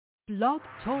Blog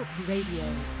Talk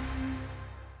Radio.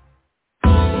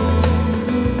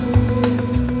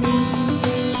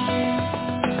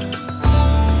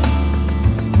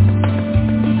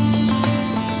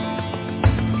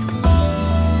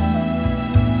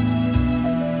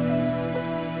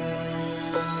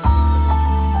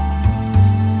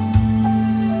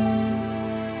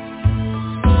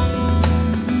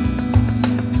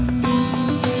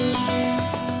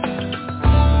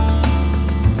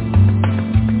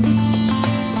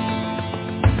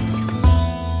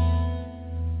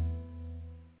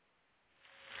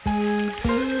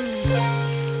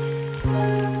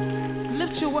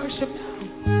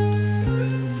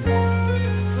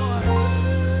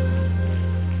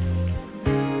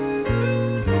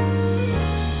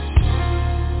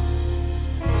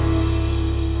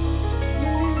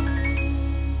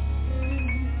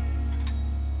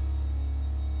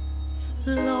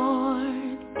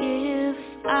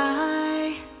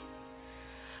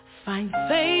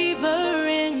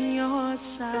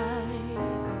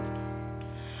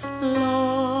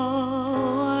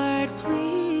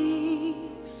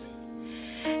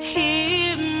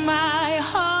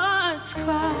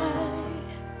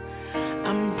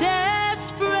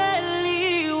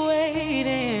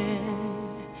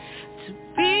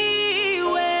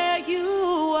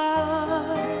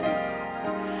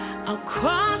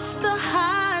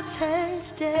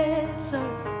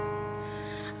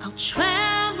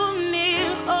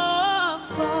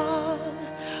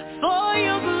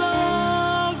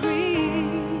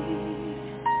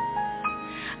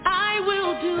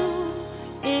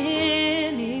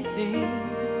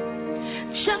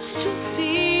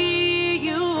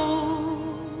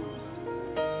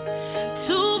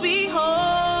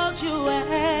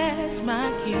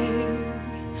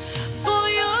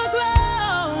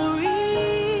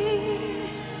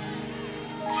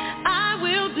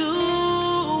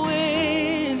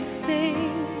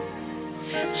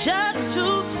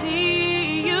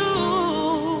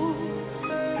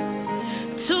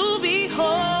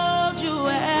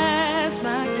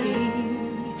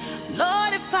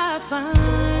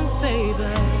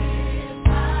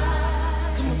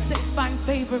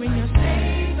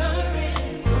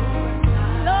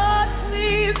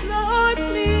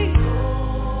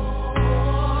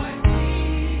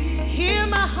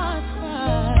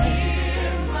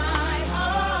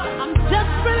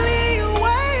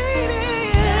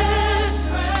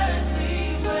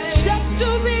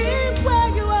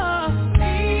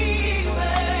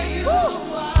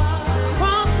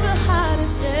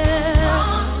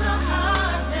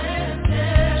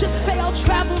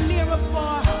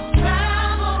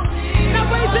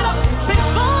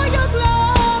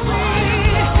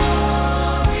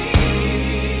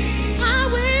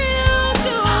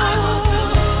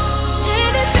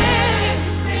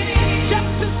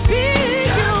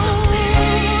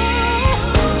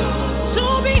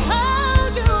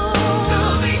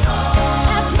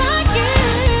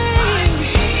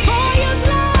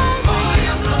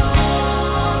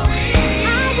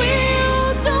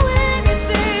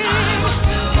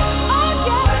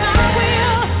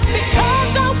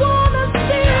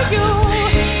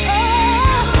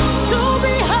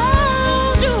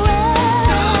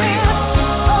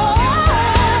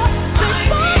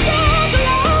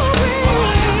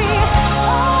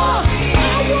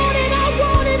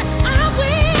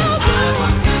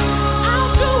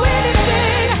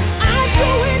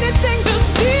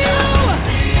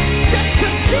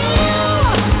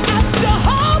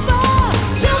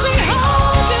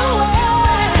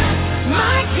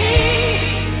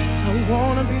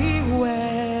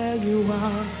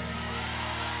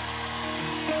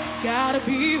 Gotta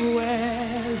be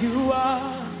where you are.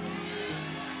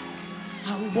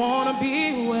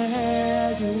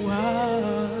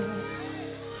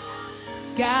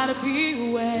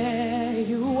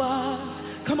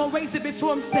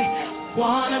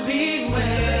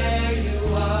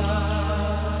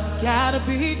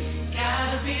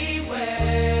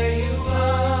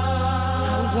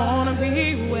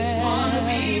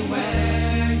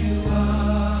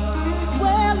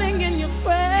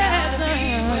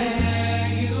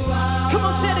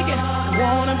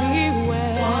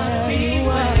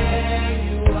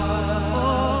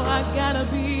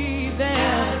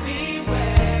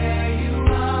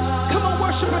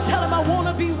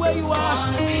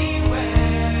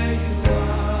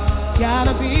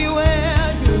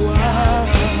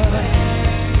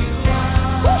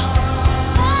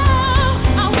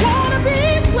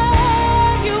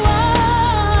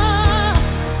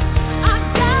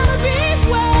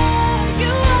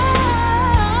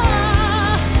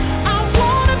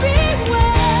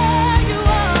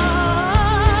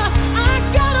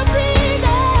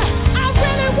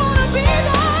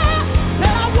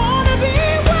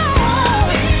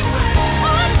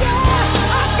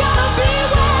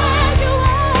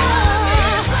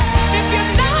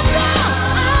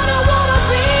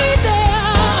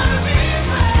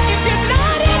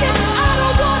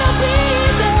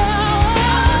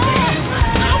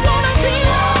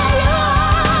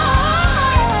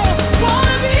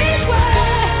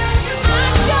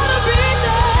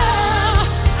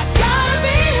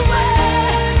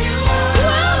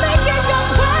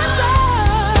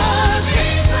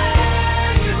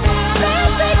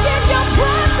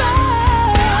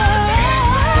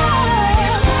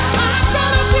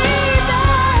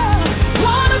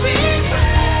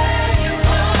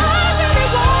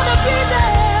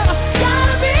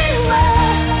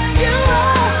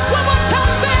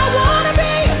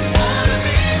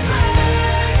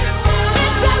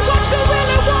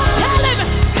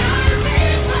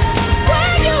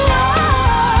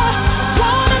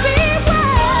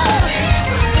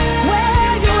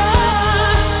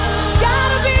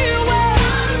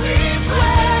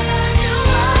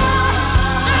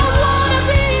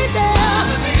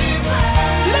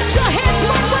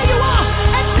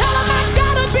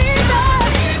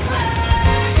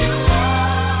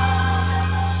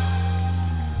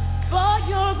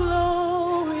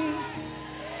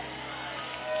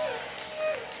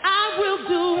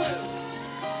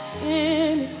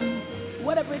 anything,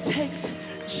 whatever it takes,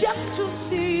 just to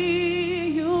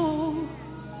see you,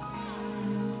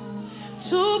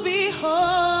 to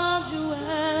behold you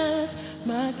as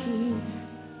my King.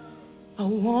 I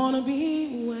want to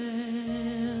be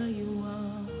where you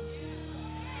are.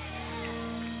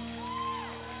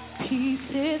 Peace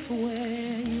is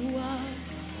where you are.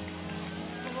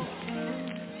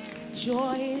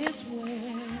 Joy is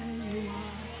where you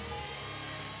are.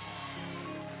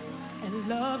 And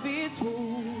love is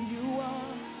who you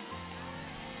are.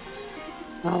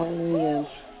 Hallelujah.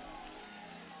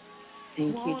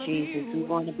 Thank you, Jesus. We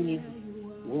want to be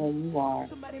where you are.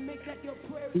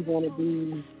 We want to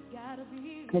be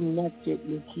connected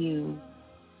with you.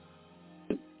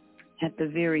 At the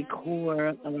very core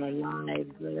of our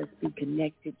lives, let us be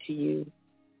connected to you.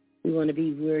 We want to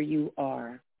be where you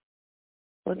are.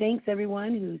 Well, thanks,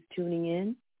 everyone who's tuning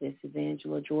in. This is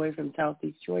Angela Joy from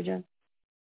Southeast Georgia,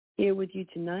 here with you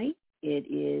tonight. It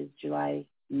is July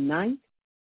 9th,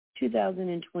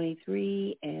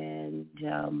 2023, and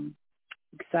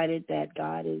excited that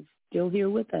God is still here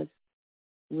with us.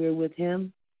 We're with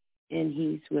him, and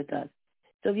he's with us.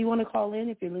 So if you want to call in,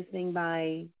 if you're listening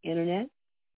by internet,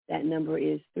 that number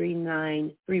is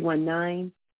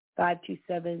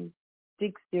 319-527-6027.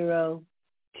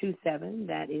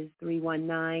 That is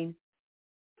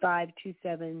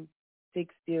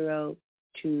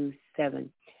 319-527-6027.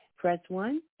 Press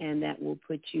 1, and that will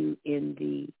put you in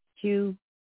the queue,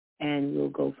 and we'll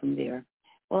go from there.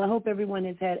 Well, I hope everyone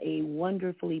has had a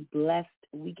wonderfully blessed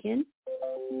weekend.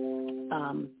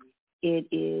 It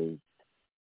is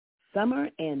summer,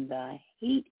 and the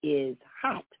heat is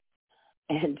hot.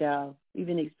 And we've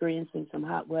been experiencing some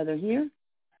hot weather here.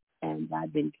 And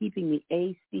I've been keeping the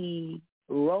AC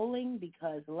rolling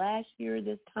because last year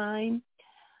this time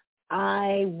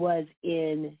I was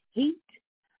in heat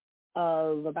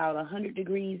of about 100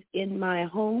 degrees in my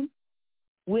home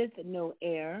with no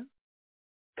air.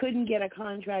 Couldn't get a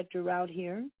contractor out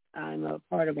here. I'm a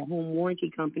part of a home warranty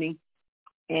company.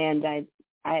 And I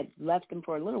had left them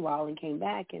for a little while and came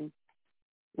back. And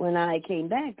when I came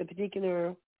back, the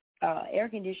particular air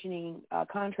conditioning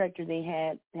contractor they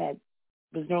had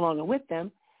was no longer with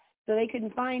them, so they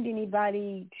couldn't find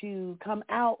anybody to come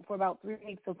out for about 3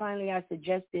 weeks. So finally I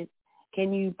suggested,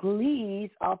 can you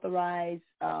please authorize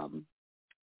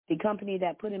the company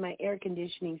that put in my air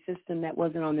conditioning system that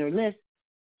wasn't on their list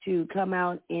to come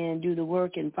out and do the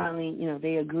work? And finally,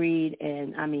 they agreed,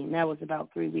 and I mean, that was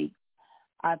about 3 weeks.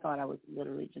 I thought I was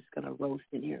literally just going to roast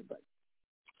in here, but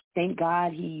thank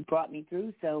God he brought me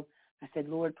through. So I said,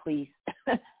 Lord, please,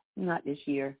 not this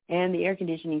year. And the air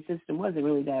conditioning system wasn't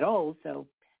really that old, so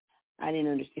I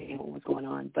didn't understand what was going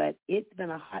on. But it's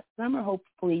been a hot summer.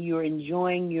 Hopefully you're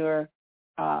enjoying your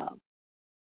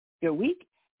week.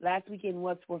 Last weekend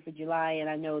was 4th of July, and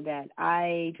I know that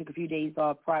I took a few days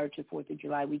off prior to 4th of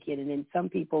July weekend. And then some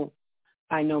people,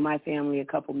 I know my family, a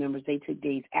couple members, they took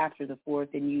days after the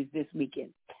 4th and used this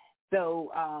weekend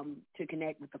so to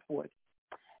connect with the 4th.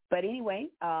 But anyway,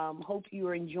 hope you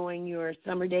are enjoying your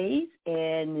summer days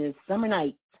and the summer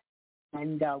nights.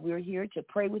 And we're here to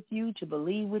pray with you, to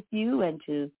believe with you, and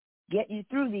to get you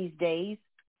through these days,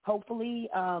 hopefully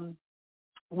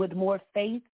with more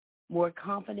faith, more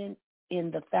confidence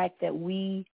in the fact that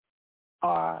we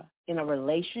are in a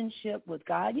relationship with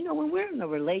God. When we're in a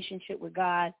relationship with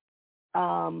God,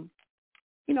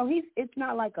 it's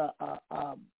not like a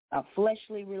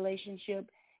fleshly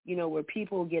relationship, where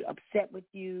people get upset with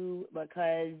you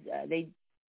because they,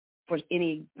 for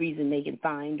any reason they can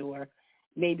find, or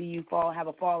maybe you have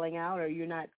a falling out, or you're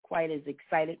not quite as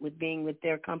excited with being with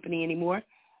their company anymore,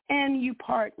 and you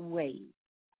part ways.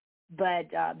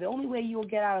 But the only way you'll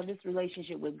get out of this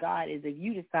relationship with God is if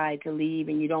you decide to leave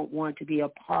and you don't want to be a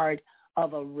part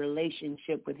of a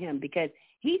relationship with him, because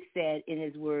he said in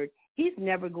his word, he's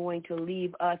never going to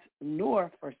leave us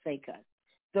nor forsake us.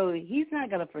 So he's not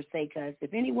going to forsake us.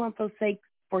 If anyone forsakes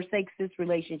this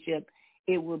relationship,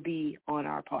 it will be on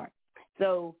our part.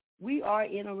 So we are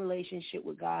in a relationship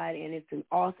with God, and it's an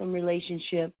awesome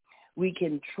relationship. We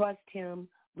can trust him.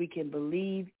 We can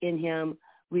believe in him.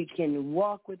 We can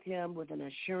walk with him with an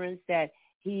assurance that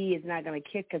he is not going to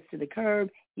kick us to the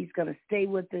curb. He's going to stay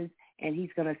with us, and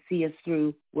he's going to see us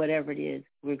through whatever it is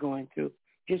we're going through.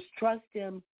 Just trust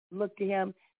him, look to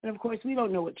him. And, of course, we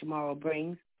don't know what tomorrow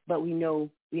brings, but we know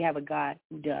we have a God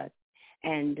who does.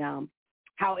 And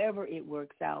however it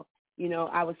works out,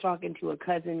 I was talking to a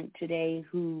cousin today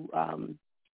who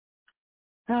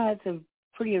it's a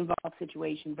pretty involved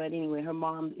situation. But anyway, her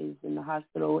mom is in the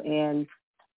hospital, and,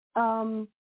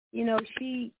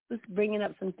 she was bringing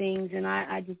up some things, and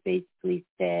I just basically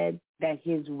said that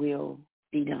his will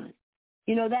be done.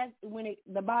 That's when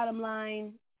the bottom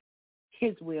line,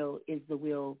 his will is the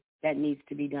will that needs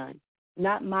to be done.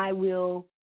 Not my will,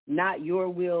 not your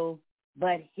will,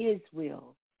 but his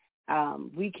will.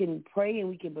 We can pray and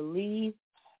we can believe.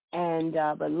 And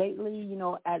but lately,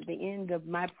 at the end of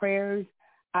my prayers,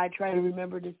 I try to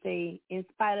remember to say, in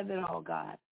spite of it all,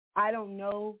 God, I don't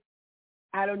know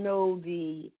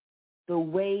the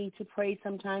way to pray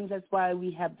sometimes. That's why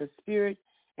we have the Spirit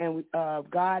and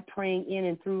God praying in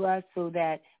and through us, so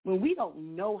that when we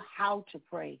don't know how to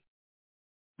pray,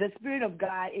 the Spirit of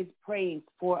God is praying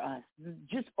for us.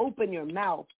 Just open your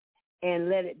mouth and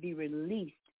let it be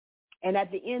released. And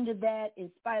at the end of that, in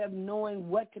spite of knowing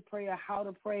what to pray or how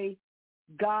to pray,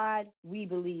 God, we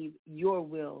believe your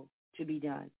will to be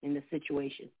done in the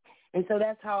situation. And so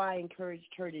that's how I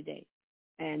encouraged her today.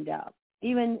 And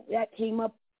even that came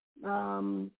up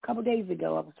a couple days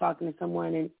ago. I was talking to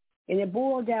someone, and it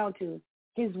boiled down to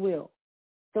his will.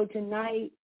 So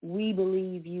tonight, we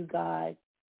believe you, God,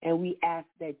 and we ask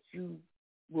that you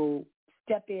will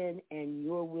step in and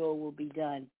your will be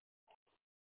done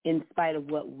in spite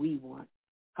of what we want.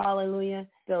 Hallelujah.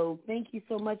 So thank you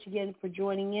so much again for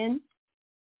joining in.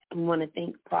 I want to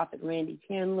thank Prophet Randy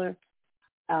Chandler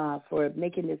for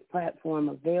making this platform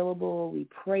available. We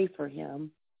pray for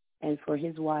him and for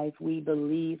his wife. We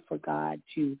believe for God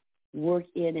to work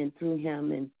in and through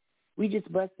him. And we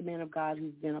just bless the man of God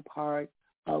who's been a part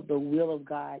of the will of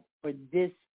God for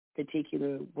this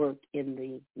particular work in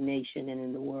the nation and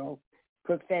in the world,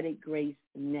 Prophetic Grace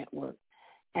Network.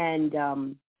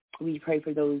 And we pray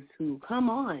for those who come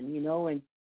on,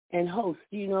 and host.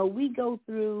 We go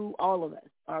through, all of us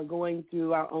are going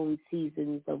through our own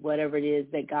seasons of whatever it is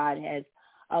that God has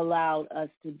allowed us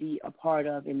to be a part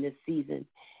of in this season.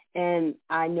 And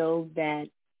I know that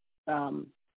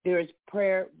there is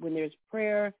prayer. When there's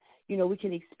prayer, we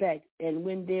can expect. And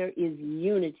when there is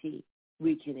unity,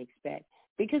 we can expect,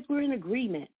 because we're in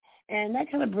agreement. And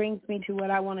that kind of brings me to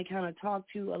what I want to kind of talk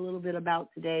to a little bit about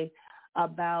today,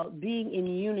 about being in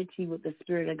unity with the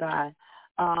Spirit of God.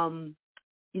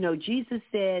 Jesus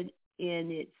said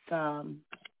in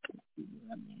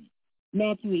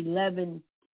Matthew 11,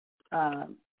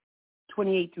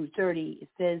 28 through 30, it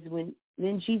says,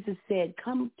 then Jesus said,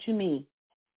 "Come to me,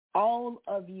 all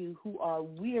of you who are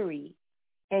weary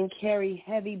and carry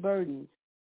heavy burdens,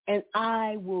 and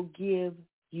I will give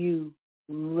you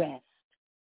rest."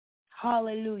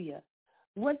 Hallelujah.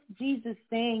 What's Jesus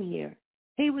saying here?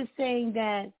 He was saying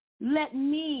that let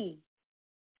me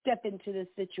step into this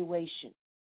situation.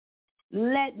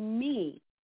 Let me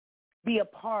be a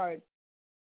part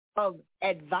of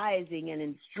advising and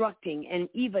instructing and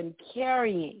even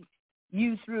carrying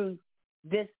you through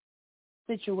this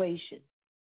situation.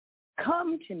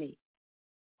 Come to me,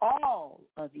 all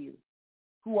of you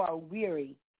who are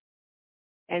weary.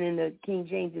 And in the King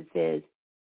James it says,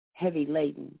 heavy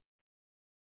laden.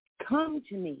 Come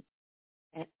to me,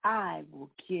 and I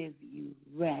will give you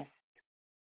rest.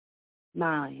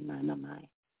 My.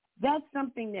 That's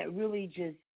something that really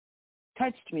just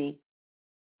touched me.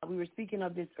 We were speaking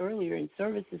of this earlier in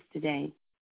services today.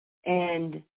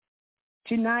 And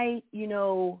tonight,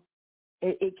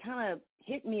 it kind of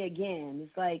hit me again.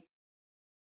 It's like,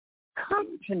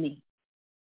 come to me.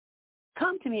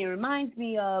 Come to me. It reminds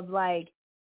me of, like,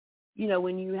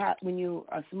 when you're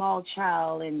a small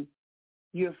child and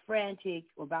you're frantic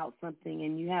about something,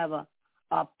 and you have a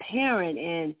parent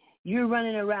and you're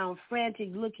running around frantic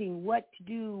looking what to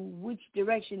do, which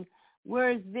direction, where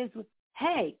is this?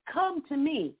 Hey, come to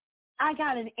me. I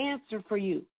got an answer for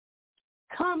you.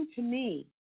 Come to me.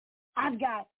 I've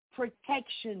got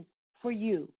protection for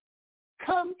you.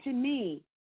 Come to me,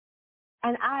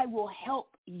 and I will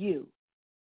help you.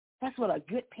 That's what a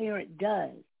good parent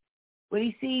does. When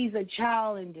he sees a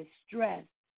child in distress,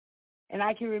 and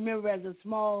I can remember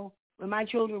when my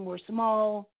children were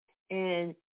small,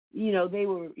 and, they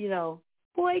were,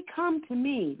 boy, come to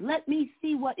me. Let me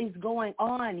see what is going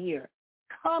on here.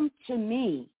 Come to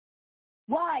me.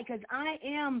 Why? Because I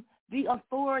am the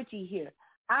authority here.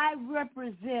 I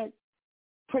represent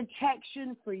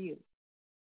protection for you.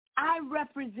 I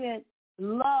represent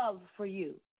love for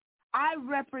you. I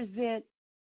represent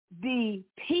the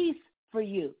peace for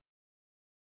you.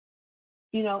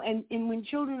 And when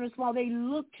children are small, they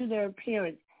look to their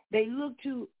parents. They look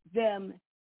to them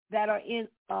that are in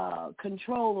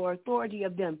control or authority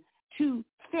of them to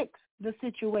fix the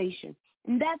situation.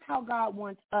 And that's how God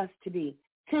wants us to be,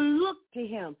 to look to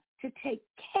him, to take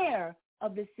care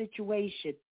of the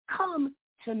situation. Come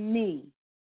to me,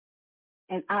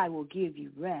 and I will give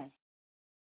you rest.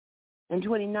 In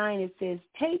 29, it says,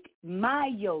 take my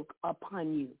yoke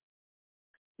upon you.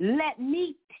 Let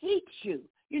me teach you.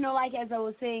 Like as I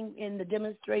was saying in the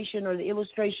demonstration or the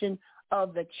illustration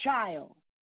of the child,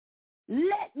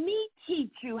 let me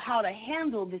teach you how to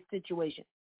handle this situation.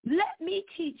 Let me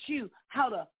teach you how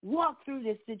to walk through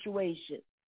this situation.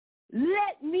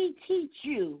 Let me teach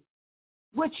you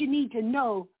what you need to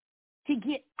know to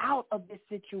get out of this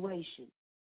situation.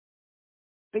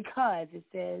 Because it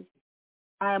says,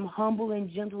 I am humble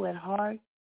and gentle at heart,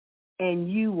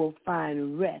 and you will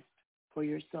find rest for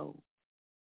your soul.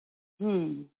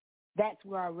 That's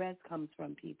where our rest comes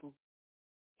from, people.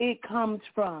 It comes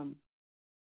from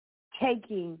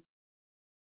taking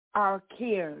our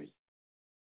cares,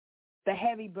 the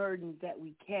heavy burdens that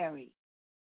we carry,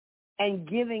 and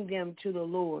giving them to the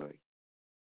Lord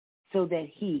so that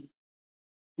he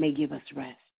may give us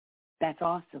rest. That's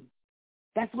awesome.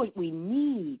 That's what we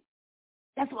need.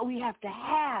 That's what we have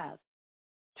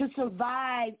to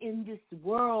survive in this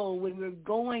world when we're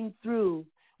going through,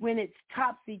 when it's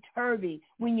topsy-turvy,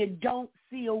 when you don't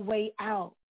see a way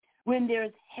out, when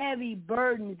there's heavy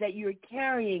burdens that you're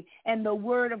carrying, and the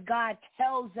word of God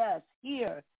tells us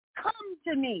here, come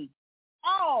to me,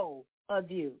 all of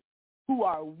you who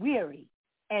are weary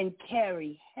and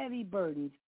carry heavy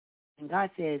burdens. And God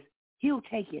says he'll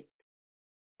take it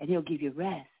and he'll give you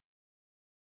rest.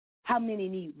 How many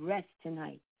need rest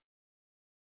tonight?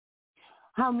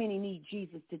 How many need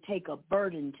Jesus to take a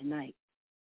burden tonight?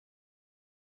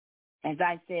 As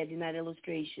I said in that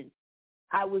illustration,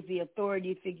 I was the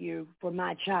authority figure for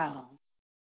my child.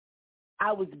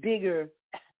 I was bigger,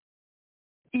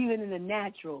 even in the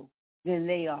natural, than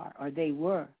they are or they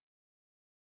were.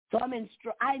 So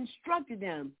I instructed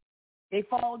them. They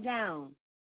fall down.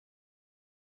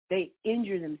 They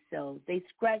injure themselves. They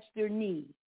scratch their knee.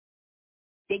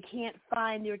 They can't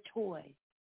find their toy.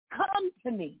 Come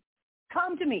to me.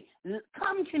 Come to me.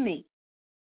 Come to me.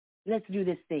 Let's do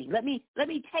this thing. Let me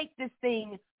take this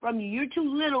thing from you. You're too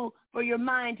little for your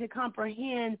mind to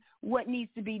comprehend what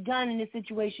needs to be done in this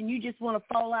situation. You just want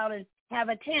to fall out and have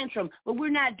a tantrum. But we're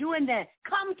not doing that.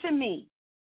 Come to me.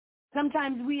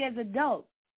 Sometimes we as adults,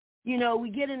 we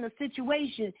get in a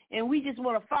situation and we just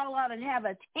want to fall out and have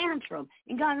a tantrum.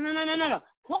 And God, no.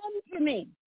 Come to me.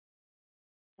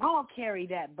 I'll carry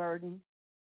that burden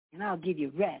and I'll give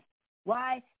you rest.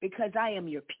 Why? Because I am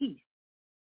your peace.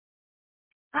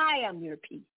 I am your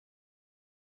peace.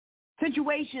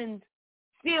 Situations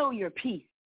steal your peace.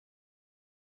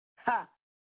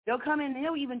 They'll come in and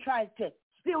they'll even try to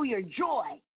steal your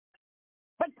joy.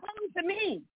 But come to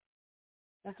me.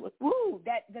 That's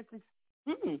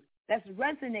that's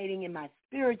resonating in my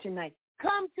spirit tonight.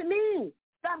 Come to me.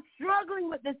 Stop struggling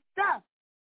with this stuff.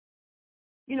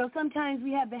 Sometimes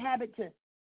we have the habit to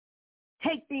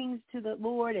take things to the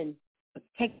Lord and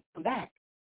take them back.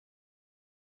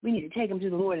 We need to take them to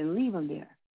the Lord and leave them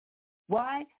there.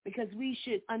 Why? Because we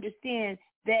should understand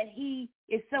that he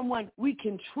is someone we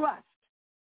can trust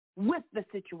with the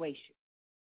situation.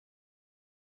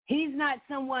 He's not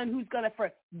someone who's going to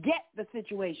forget the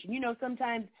situation.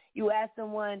 Sometimes you ask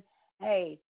someone,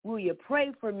 hey, will you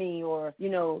pray for me? Or,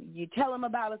 you tell them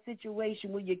about a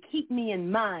situation. Will you keep me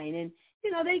in mind? And,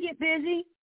 they get busy.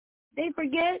 They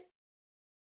forget.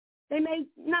 They may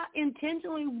not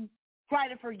intentionally try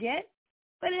to forget,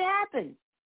 but it happens.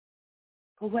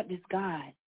 But what does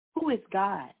God? Who is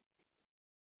God?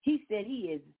 He said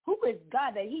who is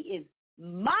God that he is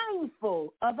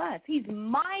mindful of us? He's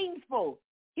mindful.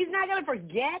 He's not going to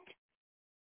forget.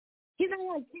 He's not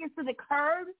going to kiss to the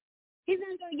curb. He's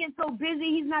not going to get so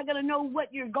busy he's not going to know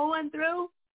what you're going through.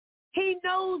 He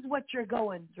knows what you're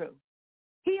going through.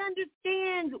 He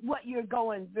understands what you're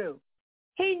going through.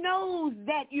 He knows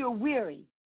that you're weary.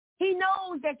 He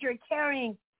knows that you're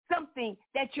carrying something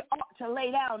that you ought to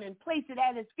lay down and place it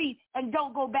at his feet and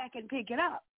don't go back and pick it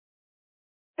up.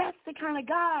 That's the kind of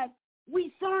God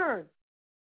we serve.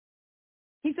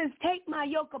 He says, take my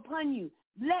yoke upon you.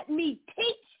 Let me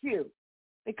teach you,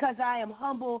 because I am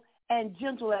humble and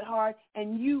gentle at heart,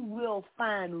 and you will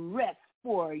find rest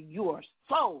for your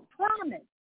soul. Promise.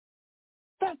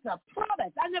 That's a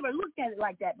promise. I never looked at it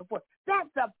like that before. That's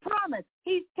a promise.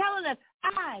 He's telling us,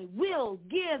 I will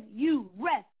give you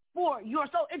rest for your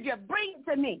soul if you bring it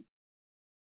to me.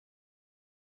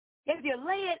 If you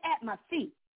lay it at my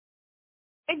feet.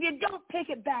 If you don't pick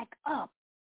it back up.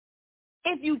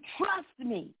 If you trust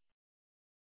me.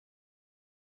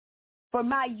 For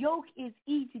my yoke is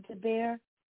easy to bear,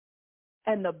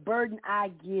 and the burden I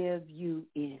give you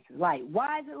is light.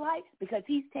 Why is it light? Because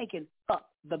he's taken up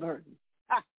the burden.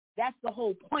 That's the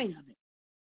whole point of it.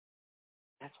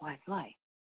 That's why it's light.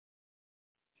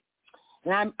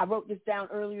 And I wrote this down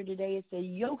earlier today. It said,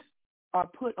 yokes are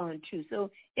put on two.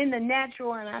 So in the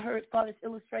natural, and I saw this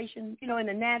illustration, in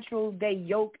the natural, they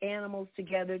yoke animals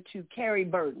together to carry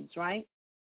burdens, right?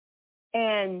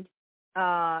 And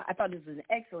I thought this was an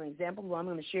excellent example. Well, I'm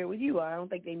going to share it with you. I don't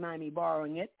think they mind me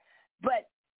borrowing it. But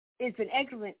it's an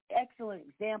excellent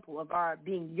example of our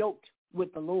being yoked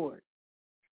with the Lord.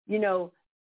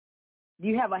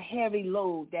 You have a heavy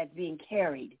load that's being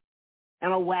carried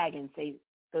in a wagon,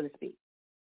 so to speak.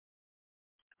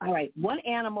 All right, one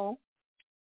animal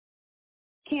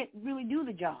can't really do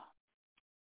the job.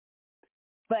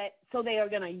 But so they are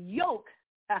going to yoke,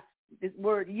 this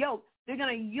word yoke, they're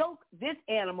going to yoke this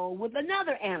animal with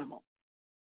another animal,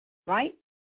 right?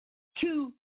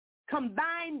 To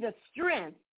combine the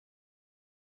strength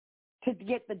to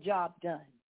get the job done.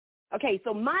 Okay,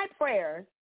 so my prayers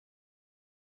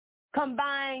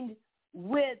combined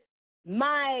with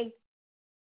my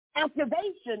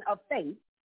activation of faith,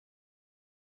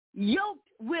 yoked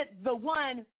with the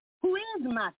one who is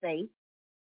my faith,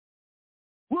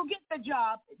 will get the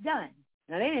job done.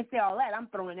 Now, they didn't say all that. I'm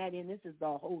throwing that in. This is the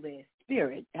Holy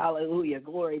Spirit. Hallelujah.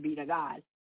 Glory be to God.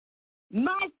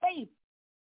 My faith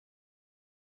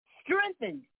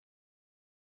strengthened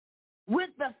with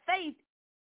the faith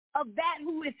of that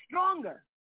who is stronger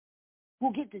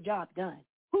will get the job done.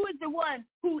 Who is the one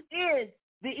who is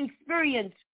the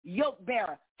experienced yoke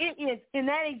bearer? It is, in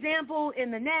that example, in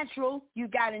the natural,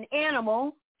 you've got an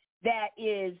animal that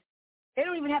is, they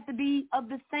don't even have to be of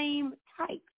the same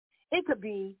type. It could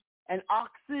be an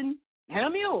oxen and a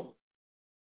mule,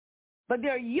 but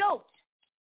they're yoked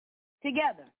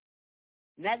together.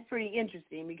 And that's pretty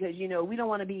interesting because, we don't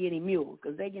want to be any mules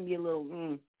because they can be a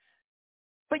little,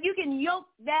 But you can yoke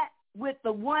that with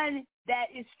the one that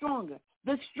is stronger.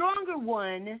 The stronger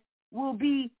one will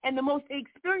be, and the most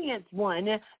experienced one,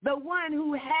 the one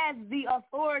who has the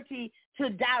authority to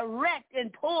direct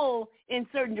and pull in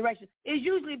certain directions, is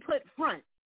usually put front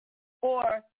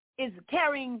or is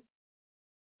carrying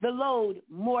the load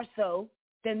more so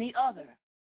than the other.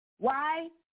 Why?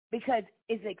 Because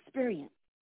it's experience.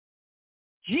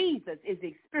 Jesus is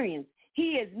experienced.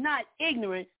 He is not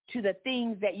ignorant to the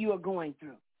things that you are going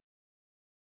through.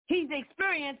 He's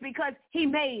experienced because he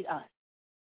made us.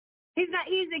 He's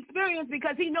experienced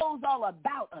because he knows all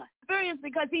about us. Experienced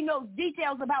because he knows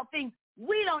details about things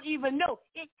we don't even know.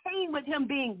 It came with him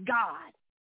being God.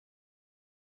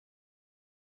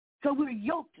 So we're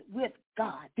yoked with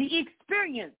God, the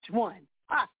experienced one,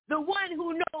 the one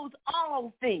who knows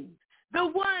all things, the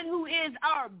one who is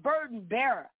our burden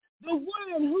bearer, the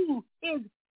one who is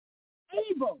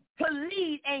able to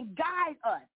lead and guide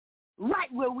us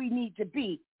right where we need to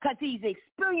be because he's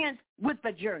experienced with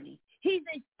the journey. He's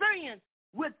experienced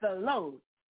with the load.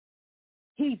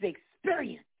 He's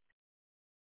experienced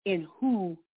in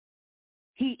who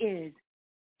he is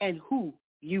and who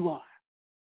you are.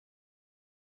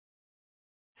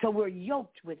 So we're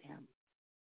yoked with him,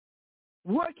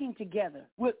 working together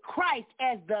with Christ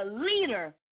as the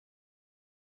leader,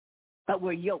 but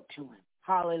we're yoked to him.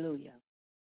 Hallelujah.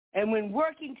 And when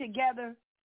working together,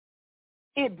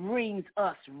 it brings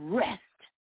us rest.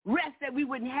 Rest that we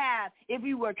wouldn't have if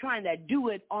we were trying to do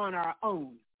it on our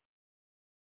own.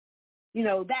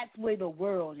 That's where the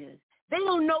world is. They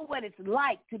don't know what it's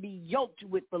like to be yoked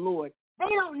with the Lord. They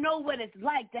don't know what it's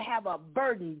like to have a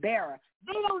burden bearer.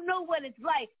 They don't know what it's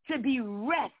like to be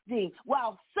resting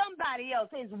while somebody else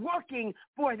is working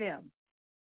for them.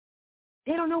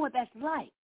 They don't know what that's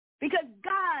like because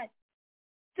God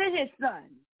sent his son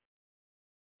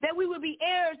that we would be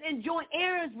heirs and joint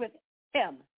heirs with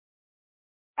him.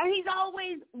 And he's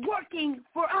always working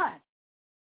for us.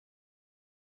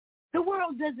 The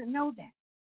world doesn't know that,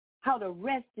 how to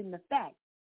rest in the fact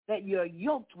that you're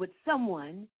yoked with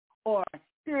someone or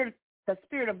the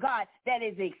Spirit of God that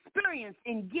is experienced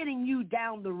in getting you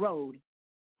down the road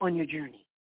on your journey.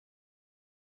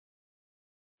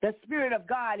 The Spirit of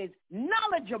God is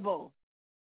knowledgeable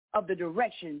of the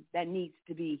direction that needs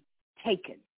to be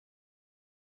taken.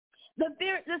 The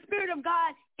Spirit of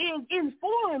God is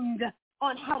informed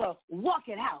on how to walk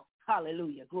it out.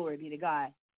 Hallelujah. Glory be to God.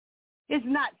 It's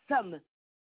not some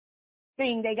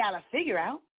thing they got to figure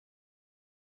out.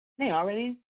 They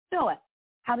already know it,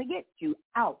 how to get you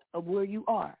out of where you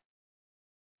are,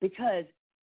 because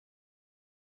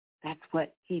that's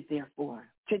what he's there for,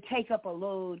 to take up a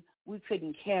load we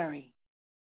couldn't carry,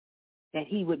 that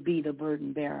he would be the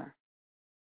burden bearer.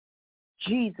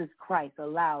 Jesus Christ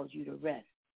allows you to rest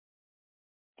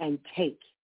and take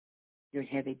your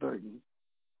heavy burden.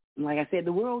 And like I said,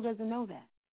 the world doesn't know that.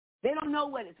 They don't know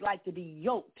what it's like to be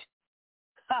yoked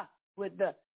with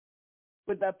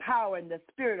the power and the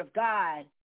Spirit of God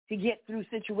to get through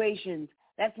situations.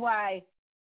 That's why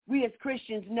we as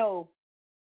Christians know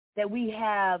that we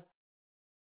have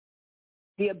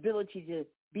the ability to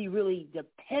be really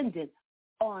dependent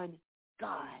on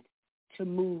God to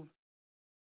move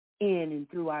in and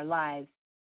through our lives,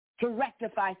 to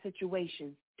rectify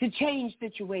situations, to change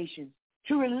situations,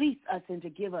 to release us and to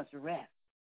give us rest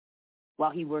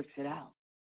while he works it out.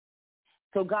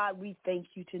 So God, we thank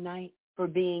you tonight for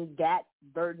being that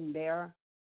burden bearer.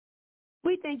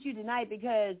 We thank you tonight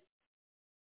because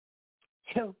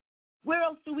where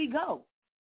else do we go?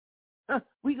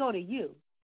 We go to you.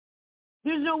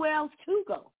 There's nowhere else to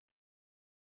go.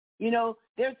 You know,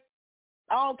 there's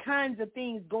all kinds of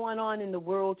things going on in the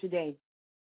world today,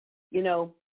 you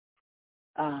know,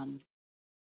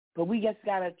 but we just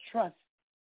got to trust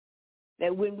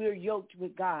that when we're yoked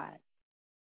with God,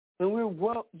 when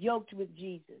we're yoked with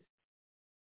Jesus,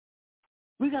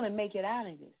 we're going to make it out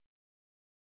of this.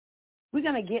 We're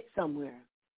going to get somewhere.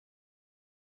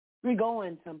 We're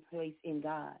going someplace in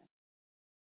God.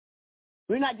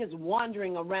 We're not just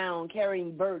wandering around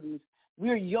carrying burdens.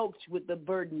 We're yoked with the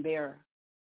burden bearer.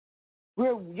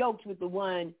 We're yoked with the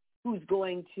one who's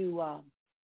going to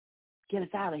get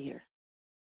us out of here.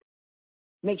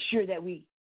 Make sure that we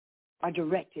are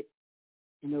directed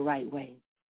in the right way.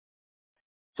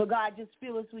 So God, just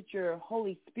fill us with your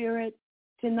Holy Spirit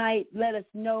tonight. Let us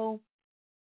know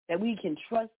that we can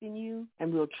trust in you,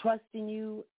 and we'll trust in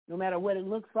you no matter what it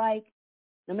looks like,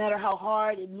 no matter how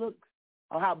hard it looks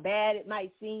or how bad it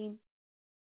might seem.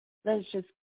 Let's just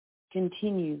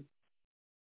continue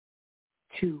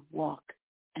to walk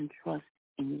and trust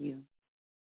in you.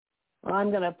 Well, I'm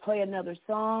going to play another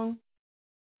song,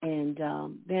 and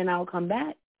then I'll come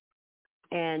back,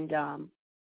 and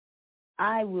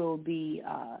I will be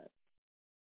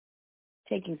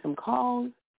taking some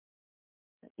calls.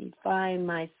 Let me find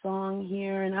my song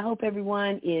here, and I hope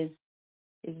everyone is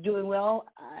doing well.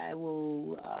 I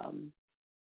will,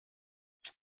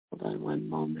 hold on one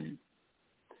moment.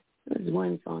 There's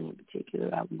one song in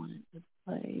particular I wanted to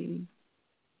play.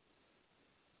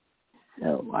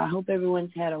 So I hope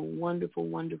everyone's had a wonderful,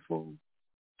 wonderful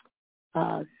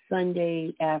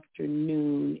Sunday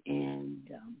afternoon, and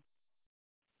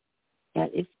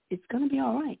it's going to be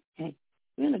all right. Hey,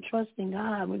 we're going to trust in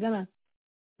God. We're going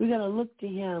to look to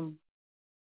him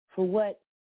for what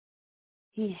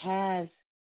he has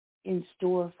in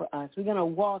store for us. We're going to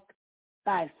walk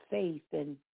by faith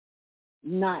and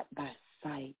not by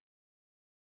sight.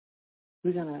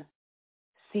 We're going to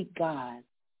seek God,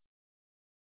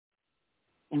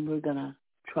 and we're going to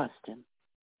trust him.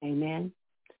 Amen.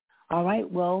 All right,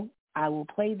 well, I will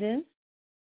play this.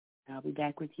 I'll be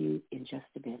back with you in just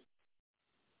a bit.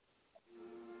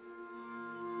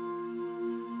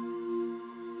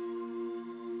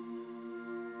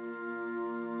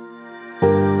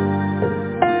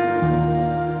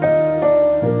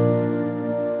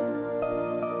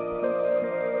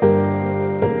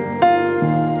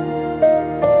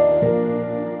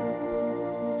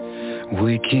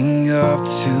 Waking up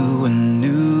to a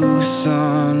new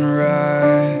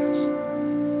sunrise,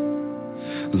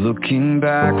 looking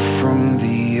back from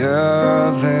the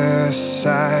other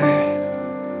side.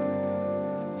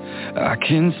 I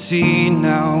can see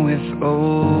now with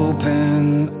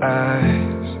open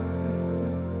eyes,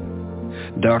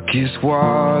 darkest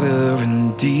water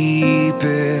and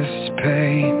deepest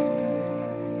pain.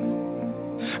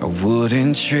 I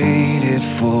wouldn't trade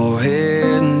it for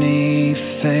anything,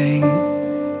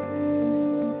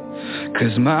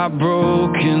 'cause my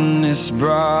brokenness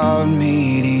brought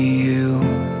me to you,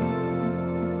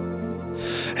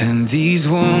 and these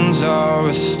wounds are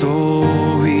a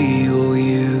story you'll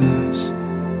use.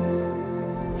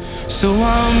 So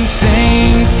I'm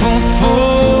thankful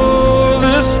for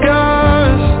the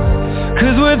scars,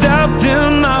 'cause without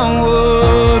them I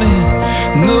wouldn't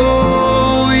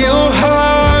know your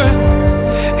heart,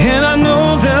 and I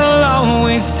know they'll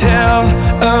always tell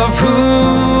of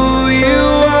who you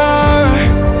are.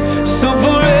 So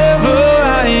forever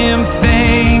I am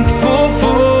thankful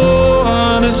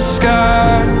for the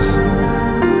scars.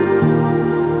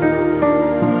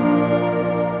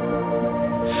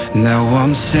 Now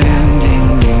I'm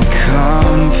standing in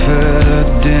confidence,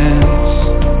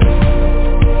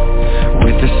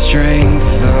 with the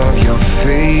strength of your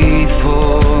faithfulness,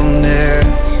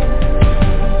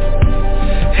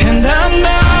 and I'm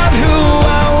not who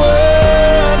I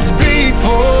was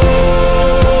before.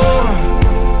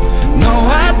 No,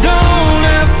 I don't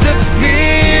have to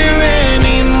fear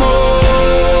anymore.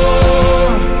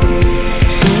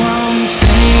 So I'm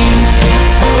thankful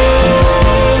for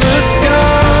the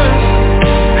scars,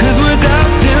 'cause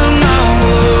without them I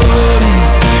wouldn't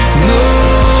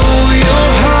know your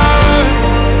heart,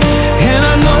 and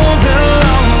I know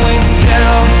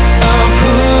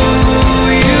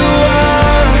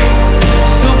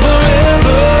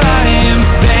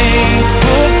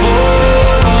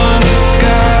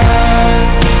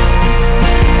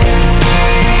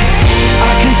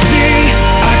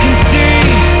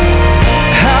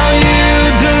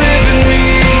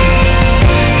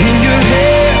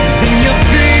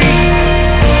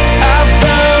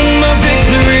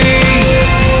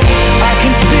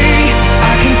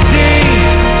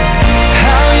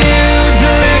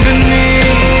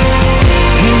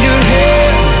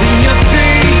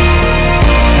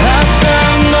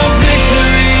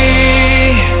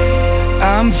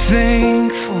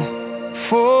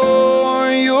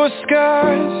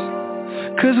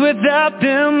 'cause without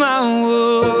them I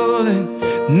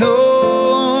wouldn't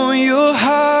know your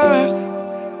heart.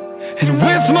 And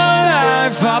with my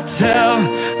life I'll tell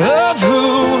of who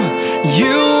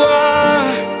you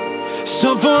are. So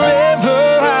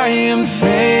forever I am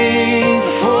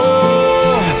thankful.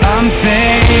 I'm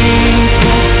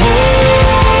thankful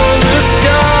for the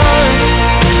scars,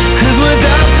 'cause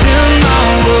without them I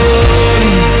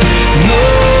wouldn't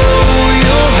know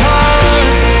your heart.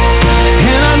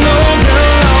 And I know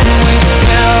they'll always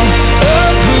tell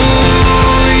of who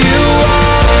you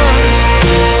are.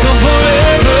 So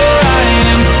forever I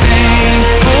am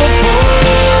thankful for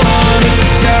the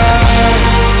scars.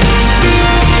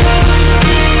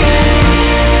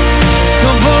 So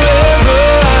forever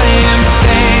I am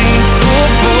thankful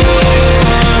for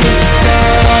the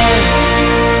scars.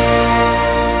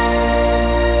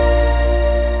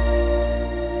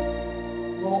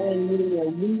 Hallelujah.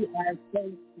 We are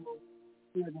thankful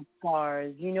for the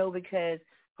scars, because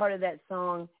part of that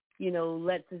song,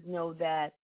 lets us know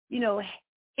that,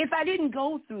 if I didn't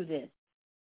go through this,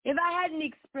 if I hadn't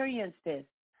experienced this,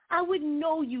 I wouldn't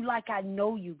know you like I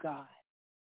know you, God.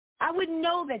 I wouldn't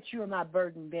know that you're my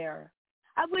burden bearer.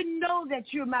 I wouldn't know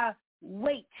that you're my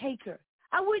weight taker.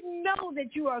 I wouldn't know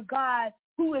that you are a God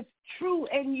who is true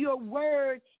and your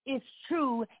word is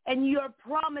true and your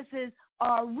promises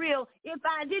are real if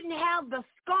I didn't have the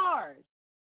scars,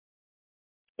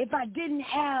 if I didn't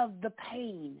have the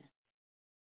pain.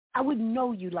 I wouldn't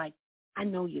know you like I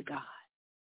know you, God.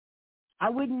 I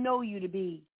wouldn't know you to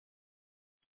be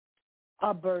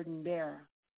a burden bearer,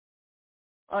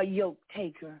 a yoke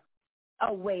taker,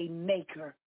 a way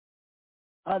maker,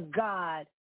 a God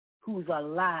who's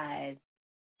alive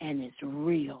and is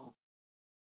real.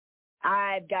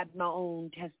 I've got my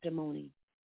own testimony.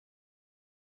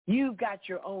 You've got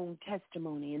your own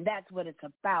testimony, and that's what it's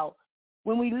about.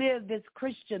 When we live this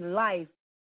Christian life,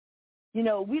 we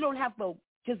don't have to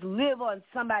just live on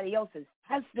somebody else's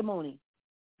testimony.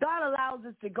 God allows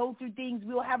us to go through things.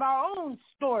 We'll have our own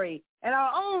story and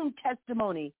our own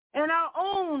testimony and our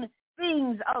own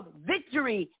things of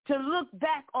victory to look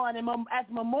back on as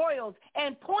memorials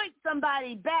and point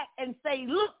somebody back and say,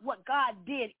 look what God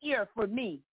did here for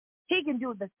me. He can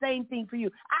do the same thing for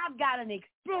you. I've got an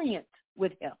experience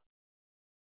with him.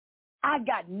 I've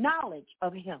got knowledge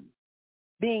of him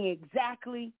being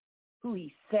exactly who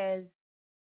he says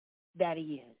that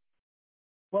he is.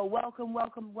 Well,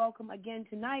 welcome again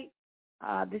tonight.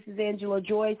 This is Angela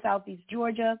Joy, Southeast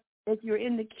Georgia. If you're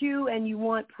in the queue and you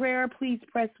want prayer, please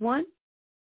press 1.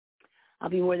 I'll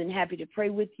be more than happy to pray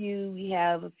with you. We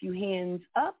have a few hands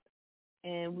up,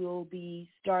 and we'll be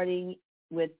starting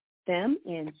with them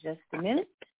in just a minute.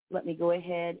 Let me go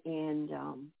ahead and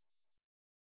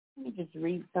let me just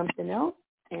read something else,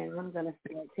 and I'm going to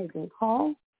start taking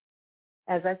calls.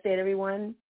 As I said,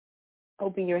 everyone,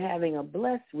 hoping you're having a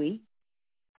blessed week.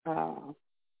 And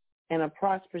a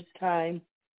prosperous time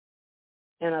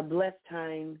and a blessed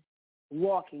time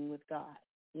walking with God,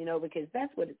 because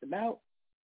that's what it's about.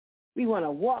 We want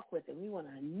to walk with him. We want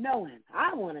to know him.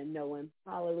 I want to know him.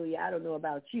 Hallelujah. I don't know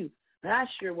about you, but I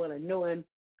sure want to know him.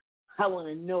 I want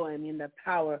to know him in the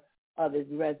power of his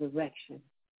resurrection.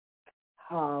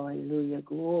 Hallelujah.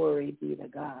 Glory be to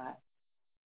God.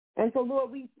 And so,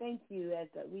 Lord, we thank you as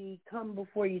we come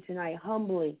before you tonight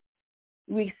humbly.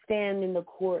 We stand in the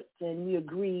courts and we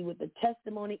agree with the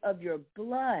testimony of your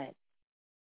blood.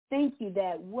 Thank you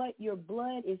that what your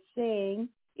blood is saying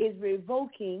is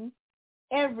revoking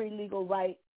every legal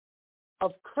right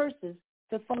of curses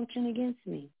to function against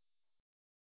me.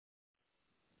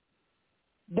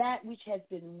 That which has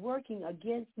been working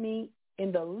against me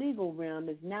in the legal realm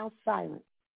is now silent.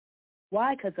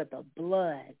 Why? Because of the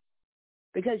blood.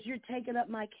 Because you're taking up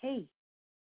my case.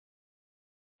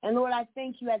 And Lord, I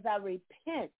thank you as I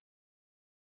repent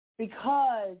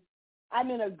because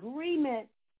I'm in agreement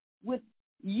with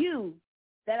you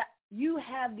that you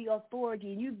have the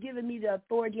authority and you've given me the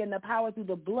authority and the power through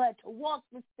the blood to walk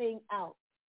this thing out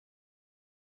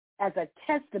as a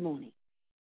testimony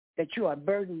that you're a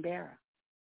burden bearer,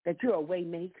 that you're a way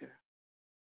maker,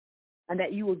 and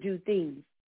that you will do things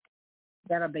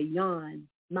that are beyond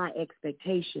my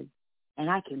expectation. And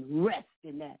I can rest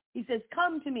in that. He says,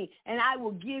 come to me and I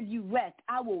will give you rest.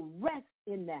 I will rest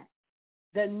in that.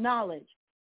 The knowledge,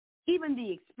 even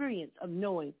the experience of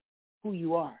knowing who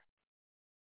you are.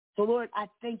 So, Lord, I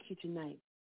thank you tonight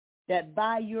that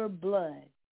by your blood,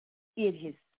 it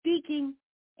is speaking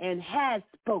and has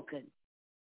spoken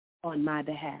on my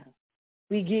behalf.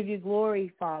 We give you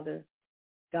glory, Father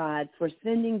God, for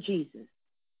sending Jesus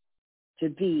to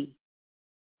be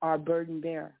our burden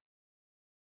bearer,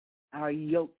 our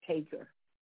yoke taker.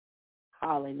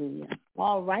 Hallelujah.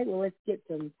 All right, well, let's get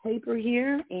some paper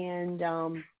here and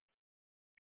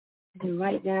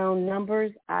write down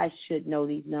numbers. I should know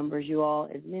these numbers, you all,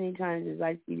 as many times as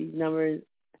I see these numbers.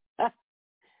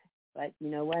 But you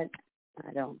know what?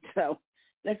 I don't. So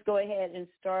let's go ahead and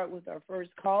start with our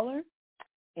first caller.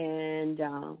 And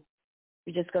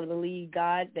we're just going to believe,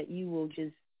 God, that you'll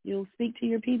speak to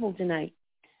your people tonight.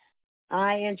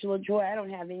 I, Angela Joy, I don't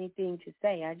have anything to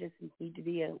say. I just need to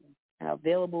be an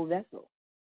available vessel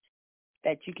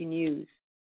that you can use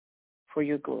for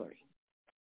your glory.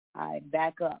 I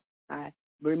back up. I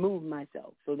remove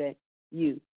myself so that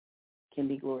you can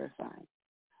be glorified.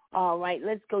 All right,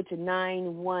 let's go to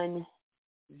 910.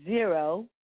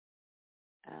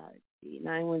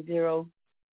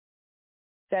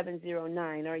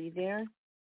 910-709. Are you there?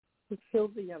 It's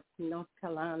Sylvia from North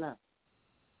Carolina.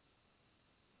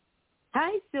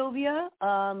 Hi, Sylvia.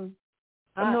 From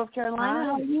North Carolina.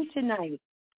 How are you tonight?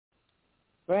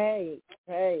 Great.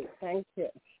 Thank you.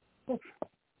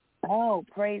 Oh,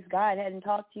 praise God. I hadn't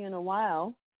talked to you in a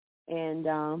while. And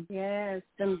yes,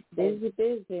 I'm busy.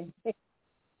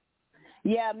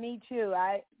 Yeah, me too.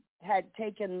 I had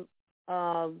taken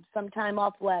some time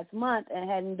off last month and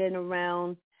hadn't been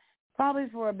around probably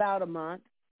for about a month,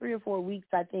 3 or 4 weeks,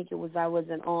 I think it was. I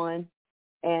wasn't on.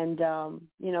 And,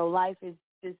 life is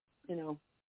just,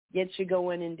 gets you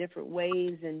going in different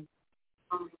ways. And,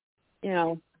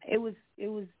 it was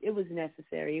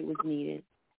necessary. It was needed.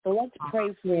 So let's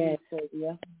pray for you,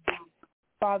 Sylvia.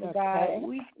 Father God,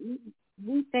 we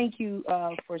thank you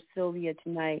for Sylvia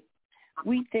tonight.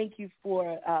 We thank you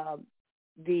for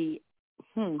the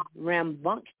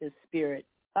rambunctious spirit.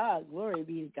 Glory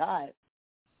be to God.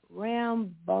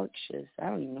 Rambunctious. I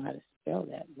don't even know how to spell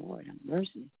that. Lord have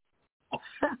mercy.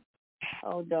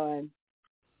 Hold on.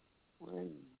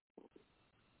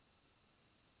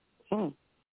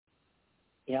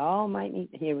 Y'all might need.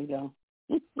 Here we go.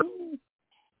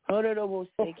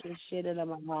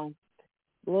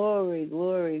 Glory.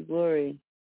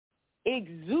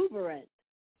 Exuberant.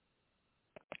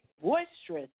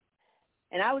 Boisterous.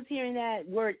 And I was hearing that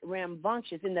word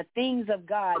rambunctious in the things of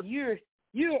God. You're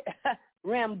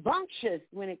rambunctious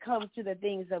when it comes to the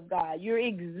things of God. You're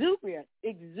exuberant,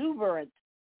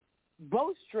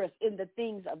 boisterous in the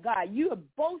things of God. You are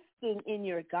boasting in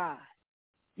your God.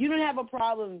 You don't have a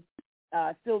problem,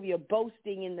 Sylvia,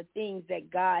 boasting in the things that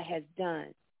God has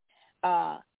done.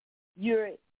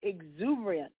 You're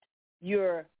exuberant.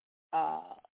 You're,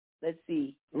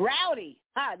 rowdy.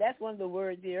 That's one of the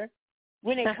words here.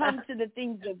 When it comes to the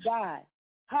things of God.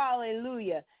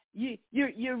 Hallelujah.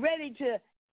 You're ready to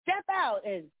step out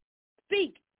and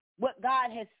speak what God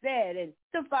has said and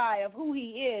testify of who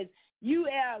he is. You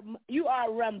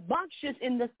are rambunctious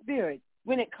in the spirit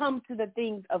when it comes to the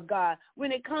things of God,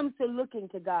 when it comes to looking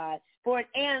to God for an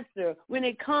answer, when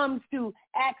it comes to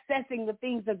accessing the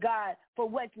things of God for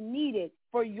what's needed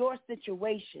for your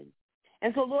situation.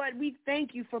 And so, Lord, we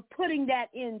thank you for putting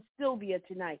that in Sylvia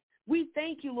tonight. We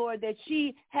thank you, Lord, that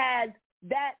she has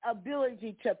that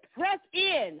ability to press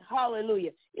in.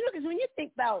 Hallelujah. Because when you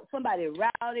think about somebody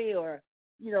rowdy or,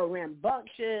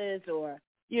 rambunctious or,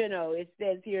 it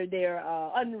says here they're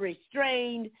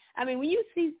unrestrained. I mean, when you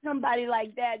see somebody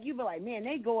like that, you be like, man,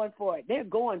 they're going for it. They're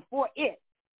going for it.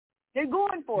 They're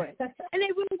going for it. And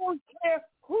they really don't care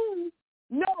who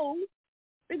knows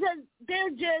because they're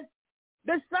just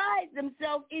beside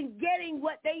themselves in getting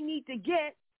what they need to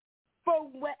get for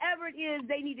whatever it is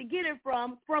they need to get it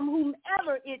from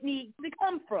whomever it needs to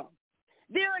come from.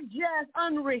 They're just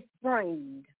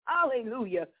unrestrained.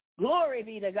 Hallelujah. Glory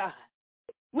be to God.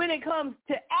 When it comes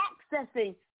to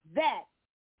accessing that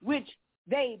which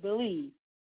they believe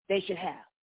they should have.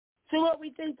 So, Lord, we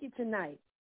thank you tonight.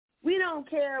 We don't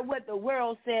care what the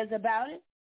world says about it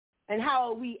and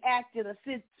how we act in a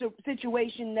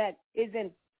situation that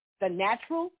isn't the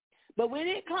natural. But when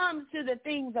it comes to the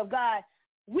things of God,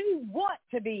 we want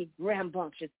to be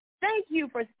rambunctious. Thank you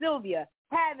for Sylvia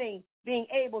being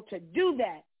able to do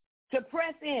that, to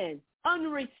press in,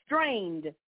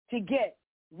 unrestrained, to get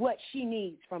what she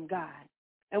needs from God.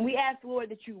 And we ask, Lord,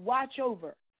 that you watch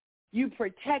over, you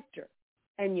protect her,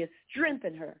 and you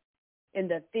strengthen her in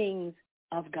the things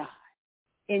of God.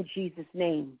 In Jesus'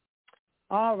 name.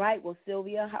 All right. Well,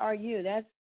 Sylvia, how are you? That's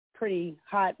a pretty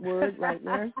hot word right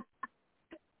there.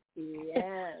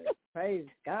 Yes. Praise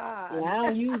God. Yeah, I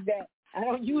don't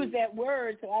use that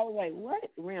word, so I was like,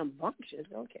 what? Rambunctious.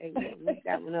 Okay, we'll look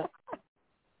that one up.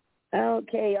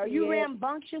 Okay. Are you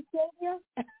rambunctious, Sylvia?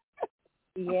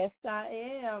 Yes, I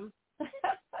am.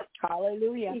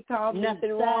 Hallelujah. He calls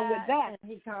Nothing me wrong with that.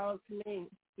 He calls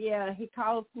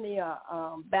me a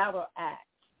battle axe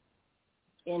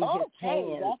in his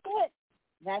hand. That's it.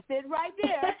 That's it right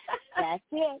there. That's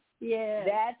it. Yeah.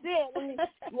 That's it.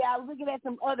 I was looking at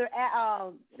some other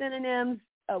synonyms,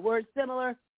 words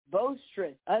similar: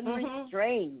 boisterous,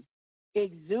 unrestrained,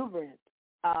 exuberant.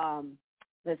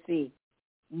 Let's see,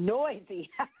 noisy,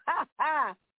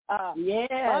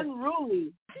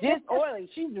 unruly, disorderly.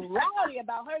 She's rowdy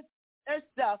about her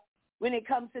stuff when it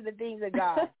comes to the things of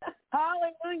God.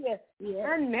 Hallelujah.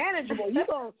 Yeah. Unmanageable.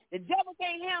 The devil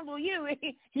can't handle you.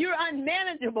 You're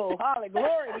unmanageable. Hallelujah.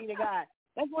 Glory be to God.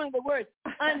 That's one of the words.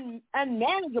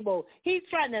 Unmanageable. He's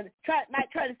might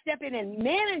try to step in and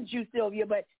manage you, Sylvia,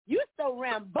 but you're so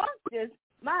rambunctious.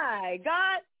 My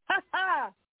God.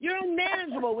 You're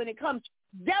unmanageable when it comes.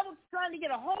 Devil's trying to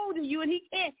get a hold of you, and he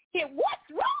can't.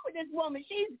 What's wrong with this woman?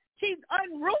 She's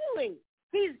unruly.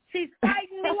 She's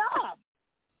fighting me off.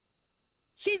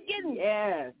 She's getting,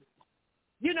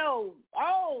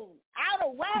 all out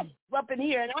of whack up in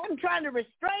here, and I'm trying to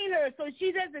restrain her so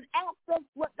she doesn't access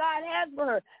what God has for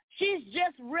her. She's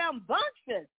just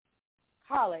rambunctious.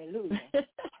 Hallelujah.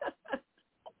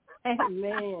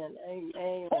 Amen.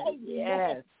 Amen.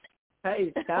 Yes.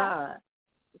 Praise God.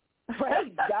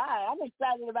 Praise God. I'm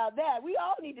excited about that. We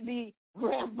all need to be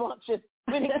rambunctious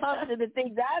when it comes to the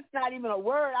things. That's not even a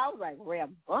word. I was like,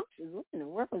 rambunctious?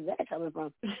 Where was that coming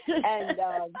from? And,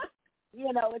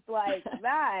 it's like,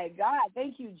 my God,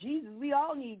 thank you, Jesus. We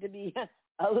all need to be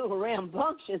a little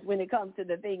rambunctious when it comes to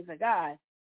the things of God.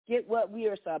 Get what we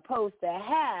are supposed to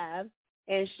have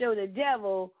and show the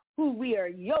devil who we are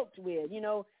yoked with.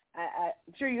 I'm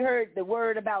sure you heard the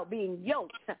word about being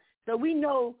yoked. So we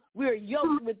know we're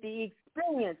yoked with the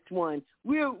experienced one.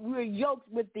 We're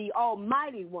yoked with the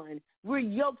almighty one. We're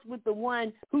yoked with the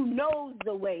one who knows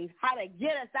the ways, how to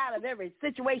get us out of every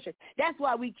situation. That's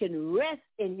why we can rest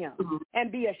in him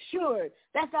and be assured.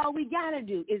 That's all we got to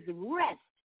do is rest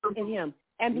in him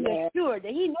and be assured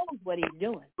that he knows what he's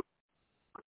doing.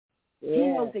 Yeah. He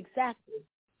knows exactly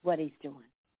what he's doing.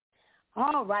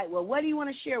 All right. Well, what do you want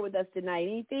to share with us tonight?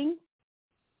 Anything?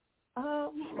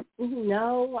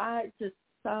 No, I just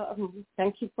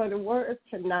thank you for the word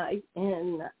tonight,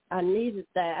 and I needed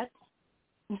that.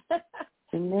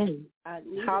 Amen. I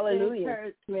needed Hallelujah.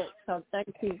 encouragement, so thank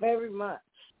you very much.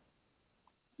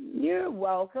 You're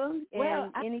welcome. Well,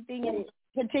 and anything in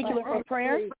particular for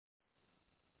prayer?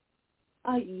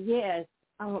 Yes,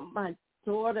 my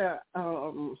daughter,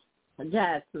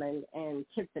 Jasmine and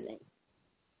Tiffany.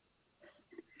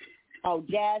 Oh,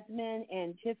 Jasmine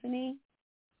and Tiffany?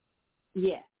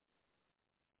 Yes.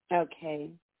 Okay.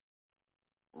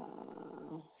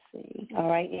 Let's see. All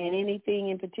right. And anything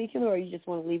in particular, or you just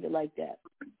want to leave it like that?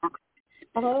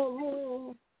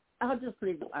 Oh, I'll just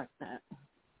leave it like that.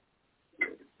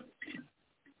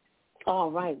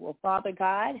 All right. Well, Father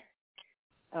God,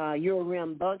 you're a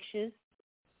rambunctious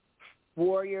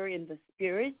warrior in the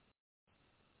spirit,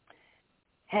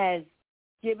 has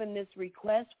given this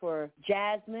request for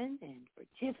Jasmine and for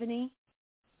Tiffany.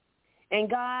 And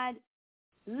God,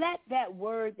 let that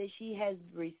word that she has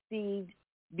received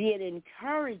be an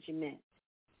encouragement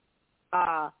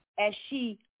as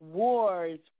she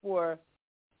wars for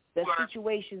the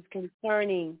situations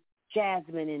concerning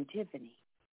Jasmine and Tiffany.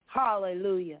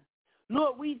 Hallelujah.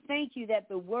 Lord, we thank you that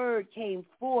the word came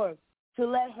forth to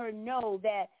let her know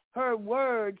that her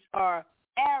words are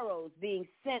arrows being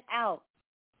sent out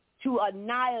to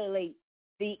annihilate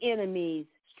the enemy's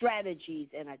strategies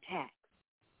and attacks.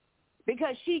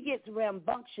 Because she gets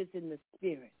rambunctious in the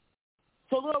spirit.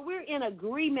 So, Lord, we're in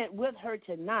agreement with her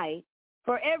tonight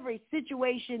for every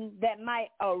situation that might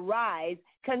arise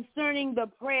concerning the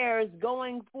prayers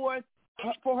going forth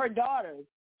for her daughters,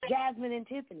 Jasmine and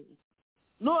Tiffany.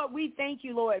 Lord, we thank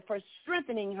you, Lord, for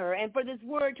strengthening her and for this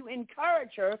word to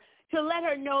encourage her, to let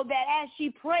her know that as she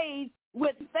prays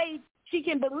with faith, she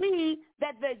can believe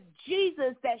that the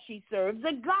Jesus that she serves,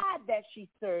 the God that she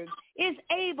serves, is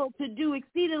able to do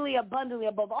exceedingly abundantly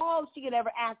above all she could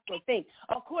ever ask or think,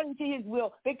 according to his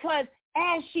will. Because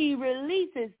as she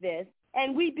releases this,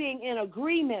 and we being in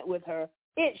agreement with her,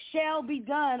 it shall be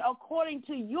done according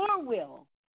to your will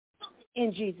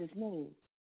in Jesus' name.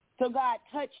 So God,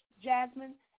 touch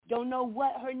Jasmine. Don't know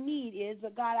what her need is,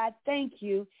 but God, I thank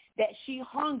you that she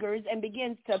hungers and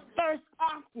begins to thirst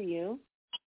after you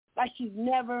like she's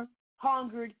never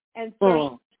hungered and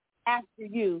thirsted after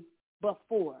you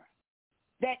before.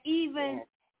 That even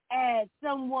as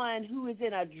someone who is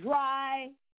in a dry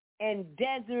and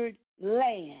desert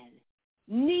land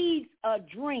needs a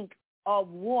drink of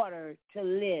water to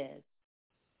live,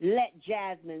 let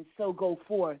Jasmine so go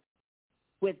forth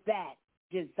with that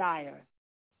desire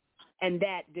and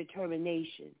that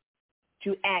determination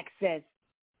to access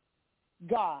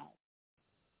God,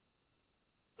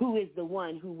 who is the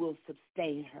one who will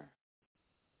sustain her,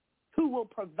 who will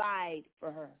provide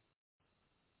for her.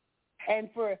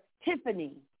 And for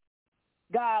Tiffany,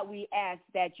 God, we ask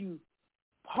that you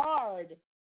pard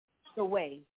the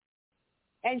way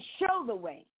and show the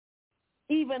way,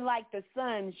 even like the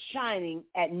sun shining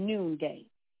at noonday.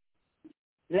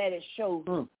 Let it so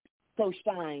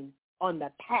shine on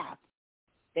the path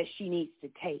that she needs to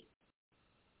take,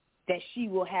 that she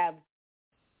will have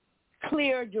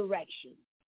clear direction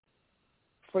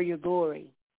for your glory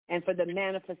and for the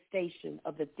manifestation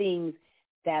of the things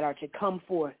that are to come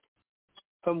forth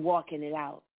from walking it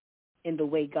out in the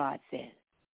way God says.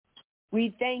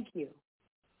 We thank you.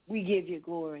 We give you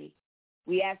glory.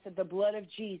 We ask that the blood of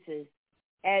Jesus,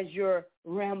 as your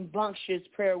rambunctious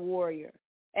prayer warrior,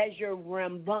 as your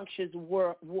rambunctious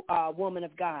woman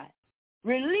of God,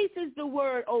 releases the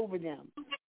word over them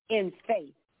in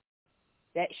faith,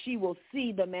 that she will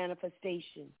see the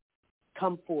manifestation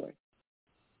come forth.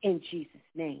 In Jesus'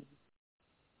 name,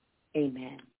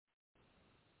 amen.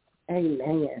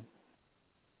 Amen.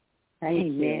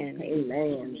 Amen.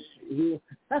 Amen. You,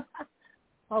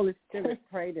 Holy Spirit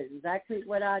prayed exactly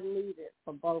what I needed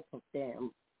for both of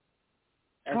them.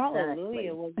 Exactly.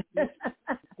 Hallelujah. Well,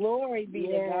 glory be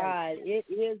to God. It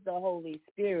is the Holy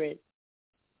Spirit.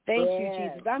 Thank you,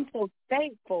 Jesus. I'm so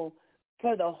thankful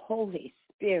for the Holy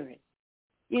Spirit,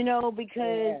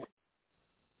 because,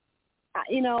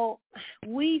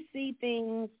 we see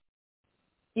things,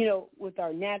 with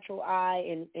our natural eye,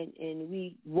 and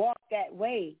we walk that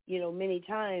way, many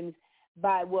times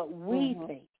by what we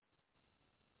think.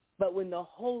 But when the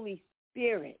Holy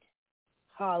Spirit,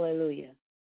 hallelujah,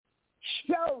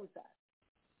 shows us,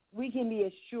 we can be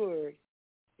assured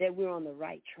that we're on the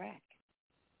right track.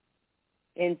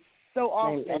 And so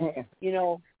often,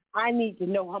 I need to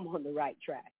know I'm on the right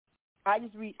track. I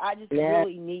just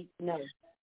really need to know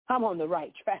I'm on the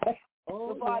right track.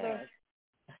 So, Father,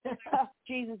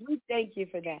 Jesus, we thank you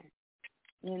for that.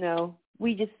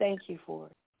 We just thank you for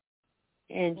it.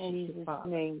 In Jesus'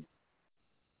 name.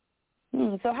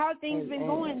 So how have things been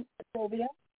going, Sylvia?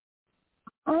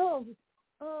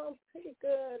 Pretty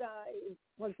good. I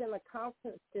was in a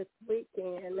conference this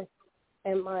weekend,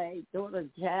 and my daughter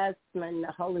Jasmine,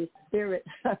 the Holy Spirit,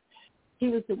 she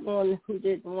was the one who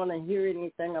didn't want to hear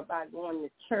anything about going to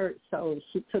church, so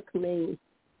she took me.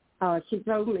 She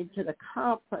drove me to the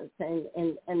conference,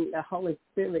 and the Holy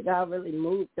Spirit, God really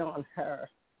moved on her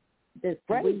this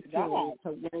weekend.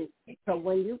 So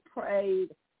when you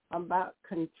prayed about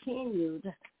continued,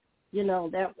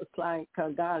 that was like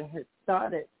God has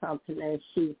started something, and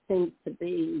she seems to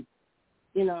be,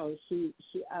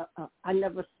 I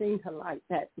never seen her like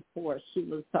that before. She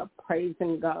was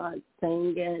praising God,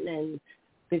 singing, and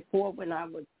before when I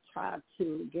would try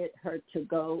to get her to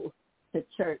go to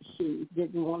church, she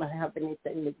didn't want to have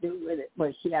anything to do with it,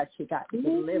 but she actually got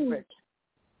delivered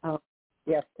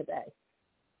yesterday.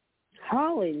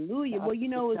 Hallelujah. Well,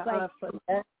 it's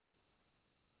like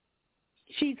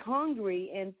she's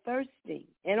hungry and thirsty,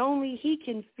 and only he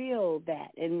can feel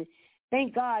that. And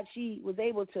thank God she was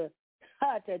able to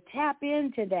tap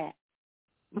into that.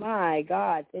 My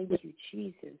God, thank you,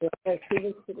 Jesus. She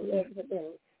was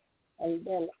delivered, and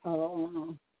then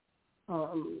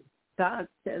God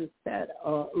says that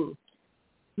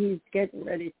he's getting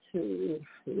ready to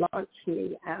launch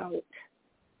me out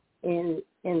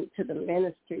into the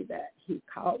ministry that he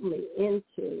called me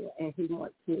into, and he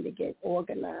wants me to get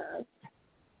organized.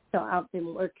 So I've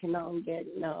been working on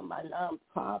getting my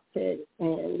nonprofit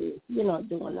and,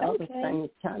 doing other things,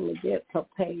 trying to get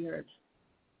prepared.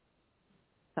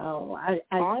 So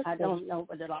I don't know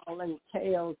what it all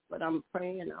entails, but I'm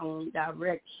praying on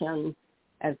direction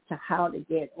as to how to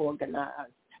get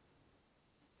organized.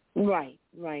 Right.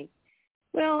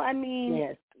 Well, I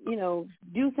mean,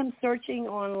 do some searching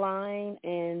online,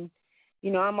 and,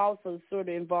 I'm also sort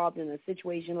of involved in a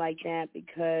situation like that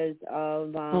because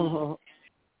of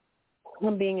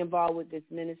I'm being involved with this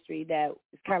ministry that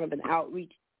is kind of an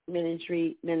outreach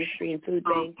ministry and food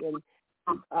bank, and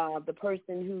the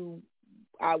person who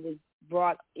I was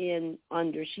brought in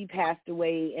under, she passed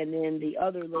away, and then the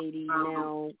other lady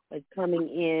now is coming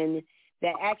in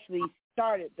that actually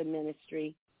started the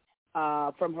ministry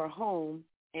from her home,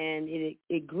 and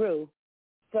it grew.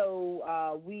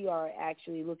 So we are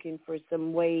actually looking for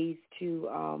some ways to,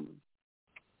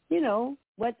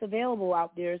 what's available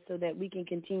out there so that we can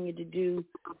continue to do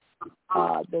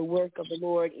the work of the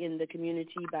Lord in the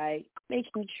community by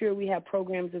making sure we have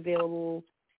programs available,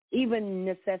 even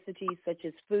necessities such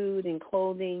as food and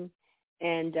clothing,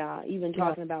 and even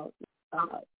talking about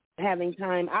having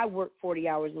time. I work 40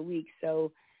 hours a week,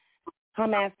 so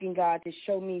I'm asking God to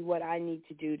show me what I need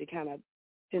to do to kind of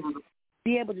just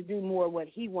be able to do more what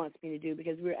he wants me to do,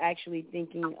 because we're actually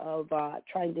thinking of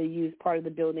trying to use part of the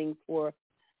building for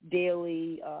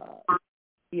daily,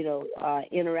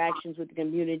 interactions with the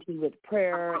community, with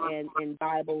prayer and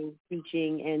Bible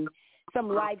teaching, and some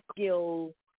life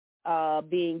skills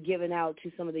being given out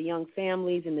to some of the young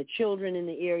families and the children in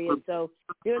the area. So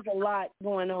there's a lot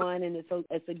going on, and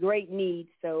it's a great need.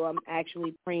 So I'm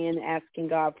actually praying, asking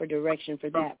God for direction for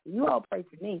that. You all pray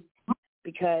for me,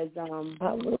 because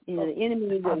the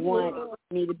enemy will want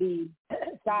me to be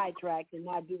sidetracked and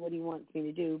not do what he wants me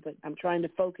to do. But I'm trying to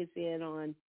focus in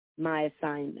on my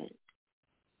assignment.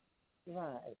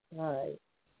 Right. Well,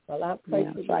 I pray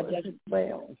for you as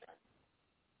well.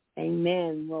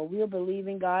 Amen. Well, we're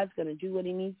believing God's going to do what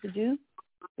he needs to do,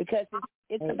 because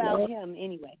it's about him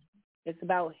anyway. It's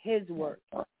about his work.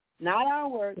 Not our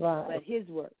work, but his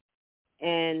work.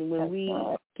 And when we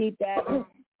keep that,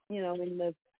 in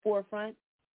the forefront,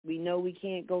 we know we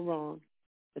can't go wrong,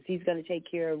 because he's going to take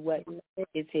care of what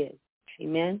is his.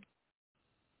 Amen?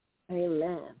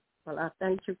 Amen. Well, I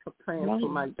thank you for praying for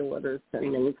my daughters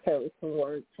and the encouraging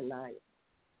word tonight.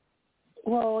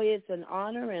 Well, it's an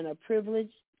honor and a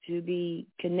privilege to be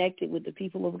connected with the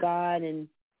people of God and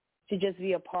to just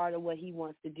be a part of what he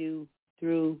wants to do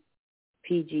through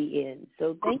PGN.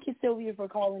 So thank you, Sylvia, for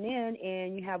calling in,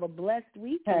 and you have a blessed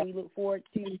week, and we look forward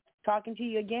to talking to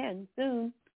you again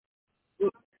soon.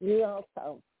 You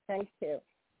also. Thank you.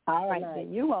 All right,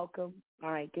 then. You're welcome.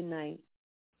 All right, good night.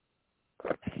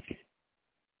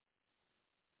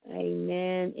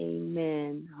 Amen,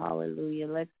 amen. Hallelujah.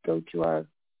 Let's go to our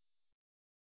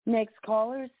next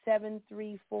caller,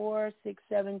 734-672.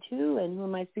 And who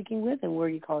am I speaking with, and where are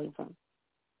you calling from?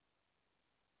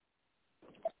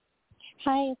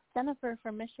 Hi, it's Jennifer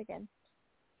from Michigan.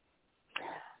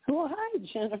 Well, hi,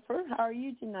 Jennifer. How are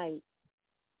you tonight?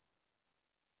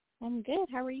 I'm good.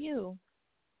 How are you?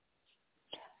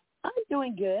 I'm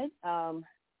doing good.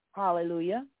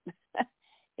 Hallelujah.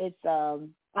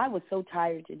 I was so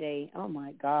tired today. Oh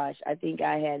my gosh. I think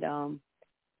I had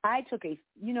I took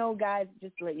guys,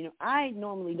 just to let you know, I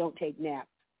normally don't take naps.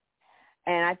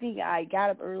 And I think I got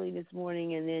up early this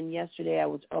morning, and then yesterday I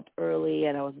was up early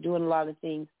and I was doing a lot of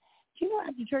things. Do you know,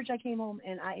 after church I came home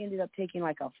and I ended up taking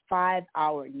like a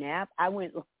 5-hour nap. I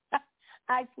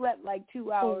slept like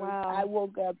 2 hours. Oh, wow. I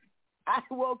woke up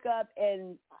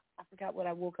and I forgot what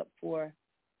I woke up for.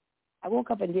 I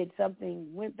woke up and did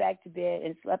something, went back to bed,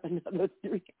 and slept another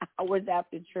 3 hours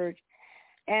after church.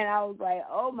 And I was like,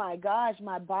 oh, my gosh,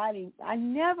 my body, I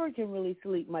never can really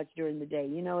sleep much during the day.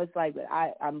 It's like, but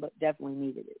I definitely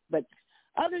needed it. But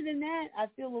other than that, I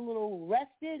feel a little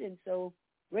rested and so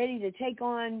ready to take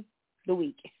on the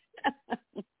week.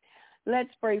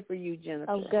 Let's pray for you,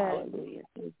 Jennifer. Oh, good. Hallelujah.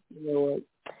 Thank you, Lord.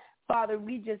 Father,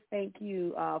 we just thank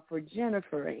you for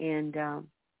Jennifer, and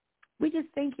we just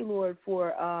thank you, Lord,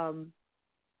 for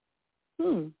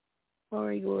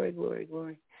glory, glory, glory,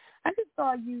 glory. I just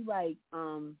saw you like,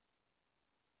 how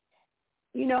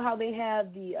they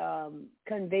have the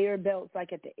conveyor belts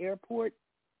like at the airport,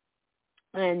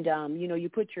 and you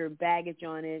put your baggage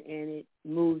on it and it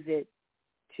moves it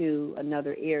to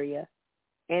another area,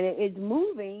 and it's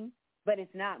moving, but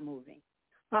it's not moving.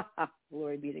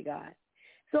 Glory be to God.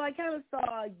 So I kind of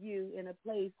saw you in a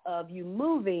place of you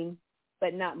moving,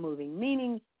 but not moving,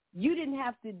 meaning you didn't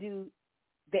have to do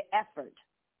the effort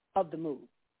of the move.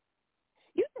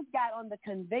 You just got on the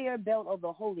conveyor belt of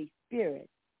the Holy Spirit,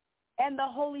 and the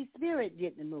Holy Spirit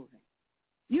did the moving.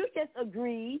 You just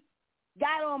agreed,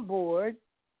 got on board,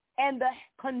 and the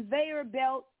conveyor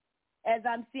belt, as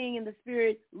I'm seeing in the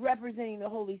Spirit, representing the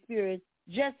Holy Spirit,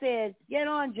 just said, get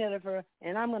on, Jennifer,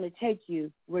 and I'm going to take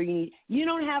you where you need. You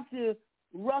don't have to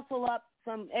rustle up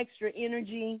some extra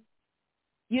energy.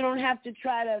 You don't have to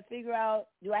try to figure out,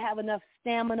 do I have enough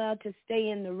stamina to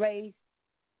stay in the race?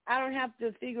 I don't have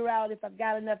to figure out if I've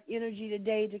got enough energy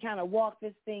today to kind of walk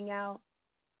this thing out.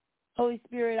 Holy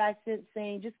Spirit, I sense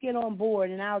saying, just get on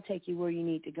board and I'll take you where you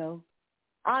need to go.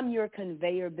 I'm your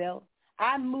conveyor belt.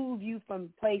 I move you from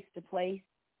place to place.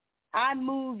 I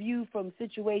move you from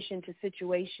situation to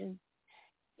situation.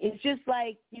 It's just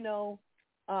like,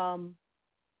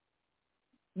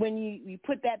 when you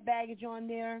put that baggage on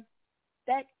there,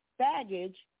 that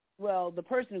baggage, well, the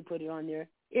person who put it on there,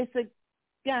 it's going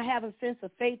to have a sense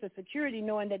of faith or security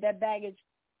knowing that baggage,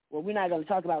 well, we're not going to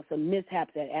talk about some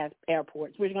mishaps at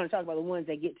airports. We're going to talk about the ones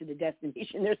that get to the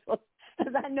destination.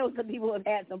 Because I know some people have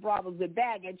had some problems with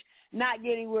baggage not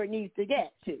getting where it needs to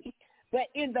get to. But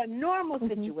in the normal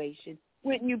situation,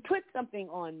 when you put something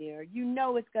on there, you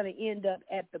know it's going to end up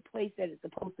at the place that it's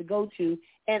supposed to go to.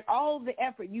 And all the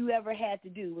effort you ever had to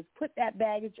do was put that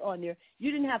baggage on there.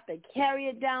 You didn't have to carry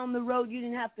it down the road. You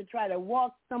didn't have to try to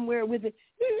walk somewhere with it.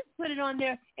 You just put it on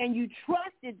there, and you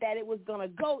trusted that it was going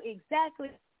to go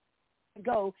exactly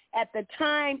at the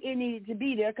time it needed to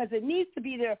be there, because it needs to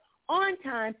be there on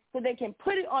time so they can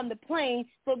put it on the plane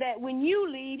so that when you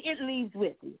leave, it leaves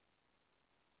with you.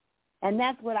 And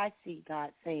that's what I see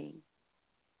God saying.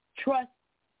 Trust,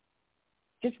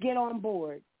 just get on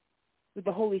board with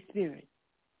the Holy Spirit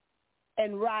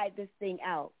and ride this thing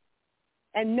out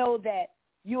and know that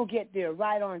you'll get there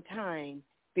right on time,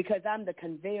 because I'm the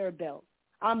conveyor belt.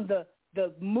 I'm the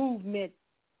movement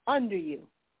under you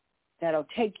that'll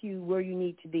take you where you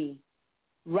need to be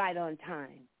right on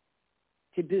time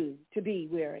to be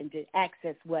where and to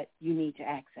access what you need to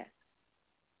access.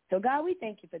 So, God, we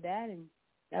thank you for that, and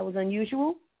that was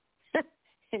unusual.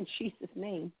 In Jesus'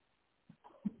 name.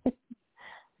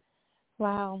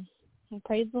 Wow.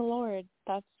 Praise the Lord.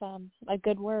 That's a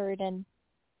good word, and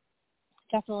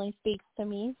definitely speaks to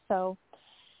me. So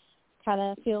kind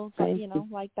of feels,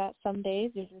 like that some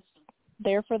days. You're just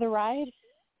there for the ride.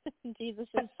 Jesus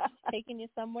is taking you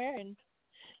somewhere, and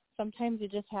sometimes you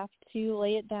just have to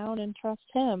lay it down and trust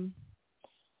him.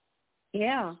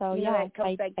 Yeah. So, I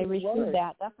received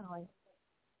that, definitely.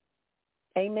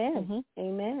 Amen. Mm-hmm.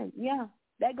 Amen. Yeah.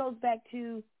 That goes back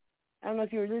to, I don't know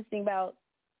if you were listening about,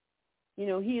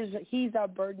 he's our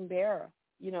burden bearer.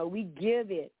 We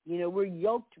give it. We're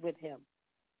yoked with him.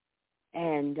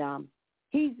 And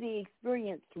he's the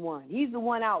experienced one. He's the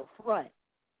one out front.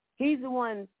 He's the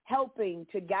one helping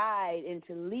to guide and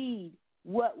to lead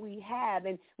what we have.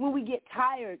 And when we get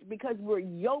tired, because we're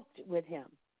yoked with him,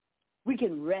 we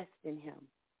can rest in him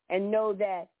and know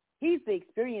that he's the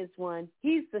experienced one.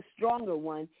 He's the stronger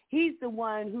one. He's the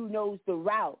one who knows the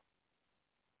route.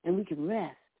 And we can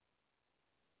rest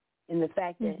in the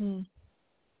fact that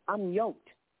I'm yoked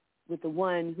with the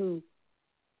one who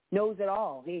knows it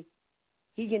all. He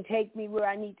can take me where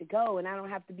I need to go, and I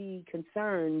don't have to be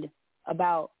concerned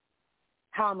about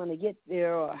how I'm going to get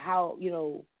there or how,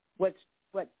 what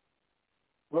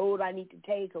road I need to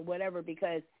take or whatever,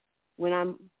 because when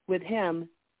I'm with him,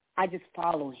 I just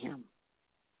follow him.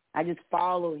 I just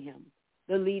follow him,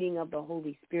 the leading of the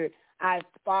Holy Spirit. I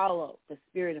follow the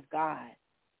Spirit of God,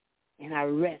 and I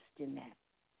rest in that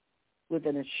with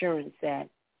an assurance that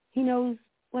he knows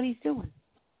what he's doing.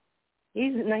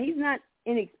 He's not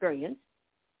inexperienced.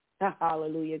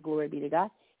 Hallelujah, glory be to God.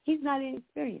 He's not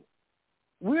inexperienced.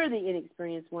 We're the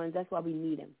inexperienced ones. That's why we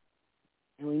need him,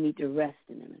 and we need to rest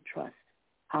in him and trust.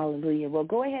 Hallelujah. Well,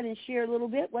 go ahead and share a little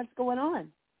bit. What's going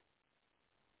on?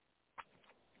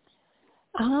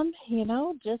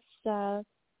 Just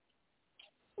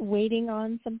waiting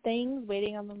on some things,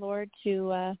 waiting on the Lord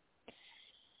to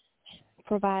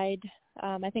provide.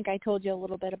 I think I told you a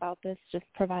little bit about this, just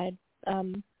provide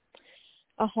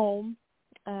a home.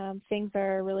 Things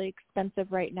are really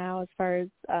expensive right now as far as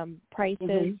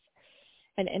prices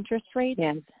and interest rates.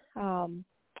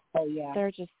 Yeah.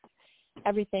 They're just,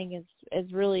 everything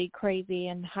is really crazy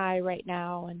and high right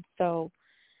now. And so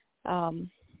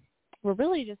we're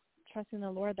really just trusting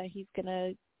the Lord that he's going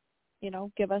to,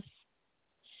 give us,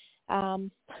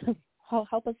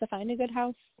 help us to find a good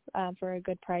house for a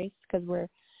good price, because we're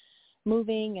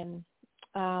moving and,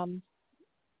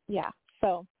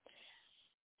 So,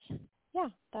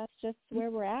 that's just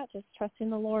where we're at, just trusting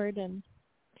the Lord. And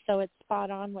so it's spot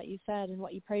on what you said and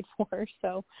what you prayed for.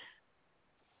 So.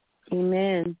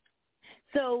 Amen.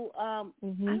 So I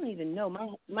don't even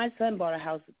know. My son bought a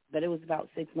house, but it was about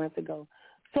 6 months ago.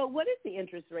 So what is the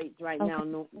interest rate right now,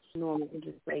 normal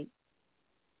interest rate?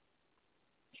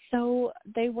 So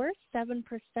they were 7%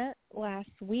 last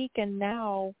week, and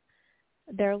now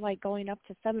they're like going up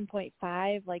to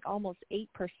 7.5, like almost 8%.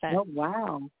 Oh,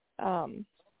 wow.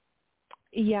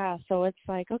 So it's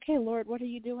like, okay, Lord, what are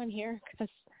you doing here? Because,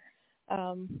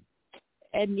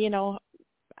 as you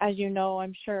know,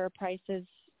 I'm sure prices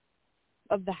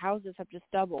of the houses have just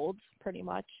doubled pretty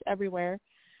much everywhere.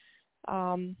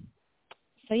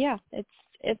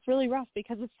 It's really rough,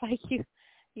 because it's like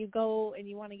you go and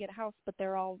you want to get a house, but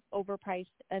they're all overpriced,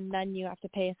 and then you have to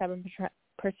pay a 7%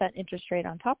 interest rate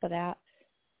on top of that.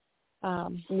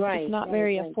 It's not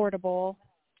very affordable.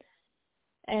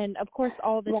 And, of course,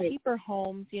 all the cheaper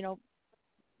homes,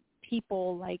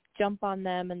 people, like, jump on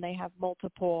them, and they have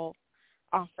multiple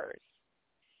offers.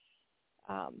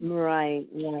 So,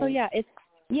 it's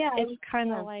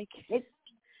kind of like –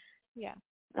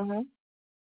 Uh-huh.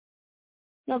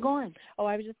 No, go on. Oh,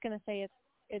 I was just going to say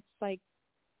it's like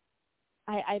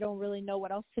I don't really know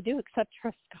what else to do except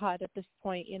trust God at this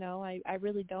point. I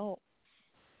really don't.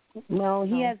 Well,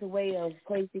 he has a way of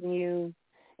placing you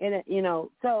in a,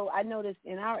 so I noticed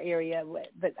in our area,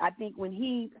 but I think when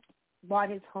he bought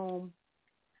his home,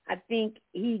 I think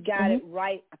he got it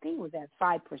right. I think it was at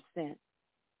 5%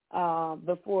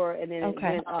 before, and then it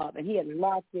went up, and he had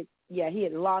locked it. Yeah, he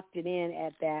had locked it in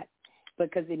at that,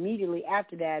 because immediately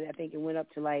after that, I think it went up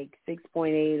to like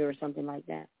 6.8 or something like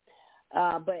that.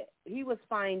 But he was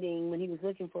finding, when he was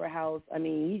looking for a house, I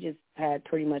mean, he just had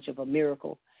pretty much of a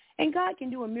miracle. And God can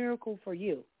do a miracle for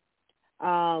you.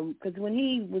 Because when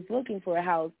he was looking for a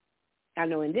house, I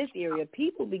know in this area,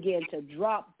 people began to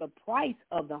drop the price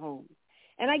of the homes.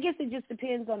 And I guess it just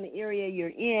depends on the area you're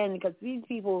in, because these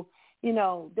people, they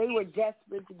were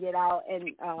desperate to get out.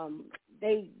 And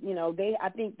I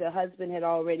think the husband had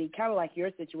already, kind of like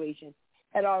your situation,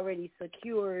 had already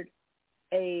secured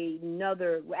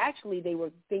actually they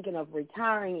were thinking of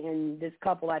retiring, and this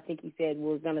couple, I think he said,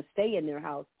 were going to stay in their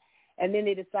house. And then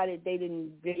they decided they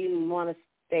didn't want to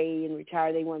stay and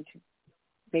retire. They wanted to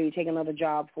maybe take another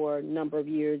job for a number of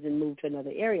years and move to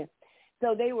another area.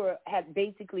 So they had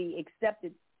basically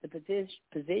accepted the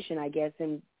position, I guess,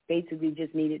 and basically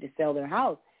just needed to sell their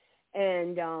house.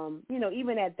 And,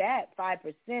 even at that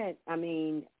 5%, I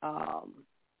mean,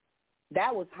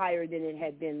 that was higher than it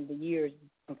had been the years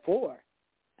before.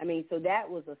 I mean, so that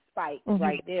was a spike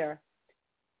right there.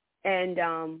 And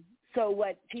so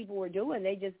what people were doing,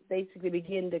 they just basically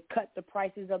began to cut the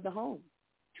prices of the home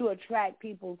to attract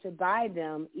people to buy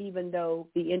them, even though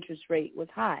the interest rate was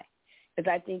high. Because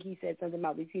I think he said something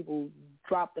about these people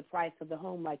dropped the price of the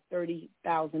home like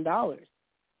 $30,000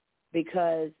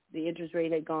 because the interest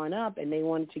rate had gone up and they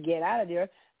wanted to get out of there.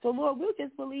 So, Lord, we'll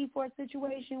just believe for a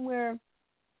situation where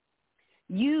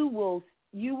you will,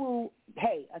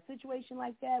 a situation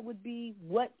like that would be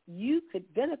what you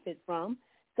could benefit from.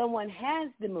 Someone has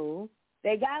to move.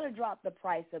 They got to drop the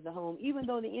price of the home, even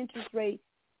though the interest rate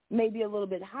may be a little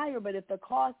bit higher. But if the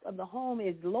cost of the home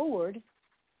is lowered,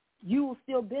 you will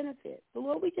still benefit. So,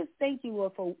 Lord, we just thank you,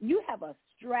 Lord, for you have a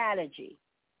strategy.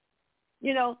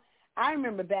 I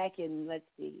remember back in, let's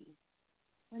see,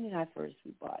 when did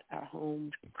we bought our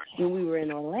home? When we were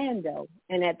in Orlando.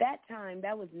 And at that time,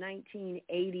 that was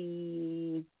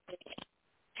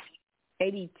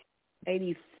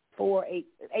 1984,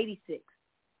 86.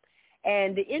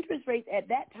 And the interest rate at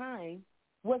that time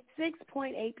was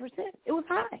 6.8%. It was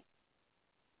high.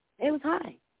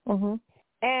 Mm-hmm.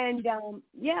 And, that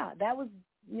was,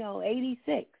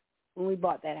 86 when we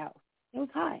bought that house. It was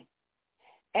high.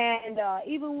 And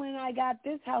even when I got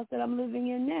this house that I'm living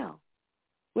in now,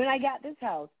 when I got this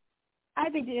house, I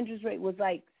think the interest rate was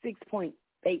like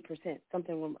 6.8%,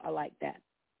 something like that.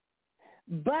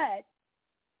 But,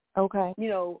 with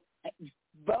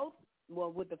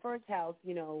the first house,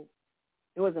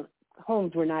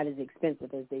 homes were not as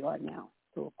expensive as they are now,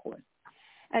 so of course.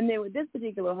 And then with this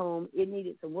particular home, it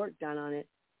needed some work done on it.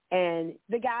 And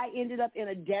the guy ended up in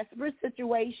a desperate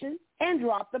situation and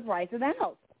dropped the price of the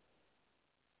house.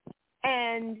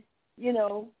 And, we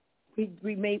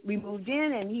moved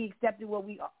in, and he accepted what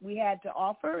we had to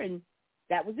offer, and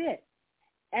that was it.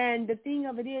 And the thing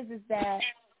of it is that,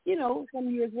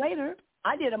 some years later,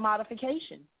 I did a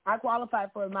modification. I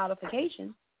qualified for a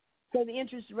modification, so the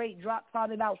interest rate dropped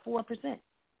probably about 4%.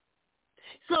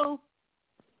 So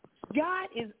God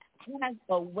has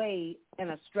a way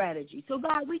and a strategy. So,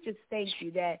 God, we just thank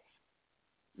you that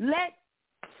let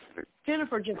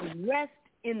Jennifer just rest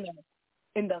in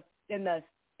the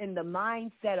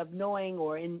mindset of knowing,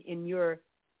 or in your,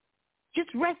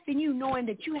 just rest in you, knowing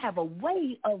that you have a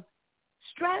way of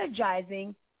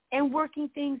strategizing and working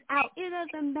things out. It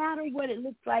doesn't matter what it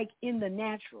looks like in the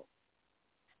natural.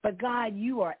 But, God,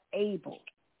 you are able.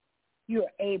 You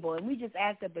are able. And we just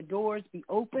ask that the doors be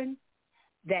open,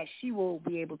 that she will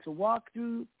be able to walk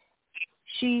through.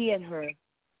 She and her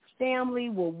family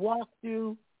will walk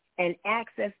through and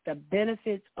access the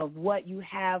benefits of what you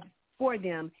have for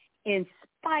them, in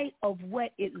spite of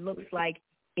what it looks like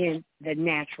in the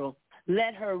natural.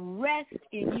 Let her rest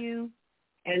in you,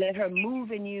 and let her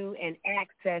move in you and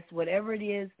access whatever it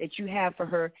is that you have for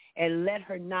her, and let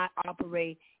her not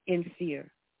operate in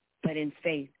fear, but in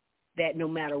faith, that no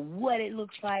matter what it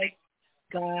looks like,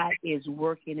 God is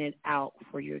working it out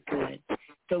for your good.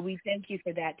 So we thank you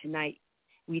for that tonight.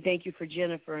 We thank you for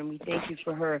Jennifer, and we thank you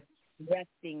for her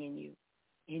resting in you.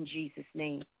 In Jesus'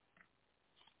 name.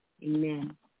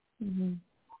 Amen. Mm-hmm.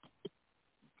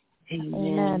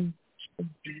 Amen.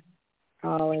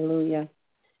 Hallelujah.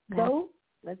 Yeah. So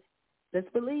let's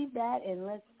believe that, and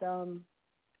let's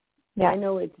I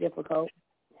know it's difficult,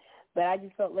 But I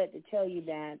just felt led to tell you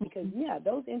that because, yeah,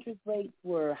 those interest rates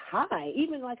were high.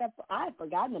 Even like I had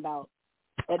forgotten about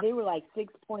that they were like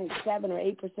 6.7 or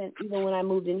 8% even when I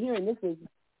moved in here. And this was,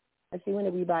 let's see, when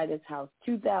did we buy this house?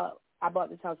 I bought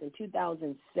this house in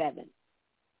 2007.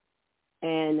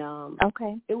 And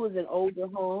it was an older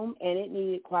home, and it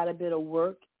needed quite a bit of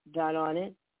work done on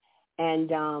it. And,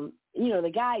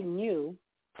 the guy knew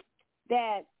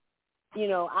that,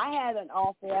 I had an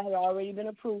offer. I had already been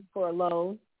approved for a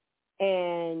loan,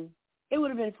 and it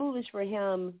would have been foolish for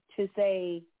him to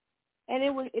say, and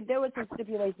there was some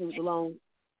stipulations with the loan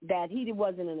that he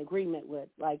wasn't in agreement with.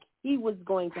 Like, he was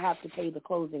going to have to pay the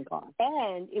closing costs,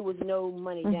 and it was no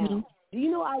money down. Do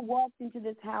you know I walked into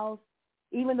this house,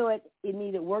 even though it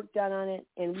needed work done on it,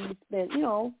 and we spent,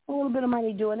 a little bit of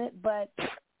money doing it, but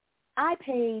I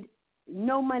paid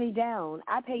no money down.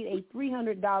 I paid a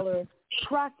 $300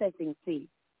 processing fee,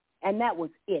 and that was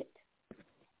it.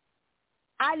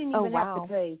 I didn't even have to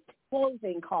pay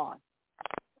closing costs.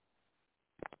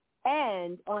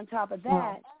 And on top of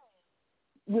that,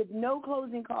 with no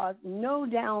closing costs, no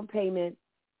down payment,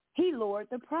 he lowered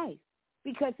the price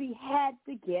because he had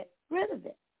to get rid of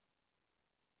it.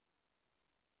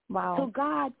 Wow. So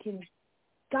God can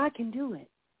do it.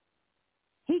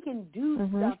 He can do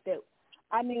stuff that,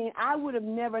 I would have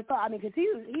never thought. Because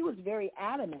he was very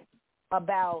adamant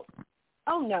about,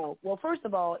 well, first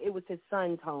of all, it was his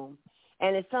son's home,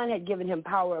 and his son had given him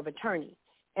power of attorney,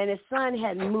 and his son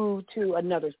had moved to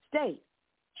another state,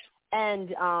 and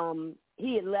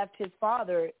he had left his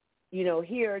father,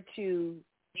 here to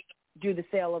do the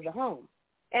sale of the home.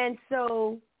 And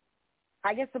so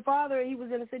I guess the father, he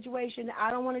was in a situation,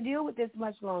 I don't want to deal with this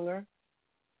much longer.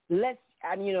 I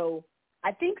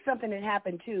think something had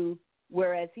happened too,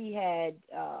 whereas he had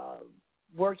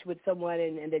worked with someone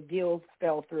and the deal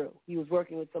fell through. He was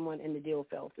working with someone and the deal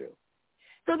fell through.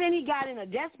 So then he got in a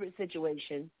desperate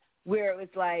situation where it was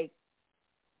like,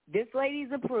 this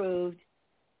lady's approved.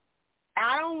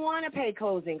 I don't want to pay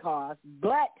closing costs,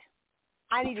 but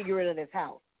I need to get rid of this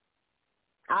house.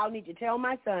 I'll need to tell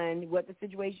my son what the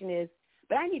situation is,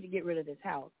 but I need to get rid of this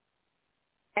house.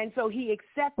 And so he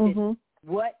accepted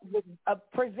what was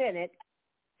presented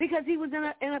because he was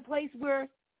in a place where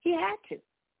he had to.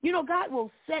 God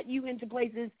will set you into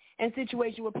places and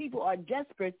situations where people are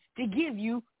desperate to give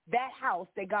you that house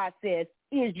that God says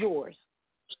is yours.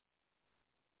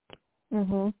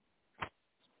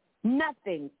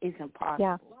 Nothing is impossible.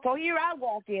 Yeah. So here I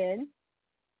walk in,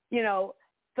 so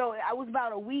I was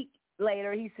about a week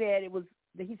later. He said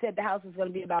the house was going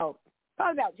to be probably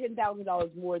about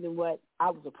 $10,000 more than what I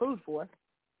was approved for.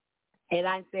 And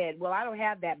I said, well, I don't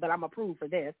have that, but I'm approved for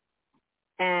this.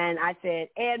 And I said,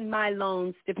 and my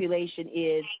loan stipulation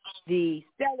is the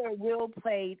seller will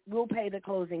pay the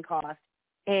closing costs,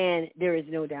 and there is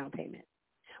no down payment.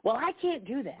 Well, I can't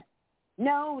do that.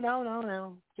 No.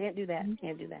 Can't do that.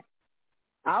 Can't do that.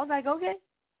 I was like, okay,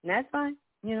 that's fine.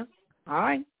 All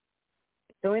right.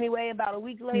 So anyway, about a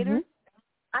week later,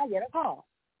 I get a call.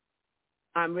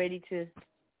 I'm ready to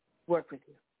work with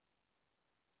you.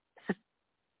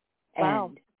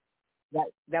 Wow. And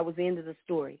that was the end of the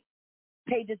story.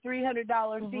 Paid the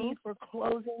 $300 fee for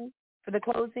the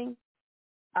closing.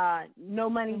 No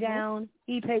money down.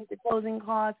 He paid the closing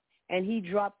costs, and he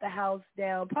dropped the house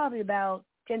down probably about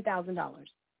 $10,000.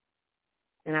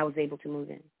 And I was able to move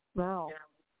in. Wow.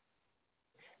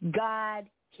 God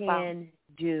can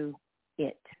do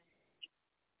it.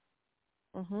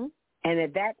 And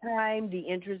at that time, the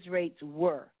interest rates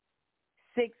were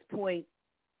 6.7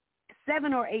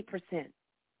 or 8%.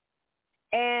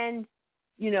 And,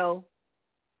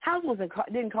 house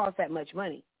didn't cost that much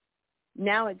money.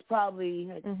 Now it's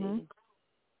probably, let's see,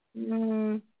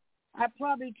 I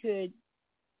probably could,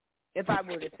 if I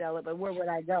were to sell it, but where would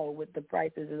I go with the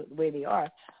prices the way they are?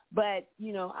 But,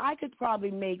 I could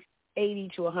probably make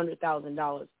 $80,000 to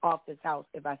 $100,000 off this house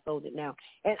if I sold it now.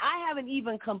 And I haven't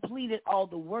even completed all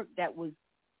the work that was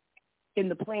in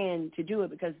the plan to do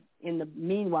it because in the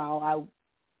meanwhile I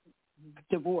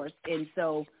divorced, and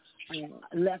so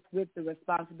left with the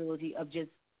responsibility of just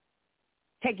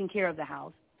taking care of the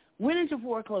house. Went into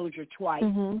foreclosure twice,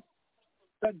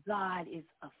 but God is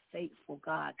a faithful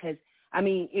God because,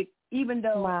 even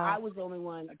though I was the only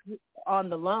one on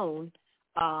the loan,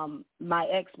 my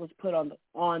ex was put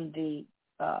on the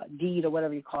deed or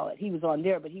whatever you call it. He was on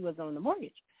there, but he wasn't on the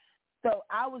mortgage. So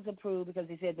I was approved because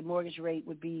they said the mortgage rate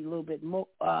would be a little bit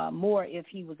more if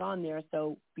he was on there.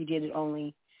 So we did it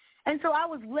only. And so I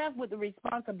was left with the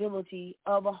responsibility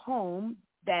of a home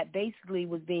that basically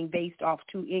was being based off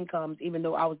two incomes, even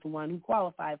though I was the one who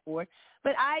qualified for it.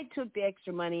 But I took the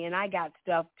extra money and I got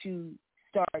stuff to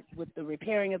start with the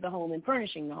repairing of the home and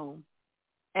furnishing the home.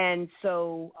 And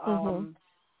so,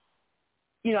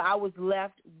 I was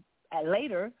left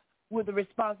later with the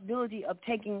responsibility of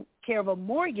taking care of a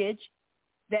mortgage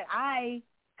that I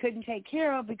couldn't take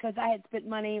care of because I had spent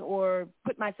money or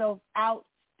put myself out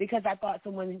because I thought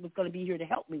someone was going to be here to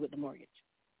help me with the mortgage.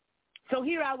 So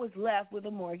here I was left with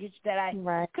a mortgage that I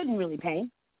couldn't really pay.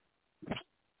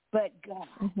 But God,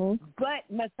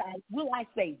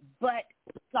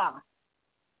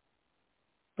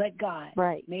 but God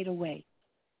made a way.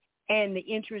 And the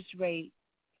interest rate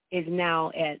is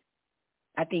now at,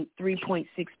 I think, 3.65%.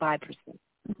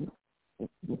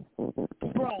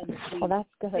 Well, that's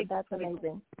good. That's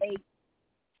amazing.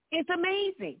 It's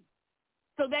amazing.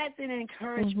 So that's an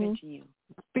encouragement to you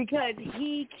because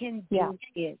he can do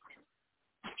it.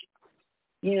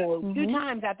 A few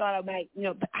times I thought I might,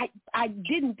 but I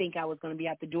didn't think I was going to be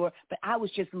out the door, but I was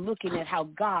just looking at how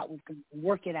God was going to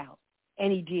work it out.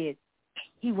 And he did.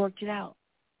 He worked it out.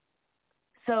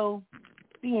 So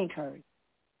be encouraged.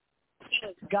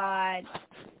 God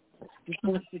just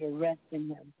wants you to rest in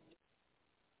him.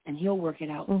 And he'll work it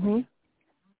out for you.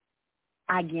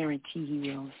 I guarantee he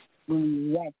will when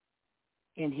you rest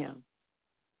in him.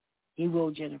 He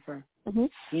will, Jennifer.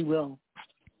 He will.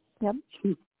 Yep.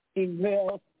 He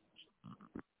will.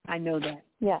 I know that.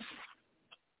 Yes.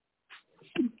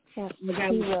 Yes, he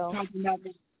will. Talking about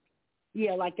this,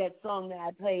 like that song that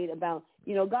I played about,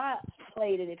 God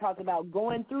played it. It talked about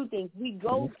going through things. We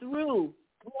go through.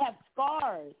 We have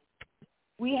scars.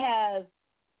 We have,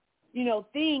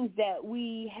 things that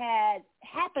we had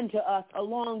happen to us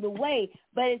along the way,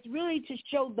 but it's really to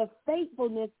show the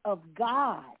faithfulness of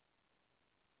God.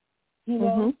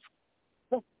 The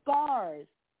scars,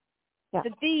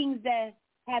 the things that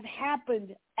have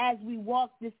happened as we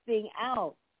walk this thing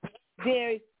out.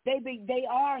 They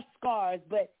are scars,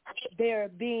 but they're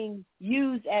being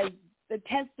used as the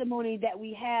testimony that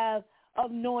we have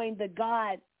of knowing the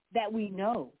God that we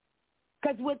know.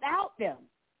 Because without them,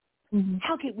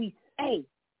 how could we say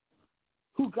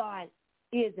who God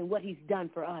is and what he's done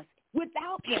for us?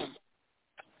 Without them,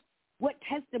 what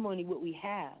testimony would we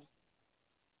have?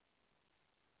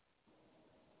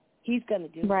 He's going to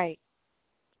do it. Right.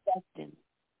 Trust him.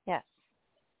 Yes.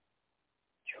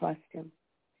 Trust him.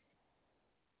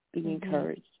 Be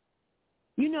encouraged.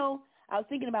 I was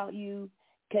thinking about you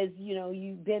because,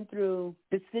 you've been through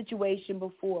this situation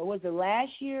before. Was it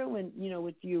last year when,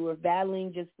 with you were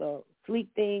battling just the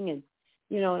sleep thing and,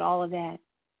 and all of that?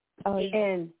 Oh, yeah.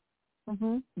 And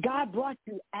God brought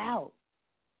you out.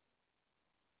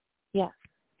 Yeah.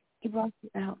 He brought you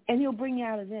out. And he'll bring you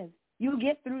out of this. You'll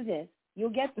get through this. You'll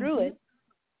get through it.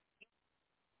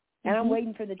 And I'm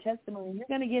waiting for the testimony. You're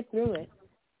going to get through it.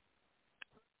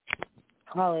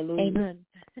 Hallelujah. Amen.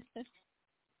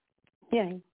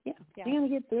 Yeah. You're going to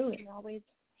get through it.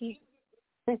 He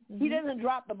doesn't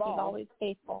drop the ball. He's always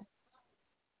faithful.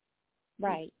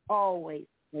 Right. He's always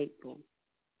faithful.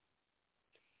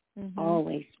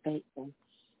 Always faithful.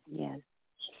 Yes.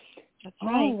 That's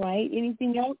right. All right.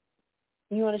 Anything else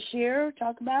you want to share or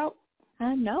talk about?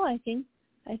 No, I think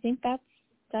that's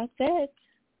it.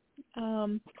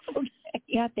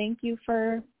 Yeah, thank you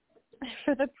for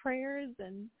the prayers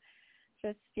and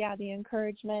just the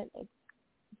encouragement. It's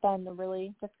been a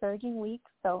really discouraging week,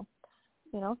 so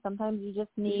sometimes you just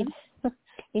need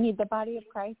you need the body of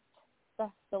Christ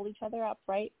to fill each other up,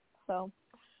 right? So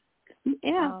that's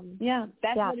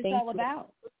what it's all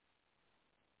about.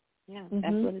 Yeah,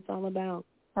 that's what it's all about.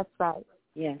 That's right.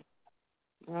 Yes.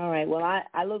 All right. Well,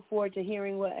 I look forward to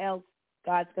hearing what else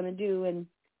God's going to do, and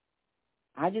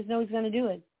I just know he's going to do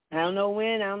it. I don't know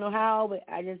when, I don't know how, but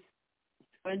he's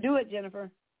going to do it,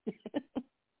 Jennifer.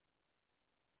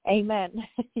 Amen.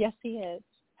 Yes, he is.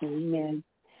 Amen.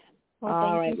 Well,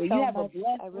 all right. Well, you have much. a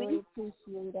blessed I really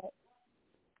appreciate it.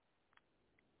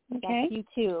 Okay. Yes, you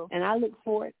too. And I look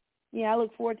forward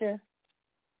to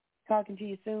talking to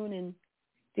you soon and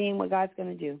seeing what God's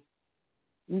going to do.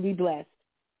 You be blessed.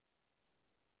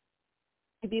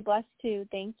 You be blessed too.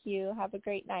 Thank you. Have a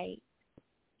great night.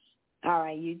 All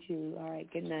right, you too. All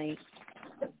right, good night.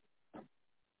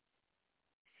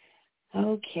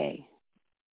 Okay.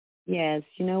 Yes,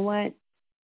 you know what?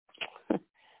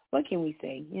 What can we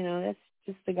say? That's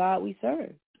just the God we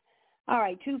serve. All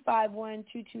right,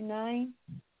 251-229.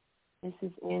 This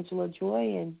is Angela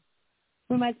Joy, and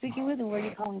who am I speaking with, and where are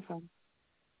you calling from?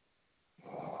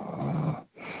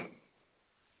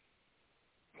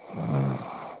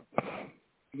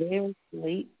 They're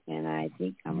asleep, and I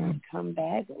think I'm going to come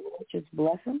back. Just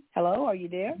bless them. Hello, are you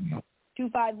there?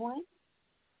 251?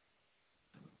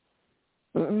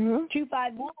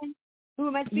 251. Who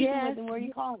am I speaking with, and where are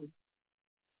you calling?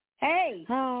 Hey.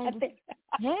 Hi.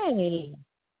 Hey.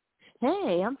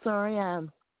 Hey, I'm sorry.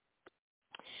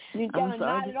 You kind of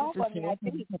nodded off on me, I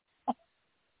think.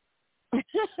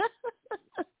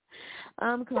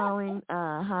 I'm calling.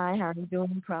 Hi, how are you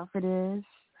doing, Prophetess?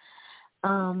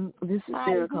 This is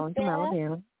Sarah calling from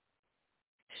Alabama.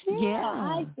 Yeah.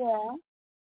 Hi, Sarah.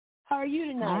 How are you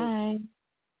tonight? Hi.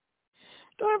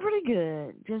 Doing pretty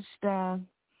good.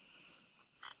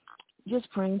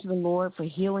 Just praying to the Lord for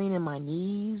healing in my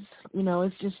knees. You know,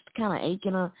 it's just kind of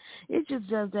aching. It just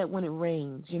does that when it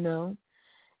rains, you know.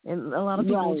 And a lot of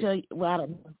people will tell you, well, I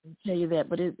don't tell you that,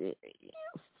 but and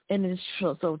it's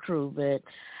so true. But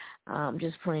I'm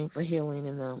just praying for healing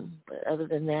in them. But other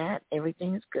than that,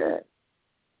 everything is good.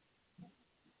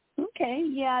 Okay,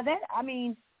 yeah,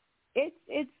 it's.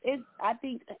 I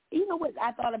think you know what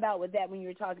I thought about with that when you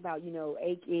were talking about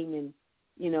aching and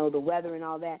the weather and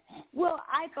all that. Well,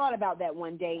 I thought about that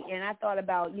one day, and I thought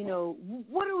about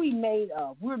what are we made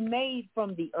of? We're made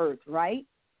from the earth, right?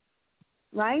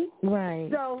 Right. Right.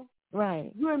 So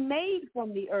right, we're made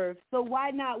from the earth. So why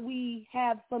not we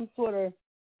have some sort of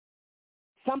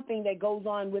something that goes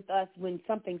on with us when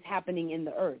something's happening in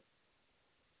the earth?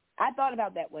 I thought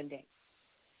about that one day.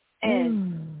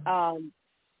 And, and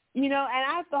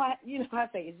I thought, I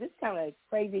say, is this kind of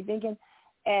crazy thinking?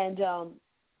 And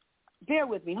bear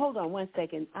with me. Hold on one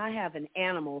second. I have an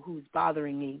animal who's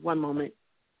bothering me. One moment.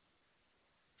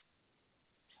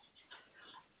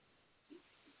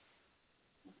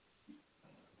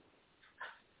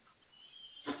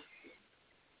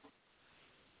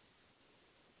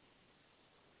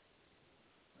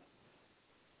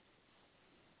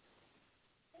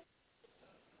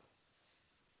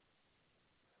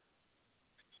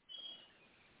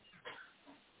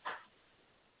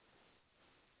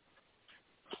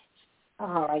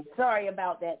 All right. Sorry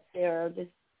about that, Sarah. This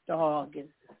dog is,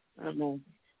 I don't know.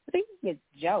 I think he gets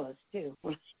jealous, too.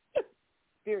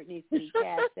 Spirit needs to be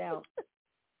cast out.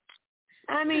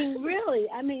 I mean, really.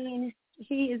 I mean,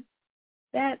 he is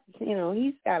that,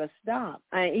 he's got to stop.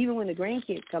 Even when the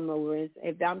grandkids come over,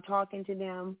 if I'm talking to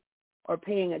them or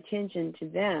paying attention to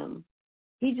them,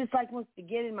 he just, wants to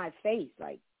get in my face,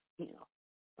 like,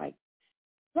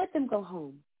 let them go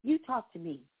home. You talk to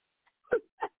me.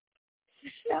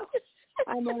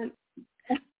 I mean,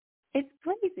 it's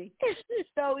crazy.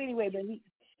 So anyway, but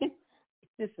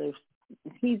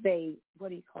he's a, what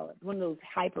do you call it? One of those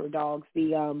hyper dogs,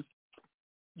 the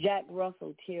Jack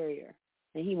Russell Terrier,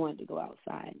 and he wanted to go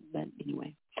outside. But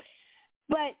anyway,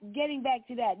 but getting back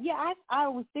to that, yeah, I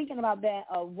was thinking about that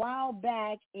a while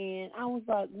back, and I was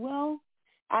like, well,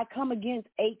 I come against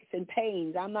aches and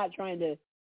pains. I'm not trying to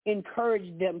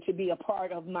encourage them to be a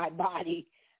part of my body.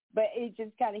 But it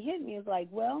just kind of hit me. It's like,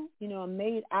 well, I'm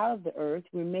made out of the earth.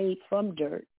 We're made from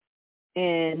dirt.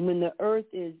 And when the earth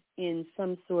is in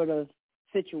some sort of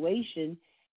situation,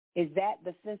 is that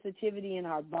the sensitivity in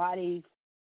our body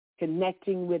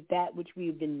connecting with that which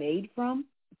we've been made from?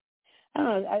 I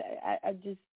don't know. I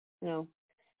just,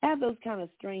 have those kind of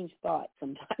strange thoughts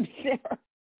sometimes, Sarah.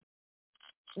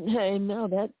 Hey, no,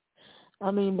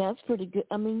 that's pretty good.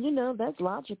 I mean, that's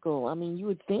logical. I mean, you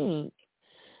would think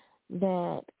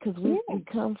that because we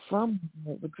come from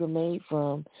what we're made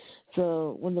from.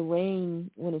 So when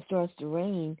it starts to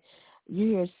rain, you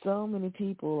hear so many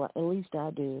people, at least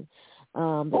I do,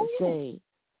 that say,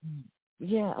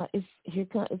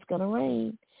 it's gonna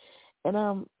rain, and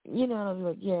I'm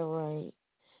like, yeah, right.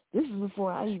 This is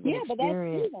before I even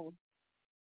experienced.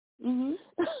 Mm-hmm.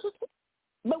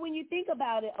 But when you think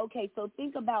about it, okay, so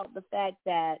think about the fact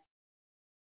that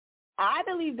I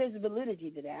believe there's validity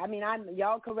to that. I mean,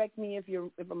 y'all correct me if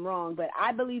I'm wrong, but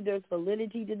I believe there's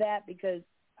validity to that because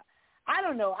I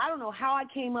don't know how I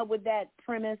came up with that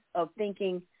premise of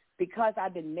thinking because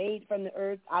I've been made from the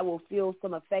earth, I will feel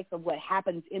some effects of what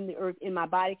happens in the earth in my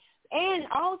body, and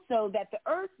also that the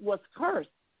earth was cursed,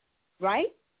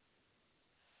 right?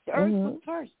 The earth was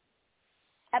cursed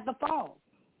at the fall.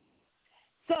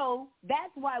 So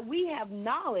that's why we have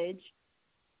knowledge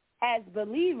as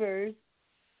believers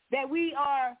that we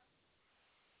are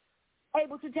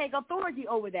able to take authority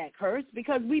over that curse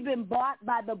because we've been bought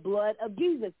by the blood of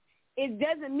Jesus. It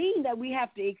doesn't mean that we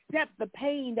have to accept the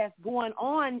pain that's going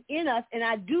on in us, and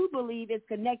I do believe it's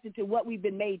connected to what we've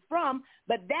been made from,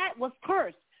 but that was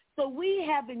cursed. So we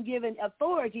have been given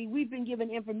authority, we've been given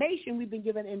information, we've been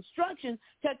given instructions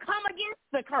to come against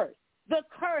the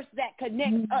curse that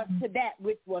connects us to that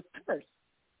which was cursed.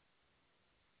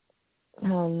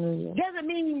 Hallelujah. Doesn't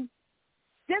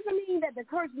mean that the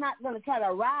curse is not going to try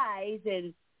to rise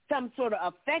and some sort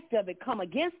of effect of it come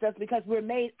against us because we're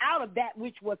made out of that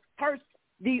which was cursed,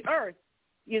 the earth.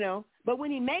 But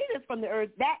when he made us from the earth,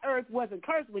 that earth wasn't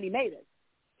cursed when he made us.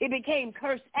 It became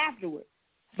cursed afterwards.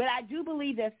 But I do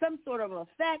believe there's some sort of an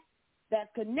effect that's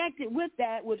connected with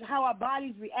that, with how our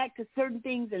bodies react to certain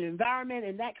things and environment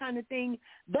and that kind of thing.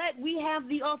 But we have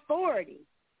the authority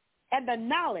and the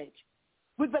knowledge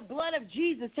with the blood of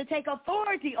Jesus to take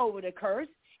authority over the curse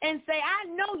and say, I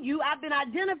know you. I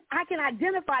can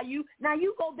identify you. Now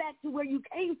you go back to where you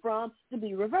came from to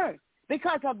be reversed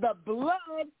because of the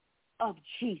blood of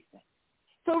Jesus.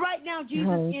 So right now,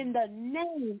 Jesus,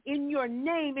 in your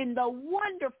name, in the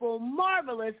wonderful,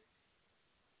 marvelous,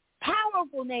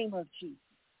 powerful name of Jesus,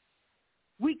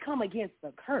 we come against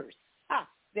the curse.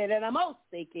 We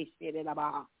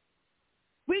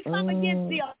come against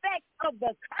the effect of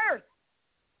the curse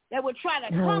that would try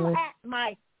to come at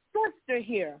my sister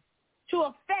here to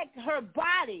affect her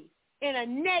body in a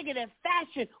negative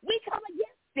fashion. We come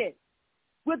against it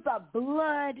with the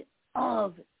blood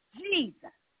of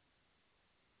Jesus.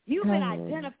 You've been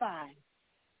identified.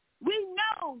 We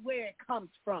know where it comes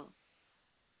from.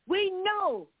 We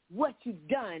know what you've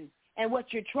done and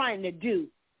what you're trying to do,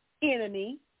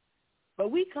 enemy.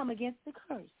 But we come against the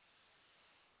curse.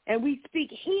 And we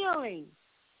speak healing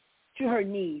to her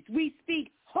knees. We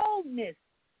speak wholeness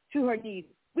to her knees.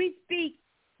 We speak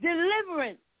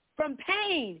deliverance from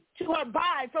pain to her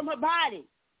body, from her body.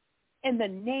 In the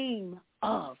name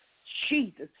of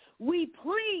Jesus. We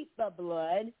plead the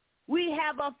blood. We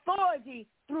have authority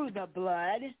through the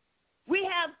blood. We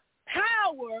have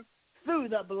power through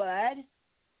the blood.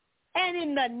 And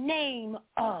in the name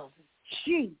of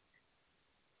Jesus,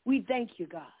 we thank you,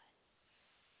 God,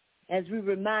 as we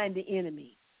remind the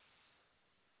enemy,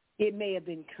 it may have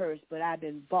been cursed, but I've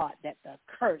been bought that the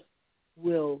curse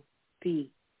will be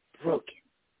broken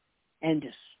and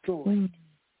destroyed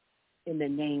in the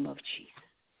name of Jesus.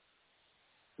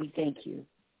 We thank you.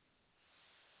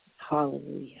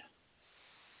 Hallelujah.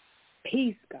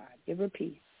 Peace, God. Give her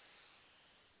peace.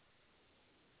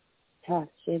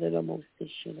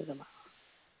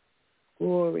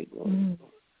 Glory, glory.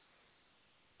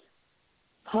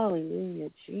 Hallelujah,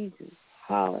 Jesus.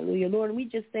 Hallelujah. Lord, and we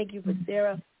just thank you for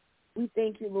Sarah. We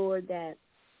thank you, Lord, that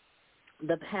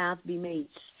the path be made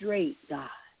straight, God,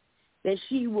 that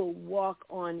she will walk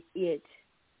on it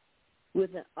with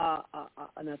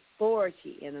an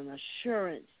authority and an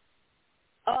assurance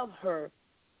of her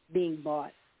being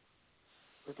bought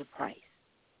with a price.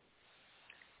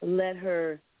 Let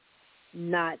her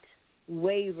not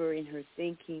waver in her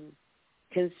thinking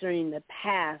concerning the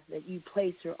path that you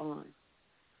place her on,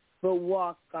 but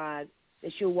walk, God,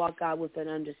 that she'll walk, God, with an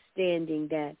understanding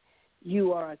that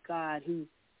you are a God who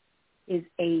is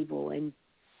able, and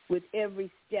with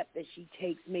every step that she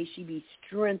takes, may she be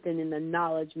strengthened in the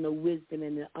knowledge and the wisdom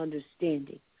and the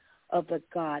understanding of the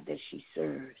God that she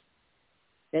serves,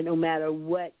 that no matter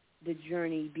what the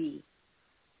journey be,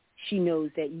 she knows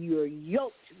that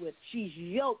she's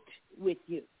yoked with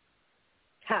you.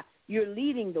 You're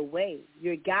leading the way.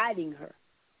 You're guiding her.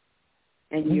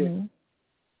 And you're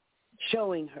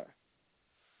showing her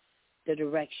the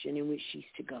direction in which she's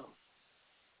to go.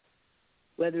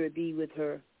 Whether it be with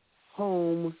her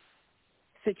home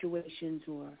situations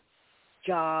or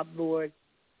job, Lord,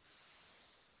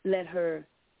 let her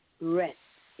rest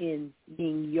in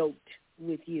being yoked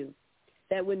with you.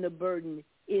 That when the burden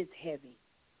is heavy,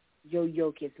 your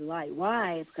yoke is light.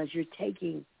 Why? It's because you're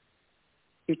taking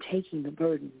the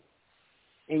burden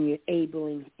and you're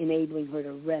enabling her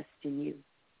to rest in you.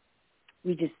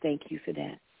 We just thank you for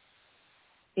that.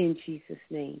 In Jesus'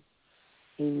 name,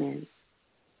 amen.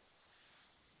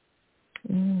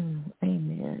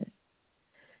 Amen.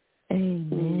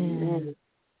 Amen.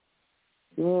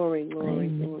 Glory, glory,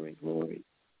 Amen. glory, glory.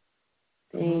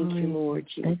 Thank you, Lord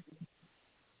Jesus.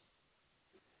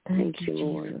 Thank you,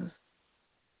 Lord.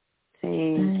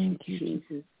 Thank you,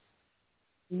 Jesus.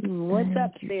 What's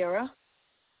up, Sarah?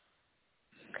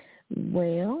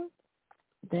 Well,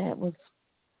 that was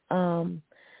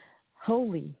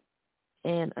holy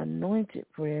and anointed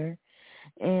prayer.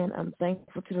 And I'm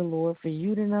thankful to the Lord for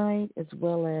you tonight, as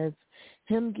well as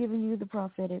him giving you the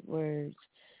prophetic words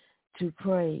to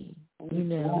pray,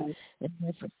 and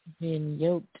being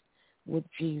yoked with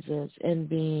Jesus and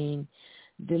being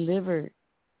delivered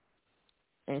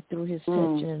and through his touch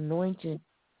and anointed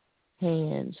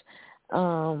hands.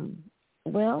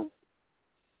 Well,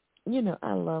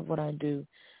 I love what I do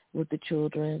with the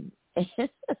children.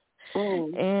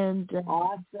 And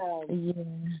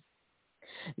awesome.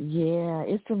 Yeah,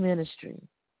 it's a ministry.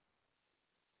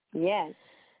 Yes.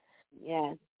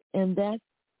 And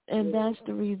that's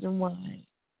the reason why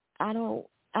I don't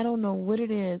know what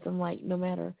it is. I'm like, no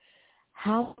matter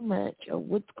how much or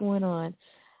what's going on,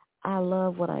 I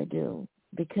love what I do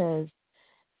because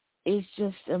it's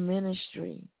just a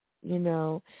ministry,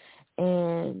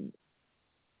 and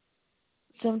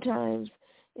sometimes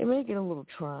it may get a little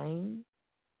trying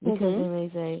because they may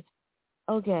say,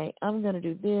 okay, I'm going to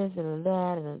do this and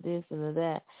that and this and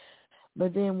that.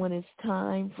 But then when it's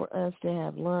time for us to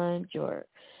have lunch or,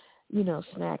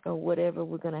 snack or whatever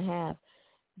we're going to have,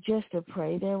 just to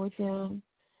pray there with them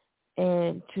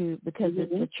and because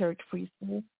it's a church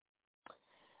preschool.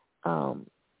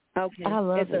 Okay. I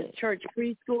love it. It's a church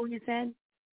preschool, you said?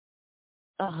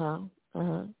 Awesome.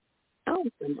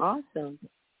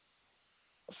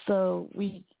 So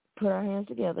we put our hands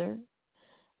together,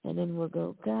 and then we'll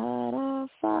go, God our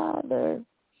Father.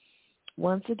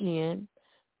 Once again,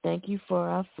 thank you for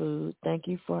our food. Thank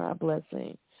you for our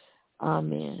blessing.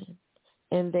 Amen.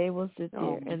 And they will sit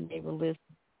there, and they will listen,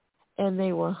 and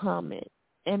they will hum it.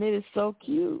 And it is so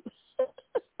cute.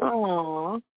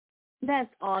 Aw,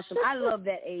 that's awesome. I love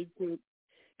that age group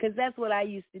because that's what I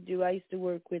used to do. I used to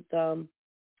work with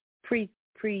pre-K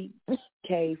 3,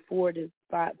 4, and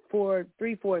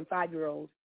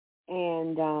 5-year-olds.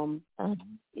 And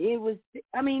it was,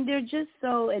 they're just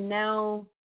so, and now,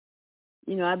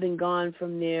 I've been gone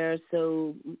from there.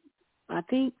 So I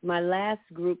think my last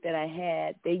group that I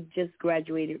had, they just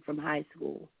graduated from high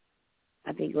school.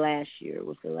 I think last year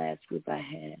was the last group I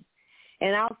had.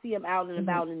 And I'll see them out and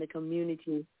about in the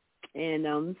community. And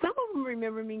some of them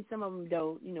remember me, some of them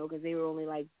don't, because they were only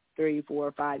like 3, 4,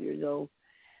 or 5 years old.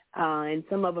 And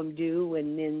some of them do.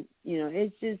 And then,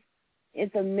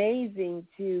 it's amazing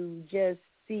to just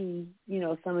see,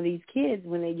 some of these kids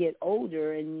when they get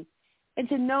older and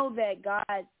to know that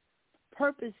God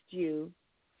purposed you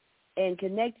and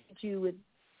connected you with,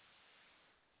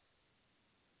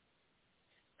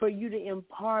 for you to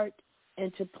impart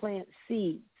and to plant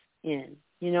seeds in,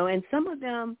 and some of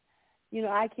them,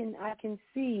 I can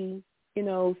see,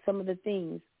 some of the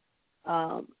things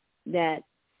that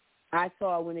I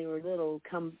saw when they were little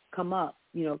come up,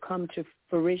 come to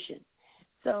fruition.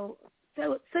 So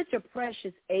such a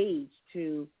precious age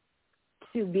to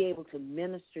be able to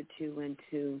minister to and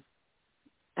to,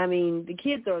 the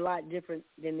kids are a lot different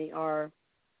than they are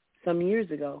some years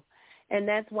ago. And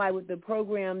that's why with the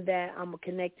program that I'm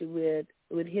connected with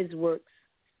His Works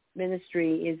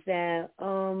Ministry is that,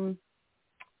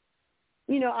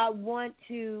 I want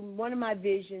to, one of my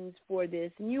visions for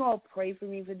this, and you all pray for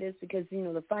me for this because,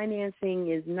 the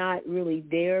financing is not really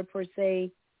there per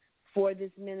se for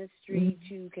this ministry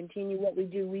to continue what we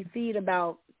do. We feed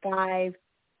about 500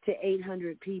 to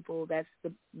 800 people. That's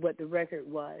what the record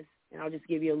was. And I'll just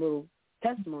give you a little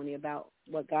testimony about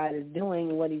what God is doing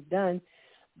and what He's done.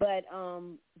 But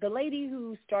the lady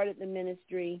who started the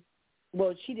ministry,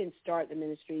 well, she didn't start the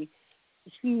ministry.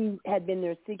 She had been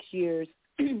there 6 years,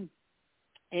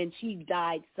 and she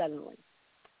died suddenly.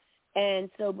 And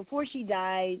so before she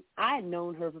died, I had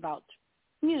known her for about,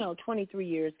 23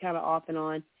 years, kind of off and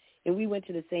on. And we went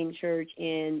to the same church.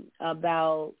 And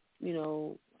about,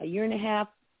 a year and a half,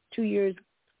 2 years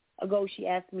ago, she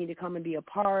asked me to come and be a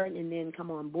part and then come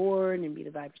on board and be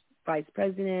the vice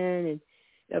president and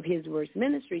of His Works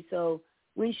Ministry. So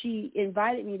when she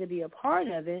invited me to be a part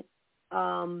of it,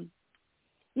 and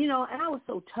I was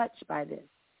so touched by this.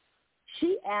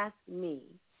 She asked me,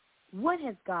 what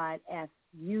has God asked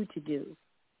you to do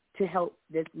to help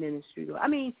this ministry go?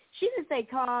 She didn't say,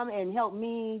 come and help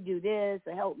me do this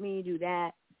or help me do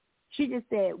that. She just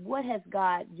said, what has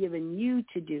God given you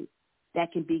to do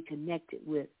that can be connected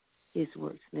with His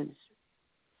Works Ministry?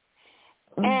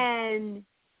 And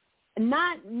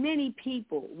not many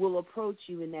people will approach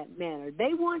you in that manner.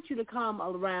 They want you to come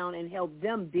around and help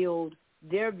them build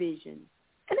their vision.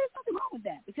 And there's nothing wrong with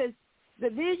that because the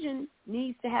vision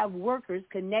needs to have workers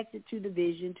connected to the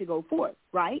vision to go forth,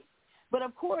 right? But,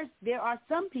 of course, there are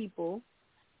some people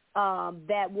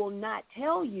that will not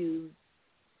tell you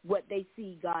what they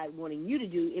see God wanting you to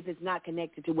do if it's not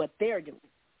connected to what they're doing.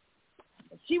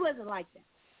 She wasn't like that.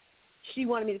 She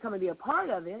wanted me to come and be a part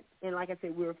of it. And like I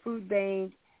said, we're a food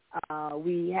bank.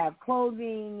 We have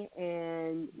clothing,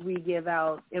 and we give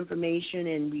out information,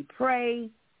 and we pray.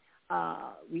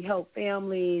 We help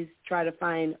families try to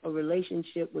find a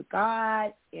relationship with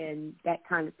God and that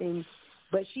kind of thing.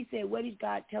 But she said, what did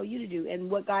God tell you to do? And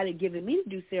what God had given me to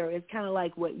do, Sarah, is kind of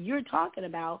like what you're talking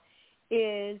about,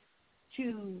 is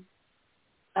to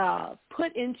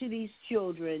put into these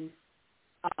children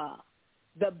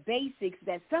the basics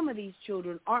that some of these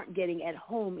children aren't getting at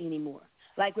home anymore.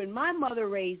 Like when my mother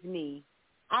raised me,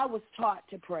 I was taught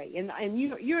to pray. And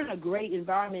you're in a great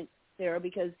environment, Sarah,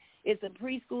 because it's a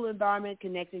preschool environment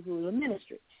connected to the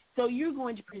ministry. So you're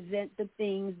going to present the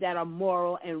things that are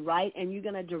moral and right, and you're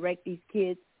going to direct these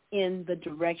kids in the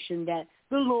direction that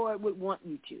the Lord would want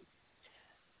you to.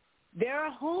 There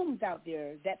are homes out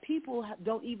there that people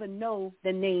don't even know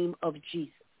the name of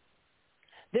Jesus.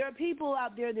 There are people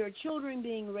out there, there are children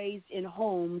being raised in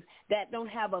homes that don't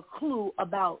have a clue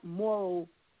about moral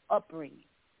upbringing.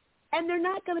 And they're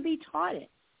not going to be taught it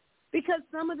because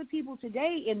some of the people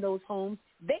today in those homes,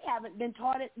 they haven't been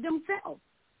taught it themselves.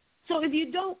 So if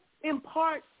you don't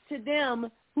impart to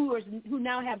them who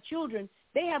now have children,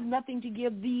 they have nothing to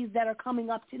give these that are coming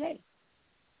up today.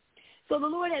 So the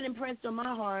Lord had impressed on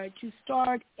my heart to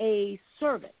start a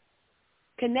service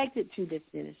connected to this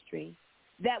ministry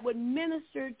that would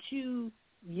minister to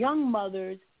young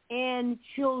mothers and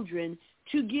children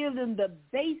to give them the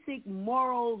basic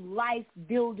moral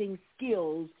life-building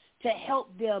skills to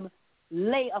help them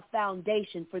lay a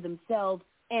foundation for themselves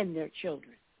and their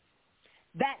children.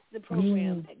 That's the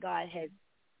program that God has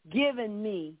given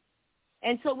me.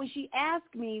 And so when she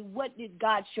asked me, what did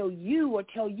God show you or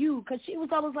tell you, because she was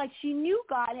almost like she knew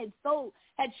God had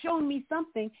shown me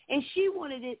something, and she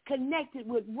wanted it connected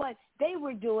with what they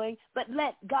were doing, but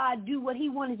let God do what he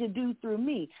wanted to do through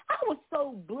me. I was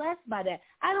so blessed by that.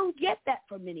 I don't get that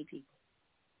from many people.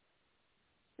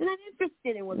 They're not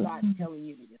interested in what God's telling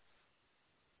you to do.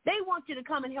 They want you to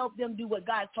come and help them do what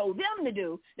God told them to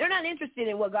do. They're not interested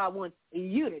in what God wants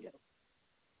you to do.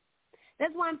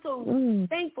 That's why I'm so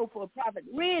thankful for Prophet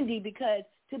Randy, because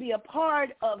to be a part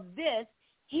of this,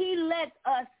 he lets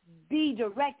us be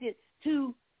directed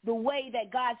to the way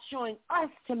that God's showing us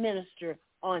to minister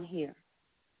on here.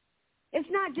 It's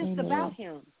not just about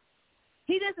him.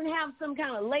 He doesn't have some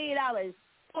kind of laid out a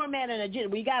format and agenda.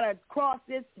 We got to cross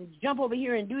this and jump over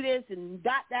here and do this and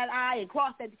dot that I and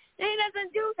cross that. He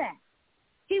doesn't do that.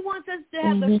 He wants us to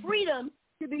have the freedom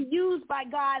to be used by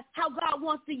God, how God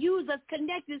wants to use us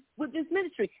connected with this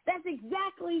ministry. That's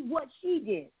exactly what she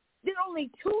did. There are only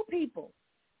two people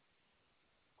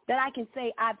that I can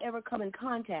say I've ever come in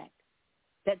contact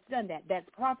that's done that. That's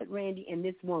Prophet Randy and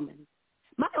this woman.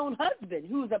 My own husband,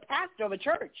 who's a pastor of a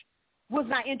church, was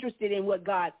not interested in what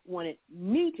God wanted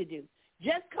me to do.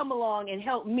 Just come along and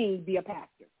help me be a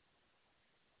pastor.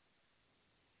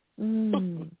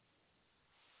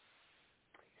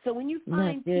 So when you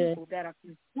find people that are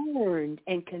concerned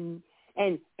and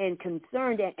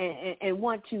concerned and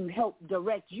want to help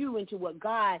direct you into what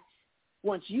God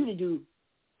wants you to do,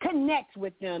 connect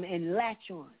with them and latch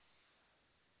on,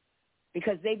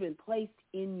 because they've been placed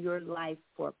in your life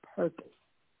for a purpose.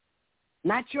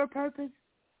 Not your purpose,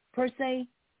 per se,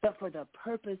 but for the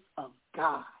purpose of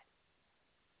God.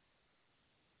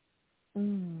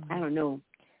 I don't know.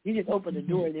 You just opened the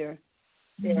door there,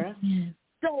 Sarah.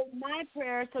 So my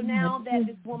prayer, so now that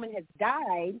this woman has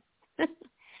died,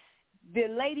 the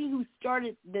lady who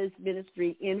started this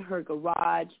ministry in her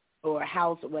garage or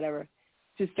house or whatever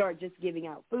to start just giving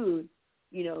out food,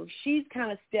 she's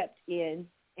kind of stepped in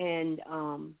and,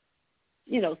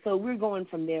 so we're going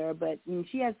from there. But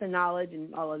she has the knowledge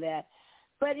and all of that.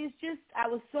 But it's just, I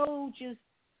was so just,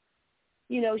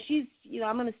 she's,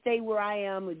 I'm going to stay where I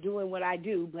am doing what I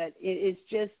do. But it's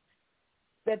just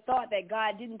the thought that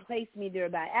God didn't place me there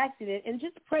by accident, and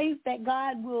just pray that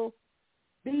God will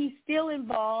be still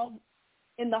involved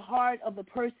in the heart of the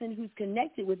person who's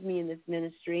connected with me in this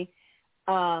ministry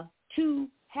to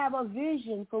have a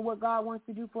vision for what God wants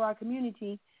to do for our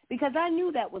community, because I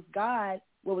knew that was God,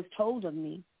 what was told of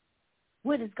me.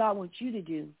 What does God want you to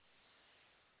do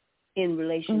in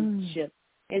relationship?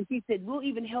 And he said, we'll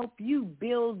even help you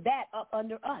build that up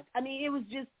under us. I mean,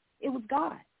 it was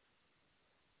God.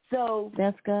 So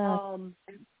that's God.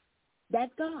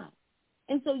 That's God.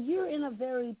 And so you're in a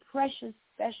very precious,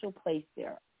 special place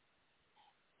there.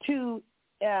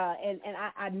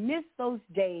 I miss those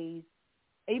days,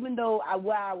 even though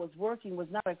where I was working was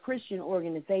not a Christian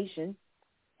organization,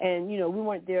 and we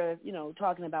weren't there,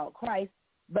 talking about Christ,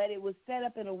 but it was set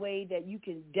up in a way that you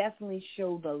can definitely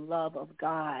show the love of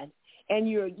God, and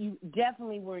you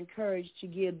definitely were encouraged to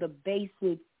give the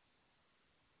basic,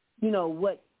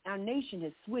 what our nation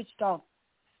has switched off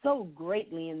so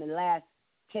greatly in the last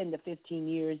 10 to 15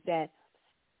 years that,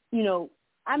 to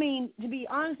be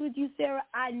honest with you, Sarah,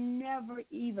 I never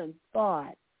even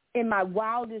thought in my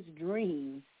wildest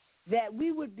dreams that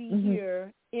we would be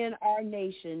here in our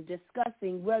nation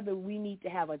discussing whether we need to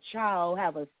have a child,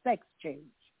 have a sex change.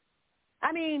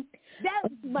 I mean,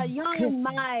 that's beyond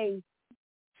my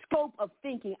scope of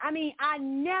thinking. I mean, I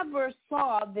never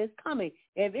saw this coming.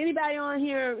 If anybody on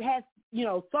here has,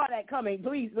 saw that coming,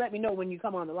 please let me know when you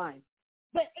come on the line.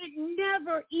 But it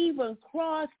never even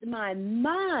crossed my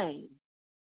mind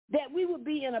that we would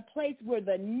be in a place where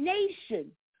the nation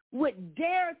would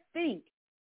dare think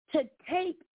to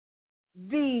take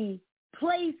the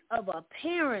place of a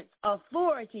parent's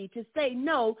authority to say,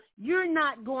 no, you're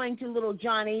not going to, little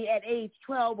Johnny, at age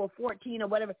 12 or 14 or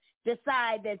whatever,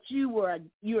 decide that you're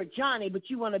Johnny, but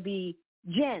you want to be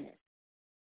Janice.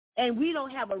 And we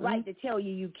don't have a right to tell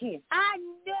you you can't. I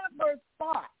never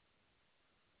thought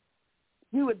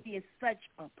you would be in such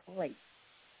a place.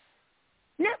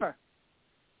 Never.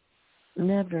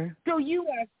 Never. So you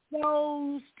are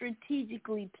so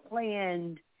strategically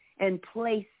planned and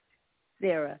placed,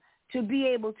 Sarah, to be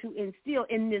able to instill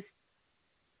in this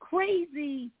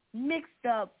crazy,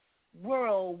 mixed-up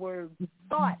world where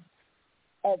thoughts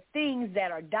of things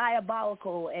that are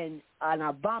diabolical and an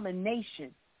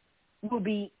abomination will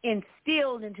be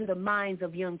instilled into the minds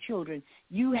of young children.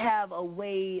 You have a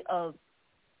way of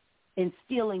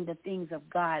instilling the things of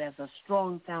God as a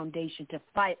strong foundation to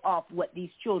fight off what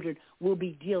these children will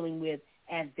be dealing with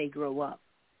as they grow up.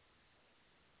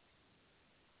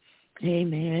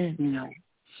 Amen. You know.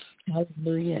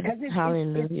 Hallelujah.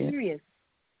 Hallelujah. It's serious.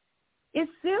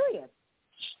 It's serious.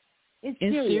 It's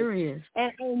serious.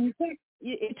 And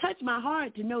it touched my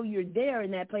heart to know you're there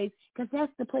in that place, because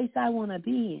that's the place I want to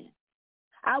be in.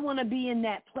 I want to be in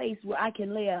that place where I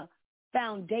can lay a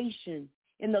foundation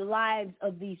in the lives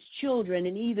of these children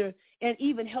and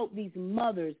even help these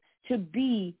mothers to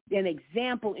be an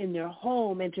example in their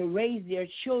home and to raise their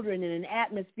children in an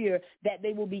atmosphere that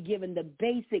they will be given the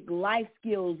basic life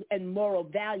skills and moral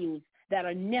values that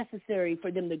are necessary for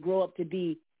them to grow up to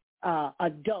be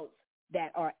adults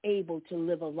that are able to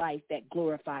live a life that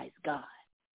glorifies God.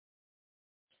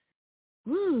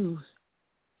 Woo.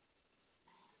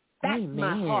 That's Amen.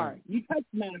 my heart. You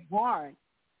touched my heart.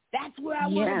 That's where I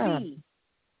want to be.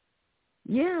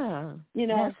 Yeah. You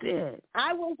know, that's it.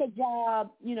 I work a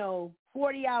job,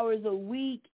 40 hours a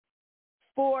week,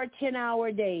 4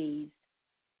 10-hour days.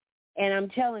 And I'm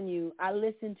telling you, I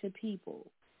listen to people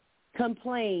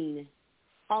complain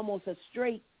almost a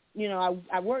straight,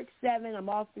 I work 7, I'm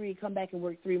off 3, come back and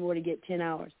work 3 more to get 10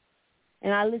 hours.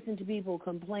 And I listen to people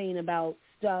complain about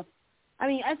stuff. I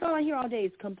mean, that's all I hear all day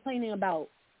is complaining about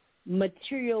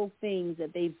material things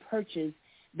that they've purchased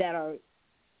that are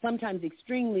sometimes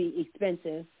extremely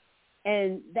expensive,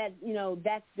 and that,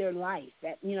 that's their life.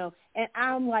 That, and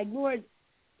I'm like, Lord,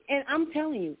 and I'm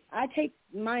telling you, I take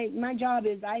my job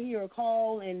is I hear a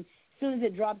call, and as soon as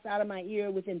it drops out of my ear,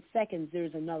 within seconds,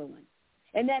 there's another one.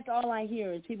 And that's all I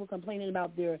hear is people complaining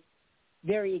about their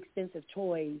very expensive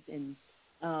toys and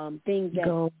things that,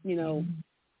 some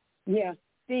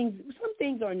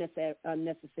things are a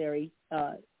necessary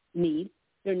need.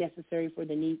 They're necessary for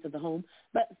the needs of the home.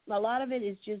 But a lot of it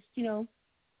is just,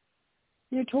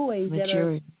 they're toys that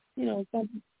are,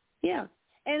 yeah.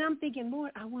 And I'm thinking,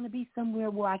 Lord, I want to be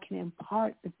somewhere where I can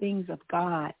impart the things of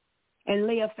God and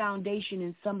lay a foundation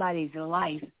in somebody's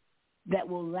life that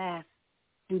will last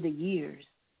through the years,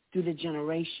 through the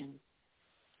generations.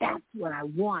 That's what I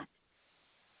want.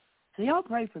 So y'all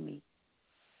pray for me,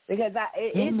 because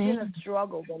it's been a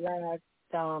struggle the last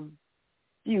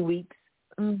few weeks.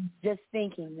 Just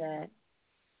thinking that,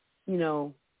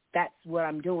 that's what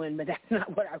I'm doing, but that's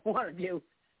not what I want to do.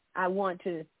 I want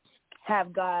to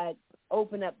have God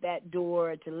open up that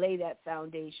door to lay that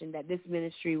foundation, that this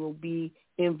ministry will be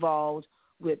involved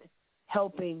with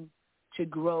helping to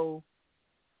grow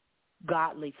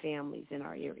godly families in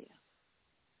our area.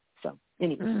 So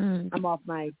anyway, I'm off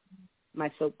my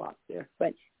soapbox there.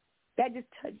 But that just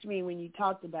touched me when you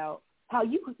talked about how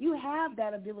you have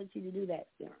that ability to do that,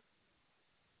 Sarah.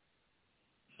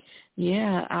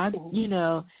 Yeah,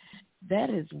 that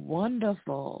is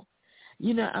wonderful.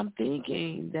 I'm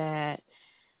thinking that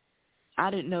I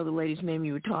didn't know the lady's name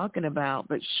you were talking about,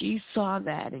 but she saw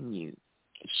that in you.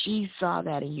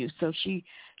 So she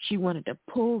wanted to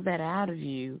pull that out of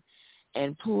you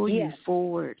and pull you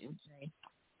forward and say,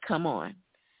 come on.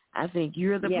 I think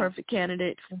you're the perfect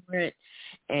candidate for it.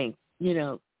 And,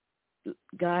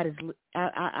 God is,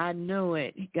 I know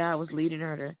it. God was leading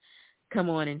her to come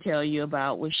on and tell you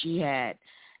about what she had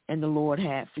and the Lord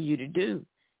had for you to do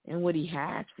and what he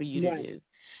has for you to do.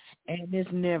 And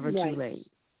it's never too late.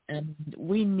 And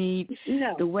we need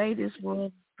the way this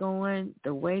world is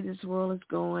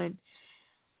going.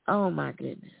 Oh, my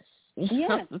goodness.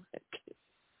 Yes.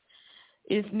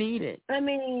 It's needed. I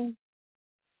mean,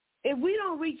 if we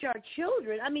don't reach our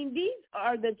children, these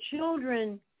are the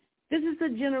children. This is the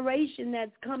generation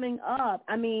that's coming up.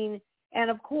 And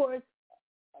of course,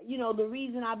 the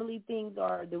reason I believe things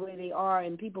are the way they are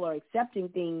and people are accepting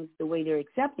things the way they're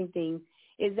accepting things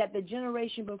is that the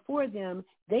generation before them,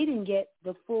 they didn't get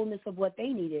the fullness of what they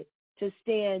needed to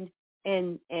stand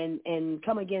and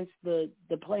come against the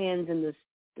plans and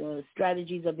the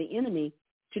strategies of the enemy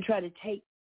to try to take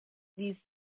these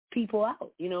people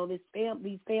out,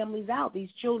 these families out,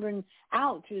 these children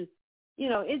out to,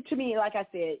 to me, like I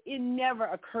said, it never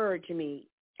occurred to me.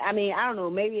 I mean, I don't know,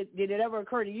 maybe did it ever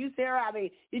occur to you, Sarah? I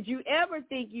mean, did you ever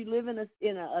think you live in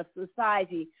a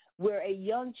society where a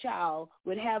young child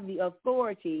would have the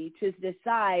authority to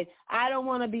decide, I don't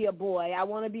want to be a boy, I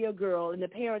want to be a girl, and the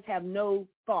parents have no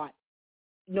thought,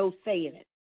 no say in it?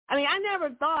 I mean, I never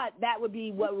thought that would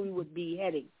be what we would be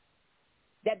heading,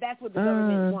 that's what the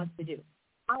government wants to do.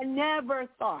 I never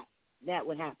thought that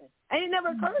would happen. And it never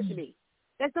occurred to me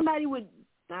that somebody would,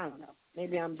 I don't know,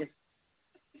 maybe I'm just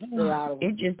out of it.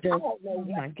 It just does. Oh,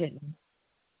 my goodness.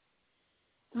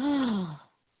 Oh,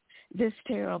 this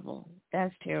terrible.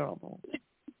 That's terrible.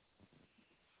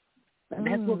 And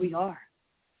that's where we are.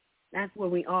 That's where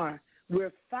we are.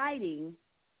 We're fighting.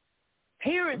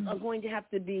 Parents are going to have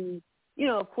to be,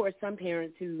 of course, some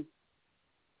parents who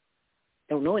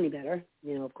don't know any better,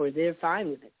 of course, they're fine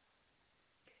with it.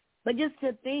 But just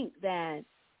to think that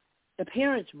the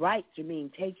parents' rights are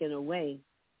being taken away.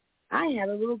 I had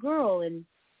a little girl, and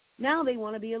now they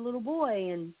want to be a little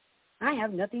boy, and I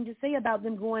have nothing to say about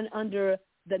them going under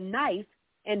the knife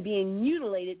and being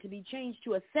mutilated to be changed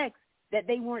to a sex that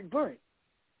they weren't birthed.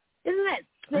 Isn't that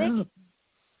sick? Oh,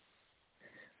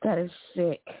 that is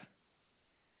sick.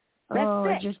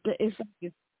 That's sick. It's like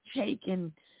it's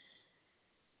taking.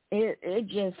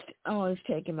 It's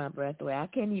taking my breath away. I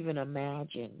can't even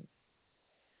imagine.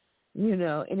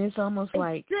 And it's almost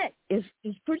like it's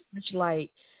pretty much like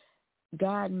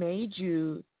God made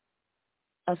you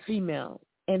a female,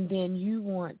 and then you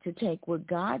want to take what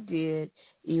God did,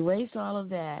 erase all of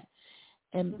that,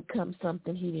 and become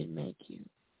something He didn't make you.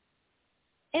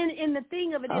 And the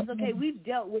thing of it is, okay, we've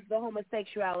dealt with the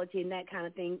homosexuality and that kind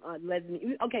of thing,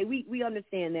 lesbian. Okay, we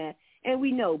understand that, and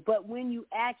we know. But when you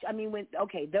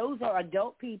those are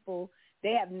adult people.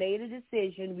 They have made a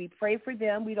decision. We pray for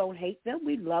them. We don't hate them.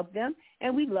 We love them,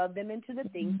 and we love them into the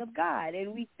things of God.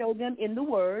 And we show them in the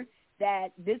Word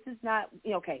that this is not,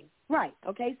 okay, right,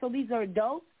 okay. So these are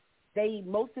adults.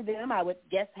 Most of them, I would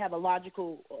guess, have a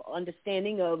logical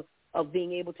understanding of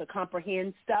being able to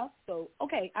comprehend stuff. So,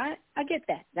 okay, I get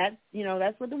that. That's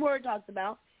what the Word talks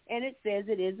about, and it says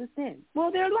it is a sin.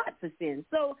 Well, there are lots of sins.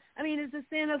 So, I mean, there's a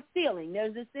sin of stealing.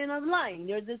 There's a sin of lying.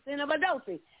 There's a sin of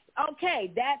adultery. Okay,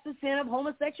 that's a sin of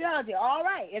homosexuality. All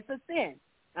right, it's a sin.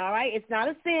 All right, it's not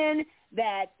a sin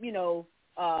that,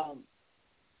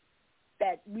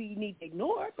 that we need to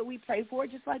ignore, but we pray for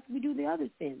it just like we do the other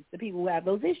sins, the people who have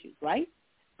those issues, right?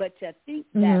 But to think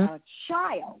that a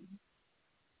child,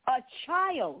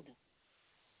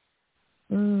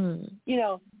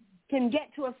 can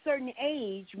get to a certain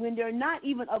age when they're not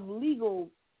even of legal,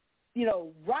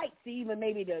 rights to even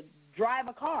maybe to drive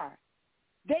a car.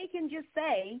 They can just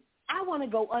say, I want to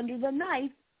go under the knife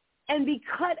and be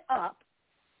cut up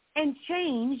and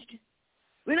changed.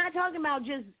 We're not talking about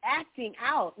just acting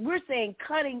out. We're saying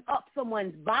cutting up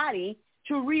someone's body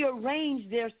to rearrange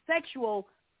their sexual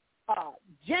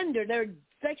gender, their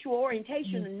sexual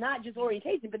orientation, and not just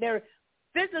orientation, but their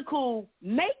physical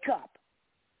makeup.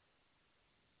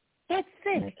 That's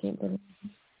sick.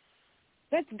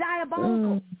 That's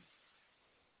diabolical.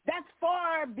 That's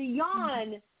far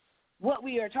beyond what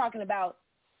we are talking about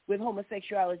with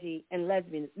homosexuality and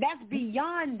lesbianism. That's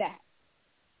beyond that.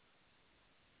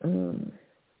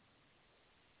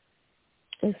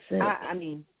 It's sick.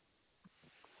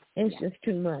 It's yeah. just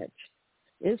too much.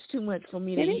 It's too much for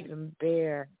me to even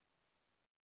bear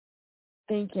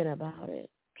thinking about it.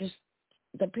 Just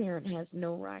the parent has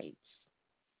no rights.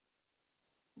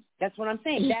 That's what I'm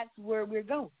saying. That's where we're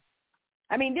going.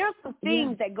 I mean, there are some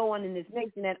things that go on in this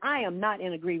nation that I am not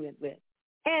in agreement with.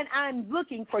 And I'm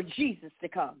looking for Jesus to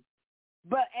come.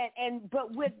 But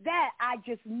with that, I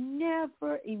just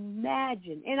never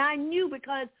imagined. And I knew,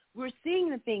 because we're seeing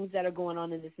the things that are going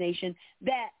on in this nation,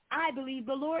 that I believe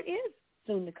the Lord is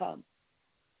soon to come.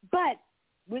 But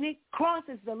when it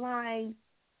crosses the line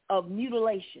of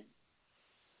mutilation,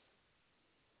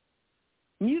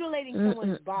 mutilating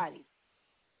someone's body,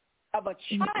 of a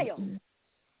child,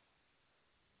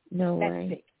 no that's way.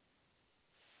 sick.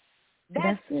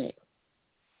 That's it.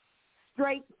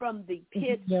 Straight from the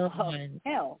pits of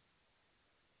hell.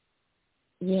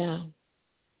 Yeah.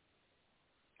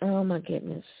 Oh, my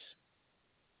goodness.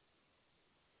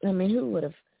 I mean, who would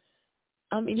have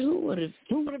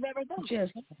ever thought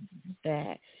just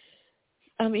that?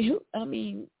 I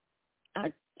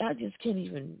just can't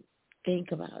even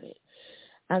think about it.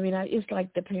 I mean, it's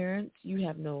like the parents, you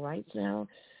have no rights now.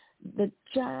 The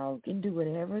child can do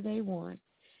whatever they want,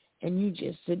 and you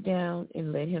just sit down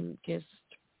and let him just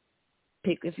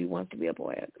pick if he wants to be a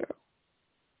boy or a girl.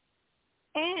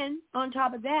 And on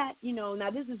top of that,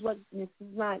 now this is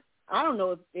not, I don't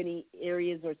know if any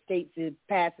areas or states have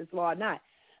passed this law or not.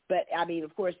 But, I mean,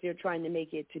 of course, they're trying to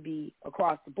make it to be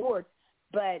across the board.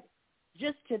 But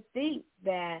just to think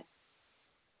that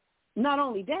not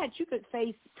only that, you could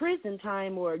face prison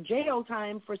time or jail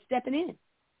time for stepping in.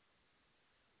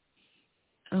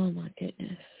 Oh, my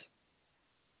goodness.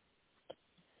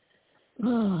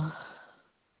 Oh.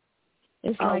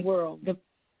 It's Our like world.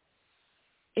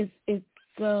 It's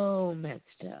so messed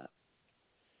up.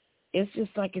 It's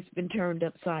just like it's been turned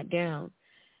upside down.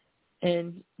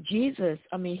 And Jesus,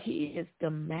 I mean, he is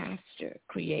the master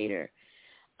creator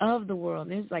of the world.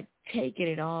 And it's like taking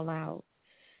it all out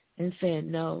and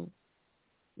saying, no,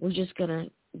 we're just going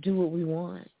to do what we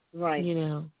want. Right.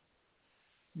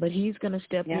 But he's going to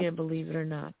step in, believe it or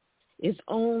not. It's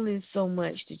only so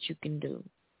much that you can do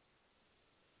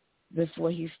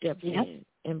before he steps in.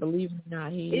 And believe it or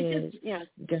not, he is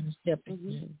going to step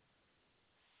in.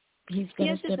 He's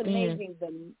going to step in. It's just amazing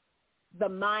the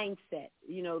mindset,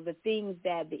 the things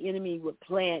that the enemy would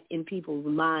plant in people's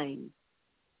minds.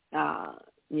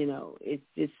 It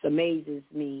just amazes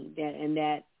me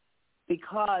that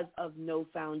because of no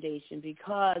foundation,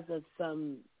 because of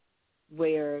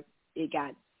where it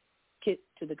got kicked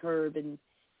to the curb and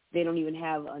they don't even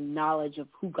have a knowledge of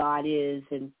who God is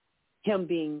and him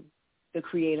being the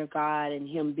creator God and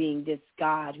him being this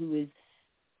God who is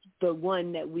the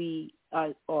one that we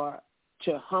are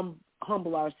to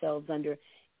humble ourselves under.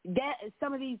 That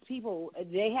some of these people,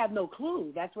 they have no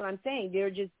clue. That's what I'm saying. They're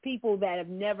just people that have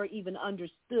never even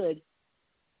understood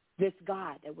this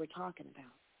God that we're talking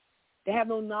about. They have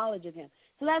no knowledge of him.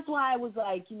 So that's why I was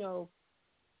like,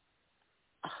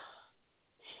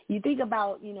 you think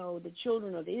about, the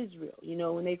children of Israel,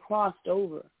 when they crossed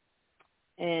over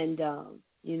and,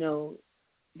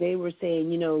 they were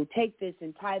saying, take this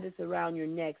and tie this around your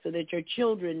neck so that your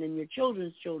children and your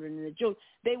children's children and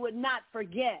they would not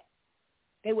forget.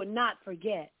 They would not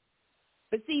forget.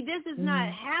 But see, this is not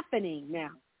happening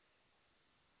now.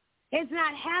 It's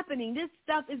not happening. This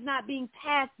stuff is not being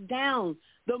passed down.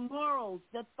 The morals,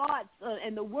 the thoughts,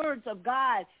 and the words of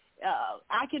God.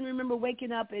 I can remember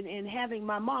waking up and having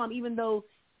my mom, even though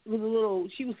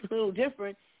she was a little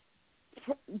different,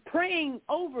 praying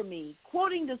over me,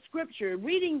 quoting the scripture,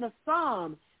 reading the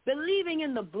psalm, believing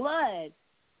in the blood,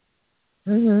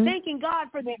 thanking God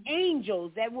for the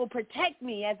angels that will protect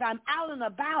me as I'm out and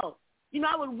about.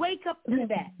 I would wake up to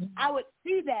that. I would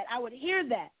see that. I would hear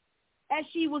that as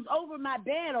she was over my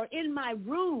bed or in my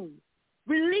room,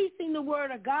 releasing the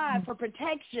word of God for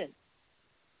protection,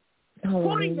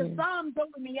 quoting the psalms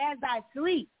over me as I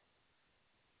sleep.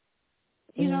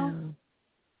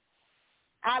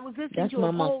 I was listening to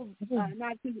a poll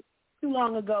not too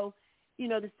long ago,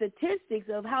 the statistics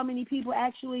of how many people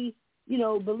actually,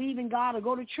 believe in God or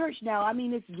go to church now. I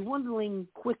mean, it's dwindling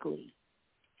quickly.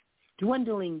 The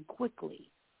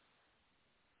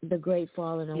great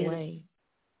falling away.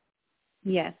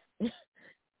 Yes.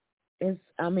 It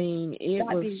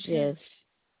was just,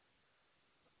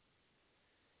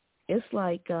 it's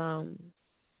like,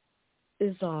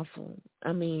 it's awful.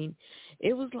 I mean,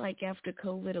 it was like after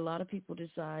COVID, a lot of people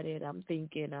decided, I'm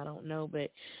thinking, I don't know,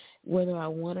 but whether I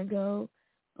want to go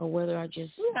or whether I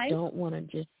just don't want to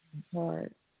just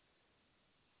part.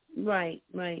 Right.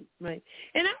 In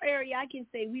our area, I can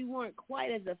say we weren't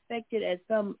quite as affected as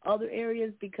some other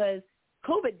areas because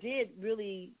COVID did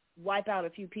really wipe out a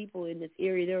few people in this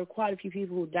area. There were quite a few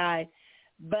people who died,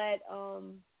 but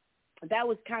that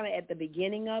was kind of at the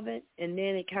beginning of it, and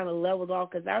then it kind of leveled off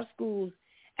because our schools,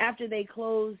 after they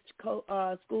closed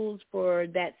schools for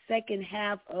that second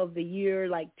half of the year,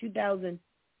 like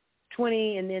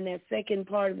 2020, and then that second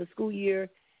part of the school year,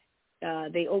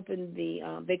 they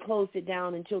closed it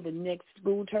down until the next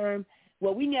school term.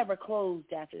 Well, we never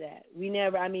closed after that.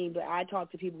 But I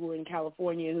talked to people who were in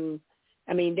California who,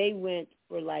 they went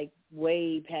for like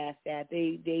way past that.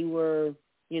 They were,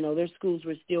 their schools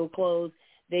were still closed.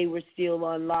 They were still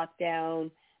on lockdown,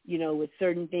 with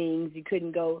certain things. You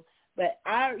couldn't go. But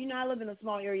I live in a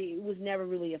small area. It was never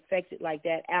really affected like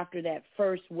that after that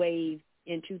first wave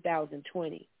in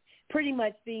 2020. Pretty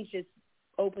much things just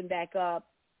opened back up.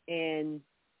 And,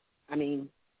 I'm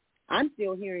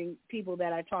still hearing people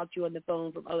that I talked to on the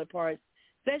phone from other parts,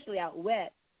 especially out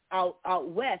west. I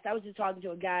was just talking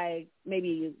to a guy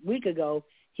maybe a week ago.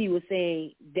 He was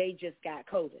saying they just got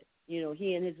COVID.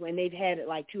 He and they've had it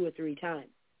like 2 or 3 times.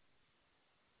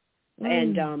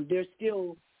 And they're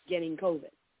still getting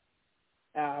COVID.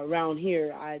 Around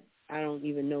here, I don't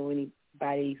even know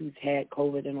anybody who's had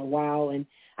COVID in a while. And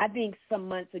I think some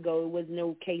months ago, it was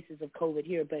no cases of COVID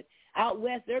here. But out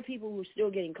west, there are people who are still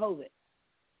getting COVID.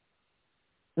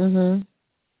 Mhm.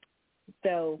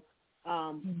 So,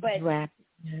 but Right.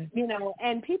 Yeah. you know,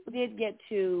 and people did get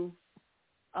to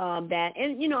that,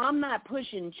 and you know, I'm not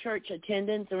pushing church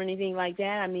attendance or anything like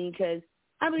that. I mean, because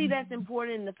I believe that's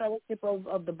important in the fellowship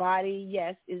of the body.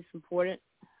 Yes, it's important,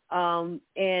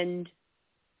 and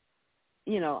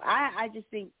you know, I just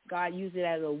think God used it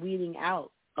as a weeding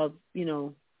out of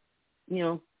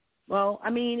well, I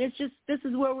mean, it's just, this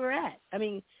is where we're at. I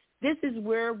mean, this is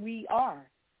where we are.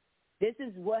 This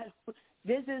is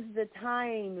the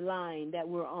timeline that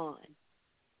we're on,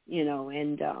 you know,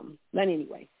 and, but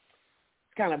anyway,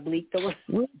 it's kind of bleak the way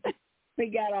we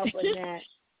got off on that.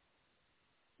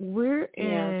 We're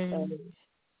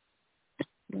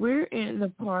in the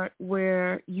part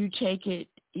where you take it,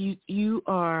 you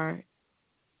are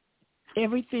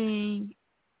everything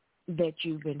that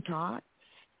you've been taught,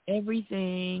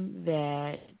 everything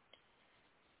that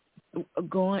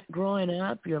growing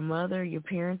up, your mother, your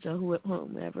parents, or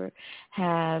whomever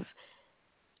have,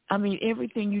 I mean,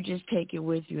 everything, you just take it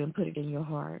with you and put it in your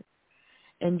heart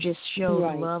and just show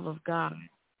the love of God.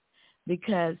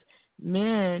 Because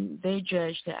men, they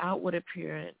judge the outward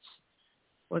appearance,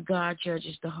 where God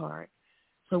judges the heart.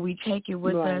 So we take it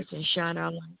with us and shine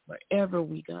our light wherever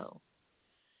we go.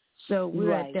 So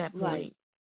we're at that point.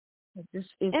 This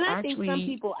is and I actually, think some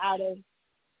people I was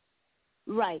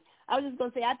just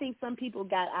going to say, I think some people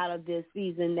got out of this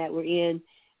season that we're in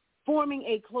forming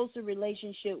a closer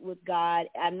relationship with God,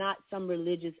 and not some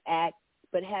religious act,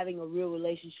 but having a real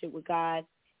relationship with God,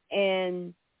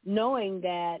 and knowing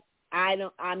that I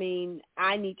need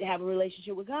to have a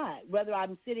relationship with God, whether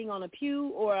I'm sitting on a pew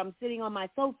or I'm sitting on my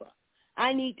sofa.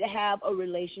 I need to have a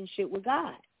relationship with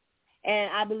God.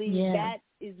 And I believe that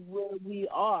is where we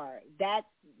are. That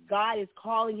God is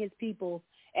calling his people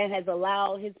and has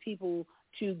allowed his people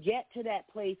to get to that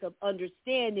place of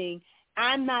understanding.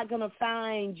 I'm not going to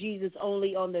find Jesus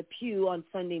only on the pew on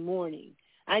Sunday morning.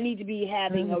 I need to be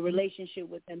having a relationship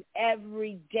with him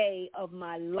every day of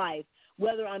my life,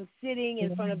 whether I'm sitting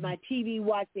in front of my TV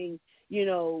watching, you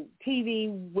know, TV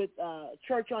with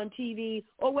church on TV,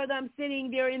 or whether I'm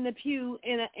sitting there in the pew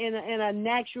in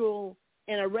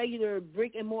a regular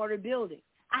brick and mortar building.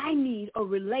 I need a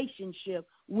relationship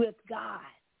with God.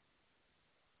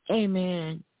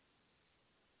 Amen.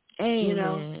 Amen. You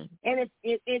know, and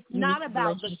it's not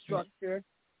about the structure.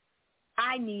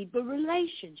 I need the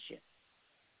relationship.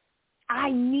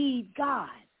 I need God.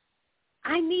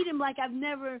 I need him like I've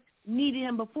never needed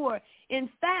him before. In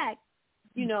fact,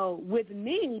 you know, with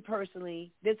me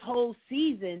personally, this whole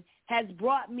season has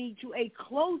brought me to a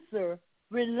closer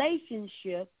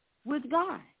relationship with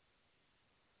God.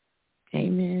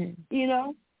 Amen. You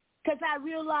know, because I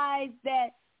realized that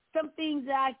some things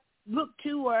that I looked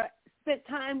to or spent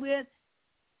time with,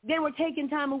 they were taking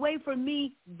time away from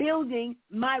me building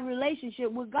my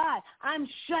relationship with God. I'm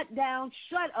shut down,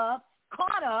 shut up,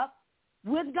 caught up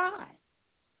with God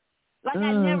like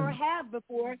I never have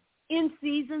before in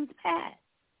seasons past.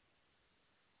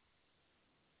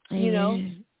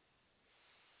 Amen.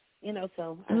 You know,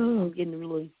 so I'm getting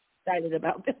really excited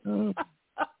about this.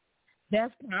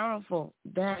 That's powerful.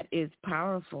 That is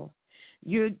powerful.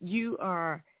 You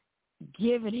are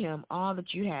giving him all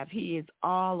that you have. He is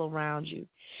all around you.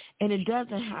 And it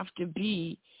doesn't have to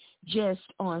be just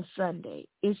on Sunday.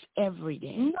 It's every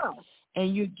day. No.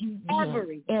 And you're giving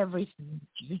him everything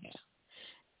that you have.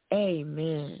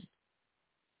 Amen.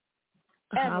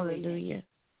 Hallelujah.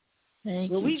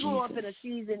 Thank you, we Jesus. grew up in a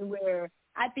season where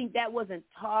I think that wasn't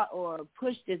taught or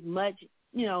pushed as much,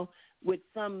 you know, with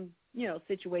some, you know,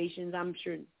 situations. I'm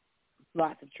sure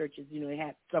lots of churches, you know, they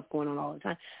have stuff going on all the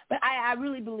time. But I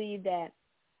really believe that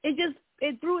it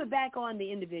threw it back on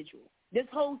the individual. This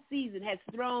whole season has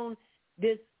thrown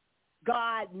this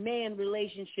God-man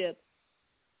relationship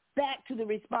back to the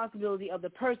responsibility of the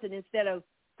person, instead of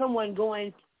someone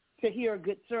going to hear a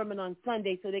good sermon on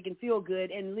Sunday so they can feel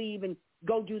good and leave and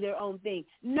go do their own thing.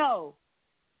 No.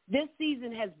 This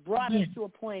season has brought us to a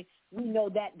point we know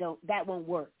that won't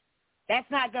work. That's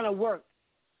not going to work.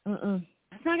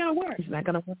 It's not going to work. It's not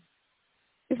going to work.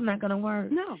 It's not going to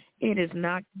work. No. It is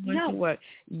not going to work.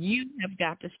 You have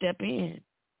got to step in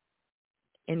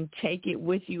and take it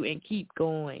with you and keep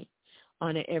going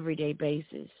on an everyday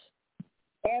basis.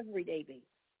 Everyday basis.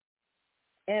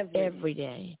 Every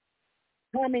day.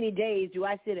 How many days do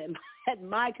I sit at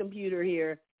my computer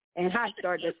here and I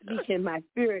start to speak in my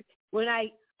spirit when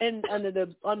under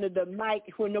the mic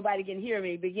where nobody can hear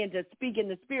me, begin to speak in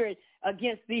the spirit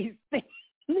against these things,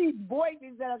 these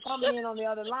voices that are coming in on the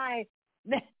other line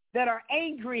that are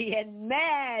angry and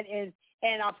mad and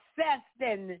obsessed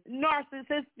and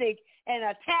narcissistic and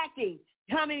attacking.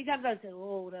 How many times I said,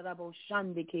 oh, that about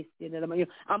shandi kissing,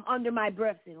 I'm under my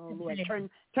breath saying, oh Lord, turn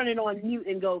it on mute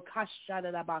and go,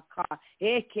 kashadabaka,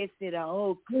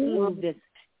 oh, move this,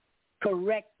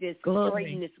 correct this,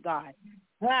 straighten this, God.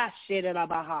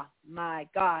 Shadadabaha, my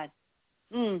God.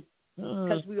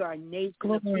 Because we are a nation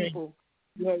of people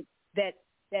that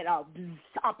are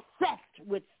obsessed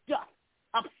with stuff,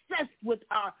 obsessed with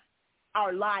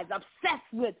our lives,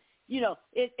 obsessed with,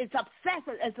 it's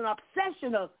obsessive. It's an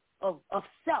obsession of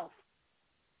self.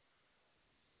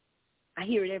 I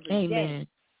hear it every day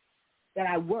that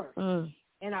I work. An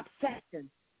obsession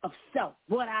of self,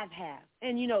 what I've had.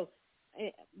 And,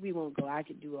 we won't go. I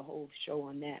could do a whole show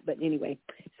on that. But anyway,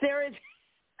 Sarah,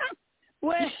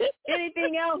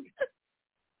 anything else?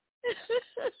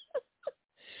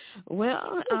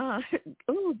 Well,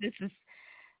 this is,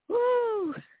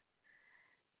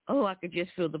 I could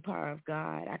just feel the power of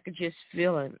God. I could just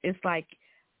feel him. It's like,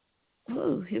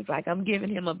 he's like, I'm giving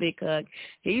him a big hug.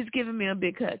 He's giving me a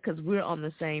big hug because we're on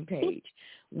the same page.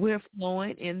 We're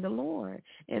flowing in the Lord,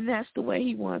 and that's the way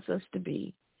he wants us to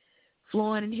be,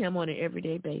 flowing in him on an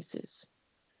everyday basis,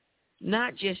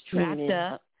 not just trapped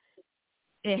up.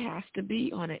 It has to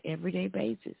be on an everyday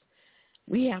basis.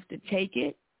 We have to take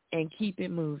it and keep it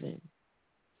moving.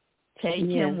 Take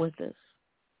him with us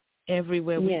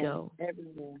everywhere we go.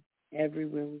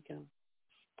 Everywhere we go.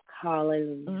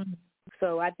 Hallelujah.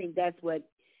 So I think that's what,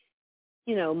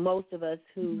 most of us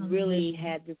who really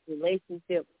had this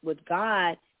relationship with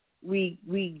God, we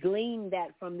gleaned that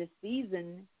from this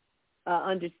season,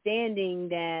 understanding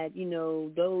that,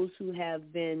 those who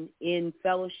have been in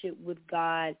fellowship with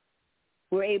God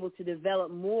were able to develop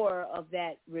more of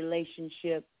that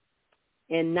relationship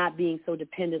and not being so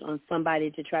dependent on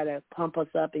somebody to try to pump us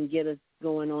up and get us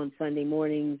going on Sunday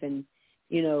mornings. And,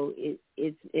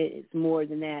 it's more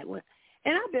than that.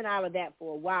 And I've been out of that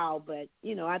for a while, but,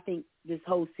 I think this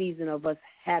whole season of us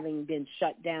having been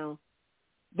shut down,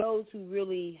 those who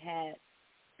really had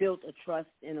built a trust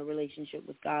in a relationship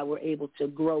with God were able to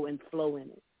grow and flow in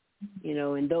it,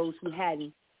 and those who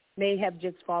hadn't may have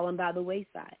just fallen by the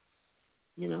wayside,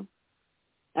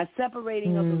 a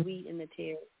separating of the wheat and the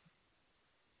tares.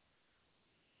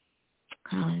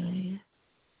 Hallelujah.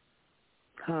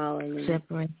 Hallelujah.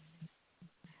 Separate.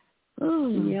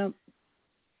 Ooh. Yep.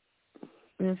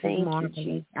 This Thank is marvelous.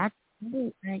 you,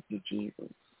 Thank you,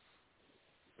 Jesus.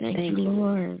 Thank you,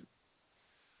 Lord.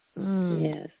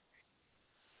 Yes.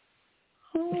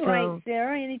 All right,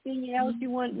 Sarah, anything else you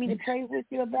want me to pray with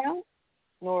you about?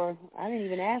 Or I didn't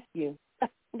even ask you.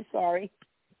 I'm sorry.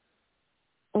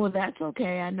 Well, that's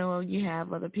okay. I know you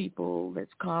have other people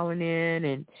that's calling in,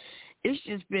 and it's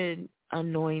just been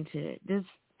anointed.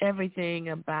 Everything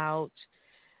about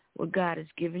what God has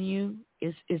given you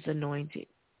is anointed.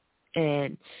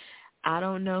 And I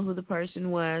don't know who the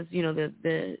person was,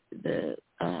 the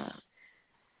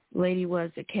lady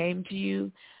was that came to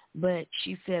you, but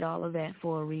she said all of that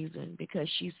for a reason, because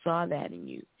she saw that in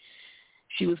you.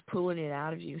 She was pulling it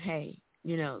out of you. Hey,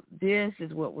 this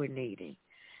is what we're needing.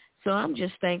 So I'm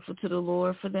just thankful to the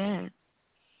Lord for that.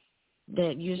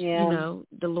 That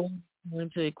the Lord is going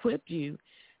to equip you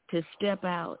to step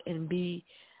out and be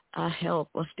a help,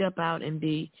 or step out and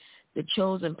be the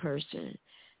chosen person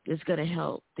that's going to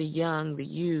help the young, the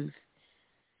youth,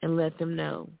 and let them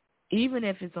know, even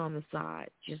if it's on the side,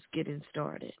 just getting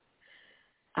started.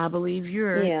 I believe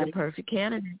you're the perfect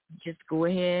candidate. Just go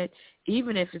ahead,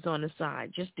 even if it's on the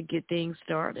side, just to get things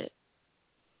started.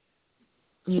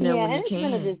 When you it's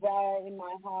can. been a desire in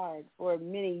my heart for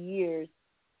many years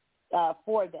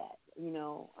for that,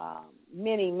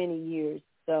 many, many years.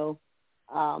 So,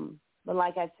 but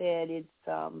like I said, it's,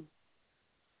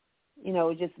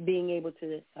 just being able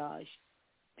to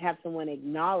have someone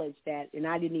acknowledge that, and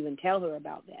I didn't even tell her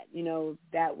about that.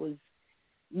 That was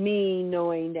me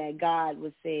knowing that God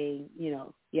was saying,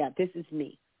 this is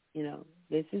me,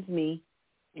 this is me,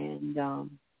 and,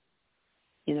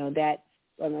 that's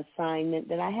an assignment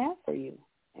that I have for you.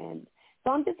 And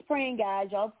so I'm just praying,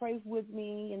 guys, y'all pray with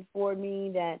me and for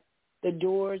me that the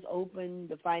doors open,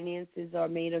 the finances are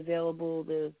made available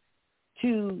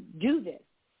to do this,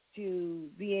 to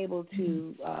be able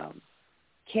to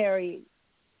carry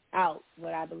out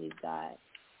what I believe God.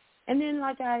 And then,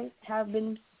 like I have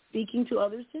been speaking to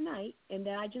others tonight, and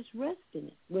that I just rest in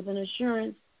it with an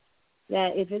assurance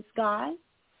that if it's God,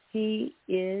 he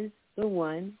is the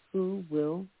one who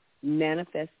will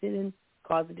manifest it and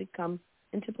cause it to come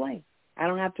into play. I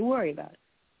don't have to worry about it.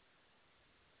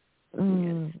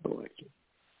 Yes, Lord.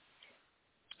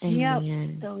 Yep.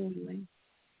 So anyway.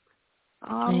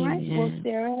 All right.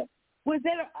 Well,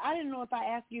 Sarah, I didn't know if I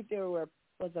asked you if there was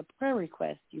a prayer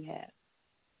request you had.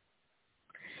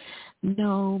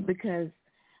 No, because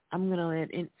I'm going to let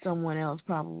someone else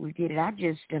probably get it. I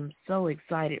just am so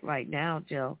excited right now,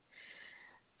 Joe.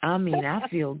 I mean, I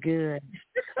feel good.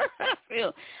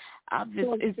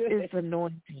 It's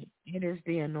anointing. It is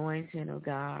the anointing of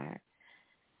God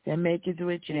that maketh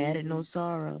rich and added no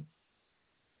sorrow.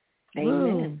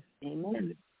 Amen.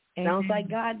 Amen. Sounds like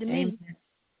God to me. Amen.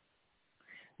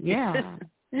 Yeah.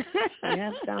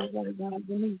 Yeah, sounds like God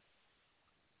to me.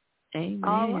 Amen.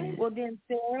 All right. Well, then,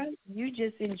 Sarah, you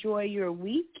just enjoy your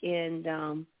week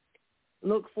and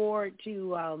look forward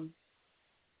to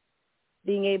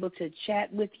being able to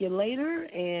chat with you later.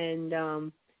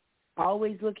 And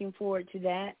always looking forward to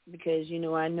that because,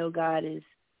 I know God is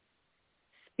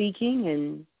speaking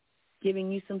and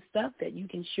giving you some stuff that you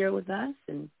can share with us.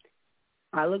 And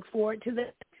I look forward to the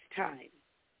next time.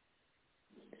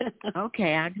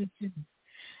 Okay, I do too.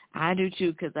 I do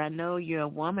too because I know you're a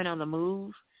woman on the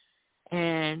move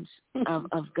and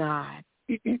of God.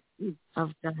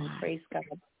 Of God. Praise God.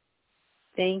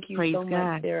 Thank you Praise so God.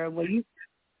 much, Sarah. Well,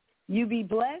 you be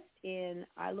blessed, and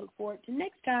I look forward to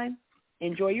next time.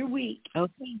 Enjoy your week.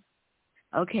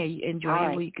 Okay, enjoy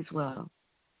your week as well.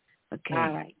 Okay.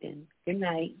 All right, then. Good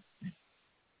night.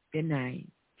 Good night.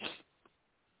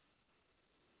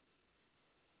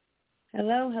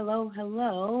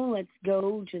 Hello. Let's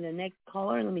go to the next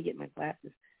caller. Let me get my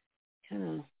glasses. Kind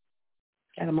of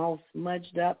got them all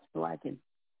smudged up so I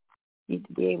need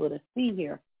to be able to see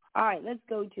here. All right, let's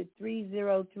go to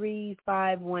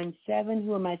 303517.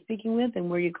 Who am I speaking with, and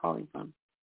where are you calling from?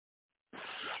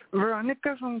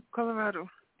 Veronica from Colorado.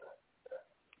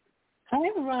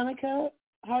 Hi, Veronica.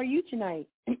 How are you tonight?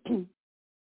 Good.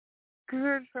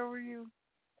 How are you?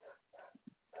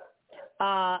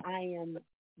 I am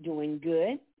doing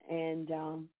good, and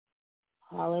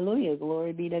hallelujah,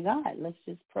 glory be to God. Let's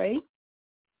just pray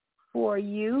for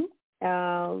you.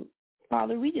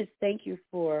 Father, we just thank you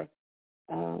for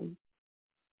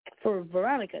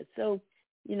Veronica. So,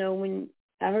 when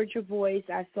I heard your voice,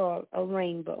 I saw a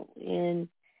rainbow, and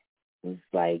it's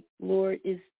like, Lord,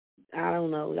 I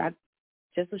don't know,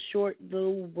 just a short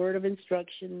little word of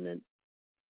instruction that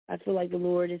I feel like the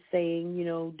Lord is saying,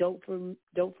 don't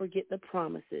forget the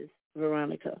promises,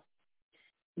 Veronica.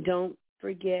 Don't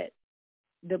forget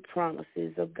the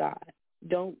promises of God.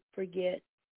 Don't forget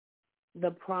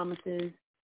the promises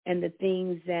and the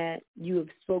things that you have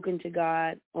spoken to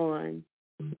God on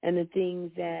and the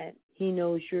things that he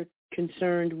knows you're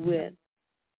concerned with,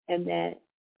 and that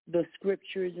the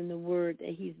scriptures and the word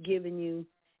that he's given you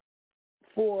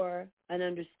for an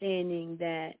understanding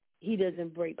that he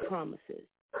doesn't break promises.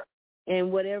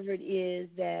 And whatever it is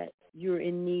that you're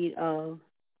in need of,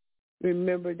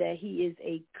 remember that he is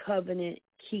a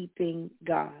covenant-keeping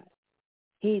God.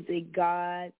 He's a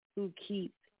God who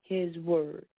keeps his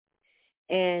word,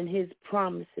 and his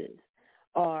promises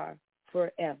are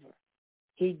forever.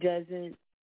 He doesn't,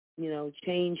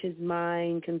 change his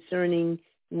mind concerning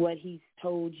what he's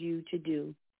told you to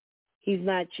do. He's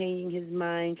not changing his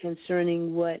mind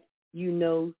concerning what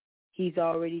he's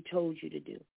already told you to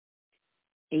do.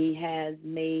 He has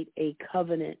made a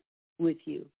covenant with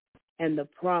you, and the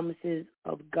promises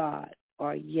of God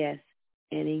are yes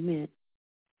and amen.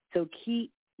 So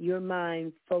keep your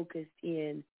mind focused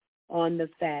in on the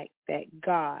fact that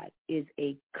God is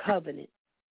a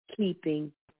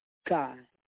covenant-keeping God,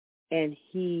 and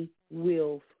he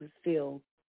will fulfill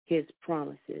his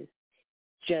promises.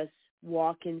 Just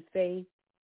walk in faith,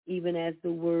 even as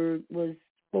the word was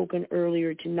spoken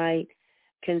earlier tonight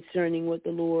concerning what the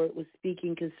Lord was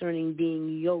speaking concerning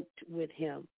being yoked with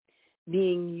him,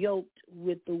 being yoked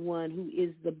with the one who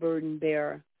is the burden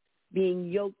bearer, being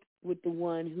yoked with the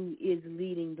one who is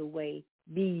leading the way.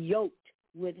 Be yoked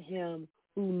with him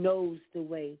who knows the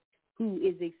way, who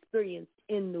is experienced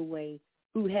in the way,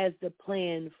 who has the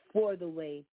plan for the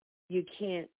way. You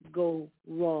can't go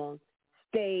wrong.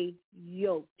 Stay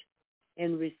yoked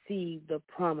and receive the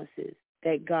promises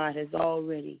that God has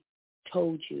already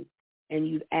told you and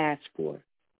you've asked for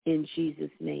in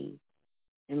Jesus' name.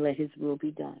 And let his will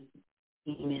be done.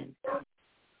 Amen.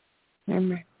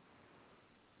 Amen.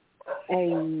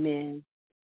 Amen.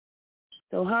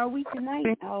 So how are we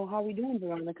tonight? How are we doing,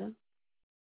 Veronica?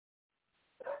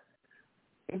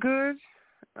 Good.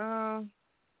 I'm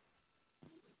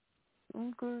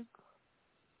good.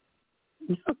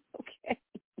 Okay.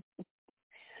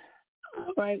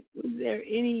 All right. Was there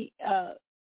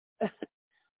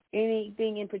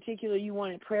anything in particular you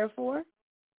wanted prayer for?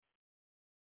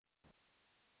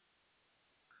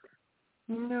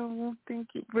 No, thank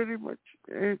you very much.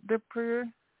 The prayer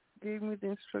gave me the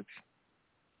instruction.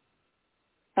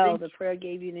 Oh, the prayer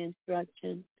gave you the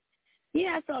instruction.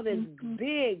 Yeah, I saw this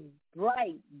big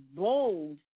bright,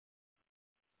 bold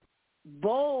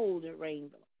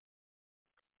rainbow.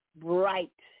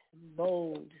 Bright,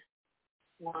 bold,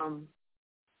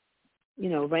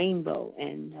 rainbow.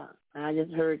 And I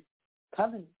just heard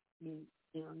covenant.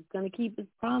 He's going to keep his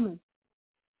promise.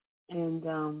 And,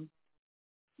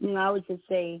 I would just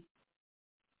say,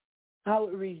 I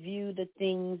would review the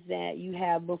things that you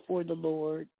have before the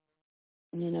Lord,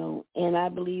 and I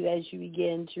believe as you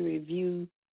begin to review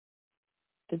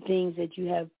the things that you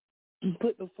have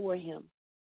put before him,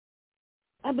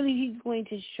 I believe he's going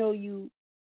to show you,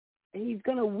 and he's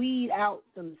going to weed out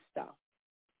some stuff.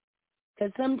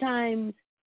 Because sometimes,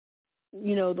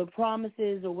 the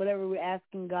promises or whatever we're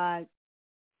asking God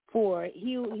for,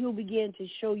 he'll begin to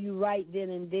show you right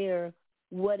then and there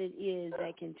what it is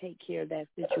that can take care of that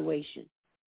situation.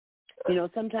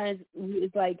 Sometimes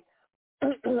it's like,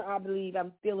 I believe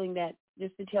I'm feeling that,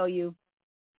 just to tell you,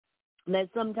 that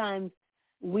sometimes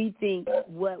we think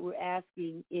what we're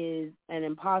asking is an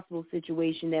impossible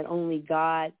situation that only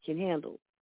God can handle.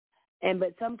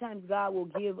 But sometimes God will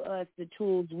give us the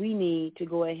tools we need to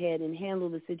go ahead and handle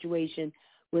the situation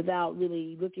without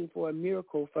really looking for a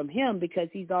miracle from him, because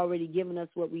he's already given us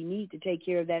what we need to take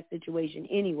care of that situation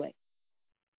anyway.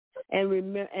 And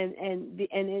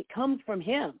it comes from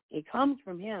him. It comes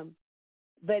from him,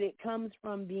 but it comes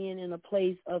from being in a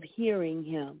place of hearing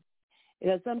him.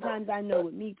 Sometimes I know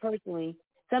with me personally,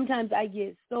 sometimes I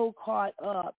get so caught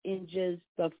up in just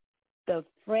the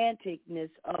franticness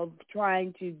of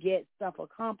trying to get stuff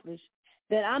accomplished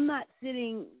that I'm not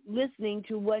sitting listening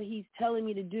to what he's telling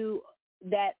me to do.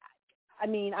 That,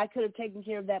 I could have taken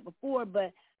care of that before,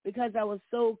 but because I was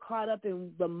so caught up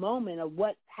in the moment of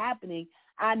what's happening,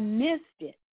 I missed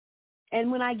it.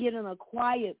 And when I get in a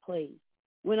quiet place,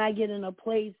 when I get in a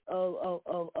place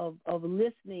of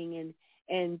listening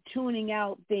and tuning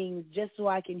out things just so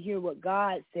I can hear what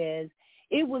God says,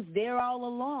 it was there all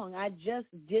along. I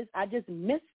just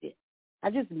missed it.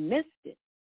 I just missed it.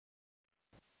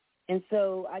 And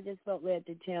so I just felt led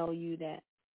to tell you that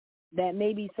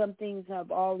maybe some things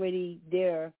have already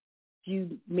there.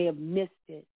 You may have missed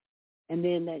it. And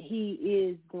then that he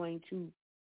is going to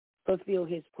fulfill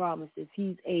his promises.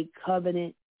 He's a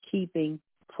covenant-keeping,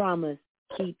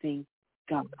 promise-keeping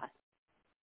God.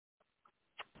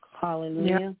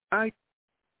 Hallelujah. Yeah,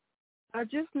 I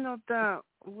just know that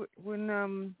when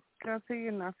God say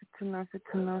enough, it's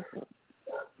enough,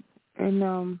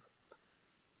 and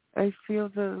I feel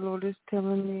the Lord is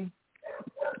telling me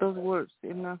those words,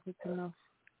 enough, it's enough.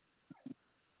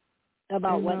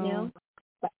 About what now?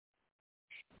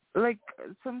 Like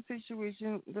some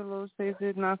situation, the Lord says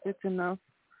enough, it's enough,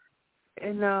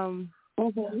 and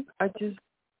I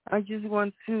just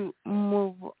want to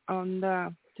move on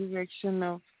the direction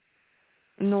of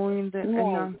knowing that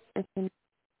enough is enough.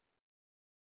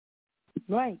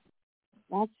 Right.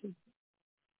 That's it.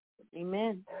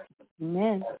 Amen.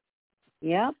 Amen.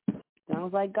 Yep.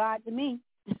 Sounds like God to me.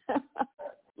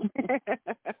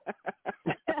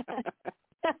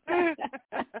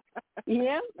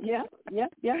 Yeah.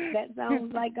 That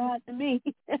sounds like God to me.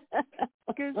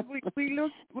 Because we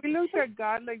looked at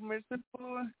God like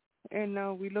merciful,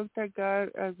 and we looked at God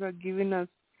as giving us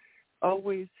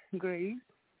always grace,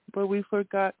 but we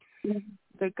forgot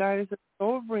that God is a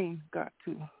sovereign God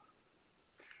too.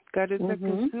 God is a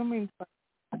consuming fire.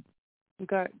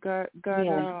 God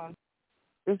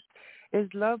is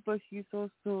love, but He's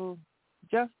also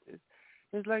justice.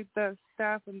 It's like the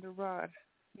staff and the rod.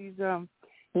 He's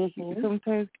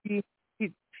sometimes he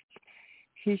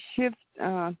shifts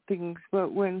things,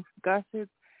 but when God says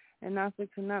enough is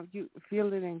enough, you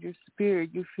feel it in your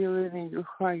spirit, you feel it in your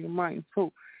heart, your mind.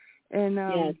 So, and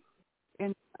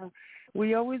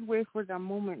we always wait for that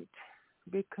moment,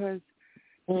 because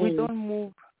we don't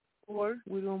move forward,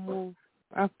 we don't move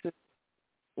after.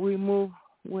 We move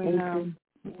when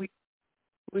we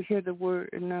hear the word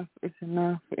enough is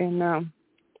enough, and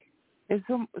it's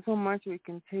so much we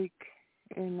can take,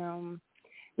 and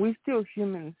we're still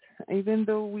humans, even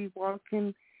though we walk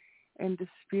in the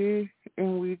spirit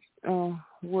and we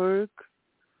work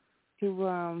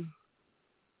to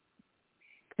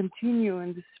continue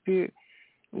in the spirit.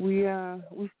 We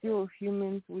still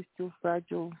humans. We're still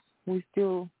fragile. We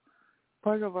still,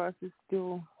 part of us is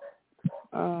still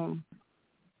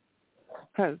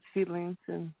has feelings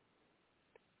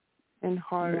and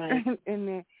heart, right.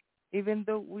 And even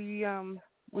though we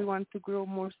want to grow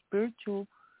more spiritual,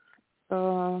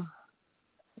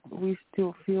 we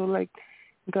still feel like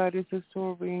God is a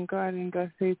sovereign God, and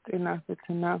God says enough, it's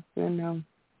enough, and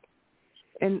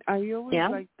I always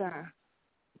like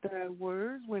the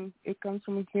words when it comes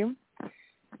from Him,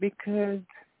 because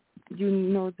you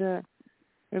know that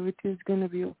everything's gonna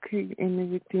be okay, and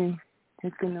everything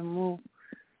is gonna move,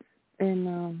 and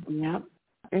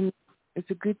and it's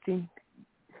a good thing.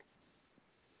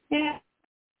 Yeah.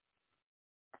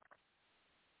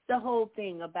 The whole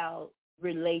thing about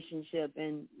relationship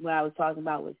and what I was talking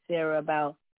about with Sarah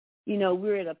about,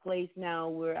 we're at a place now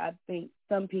where I think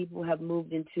some people have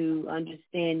moved into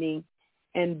understanding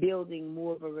and building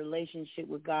more of a relationship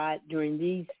with God during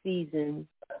these seasons,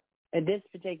 at this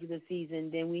particular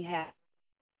season, than we have.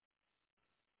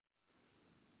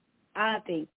 I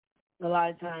think a lot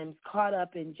of times caught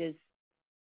up in just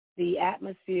the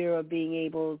atmosphere of being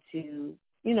able to,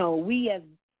 we as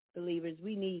believers,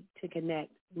 we need to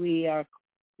connect. We are,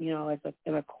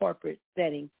 in a corporate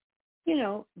setting,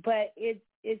 but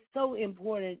it's so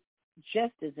important,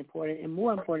 just as important and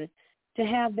more important, to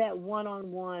have that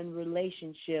one-on-one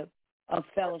relationship of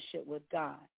fellowship with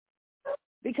God.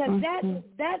 Because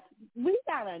that's we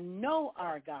gotta know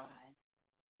our God.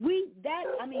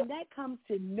 That comes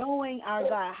to knowing our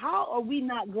God. How are we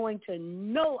not going to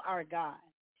know our God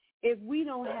if we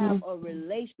don't have a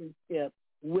relationship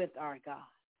with our God?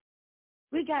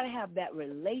 We got to have that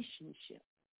relationship.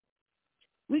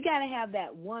 We got to have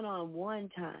that one-on-one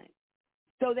time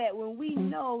so that when we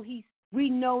know we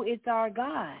know it's our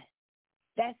God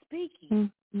that's speaking.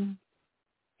 And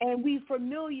we're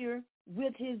familiar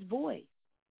with his voice.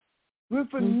 We're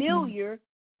familiar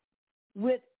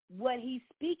with what he's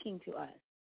speaking to us.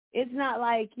 It's not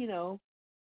like, and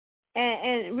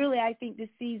really I think this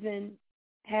season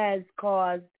has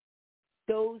caused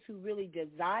those who really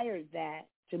desired that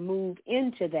to move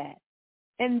into that.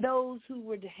 And those who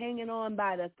were hanging on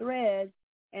by the thread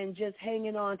and just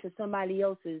hanging on to somebody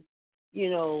else's,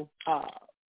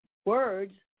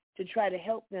 words to try to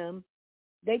help them,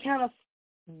 they kind of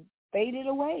faded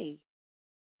away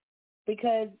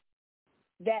because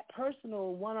that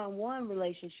personal one-on-one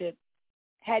relationship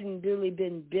hadn't really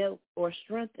been built or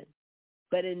strengthened.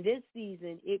 But in this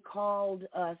season, it called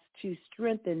us to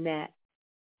strengthen that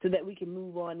so that we can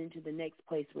move on into the next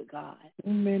place with God.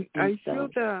 Amen. I feel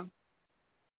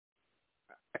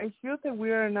that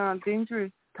we are in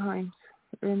dangerous times,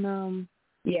 and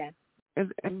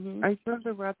I feel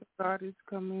the wrath of God is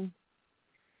coming,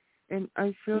 and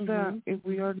I feel that if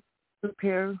we are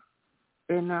prepared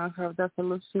and have that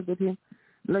fellowship with Him,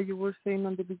 like you were saying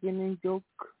on the beginning, deal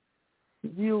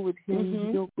with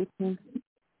Him,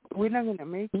 we're not gonna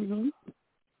make it.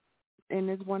 And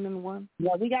it's one-on-one.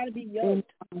 Yeah, we got to be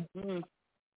yoked.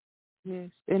 Yes,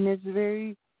 and it's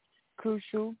very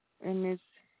crucial and it's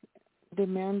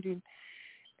demanding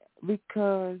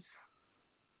because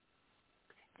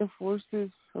the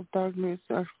forces of darkness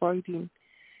are fighting,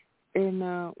 and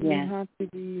we have to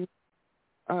be.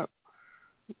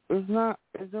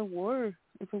 It's a war.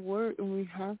 It's a war, and we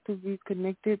have to be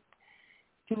connected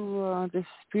to the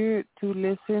Spirit to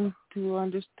listen, to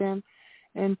understand,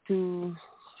 and to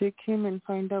seek Him and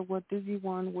find out what does He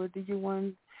want, where do you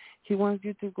want He wants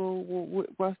you to go,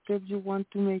 what steps you want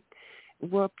to make,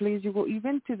 what place you go.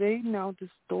 Even today now, the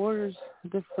stores,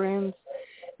 the friends,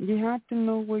 you have to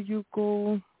know where you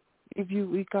go, if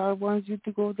God wants you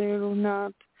to go there or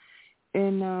not,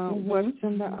 and what's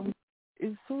in the.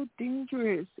 It's so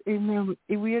dangerous, and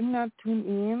if we are not tuned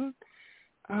in,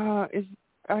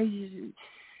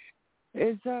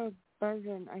 it's a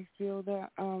burden. I feel that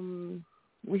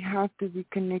we have to be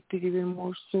connected even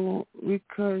more so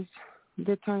because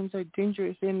the times are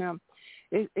dangerous. And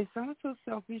it sounds so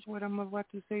selfish what I'm about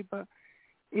to say, but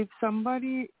if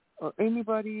somebody or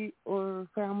anybody or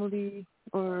family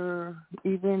or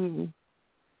even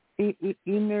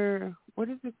inner, what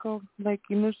is it called, like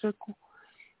inner circle,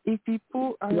 if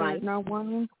people are not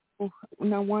wanting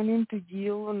to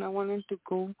yield or not wanting to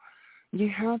go, you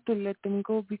have to let them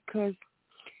go because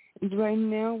right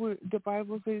now the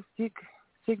Bible says seek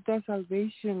that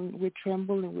salvation with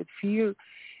trembling, with fear,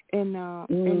 and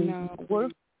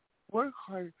work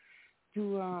hard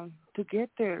to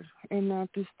get there and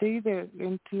to stay there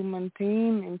and to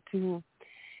maintain and to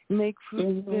make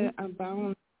fruits that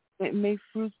abound, make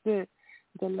fruits that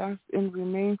last and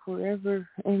remain forever.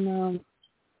 And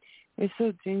it's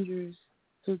so dangerous,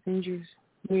 so dangerous.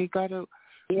 We gotta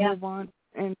move on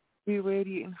and be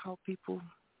ready and help people.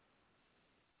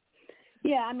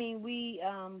 Yeah, I mean, really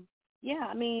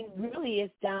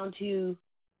it's down to,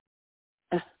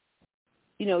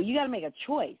 you got to make a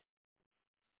choice.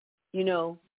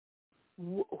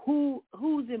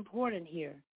 Who's important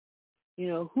here?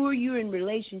 Who are you in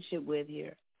relationship with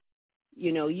here?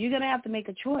 You're going to have to make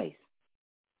a choice.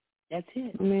 That's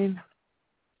it. Amen.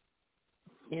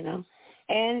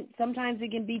 And sometimes it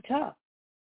can be tough,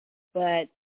 but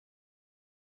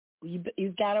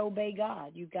you've got to obey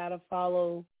God. You've got to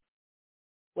follow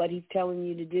what he's telling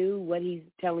you to do, what he's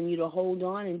telling you to hold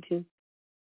on and to,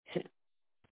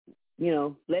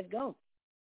 let go.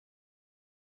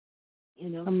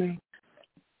 Amen.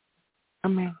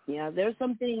 Amen. Yeah, there's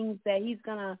some things that he's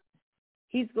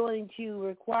going to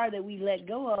require that we let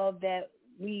go of that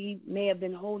we may have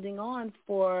been holding on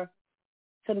for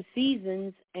some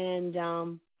seasons, and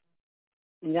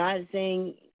God is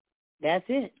saying, that's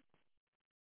it.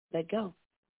 Let go.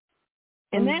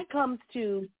 And that comes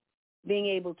to being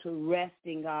able to rest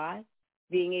in God,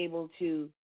 being able to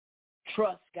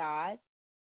trust God,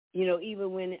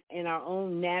 even when in our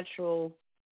own natural,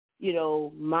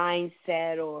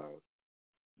 mindset, or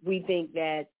we think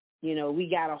that, we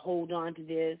got to hold on to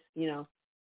this,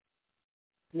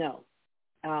 No.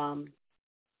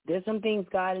 There's some things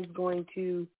God is going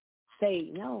to say,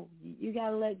 no, you got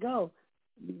to let go.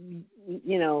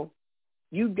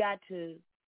 You've got to,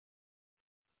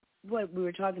 what we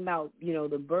were talking about,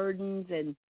 the burdens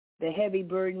and the heavy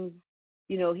burdens,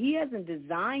 he hasn't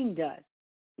designed us,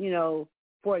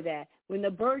 for that. When the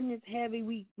burden is heavy,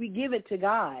 we give it to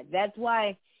God. That's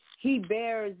why he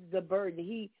bears the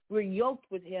burden. We're yoked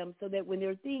with him so that when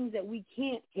there are things that we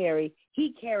can't carry,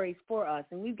 he carries for us.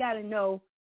 And we've got to know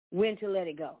when to let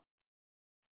it go,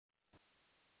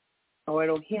 or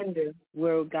it'll hinder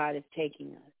where God is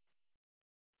taking us.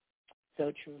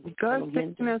 So true. God's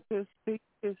taking us to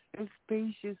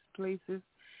spacious places,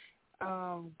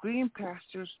 green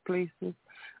pastures places,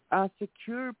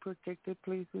 secure, protected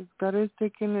places. God is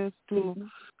taking us to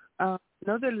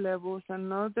another levels,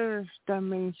 another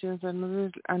dimensions,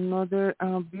 another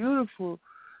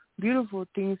beautiful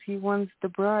things. He wants the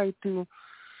bride to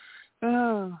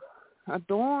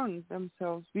adorn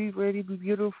themselves, be ready, be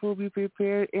beautiful, be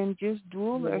prepared, and just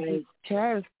drool at his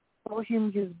chest, show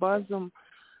him his bosom.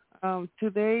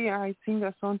 Today I sing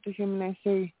a song to him and I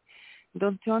say,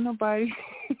 don't tell nobody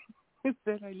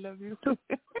that I love you.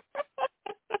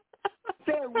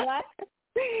 Say what?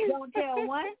 Don't tell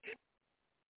what?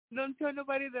 Don't tell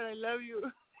nobody that I love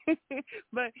you.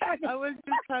 But I was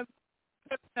just having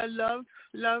a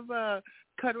love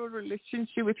cuddle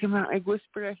relationship with him. I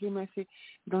whisper at him, I say,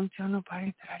 don't tell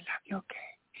nobody that I love you,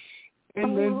 okay?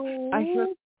 And then I hear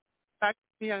back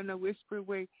to me in a whisper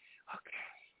way,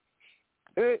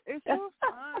 okay. It's so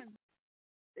fun.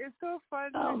 It's so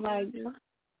fun. Oh, my God.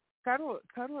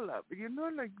 Cuddle up,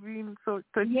 like being so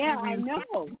touchy. Yeah, I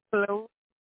know. Close,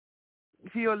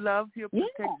 feel loved, feel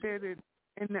protected,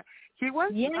 and he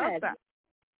wants love back.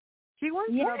 He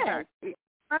wants love back. He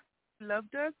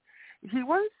loved us. He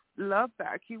wants love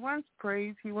back. He wants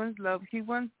praise. He wants love. He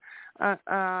wants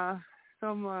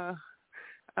some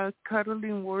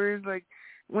cuddling words, like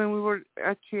when we were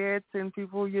kids and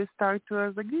people just talk to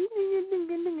us like he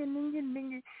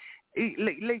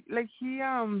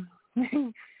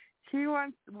he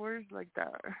wants words like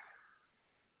that.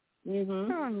 Yeah,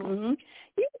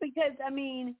 because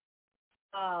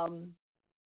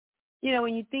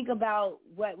when you think about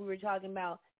what we were talking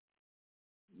about,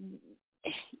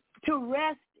 to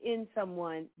rest in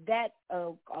someone, that's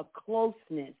a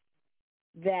closeness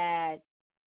that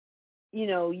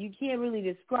you can't really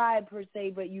describe per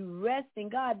se, but you rest in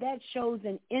God. That shows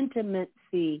an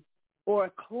intimacy or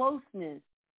a closeness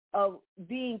of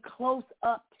being close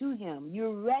up to him.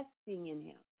 You're resting in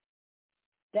him.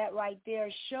 That right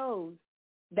there shows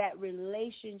that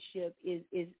relationship is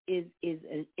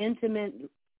an intimate,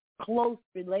 close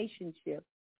relationship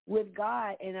with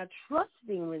God, and a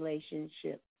trusting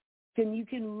relationship. You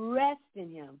can rest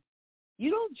in him.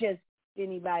 You don't just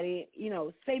anybody,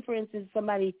 say for instance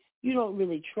somebody you don't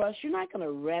really trust, you're not going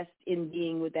to rest in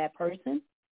being with that person.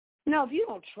 No, if you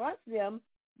don't trust them,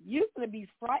 you're going to be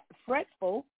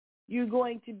fretful. You're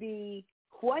going to be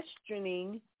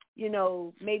questioning,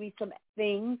 maybe some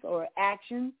things or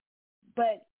actions.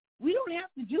 But we don't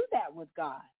have to do that with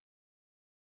God.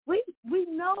 We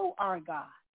know our God,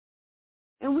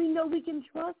 and we know we can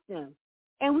trust him,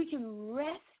 and we can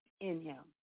rest in him.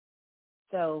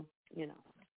 So,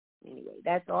 anyway,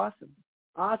 that's awesome.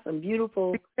 Awesome,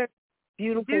 beautiful thing.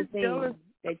 He's jealous.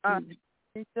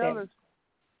 He's jealous.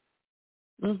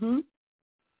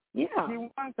 Yeah, he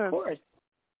wants us. Of course.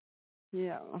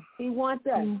 Yeah. He wants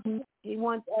us. He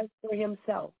wants us for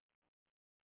himself.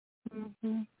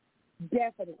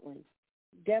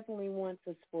 Definitely wants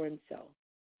us for himself.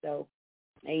 So,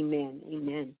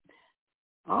 amen.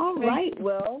 All right,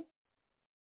 well,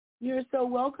 you're so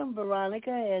welcome,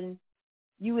 Veronica, and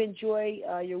you enjoy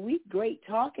your week. Great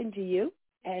talking to you.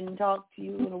 Hadn't talked to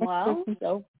you in a while,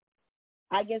 so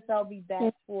I guess I'll be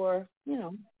back for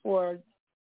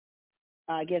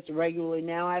I guess regularly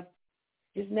now. I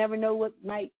just never know what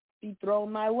might be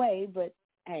thrown my way, but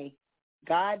hey,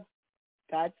 God's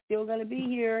still going to be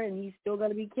here, and he's still going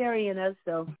to be carrying us,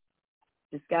 so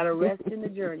just got to rest in the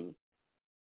journey.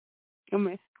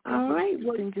 Amen. All right.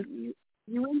 Well, you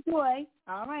enjoy.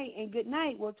 All right, and good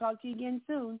night. We'll talk to you again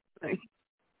soon.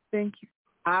 Thank you.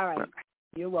 All right.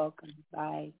 You're welcome.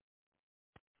 Bye.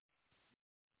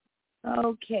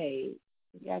 Okay.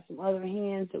 We got some other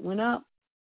hands that went up.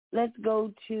 Let's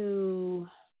go to...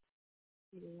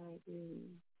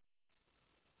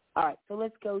 All right, so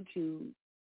let's go to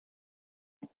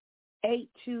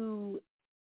 828-989,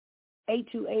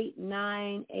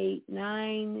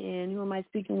 and who am I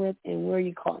speaking with, and where are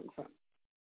you calling from?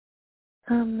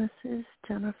 This is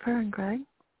Jennifer and Greg,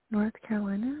 North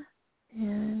Carolina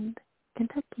and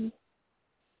Kentucky.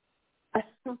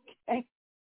 Okay.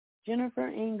 Jennifer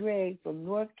and Greg from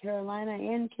North Carolina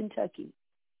and Kentucky.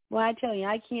 Well, I tell you,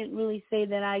 I can't really say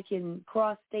that I can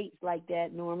cross states like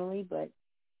that normally, but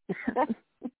God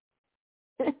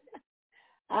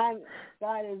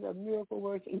is a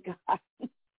miracle-working God.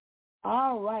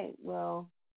 All right. Well,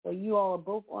 so you all are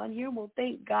both on here. Well,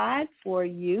 thank God for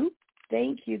you.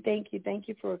 Thank you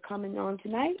for coming on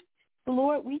tonight. So,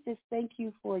 Lord, we just thank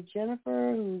you for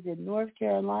Jennifer, who's in North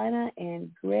Carolina,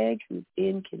 and Greg, who's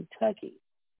in Kentucky.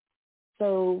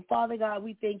 So, Father God,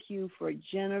 we thank you for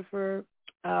Jennifer.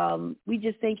 We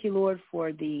just thank you, Lord,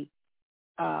 for the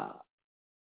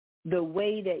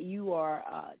way that you are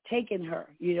taking her.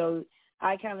 You know,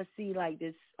 I kind of see like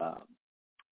this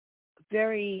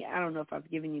very, I don't know if I've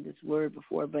given you this word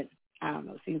before, but I don't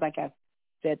know. It seems like I've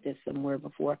said this somewhere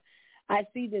before. I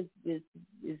see this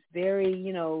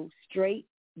very, straight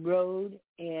road,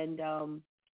 and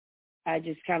I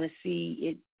just kind of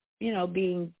see it,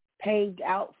 being paved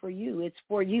out for you. It's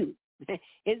for you.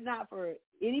 It's not for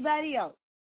anybody else.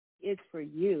 It's for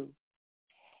you.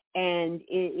 And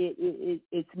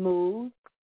it's smooth,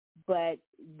 but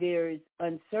there's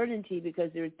uncertainty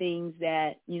because there are things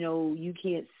that, you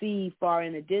can't see far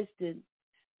in the distance,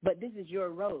 but this is your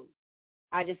road.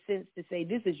 I just sense to say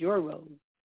this is your road.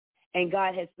 And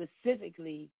God has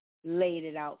specifically laid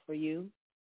it out for you.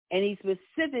 And he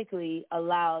specifically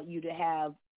allowed you to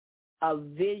have a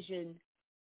vision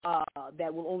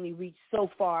that will only reach so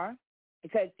far.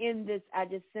 Because in this, I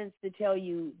just sense to tell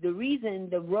you the reason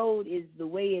the road is the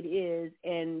way it is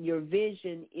and your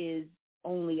vision is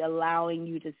only allowing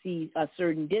you to see a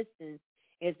certain distance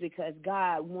is because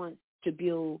God wants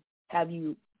to have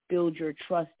you build your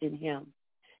trust in him,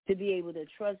 to be able to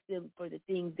trust him for the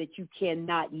things that you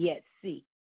cannot yet see.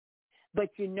 But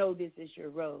this is your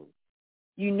road.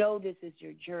 This is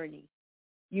your journey.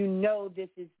 This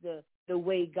is the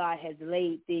way God has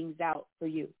laid things out for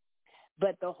you.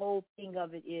 But the whole thing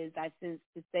of it is, I sense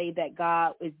to say that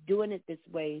God is doing it this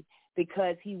way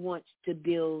because he wants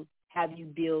to have you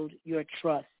build your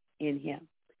trust in him.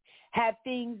 Have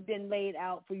things been laid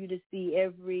out for you to see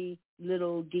every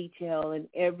little detail and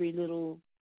every little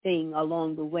thing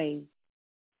along the way,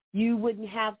 you wouldn't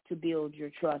have to build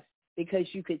your trust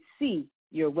because you could see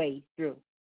your way through.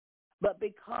 But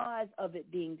because of it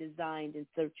being designed in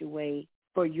such a way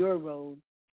for your road,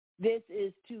 this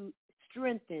is to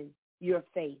strengthen your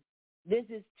faith. This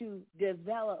is to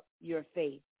develop your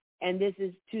faith. And this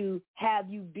is to have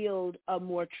you build a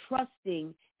more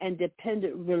trusting and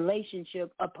dependent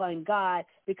relationship upon God,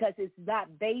 because it's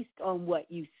not based on what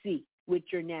you see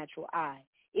with your natural eye.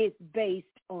 It's based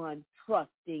on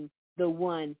trusting the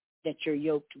one that you're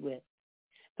yoked with.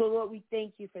 So, Lord, we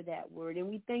thank you for that word, and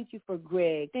we thank you for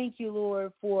Greg. Thank you,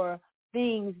 Lord, for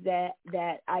things that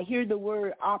I hear the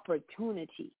word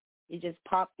opportunity. It just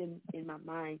popped in my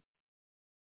mind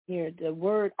here, the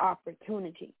word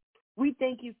opportunity. We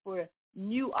thank you for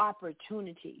new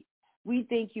opportunities. We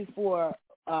thank you for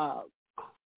the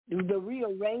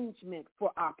rearrangement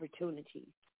for opportunities.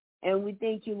 And we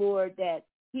thank you, Lord, that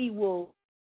he will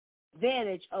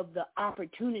advantage of the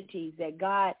opportunities that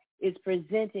God is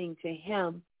presenting to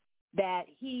him that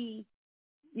he,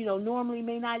 normally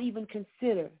may not even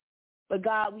consider. But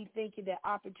God, we thank you that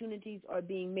opportunities are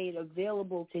being made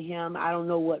available to him. I don't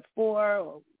know what for,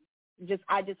 or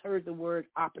I just heard the word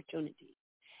opportunity.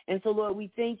 And so, Lord,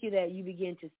 we thank you that you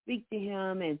begin to speak to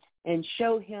him and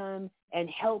show him and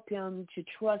help him to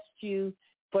trust you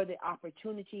for the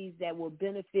opportunities that will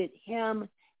benefit him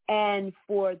and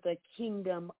for the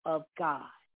kingdom of God.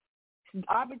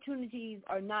 Opportunities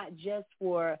are not just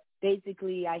for,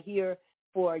 basically, I hear,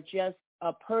 for just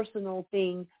a personal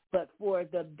thing, but for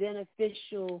the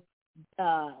beneficial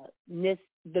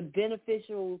the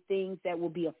beneficial things that will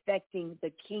be affecting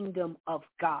the kingdom of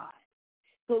God.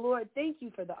 So, Lord, thank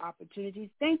you for the opportunities.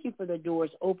 Thank you for the doors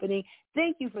opening.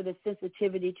 Thank you for the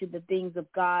sensitivity to the things of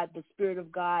God, the Spirit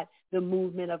of God, the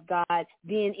movement of God,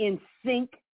 being in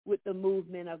sync with the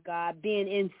movement of God, being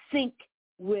in sync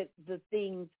with the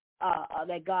things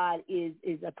that God is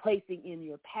placing in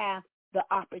your path, the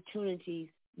opportunities,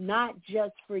 not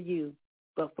just for you,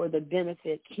 but for the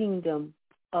benefit kingdom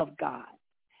of God.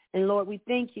 And, Lord, we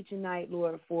thank you tonight,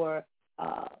 Lord, for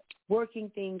working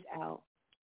things out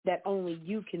that only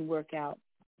you can work out.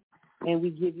 And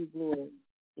we give you glory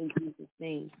in Jesus'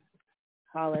 name.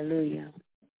 Hallelujah.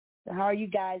 So how are you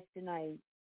guys tonight?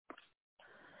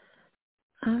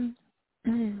 It's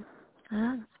been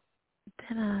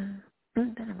a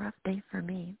rough day for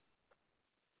me.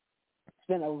 It's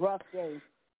been a rough day.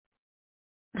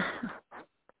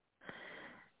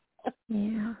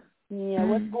 Yeah. Yeah,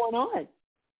 what's going on?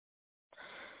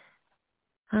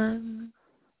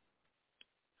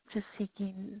 Just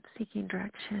seeking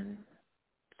direction.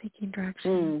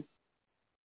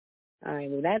 All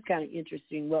right, well, that's kind of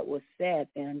interesting what was said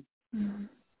then. Yeah,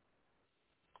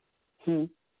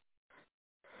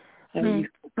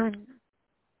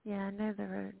 I know the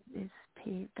road is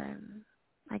paved.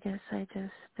 I guess I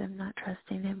just am not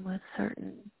trusting him with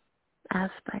certain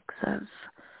aspects of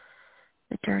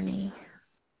the journey.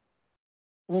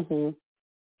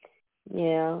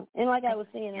 Yeah, and like I was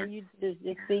saying, there's just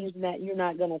things that you're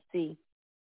not going to see,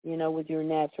 with your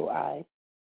natural eye.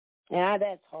 And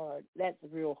that's hard. That's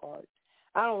real hard.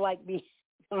 I don't like being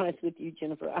honest with you,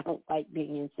 Jennifer. I don't like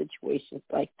being in situations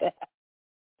like that.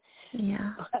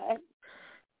 Yeah.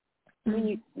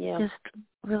 Just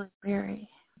really weary.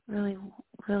 Really,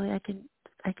 I could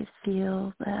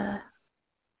feel the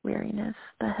weariness,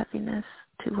 the heaviness,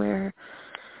 to where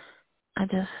I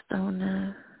just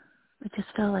don't. I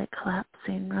just feel like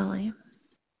collapsing, really.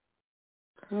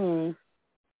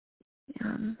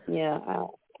 Yeah, I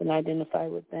can identify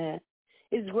with that.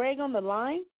 Is Greg on the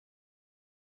line?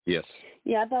 Yes.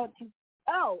 Yeah, I thought you.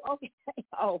 Oh, okay.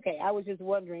 Oh, okay. I was just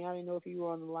wondering. I didn't know if you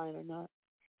were on the line or not.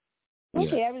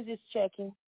 Okay, yeah. I was just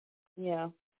checking. Yeah.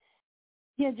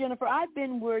 Yeah, Jennifer, I've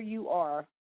been where you are,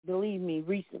 believe me,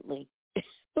 recently.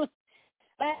 It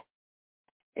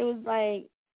was like,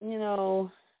 I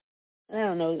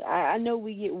don't know. I know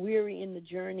we get weary in the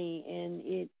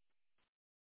journey,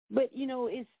 but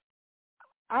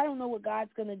I don't know what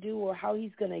God's going to do or how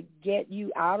he's going to get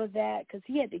you out of that, because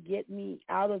he had to get me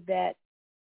out of that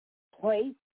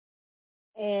place.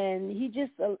 And he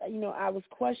just, I was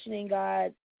questioning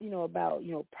God, about,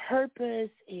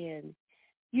 purpose and,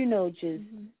 just,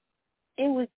 it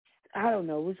was, I don't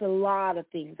know, it was a lot of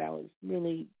things I was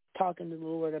really talking to the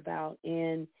Lord about.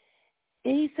 And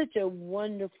he's such a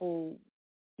wonderful,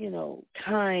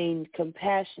 kind,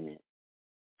 compassionate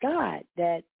God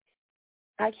that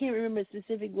I can't remember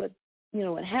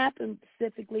what happened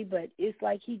specifically, but it's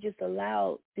like he just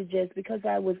allowed to just, because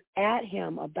I was at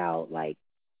him about like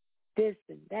this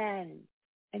and that,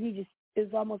 and he just, it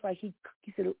was almost like he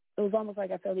said, it was almost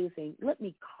like I felt he was saying, let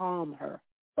me calm her.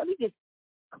 Let me just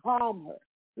calm her.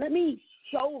 Let me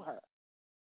show her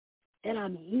that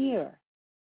I'm here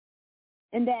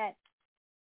and that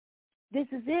this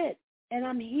is it. And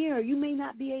I'm here. You may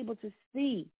not be able to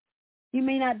see. You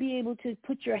may not be able to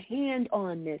put your hand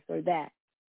on this or that,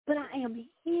 but I am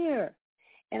here.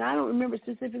 And I don't remember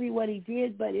specifically what he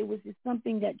did, but it was just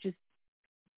something that just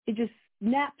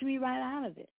snapped me right out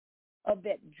of it. Of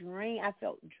that drain. I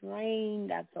felt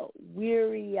drained. I felt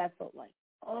weary. I felt like,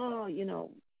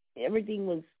 everything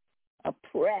was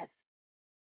oppressed.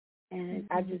 And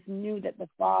I just knew that the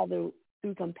Father,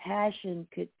 through compassion,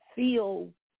 could feel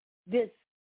this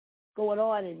going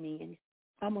on in me. And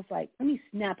almost like, let me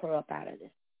snap her up out of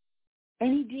this.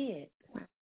 And he did.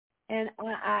 And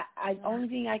I only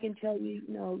thing I can tell you,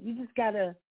 you just got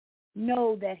to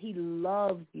know that he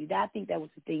loves you. I think that was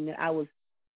the thing that I was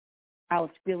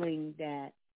feeling,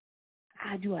 that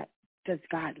does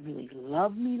God really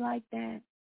love me like that?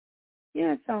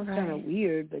 Yeah, it sounds kind of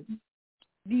weird, but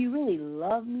do you really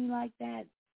love me like that?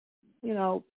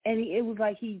 And it was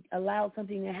like he allowed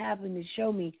something to happen to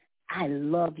show me, I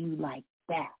love you like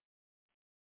that.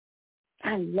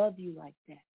 I love you like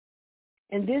that.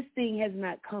 And this thing has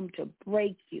not come to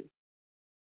break you.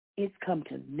 It's come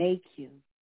to make you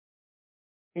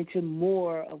into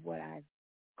more of what I've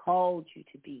called you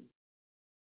to be.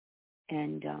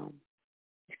 And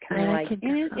it's kind of like,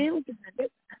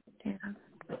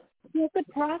 it's a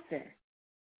process.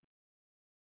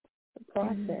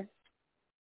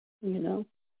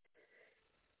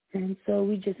 And so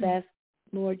we just ask,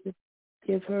 Lord, to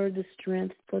give her the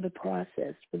strength for the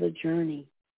process, for the journey,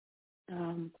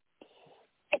 for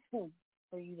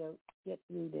you to get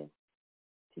through this.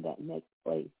 to that next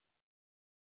place.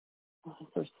 Oh,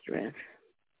 for strength.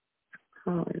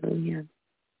 Hallelujah.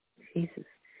 Jesus.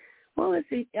 Well, let's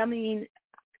see. I mean,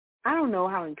 I don't know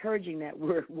how encouraging that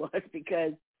word was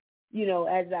because, you know,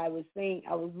 as I was saying,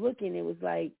 I was looking, it was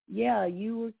like, yeah,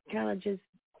 you were kind of just,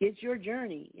 it's your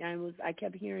journey. I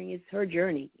kept hearing it's her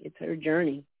journey. It's her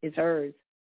journey. It's hers.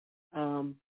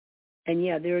 And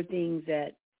yeah, there are things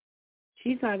that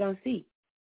she's not going to see.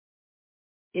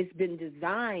 It's been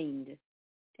designed.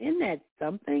 Isn't that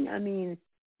something? I mean,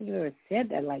 you ever said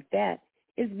that like that?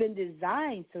 It's been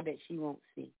designed so that she won't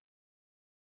see.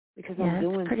 Because I'm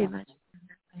doing it's pretty something. much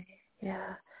that way.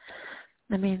 Yeah.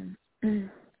 I mean,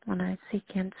 when I see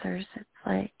cancers, it's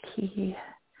like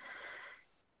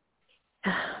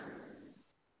I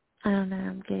don't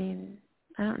know,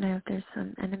 I don't know if there's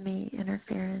some enemy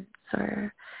interference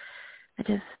or I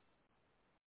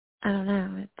don't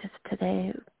know. It just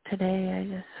today I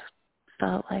just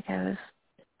felt like I was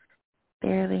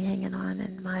barely hanging on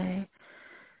and my,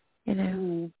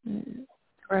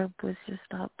 rope was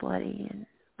just all bloody and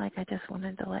like I just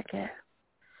wanted to let go.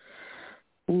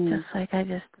 Just like I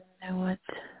just didn't know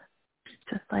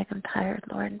just like I'm tired,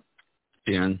 Lord.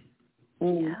 Jen?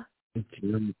 Yeah.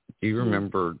 Do you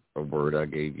remember a word I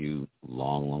gave you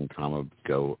long time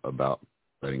ago about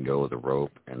letting go of the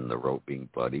rope and the rope being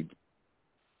bloodied?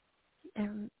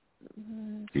 Do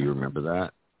you remember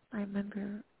that? I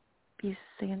remember you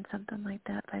saying something like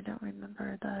that, but I don't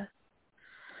remember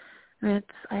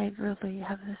I really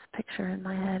have this picture in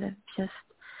my head of just,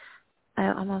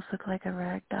 I almost look like a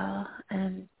rag doll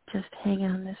and just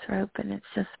hanging on this rope and it's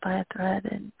just by a thread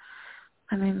and,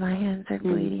 I mean, my hands are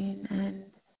bleeding and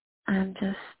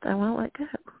I won't let go.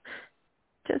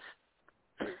 Just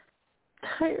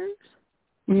tired.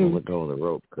 Don't let go of the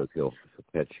rope because he'll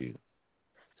catch you.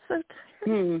 So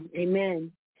tired.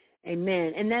 Amen.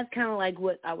 Amen. And that's kind of like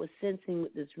what I was sensing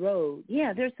with this road.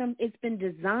 Yeah, it's been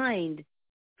designed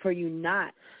for you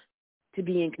not to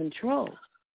be in control.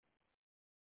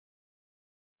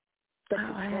 But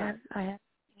I have,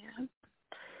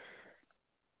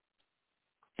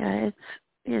 yeah, it's,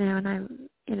 and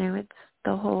it's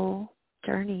the whole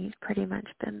journey's pretty much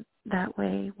been that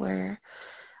way where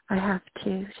I have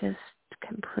to just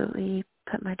completely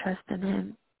put my trust in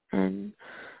him and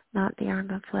not the arm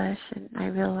of flesh, and I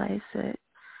realize that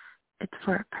it's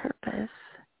for a purpose.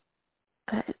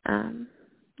 But,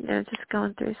 just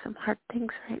going through some hard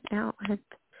things right now, and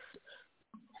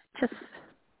just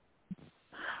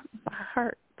my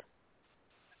heart.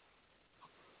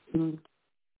 Jesus.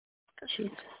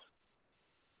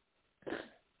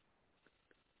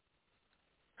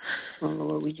 Oh,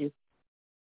 Lord, we just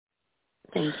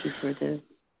thank you for the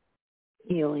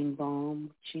healing balm,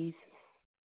 Jesus.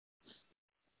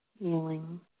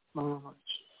 Healing balm,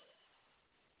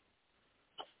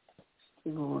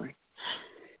 Jesus. Lord.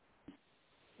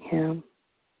 Yeah.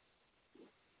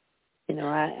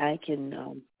 I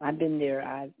can, I've been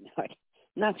there,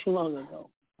 not too long ago.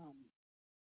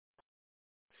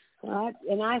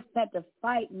 And I had to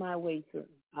fight my way through.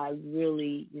 I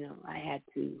really, I had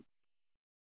to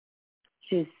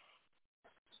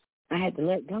I had to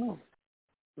let go,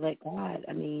 let God.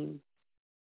 I mean,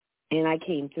 and I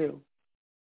came through.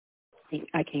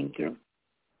 I came through.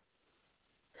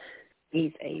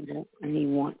 He's able, and he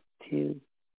wants to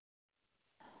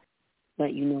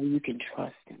let you know you can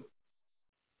trust him.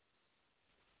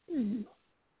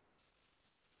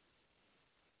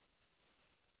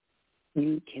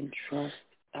 You can trust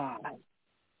God.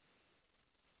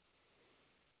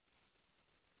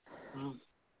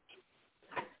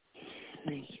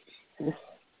 Thank you, Jesus.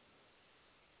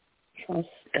 Trust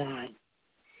God.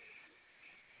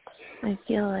 I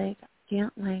feel like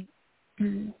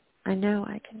I know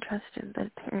I can trust him, but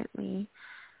apparently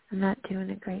I'm not doing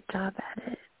a great job at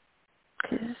it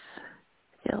because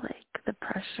I feel like the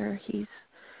pressure, he's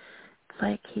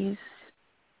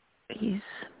he's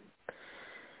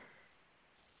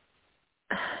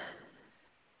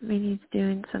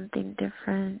doing something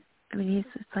different. I mean,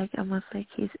 it's like almost like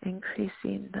he's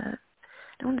increasing I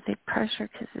don't want to say pressure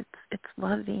because it's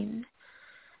loving,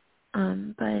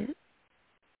 but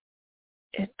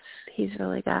he's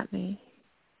really got me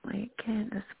like in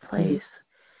this place.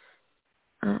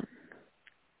 I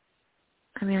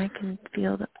mean, I can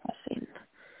feel the pressing.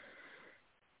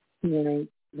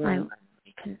 Right.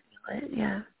 I can feel it,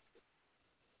 yeah.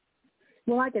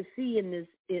 Well, I could see in this,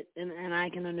 and I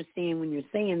can understand when you're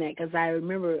saying that because I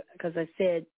remember, because I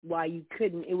said why you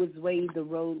couldn't, it was the way the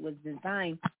road was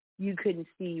designed, you couldn't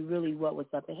see really what was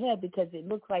up ahead because it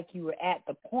looked like you were at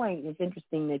the point. It's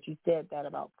interesting that you said that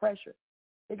about pressure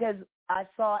because I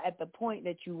saw at the point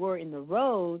that you were in the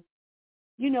road,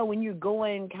 when you're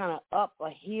going kind of up a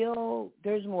hill,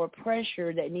 there's more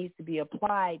pressure that needs to be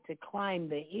applied to climb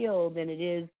the hill than it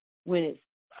is when it's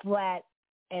flat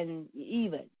and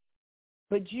even.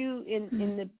 But you,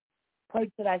 in the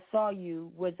place that I saw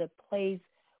you, was a place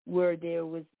where there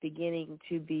was beginning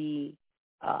to be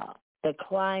the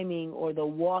climbing or the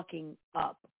walking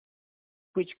up,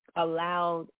 which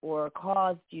allowed or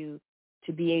caused you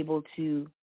to be able to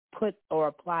put or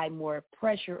apply more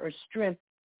pressure or strength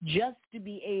just to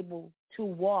be able to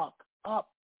walk up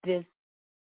this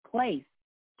place,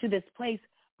 to this place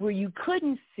where you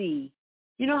couldn't see.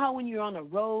 You know how when you're on a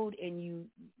road and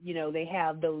you know, they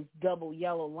have those double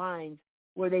yellow lines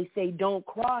where they say don't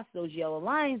cross those yellow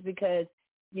lines because,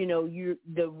 you know,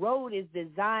 the road is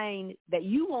designed that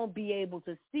you won't be able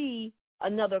to see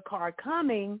another car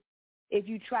coming if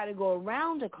you try to go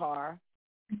around a car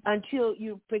until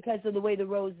because of the way the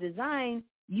road's designed,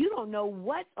 you don't know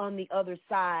what's on the other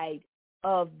side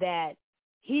of that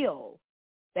hill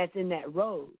that's in that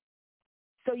road.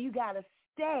 So you got to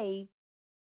stay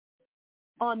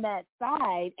on that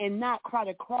side and not try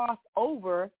to cross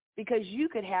over because you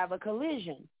could have a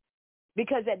collision.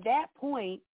 Because at that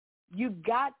point,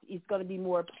 it's going to be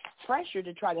more pressure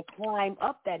to try to climb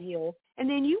up that hill, and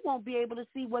then you won't be able to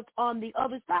see what's on the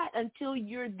other side until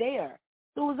you're there.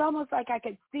 So it was almost like I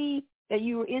could see that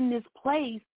you were in this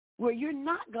place where you're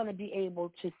not going to be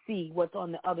able to see what's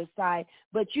on the other side,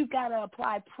 but you got to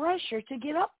apply pressure to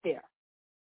get up there.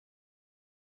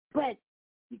 But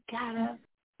you got to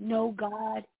know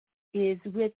God is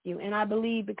with you. And I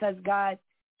believe because God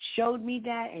showed me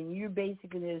that and you're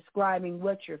basically describing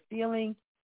what you're feeling,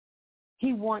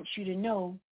 he wants you to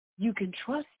know you can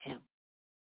trust him.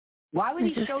 Why would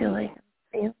he show you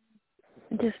that?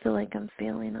 I just feel like I'm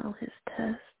failing all his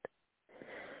tests.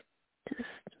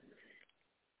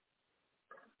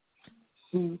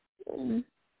 You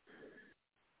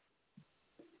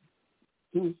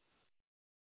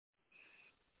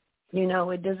know,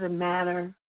 it doesn't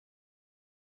matter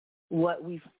what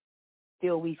we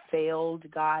feel we failed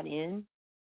God in.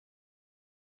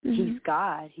 He's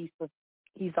God.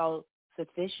 He's all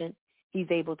sufficient. He's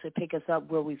able to pick us up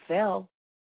where we fell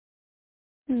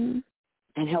and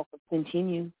help us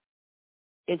continue.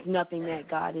 It's nothing that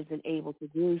God isn't able to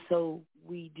do, so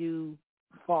we do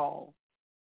fall.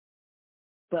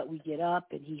 But we get up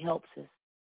and he helps us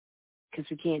because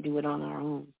we can't do it on our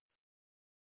own.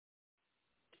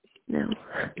 No.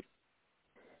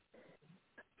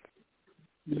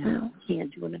 No.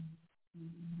 Can't do it.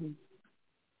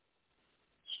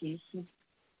 Jesus.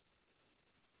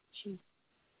 Jesus.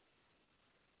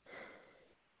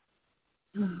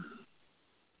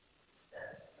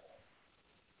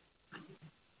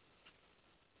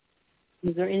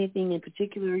 Is there anything in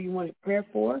particular you wanted prayer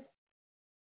for?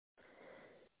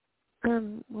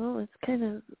 Well, it's kind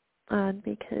of odd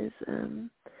because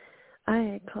I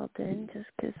had called in just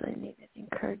because I needed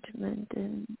encouragement,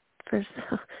 and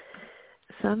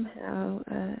somehow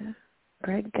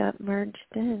Greg got merged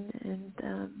in, and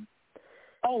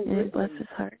really? bless his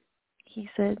heart, he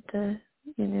said,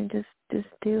 just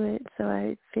do it. So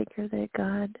I figure that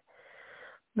God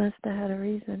must have had a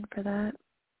reason for that.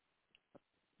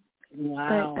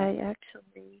 Wow. But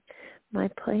my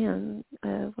plan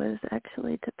was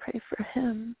actually to pray for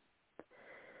him,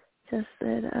 just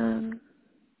that,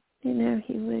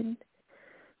 he would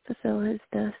fulfill his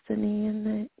destiny and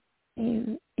that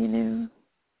he,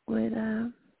 would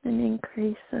an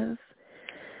increase of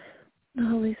the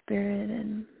Holy Spirit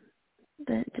and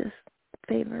that just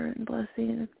favor and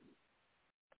blessing.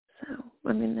 So,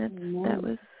 that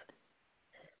was,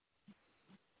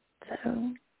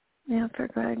 so, yeah, for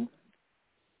Greg.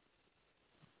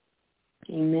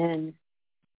 Amen.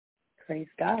 Praise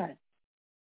God.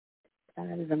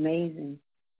 That is amazing.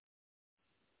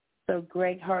 So,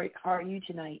 Greg, how are you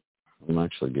tonight? I'm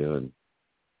actually good.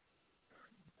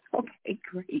 Okay,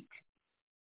 great.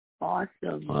 Awesome.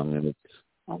 It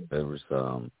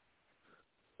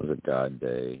was a God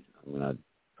day.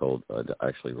 I'd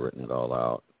actually written it all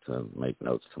out to make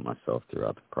notes to myself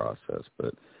throughout the process,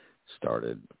 but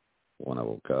started when I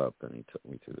woke up, and he took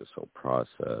me through this whole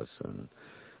process. And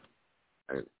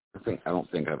I don't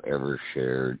think I've ever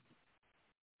shared.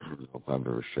 I don't know if I've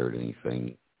ever shared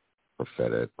anything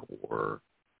prophetic or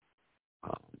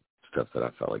stuff that I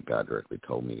felt like God directly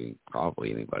told me to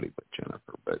probably anybody but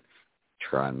Jennifer, but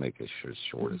try and make it as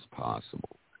short as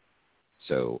possible.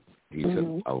 So he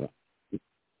said,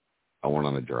 I went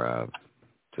on a drive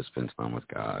to spend time with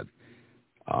God.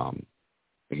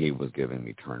 He was giving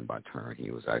me turn by turn.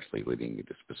 He was actually leading me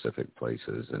to specific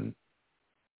places, and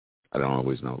I don't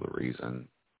always know the reason,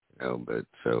 but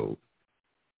so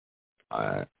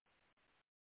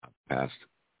past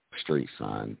a street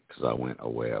sign because I went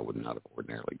away I would not have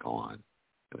ordinarily gone.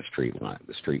 And the street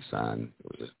sign,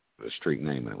 it was a street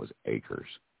name, and it was Acres.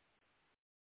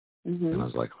 Mm-hmm. And I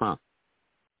was like, huh.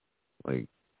 Like,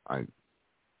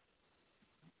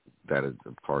 that is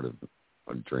a part of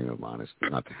a dream of mine, is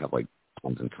not to have, like,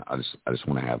 homes and I just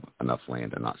want to have enough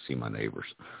land and not see my neighbors.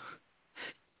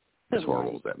 As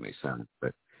horrible as that may sound,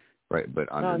 but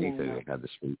underneath it had the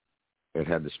street. It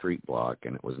had the street block,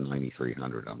 and it was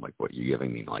 9,300. I'm like, what? You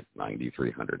giving me like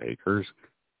 9,300 acres?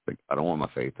 Like, I don't want my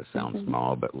faith to sound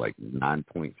small, but like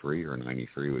 9.3 or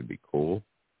 93 would be cool.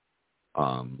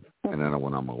 And then I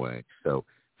went on my way. So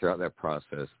throughout that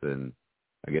process, then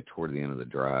I get toward the end of the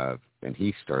drive, and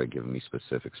he started giving me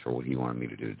specifics for what he wanted me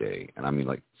to do today. And I mean,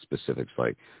 like, specifics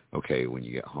like, okay, when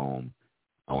you get home,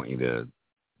 I want you to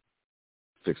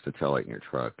fix the taillight in your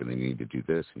truck, and then you need to do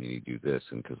this, and you need to do this.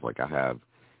 And because, like, I have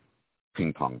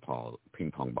ping pong balls,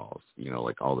 you know,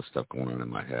 like all the stuff going on in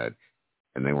my head,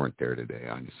 and they weren't there today.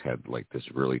 I just had, like, this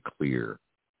really clear,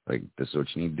 like, this is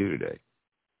what you need to do today.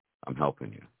 I'm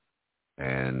helping you.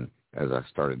 And as I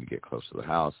started to get close to the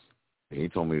house, he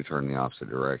told me to turn the opposite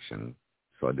direction.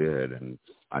 So I did, and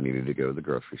I needed to go to the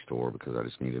grocery store because I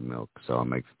just needed milk. So I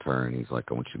make the turn. He's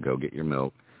like, I want you to go get your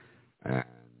milk, and,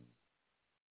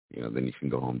 you know, then you can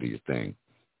go home and do your thing.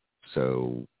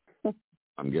 So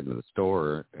I'm getting to the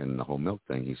store, and the whole milk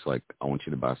thing, he's like, I want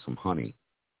you to buy some honey.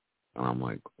 And I'm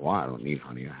like, why? I don't need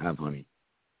honey. I have honey.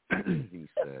 He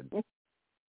said,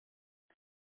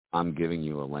 I'm giving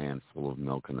you a land full of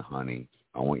milk and honey.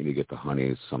 I want you to get the honey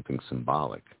as something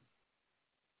symbolic.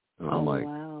 And I'm like,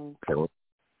 wow. Okay, well,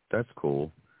 that's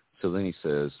cool. So then he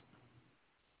says,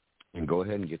 and go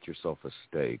ahead and get yourself a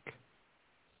steak.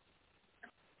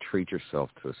 Treat yourself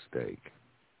to a steak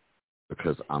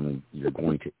because you're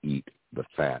going to eat the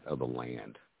fat of the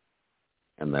land.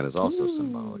 And that is also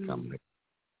symbolic. I'm like,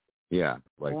 yeah,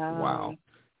 like, wow.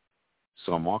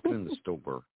 So I'm walking in the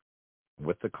store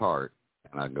with the cart,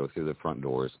 and I go through the front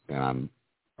doors, and I'm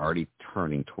already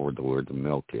turning toward where the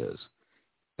milk is.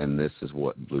 And this is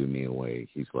what blew me away.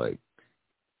 He's like,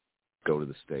 go to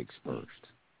the steaks first.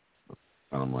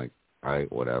 And I'm like, all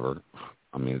right, whatever.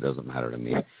 I mean, it doesn't matter to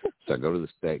me. So I go to the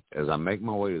steak. As I make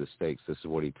my way to the steaks, this is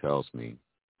what he tells me.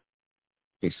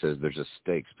 He says, there's a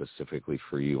steak specifically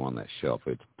for you on that shelf.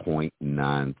 It's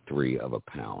 0.93 of a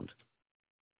pound.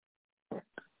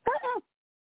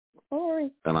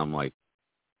 And I'm like,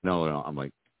 no, I'm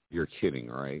like, you're kidding,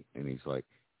 right? And he's like,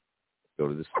 go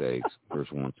to the steaks.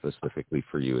 There's one specifically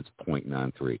for you. It's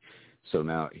 0.93. So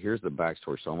now here's the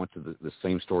backstory. So I went to the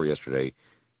same store yesterday.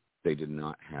 They did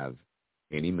not have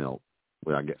any milk.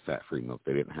 Well, I get fat-free milk.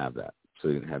 They didn't have that. So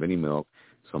they didn't have any milk.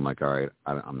 So I'm like, all right,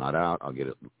 I'm not out. I'll get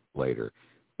it later.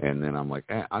 And then I'm like,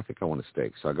 I think I want a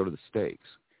steak. So I go to the steaks.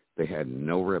 They had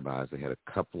no ribeyes. They had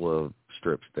a couple of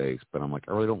strip steaks. But I'm like,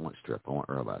 I really don't want strip. I want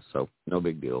ribeyes. So no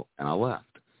big deal. And I left.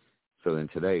 So then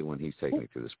today when he's taking me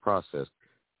through this process,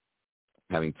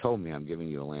 having told me I'm giving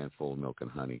you a land full of milk and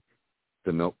honey,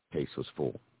 the milk case was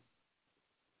full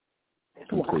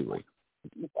completely.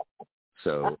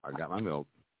 So I got my milk.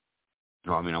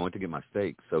 I went to get my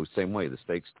steak. So same way, the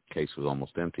steak case was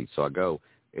almost empty. So I go,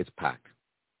 it's packed.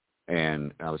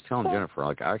 And I was telling Jennifer,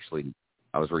 like, I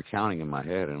was recounting in my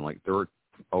head, and, like, there were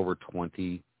over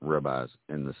 20 ribeyes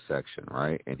in this section,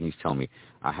 right? And he's telling me,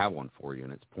 I have one for you,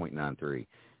 and it's 0.93.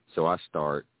 So I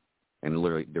start, and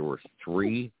literally there were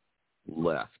 3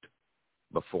 left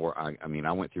before I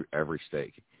went through every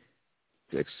steak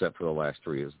except for the last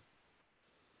 3.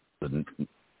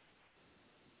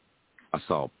 I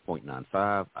saw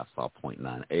 0.95. I saw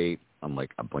 0.98. I'm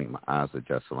like, I blinked my eyes,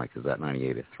 adjusted. I'm like, is that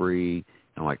 98 at 3?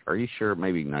 I'm like, are you sure?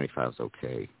 Maybe 95 is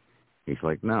okay. He's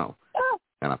like, no.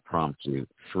 And I promise you,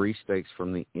 3 steaks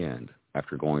from the end,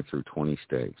 after going through 20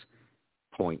 steaks,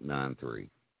 0.93.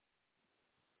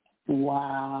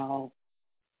 Wow.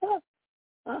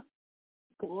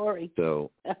 Glory.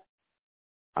 So, there's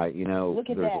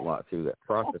that. a lot through that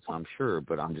process, I'm sure,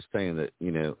 but I'm just saying that,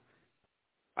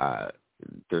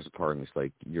 there's a part of me that's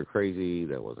like, you're crazy,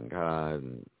 that wasn't God,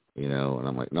 and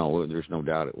I'm like, no, there's no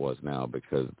doubt it was now,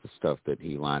 because the stuff that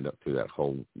he lined up through that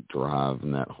whole drive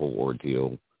and that whole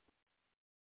ordeal,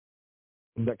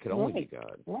 that could only be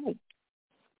God. Right.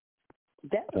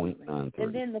 Definitely. 0.93.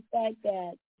 And then the fact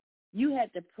that you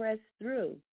had to press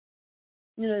through.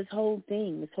 This whole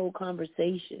thing, this whole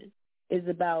conversation is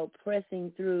about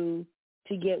pressing through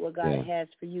to get what God has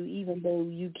for you, even though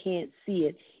you can't see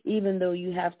it, even though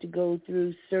you have to go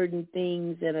through certain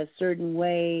things in a certain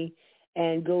way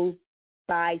and go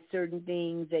by certain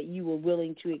things that you were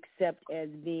willing to accept as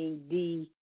being the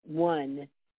one,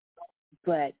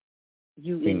 but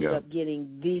you ended up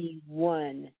getting the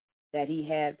one that he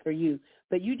had for you.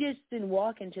 But you just didn't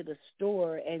walk into the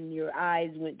store and your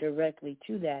eyes went directly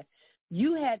to that.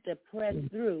 You had to press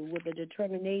through with a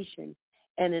determination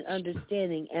and an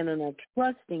understanding and a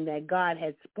trusting that God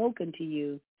had spoken to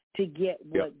you to get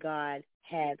what God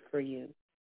had for you.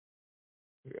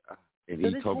 Yeah. And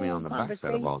he told me on the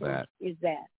backside of all that. Is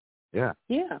that? Yeah.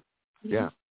 Yeah. Yeah.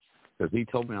 Because he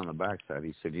told me on the backside,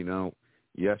 he said,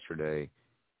 yesterday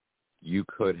you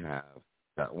could have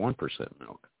got 1%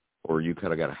 milk, or you could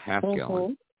have got a half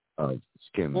gallon of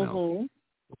skim milk.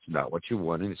 It's not what you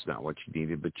wanted. It's not what you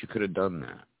needed, but you could have done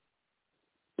that.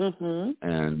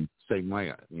 And same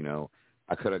way,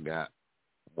 I could have got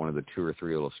one of the 2 or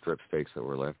 3 little strip steaks that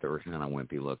were left that were kind of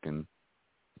wimpy looking,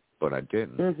 but I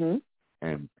didn't.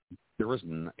 And there was,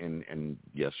 and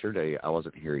yesterday I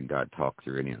wasn't hearing God talk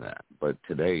through any of that, but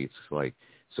today it's like,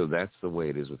 so that's the way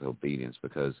it is with obedience,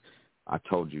 because I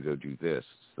told you go do this,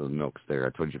 so the milk's there.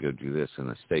 I told you go do this, and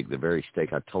the very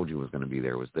steak I told you was going to be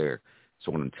there was there.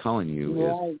 So what I'm telling you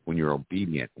is, when you're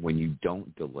obedient, when you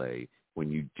don't delay,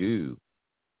 when you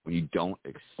don't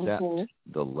accept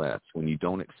the less, when you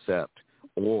don't accept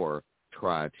or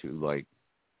try to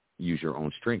use your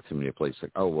own strength to manipulate, it's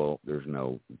like, oh, well, there's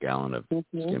no gallon of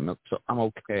skim milk, so I'm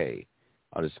okay.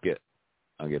 I'll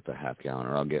get the half gallon,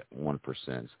 or I'll get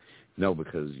 1%. No,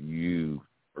 because you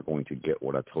are going to get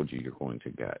what I told you you're going to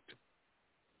get.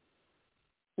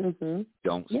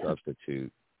 Don't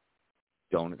substitute.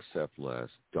 Don't accept less.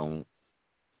 Don't.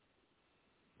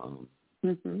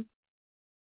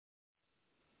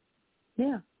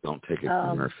 Don't take a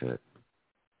counterfeit.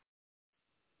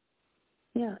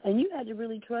 Yeah, and you had to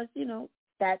really trust.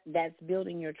 That's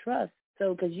building your trust.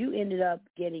 So, because you ended up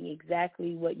getting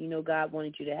exactly what God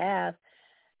wanted you to have,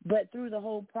 but through the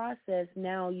whole process,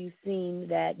 now you've seen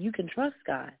that you can trust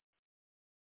God.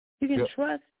 You can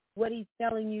trust what He's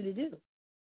telling you to do.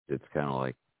 It's kind of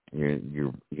like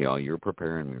you're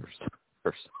preparing me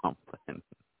for something.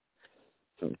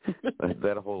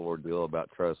 That whole ordeal about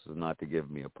trust is not to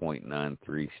give me a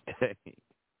 .93 steak.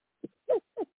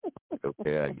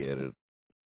 Okay, I get it.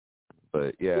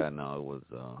 But yeah, no,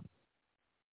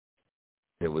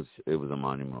 it was a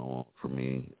monumental for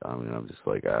me. I mean, I'm just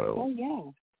like,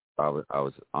 I'm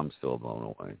still blown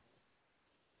away.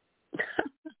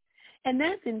 And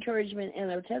that's encouragement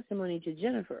and a testimony to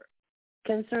Jennifer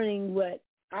concerning what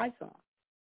I saw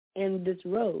in this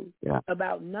road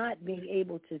about not being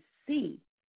able to see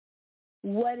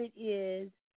what it is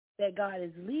that God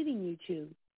is leading you to,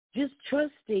 just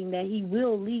trusting that He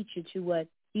will lead you to what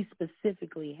He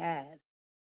specifically has.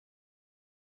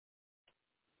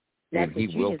 And He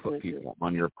will put people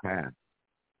on your path.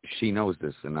 She knows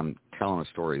this, and I'm telling a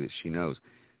story that she knows.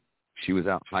 She was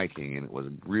out hiking, and it was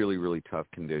really, really tough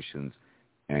conditions,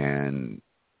 and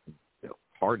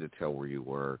hard to tell where you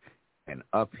were, and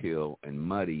uphill and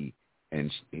muddy,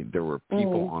 and there were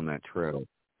people on that trail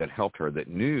that helped her, that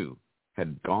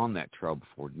had gone that trail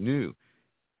before,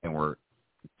 and were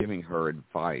giving her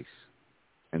advice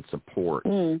and support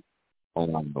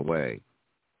along the way.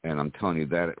 And I'm telling you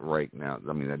that right now,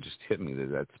 I mean, that just hit me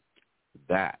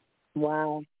that.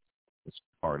 Wow. It's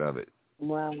part of it.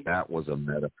 Wow. That was a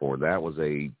metaphor. That was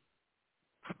a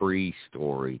free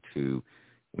story to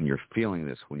when you're feeling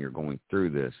this, when you're going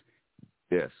through this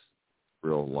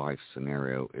real life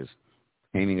scenario is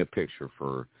painting a picture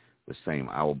for the same.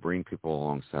 I will bring people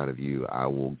alongside of you. I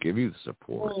will give you the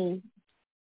support.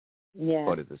 Yeah.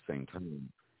 But at the same time,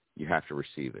 you have to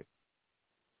receive it.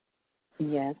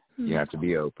 Yes. You have to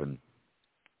be open.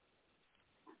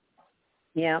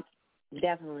 Yeah,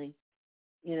 definitely.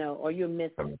 Or you're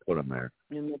missing. Put them there.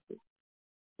 You're missing.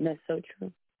 That's so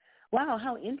true. Wow,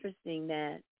 how interesting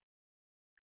that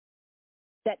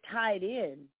tied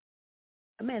in.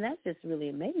 Man, that's just really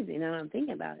amazing now I'm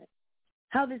thinking about it.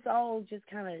 How this all just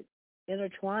kind of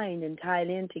intertwined and tied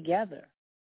in together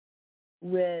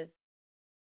with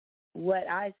what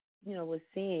I, was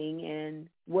seeing and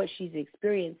what she's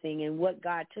experiencing and what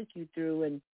God took you through,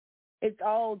 and it's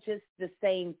all just the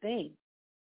same thing.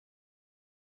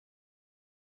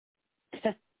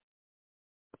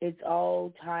 It's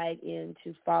all tied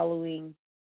into following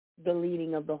the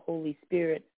leading of the Holy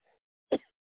Spirit,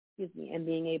 and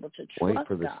being able to trust Wait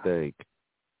for the God. steak.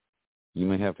 You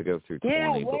may have to go through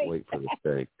 20, but wait for the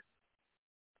steak.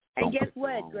 And guess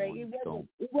what, Greg?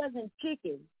 It wasn't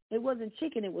chicken. It wasn't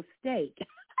chicken. It was steak.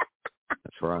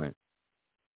 That's right.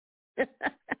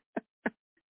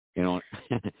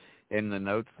 In the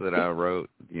notes that I wrote,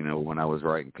 when I was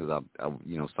writing, because I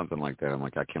something like that, I'm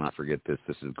like, I cannot forget this.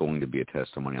 This is going to be a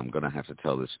testimony. I'm going to have to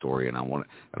tell this story, and I don't want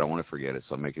to forget it.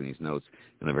 So I'm making these notes.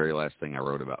 And the very last thing I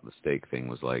wrote about the steak thing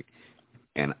was like,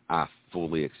 And I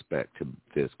fully expect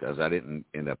this, because I didn't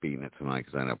end up eating it tonight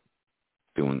because I ended up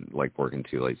working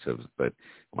too late. So, but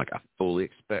I'm like, I fully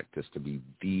expect this to be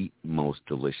the most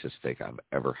delicious steak I've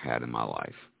ever had in my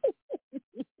life.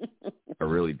 I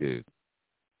really do.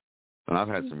 And I've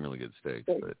had some really good steaks,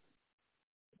 but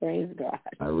praise God.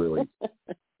 I really,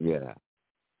 yeah.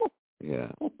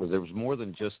 Because there was more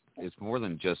than just, it's more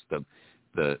than just the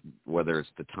whether it's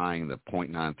the tying the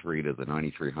 .93 to the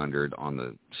 9300 on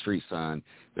the street sign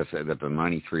that said that the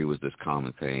 93 was this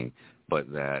common thing,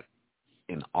 but that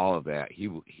in all of that,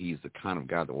 he's the kind of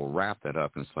guy that will wrap that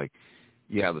up. And it's like,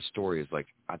 yeah, the story is like,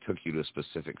 I took you to a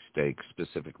specific steak,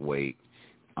 specific weight,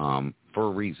 for a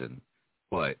reason.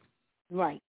 But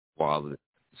right, while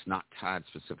it's not tied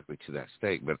specifically to that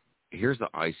steak, but here's the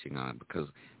icing on it, because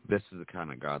this is the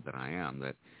kind of God that I am,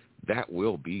 that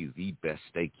will be the best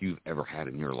steak you've ever had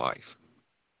in your life.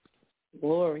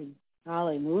 Glory.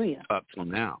 Hallelujah. Up till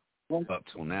now,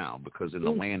 because in the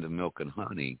land of milk and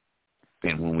honey,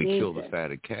 and when we kill the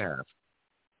fatted calf,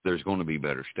 there's going to be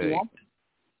better steak. Yep.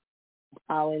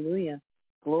 Hallelujah.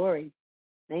 Glory.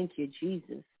 Thank you,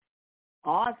 Jesus.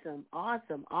 Awesome.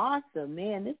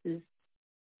 Man, this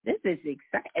is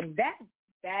exciting.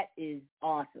 That is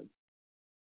awesome.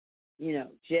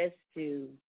 Just to,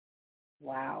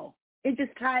 wow. It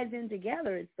just ties in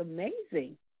together. It's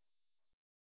amazing.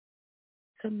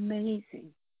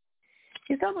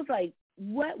 It's almost like,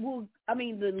 will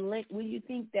you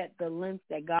think that the length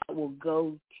that God will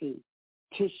go to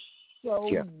show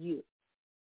you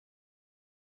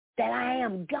that I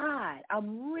am God,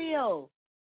 I'm real,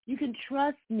 you can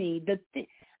trust me, the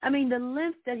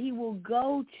length that he will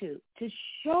go to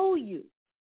show you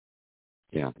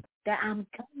that I'm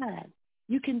God,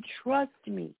 you can trust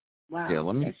me. Wow, yeah,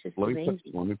 let me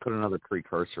put another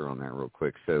precursor on that real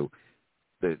quick. So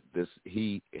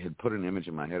he had put an image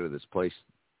in my head of this place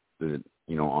that,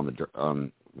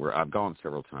 on where I've gone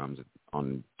several times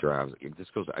on drives.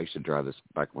 I used to drive this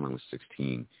back when I was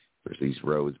 16. There's these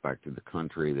roads back through the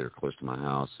country that are close to my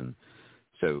house. And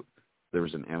so there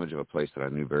was an image of a place that I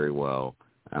knew very well.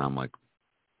 And I'm like,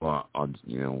 well, I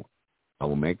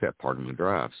will make that part of my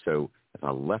drive. So if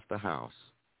I left the house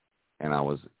and I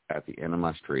was at the end of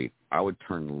my street, I would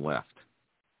turn left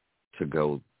to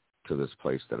go to this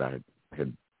place that I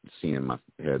had seen in my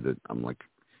head that I'm like,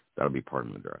 that'll be part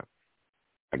of my drive.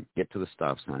 I get to the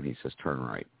stop sign. He says, turn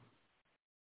right.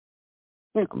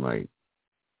 I'm like,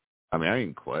 I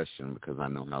didn't question, because I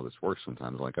know how this works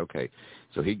sometimes. Like, okay.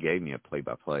 So he gave me a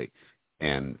play-by-play,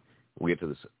 and we get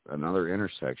to another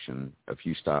intersection, a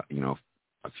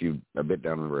bit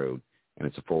down the road, and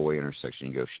it's a four-way intersection.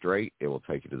 You go straight, it will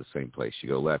take you to the same place. You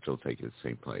go left, it'll take you to the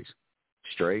same place.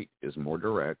 Straight is more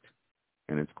direct,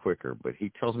 and it's quicker, but he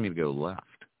tells me to go left.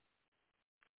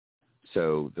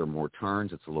 So there are more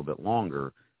turns, it's a little bit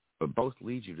longer, but both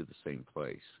lead you to the same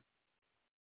place.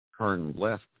 Turn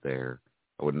left there,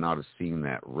 I would not have seen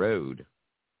that road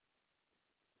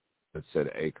that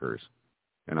said Acres,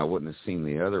 and I wouldn't have seen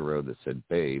the other road that said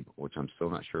Babe, which I'm still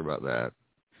not sure about that,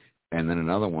 and then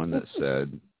another one that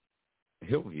said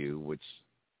Hillview, which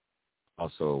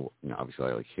also, obviously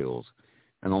I like hills,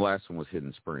 and the last one was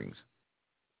Hidden Springs.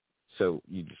 So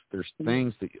there's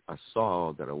things that I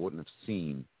saw that I wouldn't have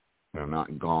seen that are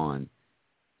not gone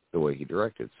the way he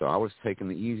directed. So I was taking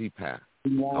the easy path.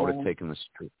 Yeah. I would have taken the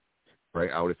street,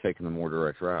 right? I would have taken the more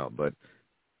direct route, but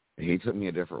he took me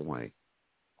a different way.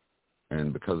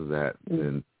 And because of that,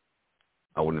 then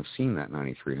I wouldn't have seen that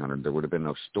 9300. There would have been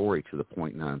no story to the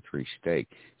 .93 steak.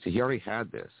 See, he already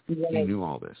had this. Right. He knew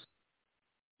all this.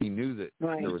 He knew that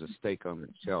there was a steak on the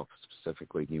shelf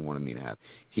specifically he wanted me to have.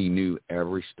 He knew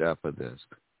every step of this,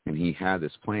 and he had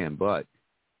this plan, but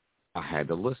I had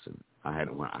to listen. I had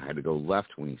to go left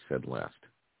when he said left.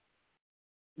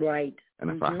 Right. And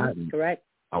if I hadn't, correct,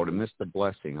 I would have missed the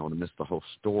blessing. I would have missed the whole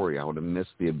story. I would have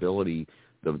missed the ability,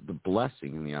 the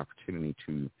blessing and the opportunity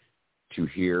to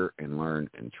hear and learn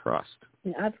and trust.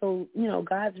 And I feel,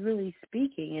 God's really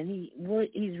speaking, and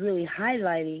he's really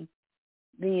highlighting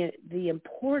the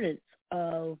importance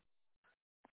of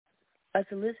us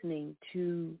listening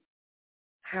to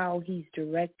how he's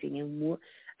directing. And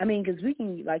because we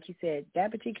can, like you said,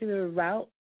 that particular route,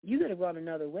 you could have gone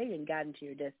another way and gotten to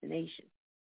your destination.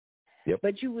 Yep.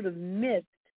 But you would have missed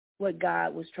what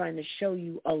God was trying to show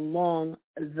you along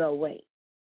the way.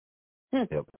 Yep.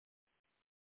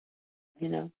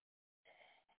 Yep.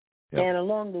 And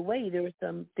along the way, there are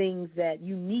some things that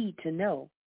you need to know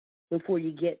before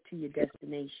you get to your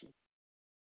destination.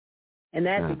 And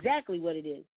that's exactly what it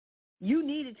is. You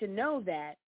needed to know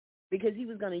that because he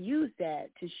was going to use that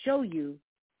to show you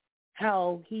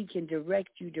how he can direct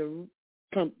you to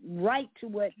come right to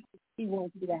what he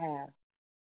wants you to have.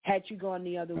 Had you gone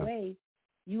the other way,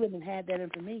 you wouldn't have had that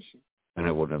information. And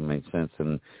it wouldn't have made sense.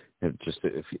 And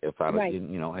if I right.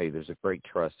 didn't, hey, there's a great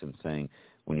trust in saying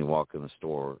when you walk in the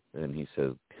store and he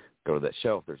says, go to that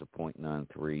shelf, there's a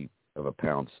 0.93 of a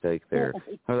pound steak there.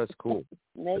 Oh, that's cool.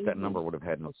 But that number would have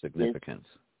had no significance.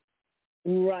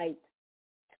 Right.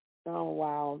 Oh,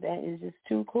 wow. That is just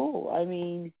too cool. I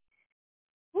mean,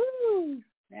 woo,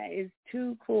 that is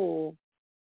too cool.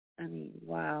 I mean,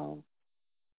 wow.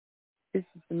 This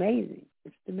is amazing.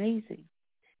 It's amazing.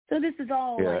 So this is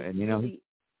all and really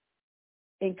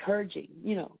encouraging,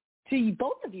 to you,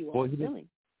 both of you all, really.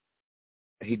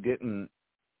 He didn't.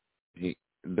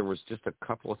 There was just a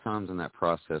couple of times in that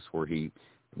process where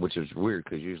which is weird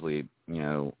because usually,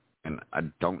 and I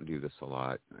don't do this a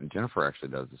lot. And Jennifer actually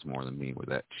does this more than me, where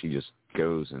that she just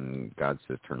goes and God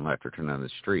says turn left or turn down the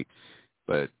street.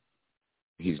 But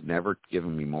he's never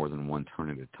given me more than one turn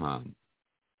at a time.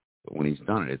 But when he's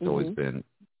done it, it's always been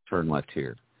turn left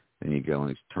here. Then you go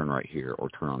and turn right here or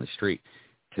turn on the street.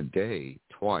 Today,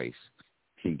 twice,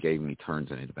 he gave me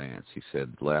turns in advance. He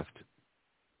said left,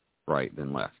 right,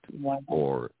 then left,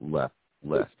 or left.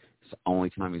 It's the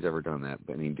only time he's ever done that.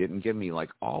 But he didn't give me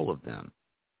all of them.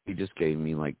 He just gave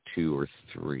me 2 or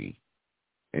 3,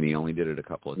 and he only did it a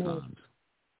couple of times.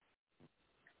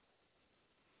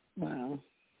 Wow.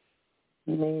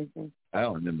 Amazing.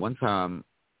 Oh, and then one time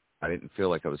I didn't feel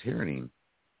like I was hearing him,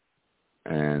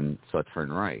 and so I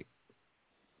turned right.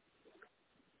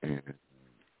 And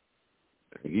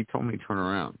he told me to turn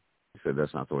around. He said,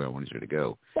 that's not the way I wanted you to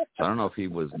go. So I don't know if he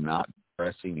was not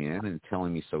pressing in and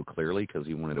telling me so clearly because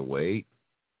he wanted to wait,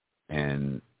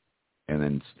 and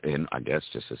I guess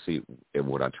just to see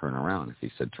would I turn around if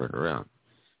he said turn around.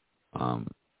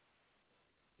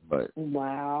 But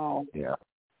wow. Yeah.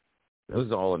 It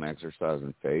was all an exercise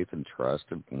in faith and trust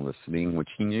and listening, which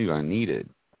he knew I needed.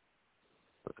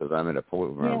 Because I'm at a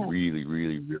point where I really,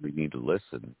 really, really need to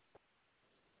listen.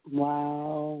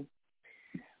 Wow.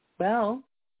 Well,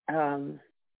 I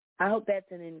hope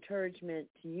that's an encouragement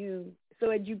to you.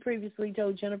 So had you previously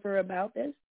told Jennifer about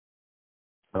this?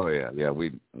 Oh yeah.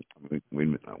 We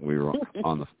were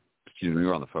on the we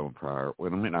were on the phone prior.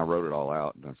 I wrote it all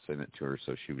out and I sent it to her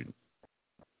so she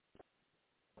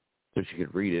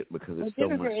could read it because it's so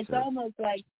Jennifer, much. It's almost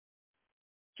like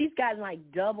she's gotten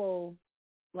double.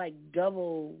 I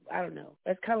don't know.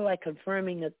 That's kind of like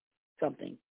confirming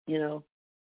something,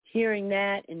 Hearing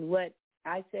that and what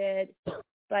I said,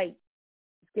 it's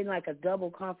getting like a double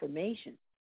confirmation.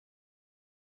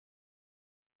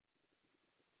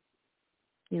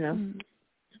 You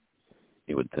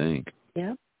would think.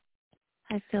 Yeah.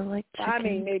 I feel like chicken. I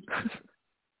mean,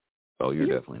 oh, you're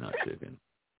definitely not chicken.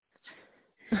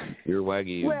 You're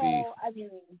Wagyu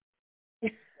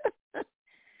beef.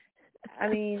 I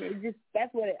mean,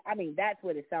 that's what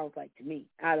it sounds like to me.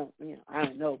 I don't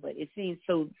know, but it seems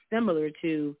so similar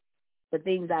to the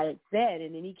things I had said,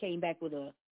 and then he came back with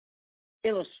a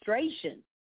illustration.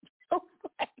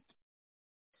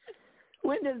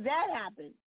 When does that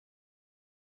happen?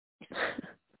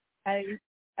 I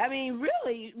mean,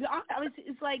 really,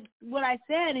 it's like what I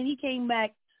said, and he came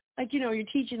back you're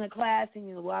teaching a class,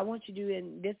 and I want you to do,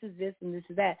 and this is this, and this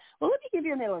is that. Well, let me give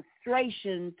you an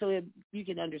illustration so you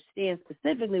can understand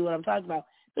specifically what I'm talking about.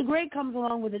 The grade comes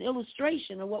along with an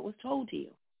illustration of what was told to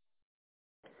you.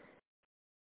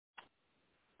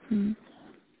 Kind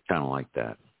of like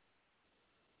that.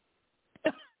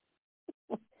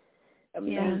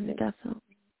 Yeah,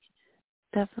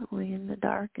 definitely in the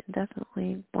dark and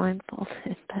definitely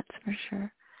blindfolded, that's for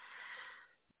sure.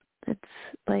 It's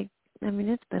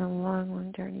it's been a long,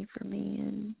 long journey for me,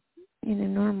 and,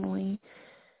 normally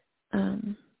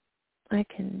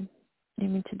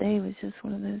today was just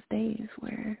one of those days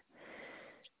where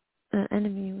the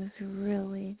enemy was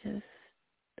really just,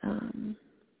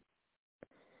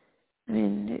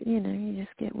 you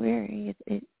just get weary.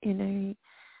 You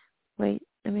wait.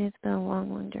 It's been a long,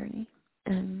 long journey,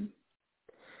 and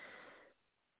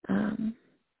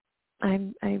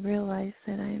I realize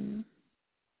that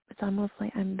it's almost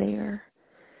like I'm there.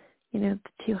 The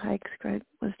 2 hikes Greg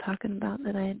was talking about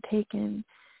that I had taken,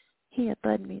 he had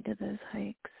led me to those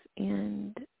hikes,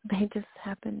 and they just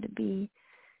happened to be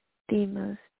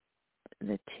the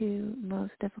 2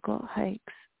 most difficult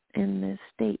hikes in this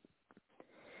state.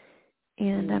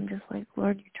 And I'm just like,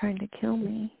 Lord, you're trying to kill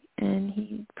me. And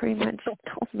he pretty much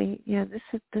told me, this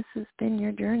has been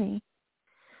your journey.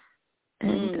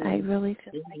 And I really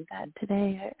feel like that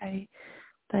today. By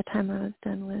the time I was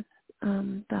done with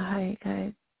the hike,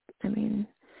 I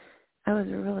was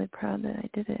really proud that I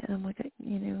did it. And I'm like,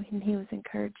 and he was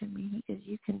encouraging me. He goes,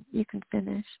 you can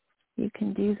finish. You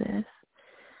can do this.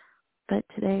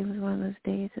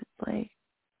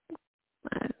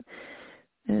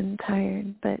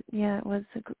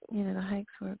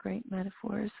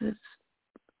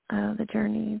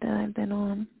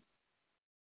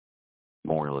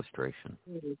 More illustration.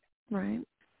 Right.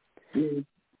 See,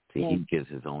 he gives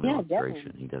his own illustration.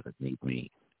 Definitely. He doesn't need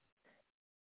me.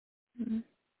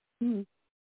 Mm-hmm.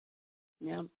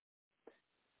 Yeah.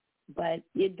 But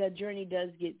the journey does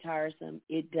get tiresome.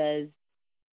 It does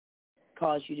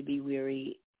cause you to be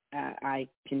weary. I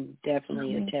can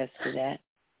definitely attest to that.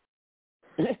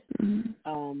 Yeah.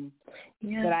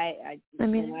 But I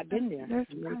mean, I've been there. There's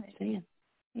pride.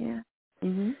 Yeah.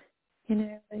 Mm-hmm.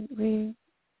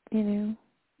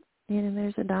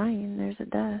 There's a dying, there's a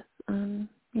death.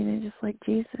 Just like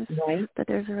Jesus. Right. But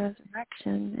there's a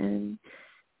resurrection,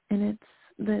 and it's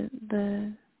the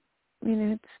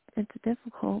it's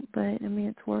difficult, but I mean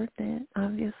it's worth it,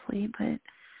 obviously. But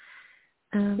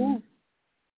and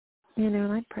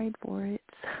I prayed for it,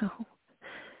 so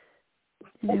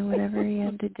whatever he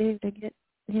had to do to get,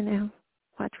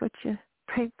 watch what you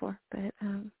prayed for. But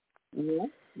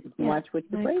watch what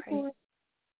you pray for.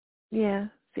 Yeah,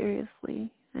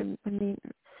 seriously. I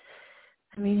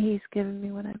mean, he's given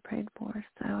me what I prayed for,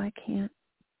 so I can't.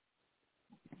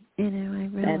 I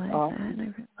realize that, and I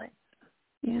realize,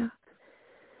 yeah.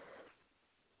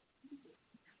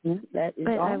 That is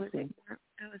awesome.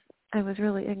 I was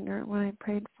really ignorant when I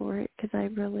prayed for it because I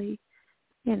really,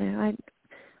 I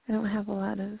don't have a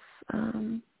lot of,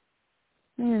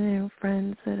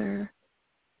 friends that are,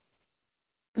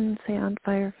 say, on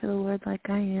fire for the Lord like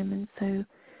I am, and so,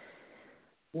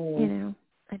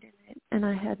 I didn't, and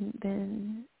I hadn't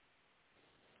been,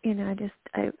 I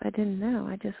didn't know.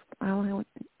 I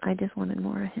just wanted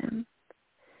more of Him,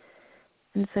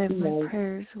 and so my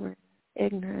prayers were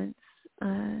ignorance,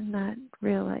 not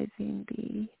realizing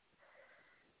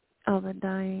all the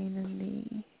dying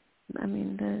and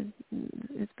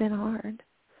it's been hard,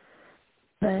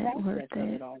 but worth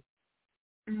it.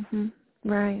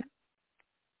 Right.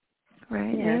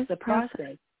 Yeah, it's a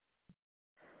process.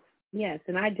 Yes,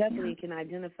 and I definitely can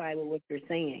identify with what you're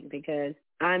saying because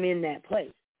I'm in that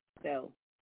place. So,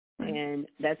 and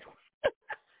that's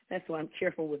why I'm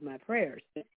careful with my prayers.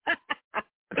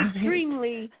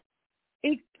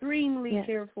 extremely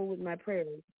careful with my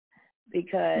prayers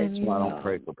because I don't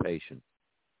pray for patience.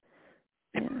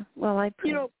 Yeah. Well, I pray.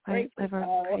 You don't pray I've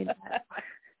already prayed that.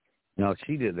 No,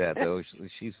 she did that though.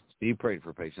 She prayed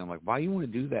for patience. I'm like, why you want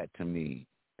to do that to me?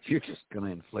 You're just going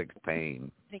to inflict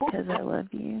pain. Because I love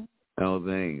you. No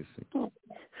thanks.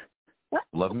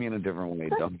 Love me in a different way.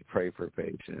 Don't pray for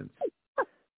patience.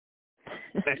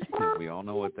 We all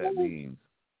know what that means.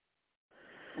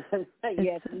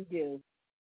 Yes, we do.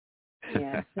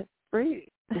 Yeah. Free.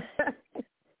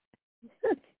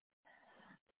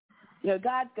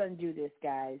 God's going to do this,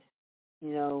 guys.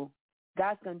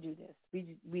 God's going to do this.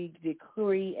 We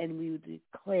decree and we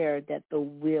declare that the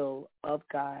will of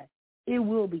God, it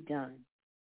will be done.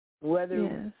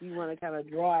 Whether you want to kind of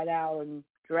draw it out and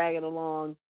drag it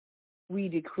along, we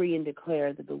decree and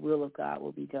declare that the will of God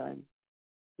will be done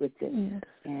with this. Yes.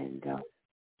 And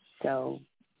so,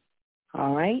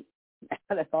 all right.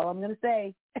 That's all I'm going to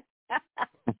say.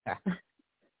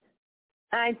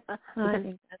 I'm not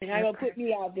going to put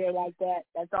me out there like that.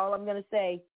 That's all I'm going to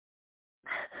say.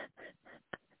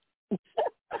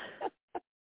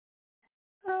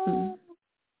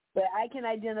 But I can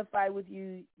identify with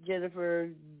you, Jennifer,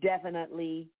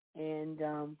 definitely, and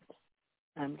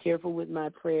I'm careful with my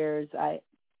prayers. I'm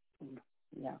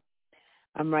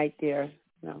right there.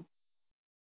 That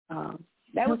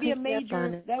would be a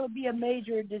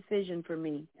major decision for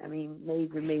me. I mean,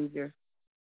 major.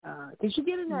 Because you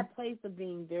get in that place of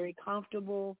being very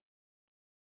comfortable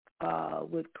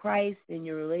with Christ and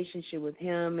your relationship with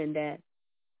Him, and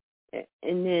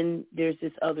then there's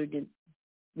this other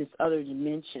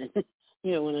dimension,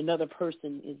 when another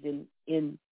person is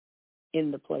in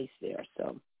the place there.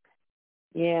 So,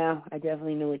 yeah, I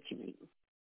definitely know what you mean.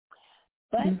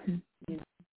 But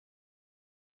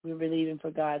we're believing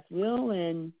for God's will,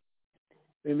 and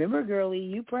remember, girlie,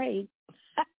 you prayed.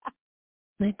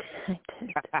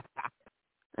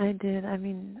 I did. I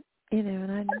mean,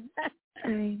 and I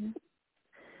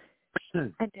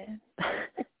did.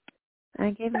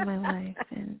 I gave Him my life,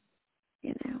 and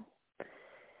He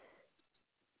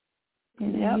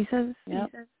says,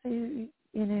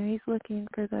 He's looking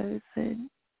for those that,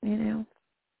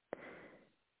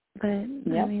 but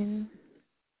I mean,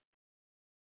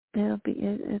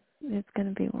 it's going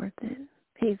to be worth it.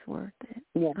 He's worth it.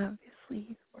 Yeah. Obviously,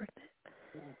 He's worth it.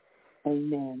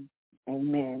 Amen.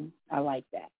 Amen. I like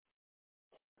that.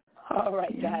 All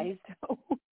right, guys.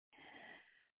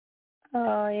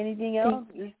 Anything else?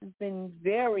 This has been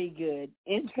very good,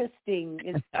 interesting.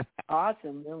 It's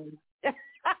awesome, really.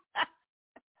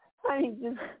 I mean,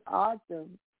 just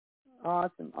awesome.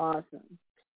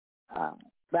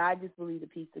 But I just believe the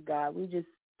peace of God. We just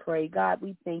pray, God,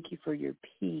 we thank you for your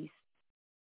peace.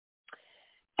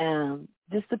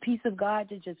 Just the peace of God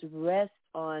to just rest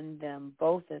on them,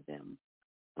 both of them.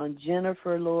 On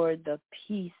Jennifer, Lord, the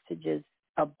peace to just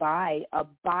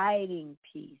abiding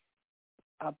peace,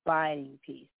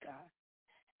 God.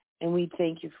 And we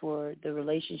thank you for the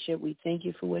relationship. We thank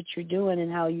you for what you're doing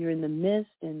and how you're in the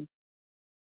midst, and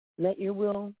let your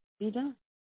will be done.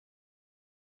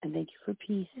 And thank you for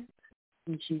peace.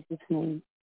 In Jesus' name.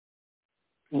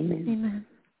 Amen. Amen.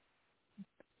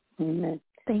 Amen.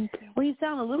 Thank you. Well, you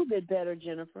sound a little bit better,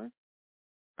 Jennifer.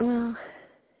 Well,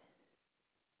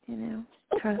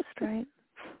 trust, right?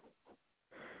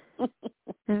 I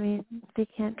mean, if you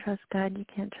can't trust God, you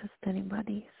can't trust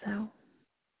anybody, so.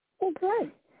 That's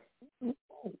right.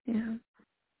 Yeah.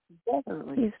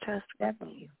 Definitely. He's trustworthy.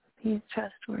 Definitely. He's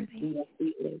trustworthy. Yes, he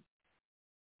is.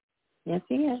 Yes,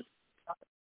 he is.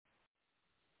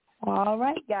 All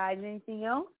right, guys. Anything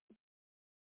else?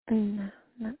 No,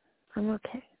 I'm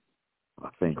okay. I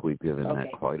think we've given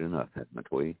that quite enough,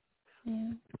 haven't we?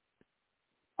 Yeah.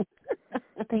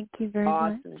 Thank you very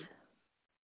much.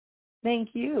 Thank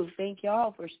you. Thank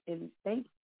y'all for thank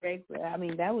Greg. I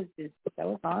mean, that was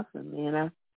awesome,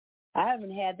 man. I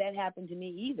haven't had that happen to me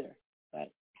either.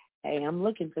 But hey, I'm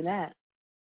looking for that.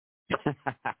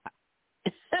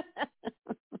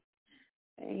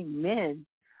 Amen.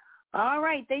 All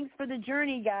right. Thanks for the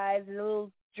journey, guys. The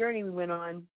little journey we went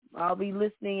on. I'll be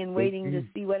listening and waiting to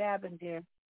see what happens here.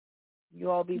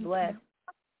 You all be blessed.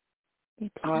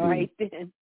 All right,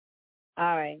 then.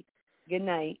 All right. Good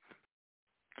night.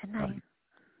 Good night.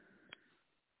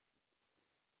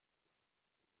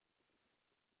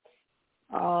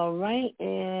 All right.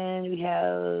 And we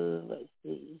have, let's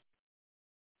see,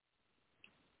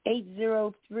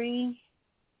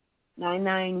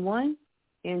 803-991.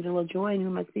 Angela Joy, who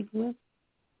am I speaking with?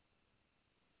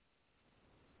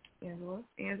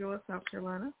 Angela, South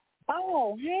Carolina.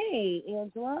 Oh, hey,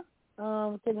 Angela.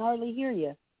 Can hardly hear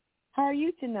you. How are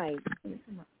you tonight?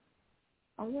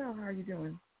 Oh, well, how are you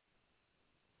doing?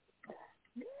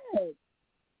 Good.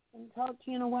 Haven't talked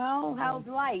to you in a while. How's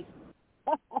life?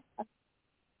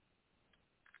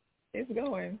 It's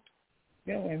going.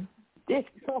 It's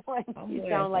going. You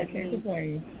sound like I can't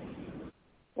complain.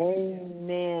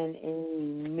 Amen.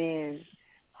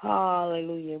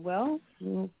 Hallelujah. Well,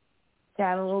 we'll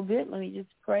chat a little bit. Let me just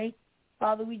pray.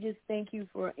 Father, we just thank you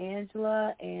for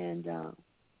Angela, and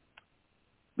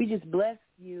we just bless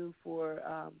you for,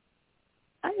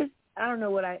 I don't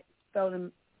know what I felt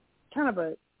in kind of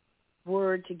a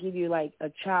word to give you, like a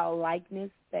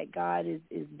childlikeness that God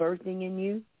is birthing in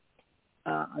you,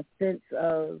 a sense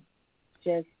of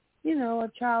just,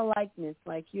 a childlikeness,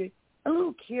 like you're a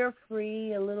little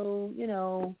carefree, a little,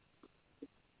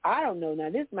 I don't know.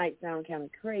 Now, this might sound kind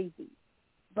of crazy,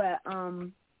 but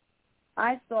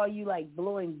I saw you like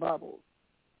blowing bubbles.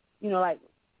 Like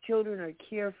children are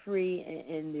carefree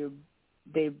and you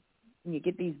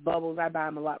get these bubbles. I buy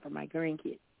them a lot for my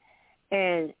grandkids,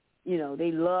 and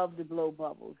they love to blow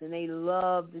bubbles and they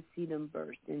love to see them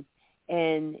burst,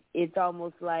 and it's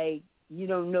almost like you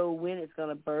don't know when it's going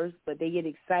to burst, but they get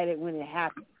excited when it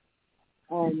happens,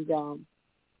 and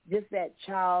just that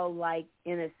childlike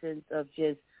innocence of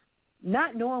just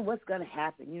not knowing what's going to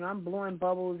happen. I'm blowing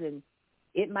bubbles and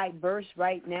it might burst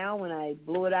right now when I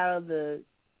blow it out of the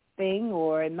thing,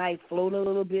 or it might float a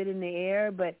little bit in the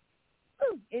air, but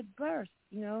it bursts,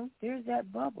 there's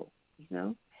that bubble,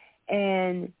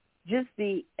 and just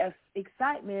the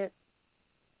excitement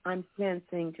I'm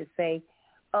sensing to say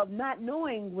of not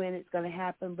knowing when it's going to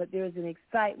happen, but there's an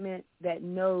excitement that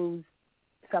knows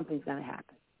something's going to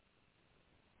happen.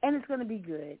 And it's going to be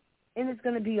good, and it's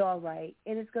going to be all right,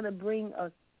 and it's going to bring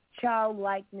a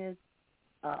childlikeness,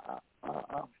 a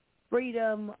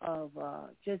freedom of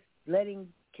just letting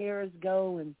cares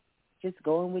go and just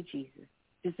going with Jesus,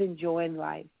 just enjoying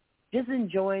life, just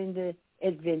enjoying the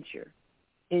adventure,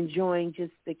 enjoying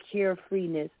just the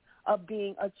carefreeness of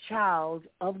being a child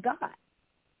of God.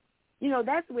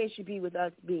 That's the way it should be with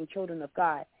us being children of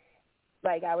God.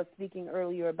 Like I was speaking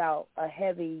earlier about a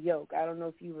heavy yoke. I don't know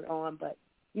if you were on, but,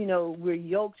 we're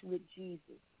yoked with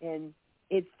Jesus, and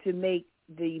it's to make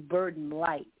the burden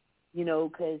light,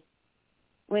 because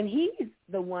when he's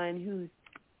the one who's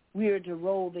we're to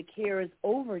roll the cares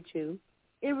over to,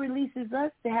 it releases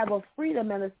us to have a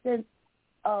freedom and a sense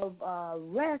of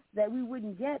rest that we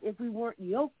wouldn't get if we weren't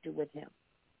yoked with him.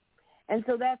 And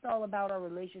so that's all about our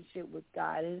relationship with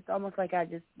God. And it's almost like I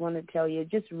just want to tell you,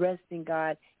 just rest in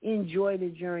God, enjoy the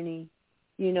journey,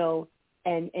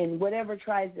 and whatever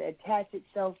tries to attach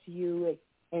itself to you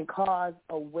and cause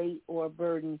a weight or a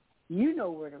burden, you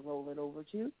know where to roll it over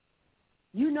to.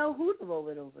 you know who to roll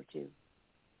it over to,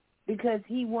 because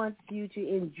he wants you to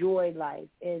enjoy life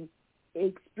and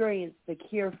experience the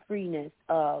carefreeness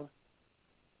of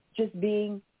just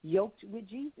being yoked with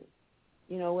Jesus.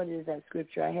 You know, what is that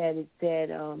scripture I had? It said,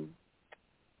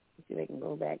 let's see if I can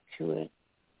go back to it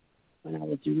when I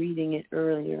was reading it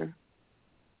earlier.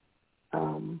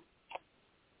 On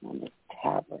this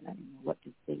tablet, I don't know what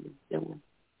this thing is doing.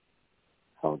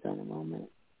 Hold on a moment.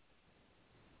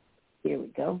 Here we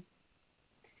go.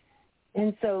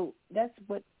 And so that's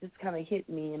what just kind of hit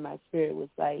me in my spirit, was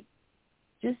like,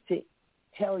 just to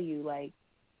tell you, like,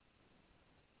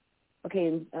 okay,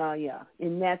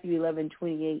 in Matthew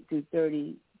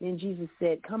 11:28-30, then Jesus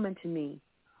said, "Come unto me,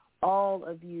 all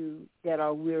of you that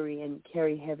are weary and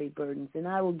carry heavy burdens, and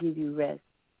I will give you rest.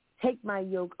 Take my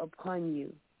yoke upon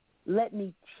you. Let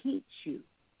me teach you,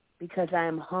 because I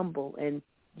am humble and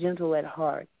gentle at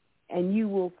heart, and you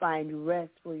will find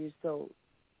rest for your souls.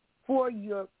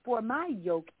 For my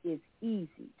yoke is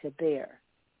easy to bear,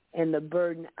 and the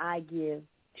burden I give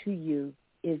to you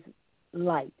is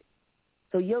light."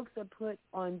 So yokes are put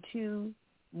on two,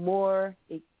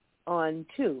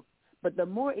 but the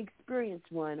more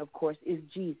experienced one, of course, is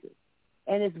Jesus.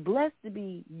 And it's blessed to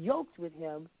be yoked with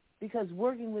him, because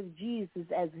working with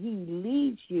Jesus as he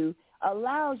leads you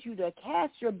allows you to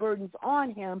cast your burdens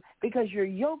on him, because you're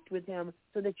yoked with him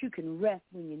so that you can rest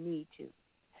when you need to.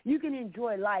 You can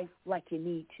enjoy life like you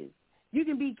need to. You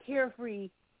can be carefree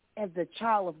as a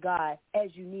child of God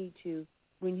as you need to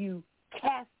when you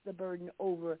cast the burden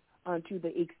over onto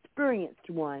the experienced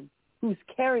one who's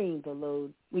carrying the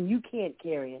load when you can't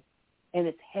carry it and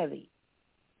it's heavy.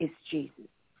 It's Jesus.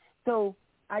 So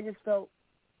I just felt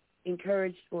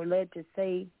encouraged or led to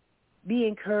say, be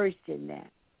encouraged in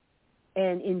that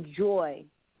and enjoy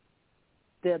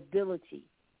the ability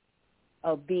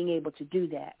of being able to do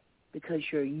that, because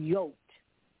you're yoked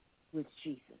with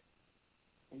Jesus.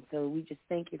 And so we just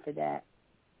thank you for that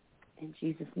in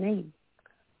Jesus' name.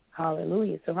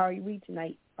 Hallelujah. So how are we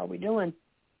tonight? How are we doing?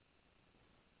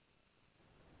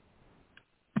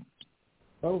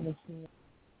 Bubble machine.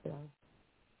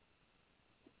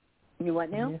 You what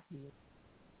now?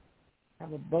 I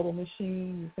have a bubble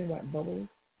machine. You think about bubbles?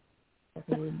 Like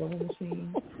a little bubble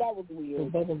machine. That was weird. A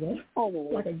bubble gun. Oh,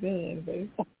 like a gun, baby.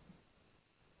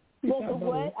 Well,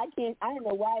 what? I don't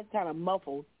know why it's kind of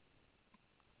muffled.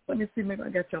 Let me see. Maybe I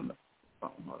got you on the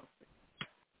phone. Hold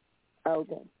on.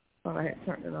 Okay. Thought I had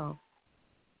turned it off.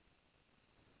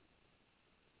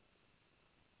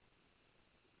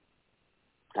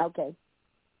 Okay.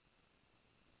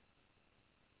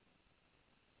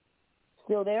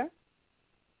 Still there?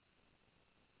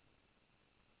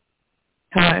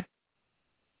 Hi.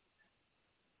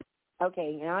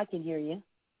 Okay, now I can hear you.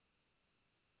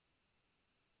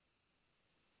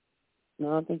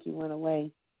 No, I think you went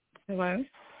away. Hello?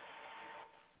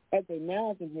 Okay,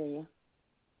 now I can hear you.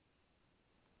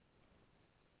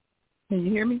 Can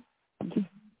you hear me?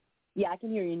 Yeah, I can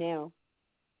hear you now.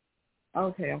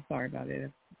 Okay, I'm sorry about it.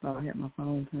 I thought I had my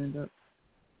phone turned up.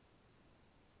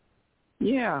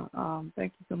 Yeah,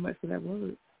 thank you so much for that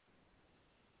word.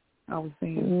 I was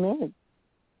saying, Amen.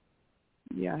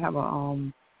 Yeah, I have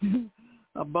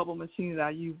a bubble machine that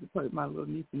I use to put my little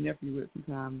niece and nephew with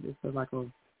sometimes. It's like a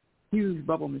huge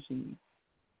bubble machine.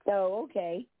 Oh,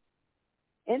 okay.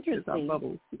 Interesting. It's our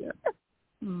bubbles, yeah.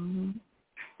 Mhm.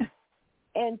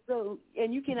 And so,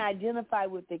 and you can identify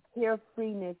with the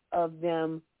carefreeness of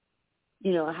them,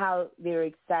 you know, how they're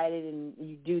excited, and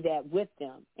you do that with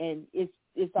them. And it's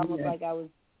almost like I was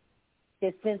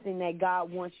just sensing that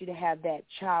God wants you to have that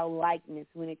childlikeness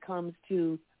when it comes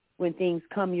to when things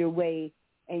come your way,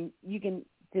 and you can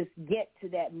just get to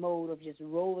that mode of just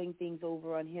rolling things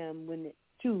over on him when it's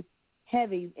too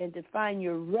heavy, and to find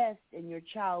your rest and your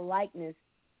childlikeness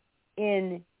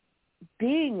in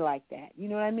being like that. You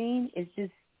know what I mean? It's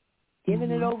just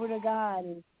giving it over to God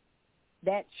and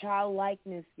that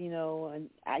childlikeness, you know. And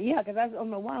because I don't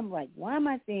know why I'm like, why am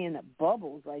I seeing the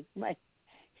bubbles? Like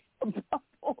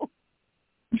bubbles.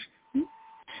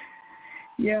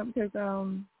 Yeah, because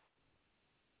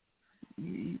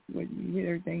you hit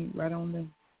everything right on the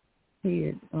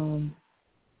head.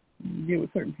 You deal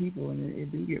with certain people, and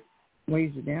it do get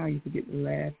weighs you down. You forget to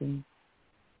laugh, and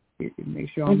it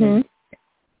makes you almost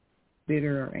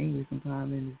bitter or angry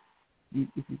sometimes. And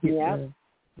if you get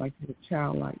the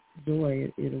childlike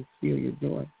joy, it'll steal your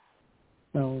joy.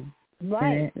 So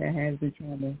that has been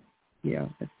trying to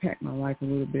attack my life a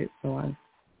little bit. So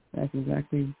that's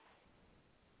exactly.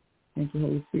 Thank you,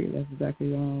 Holy Spirit. That's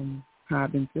exactly how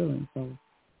I've been feeling. So,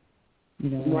 I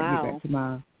get back to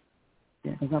my,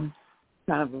 because I'm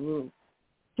kind of a little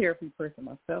carefree person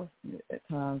myself at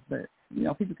times, but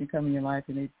people can come in your life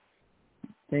and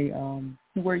they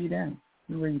wear you down.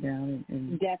 They wear you down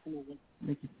and definitely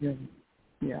make you feel.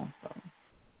 Yeah. So.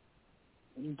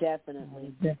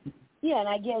 Definitely. Yeah, and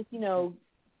I guess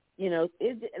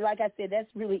like I said, that's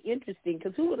really interesting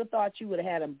because who would have thought you would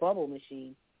have had a bubble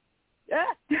machine?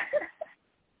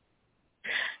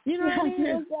 You know what I mean?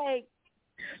 It was like,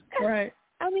 right.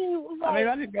 I mean, it was like,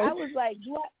 I was like,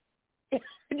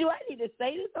 do I need to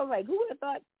say this? I was like, who would have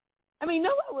thought? I mean,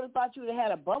 nobody would have thought you would have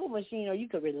had a bubble machine or you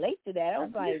could relate to that. I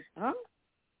was like, huh?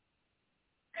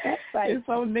 That's like, it's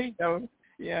so neat though.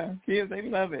 Yeah, kids, they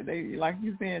love it. They, like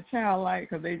you saying, childlike,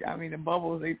 because the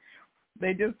bubbles,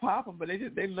 they just pop them, but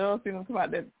they love seeing them come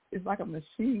out. That it's like a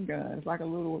machine gun. It's like a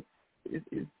little,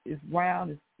 it's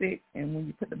round, it's thick, and when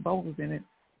you put the bubbles in it,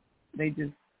 they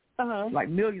just like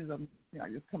millions of them,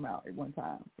 just come out at one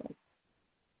time. So,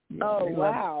 yeah, oh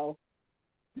wow!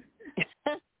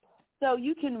 So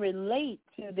you can relate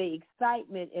to the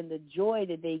excitement and the joy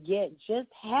that they get just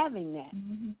having that,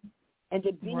 and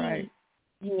to be,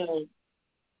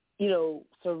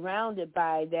 surrounded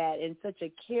by that and such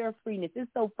a carefreeness.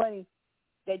 It's so funny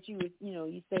that you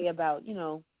say about,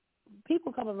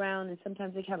 people come around and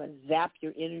sometimes they kind of zap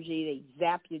your energy, they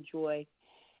zap your joy.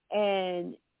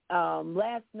 And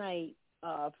last night,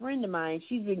 a friend of mine,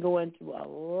 she's been going through a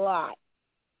lot.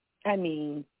 I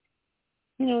mean,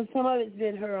 some of it's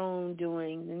been her own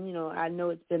doing, and, I know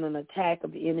it's been an attack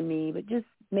of the enemy, but just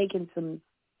making some,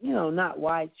 not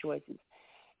wise choices.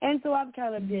 And so I've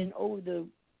kind of been over the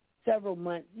several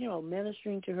months,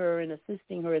 ministering to her and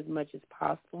assisting her as much as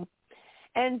possible.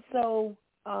 And so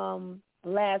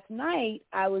last night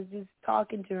I was just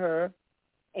talking to her,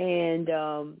 and,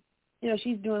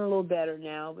 she's doing a little better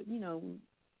now, but,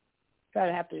 try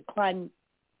to have to climb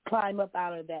up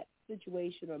out of that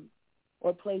situation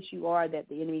or place you are that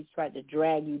the enemy's tried to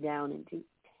drag you down into.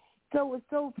 So it was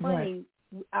so funny.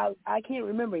 Right. I can't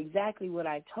remember exactly what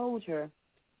I told her,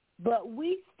 but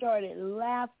we started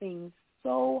laughing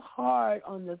so hard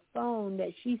on the phone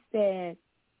that she says,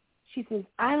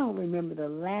 I don't remember the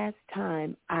last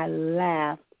time I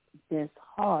laughed this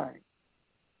hard.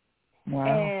 Wow.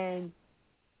 And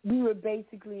we were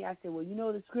basically, I said, well,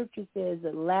 the scripture says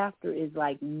that laughter is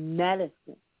like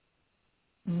medicine.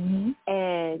 Mm-hmm.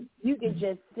 And you could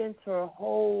just sense her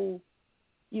whole,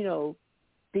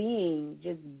 being,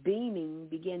 just beaming,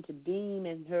 begin to beam,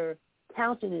 and her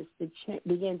countenance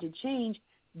began to change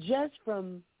just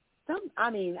from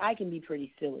I can be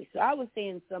pretty silly. So I was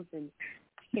saying something,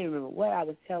 I can't remember what I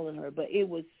was telling her, but it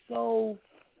was so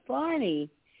funny.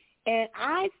 And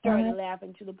I started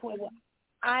laughing to the point where,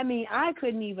 I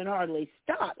couldn't even hardly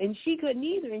stop. And she couldn't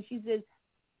either. And she says,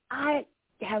 I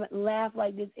haven't laughed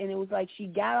like this. And it was like she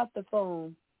got off the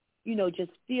phone,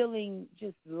 just feeling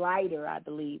just lighter, I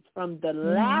believe, from the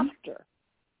laughter.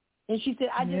 And she said,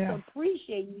 I just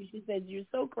appreciate you. She said, you're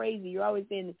so crazy. You're always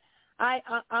saying,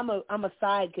 I'm a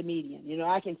side comedian.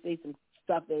 I can say some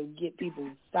stuff that will get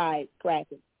people's side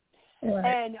cracking. Right.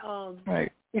 And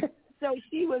right. So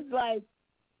she was like,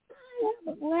 I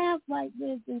haven't laughed like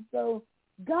this. And so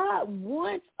God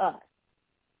wants us.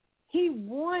 He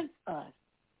wants us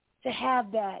to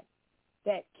have that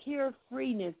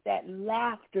carefreeness, that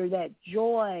laughter, that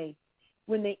joy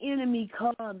when the enemy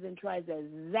comes and tries to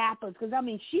zap us. Because,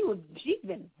 she's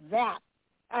been zapped.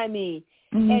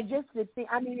 And just to think,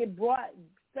 it brought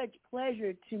such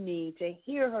pleasure to me to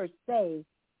hear her say,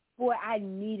 boy, I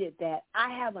needed that. I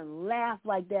haven't laughed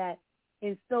like that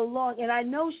in so long. And I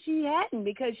know she hadn't,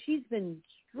 because she's been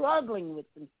struggling with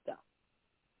some stuff.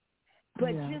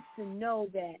 But just to know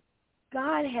that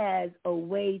God has a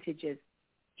way to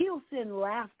he'll send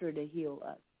laughter to heal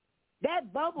us.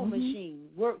 That bubble machine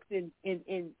works in,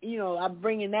 I'm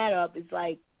bringing that up. It's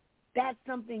like, that's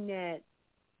something that,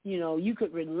 you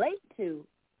could relate to,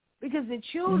 because the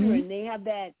children, they have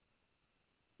that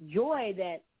joy,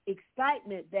 that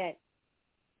excitement, that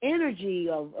energy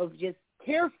of just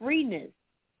carefreeness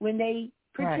when they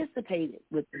participated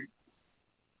with it.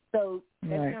 So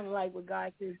that's kind of like what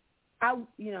God says,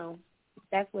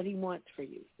 that's what he wants for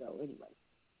you. So anyway.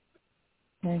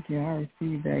 Thank you. I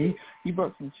received that. You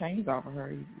broke some chains off of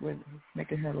her. You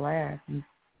making her laugh. You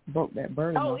broke that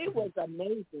burden off. It was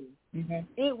amazing. Mm-hmm.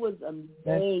 It was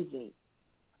amazing.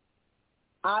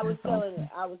 I was telling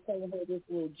her this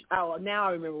little. Oh, now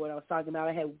I remember what I was talking about.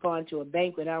 I had gone to a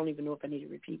banquet. I don't even know if I need to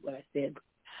repeat what I said.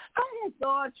 I had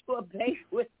gone to a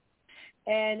banquet,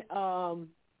 and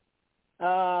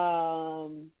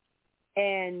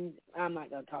I'm not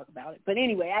going to talk about it. But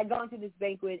anyway, I'd gone to this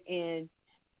banquet, and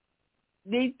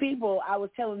these people, I was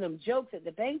telling them jokes at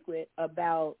the banquet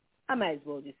about, I might as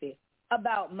well just say it,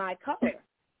 about my color.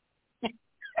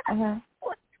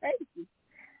 What's crazy?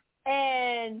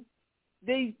 And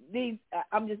these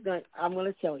I'm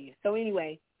gonna tell you. So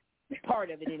anyway,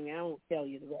 part of it anyway. I won't tell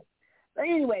you the rest. But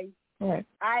anyway, right.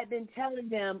 I had been telling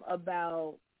them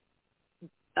about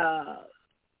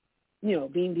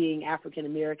being African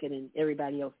American and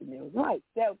everybody else in there was white.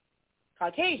 So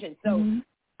Caucasian. So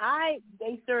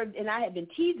they served, and I had been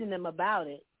teasing them about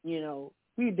it.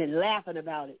 We've been laughing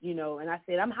about it. And I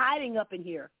said, I'm hiding up in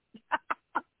here.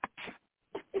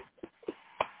 It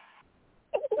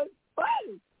was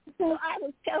funny. So I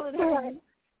was telling her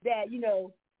that,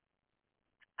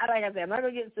 like I said, I'm not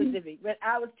going to get specific, but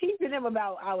I was teasing them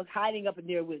about I was hiding up in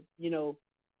there with,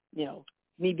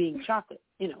 me being chocolate,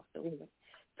 So anyway.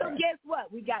 So guess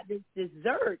what? We got this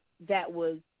dessert that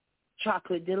was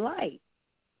chocolate delight.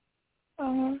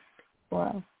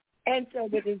 Wow. And so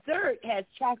the dessert has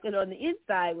chocolate on the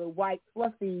inside with white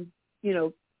fluffy,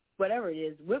 whatever it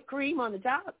is, whipped cream on the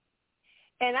top.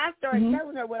 And I started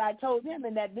telling her what I told him,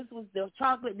 and that this was the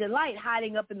chocolate delight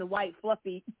hiding up in the white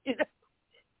fluffy. He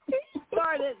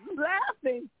started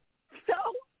laughing so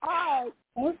hard.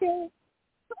 Okay.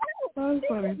 That's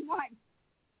funny.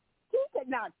 She could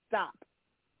not stop.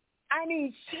 I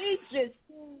mean, she just.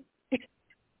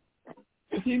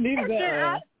 She needed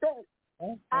that.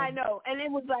 I know, and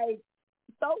it was like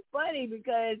so funny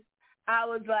because I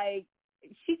was like,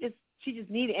 she just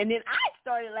needed, and then I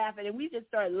started laughing, and we just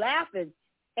started laughing,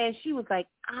 and she was like,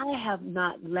 I have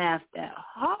not laughed that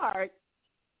hard.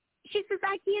 She says,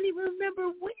 I can't even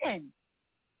remember when.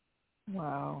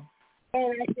 Wow.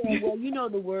 And I said, well,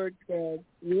 the word says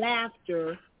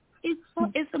laughter. It's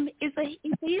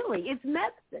healing. It's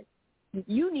medicine.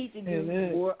 You need to do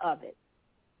more of it.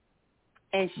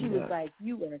 And she was like,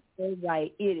 you are so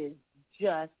right. It is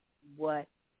just what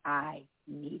I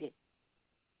needed.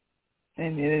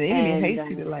 And the enemy hates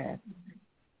you to laugh.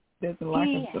 Doesn't like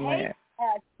us to laugh.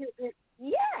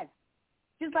 Yes.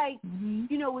 Just like,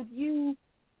 with you,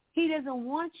 he doesn't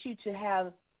want you to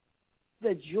have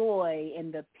the joy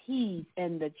and the peace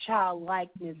and the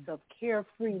childlikeness of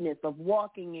carefreeness of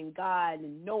walking in God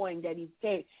and knowing that he's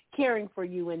caring for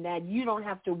you and that you don't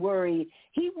have to worry.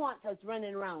 He wants us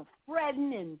running around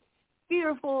fretting and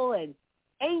fearful and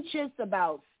anxious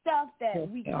about stuff that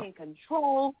we can't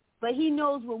control. But he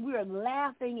knows when we're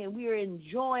laughing and we're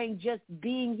enjoying just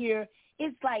being here,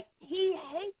 it's like he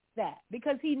hates that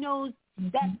because he knows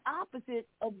that's opposite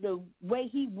of the way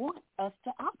he wants us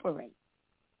to operate.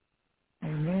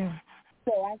 Amen.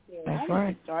 So I said, I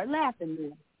need to start laughing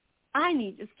more. I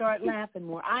need to start laughing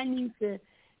more. I need to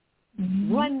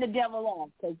run the devil off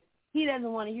because he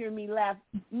doesn't want to hear me laugh.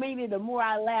 Maybe the more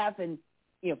I laugh, and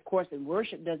of course in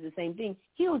worship does the same thing,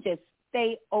 he'll just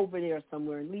stay over there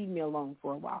somewhere and leave me alone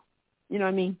for a while. You know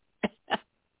what I mean?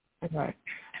 Right.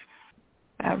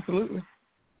 Absolutely.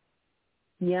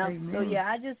 Yeah. Amen. So,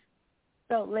 I just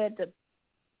felt led to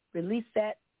release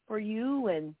that for you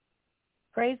and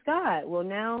praise God. Well,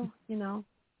 now,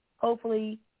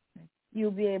 hopefully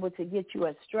you'll be able to get you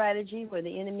a strategy where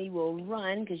the enemy will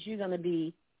run because you're going to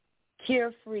be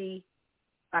carefree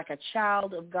like a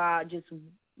child of God, just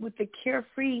with the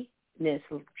carefreeness,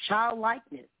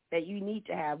 childlikeness that you need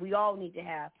to have. We all need to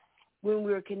have when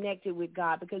we're connected with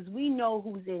God because we know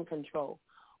who's in control.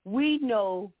 We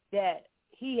know that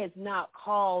he has not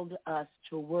called us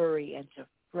to worry and to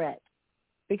fret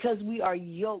because we are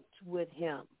yoked with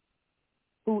him,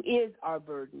 who is our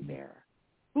burden bearer,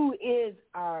 who is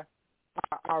our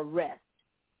rest,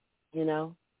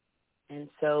 And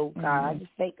so, God, I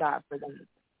just thank God for that.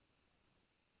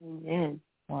 Amen.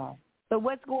 Wow. So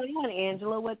what's going on,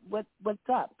 Angela? What's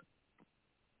up?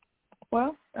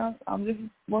 Well, I'm just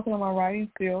working on my writing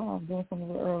still. I'm doing some of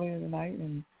it earlier tonight,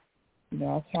 and, I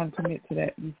was trying to commit to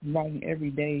that, just writing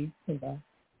every day because I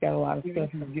got a lot of stuff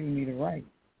he's giving me to write.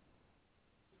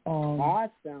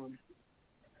 Awesome.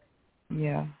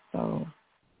 Yeah, so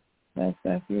that's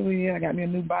really it. I got me a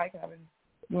new bike. I've been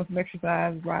doing some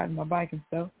exercise, riding my bike and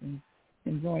stuff, and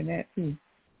enjoying that too.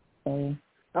 So.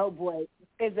 Oh boy,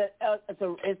 it's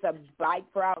a bike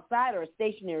for outside or a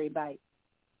stationary bike?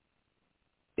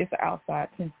 It's an outside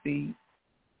 10-speed.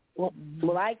 Well,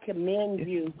 I commend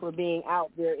you for being out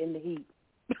there in the heat.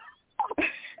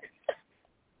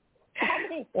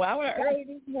 Well, I went early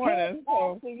this morning.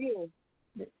 So. For you.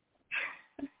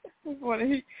 Before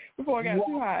it got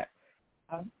too hot.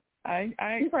 I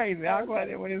ain't crazy. I'll go out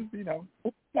there when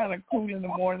it's, kind of cool in the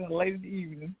morning and late in the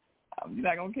evening. You're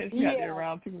not going to catch me out there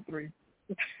around 2 or 3.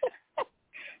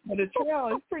 But the trail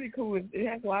is pretty cool. It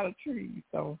has a lot of trees,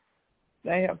 so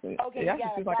they have to. Okay, it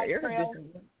actually feels like an air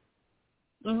conditioner.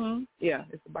 Yeah,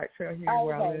 it's a bike trail here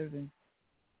where I live and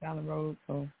down the road.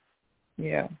 So,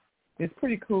 yeah. it's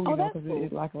pretty cool, you know, because cool.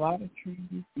 it's like a lot of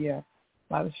trees, a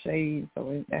lot of shade,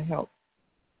 so that helps.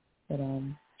 But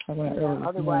I went early this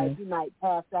otherwise morning. you might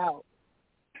pass out.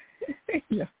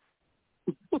 Yeah.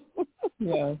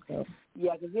 Yeah. So.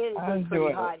 Yeah, because it has been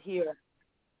pretty hot here.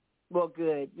 Well,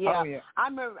 good. Yeah. Oh, yeah. I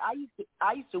remember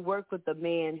I used to work with a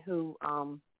man who,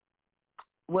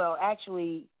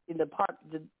 actually in the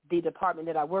department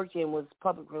that I worked in was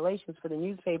public relations for the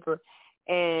newspaper,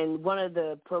 and one of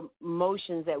the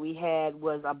promotions that we had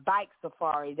was a bike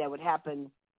safari that would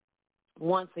happen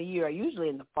once a year, usually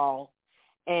in the fall.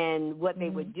 And what they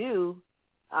would do,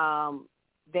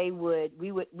 we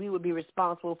would be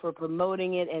responsible for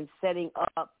promoting it and setting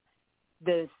up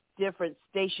the different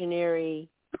stationary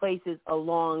places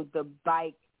along the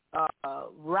bike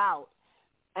route.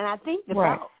 And I think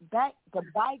the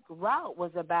bike route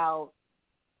was about,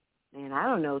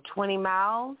 20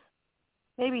 miles,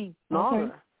 maybe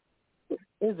longer. Okay.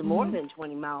 It was more than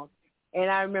 20 miles. And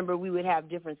I remember we would have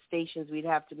different stations we'd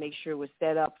have to make sure were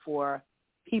set up for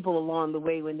people along the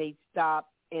way when they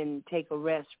stop and take a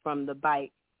rest from the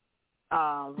bike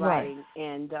riding. Right.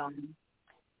 And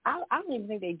I don't even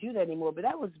think they do that anymore, but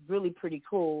that was really pretty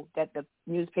cool that the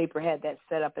newspaper had that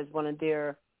set up as one of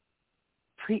their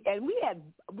and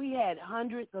we had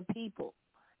hundreds of people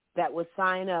that would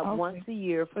sign up once a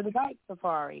year for the bike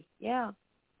safari. Yeah,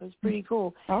 it was pretty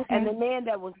cool. Okay. And the man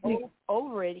that was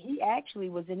over it, he actually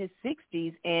was in his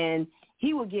 60s, and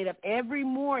he would get up every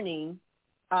morning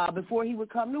before he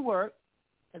would come to work,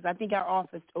 because I think our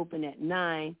office opened at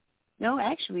 9. No,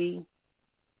 actually,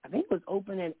 I think it was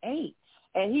open at 8.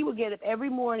 And he would get up every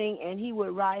morning, and he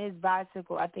would ride his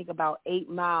bicycle, I think, about 8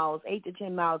 to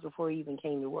 10 miles before he even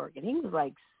came to work. And he was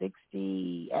like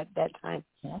 60 at that time,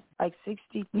 like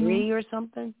 63 or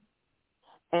something.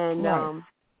 And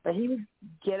but he would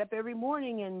get up every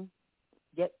morning and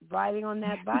get riding on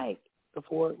that bike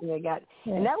before it got –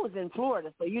 and that was in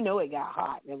Florida, so you know it got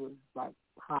hot. It was, like,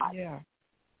 hot. Yeah.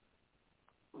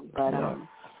 But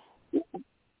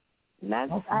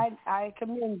that's I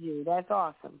commend you. That's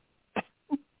awesome.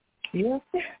 Yes.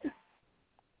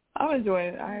 I'm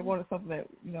enjoying it. I wanted something that,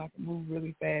 I can move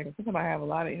really fast. Sometimes I have a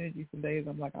lot of energy some days.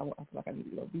 I'm like, I feel like I need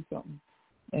to go do something.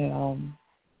 And,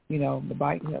 the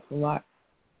bike helps a lot.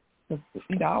 Cause,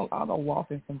 I'll go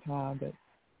walking sometimes, but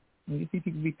when you see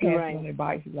people be passing on their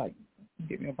bikes, you're like,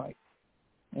 get me a bike.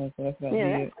 And so that's what I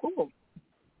did. That's cool.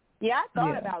 Yeah, I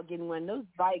thought about getting one. Those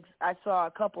bikes, I saw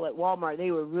a couple at Walmart.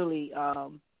 They were really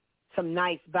some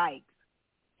nice bikes.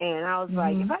 And I was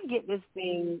like, if I get this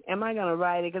thing, am I going to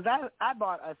ride it? Because I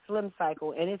bought a Slim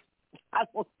Cycle, and I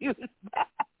don't use that.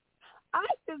 I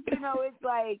just, it's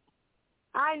like,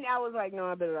 I was like, no,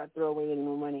 I better not throw away any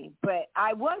more money. But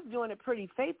I was doing it pretty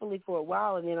faithfully for a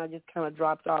while, and then I just kind of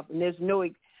dropped off. And there's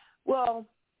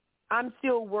I'm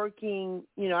still working,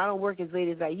 I don't work as late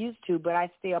as I used to, but I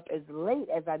stay up as late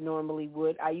as I normally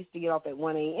would. I used to get off at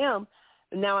 1 a.m.,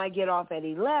 and now I get off at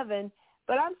 11.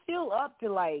 But I'm still up to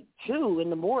like 2 in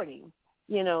the morning,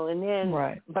 and then,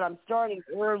 but I'm starting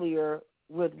earlier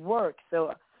with work.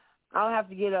 So I'll have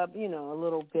to get up, a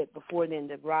little bit before then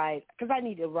to ride, because I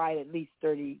need to ride at least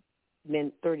 30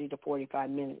 to 45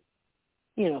 minutes,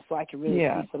 so I can really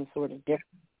see some sort of difference.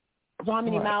 So how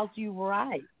many miles do you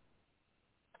ride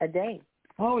a day?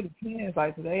 Oh, it depends.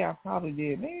 Like today I probably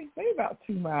did maybe about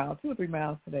 2 miles, 2 or 3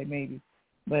 miles today maybe.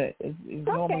 But it's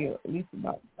normally at least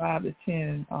about 5 to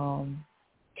 10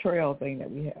 trail thing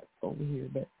that we have over here.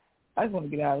 But I just want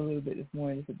to get out a little bit this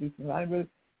morning just to do something.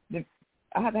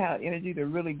 I had to have energy to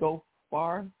really go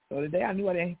far. So today I knew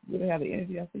I didn't really have the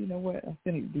energy. I said, you know what? I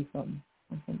still need to do something.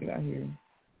 I'm going to get out here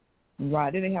and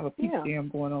ride. Then they have a peach jam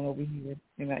going on over here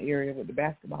in that area with the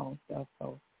basketball and stuff.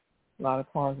 So a lot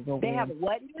of cars is over there. They have a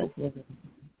what?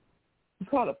 It's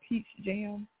called a peach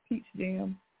jam,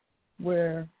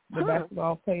 where the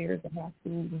basketball players, the high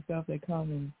schools and stuff, they come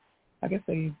and I guess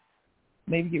they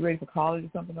maybe get ready for college or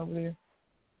something over there.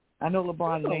 I know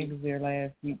LeBron James was there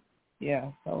last week.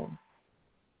 Yeah, so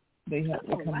they have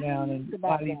to come down and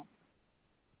body.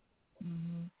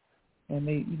 And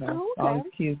they, all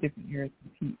these kids, different areas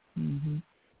compete.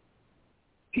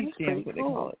 Peach jam is what they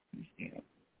call it. Peach jam.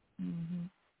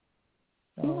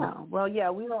 So. Yeah. Well, yeah,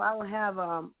 I will have.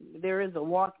 There is a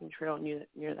walking trail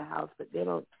near the house, but they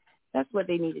don't. That's what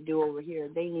they need to do over here.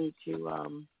 They need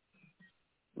to.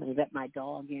 Let my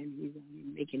dog in. He's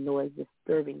making noise,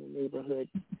 disturbing the neighborhood.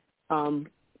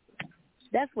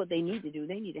 That's what they need to do.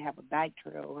 They need to have a bike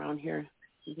trail around here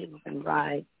so people can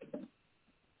ride.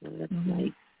 And that's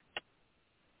nice.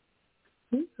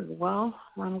 Well,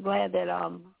 I'm glad that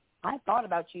I thought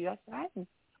about you. I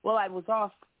was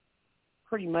off.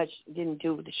 Pretty much didn't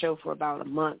do the show for about a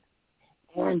month,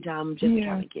 And I'm just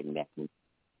kind of getting back to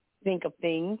think of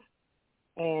things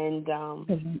and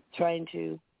trying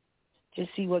to just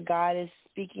see what God is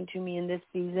speaking to me in this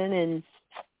season, and,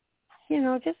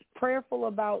 just prayerful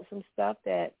about some stuff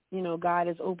that, God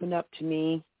has opened up to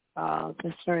me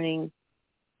concerning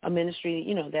a ministry,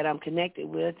 that I'm connected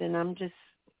with, and I'm just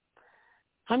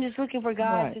looking for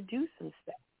God to do some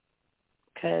stuff,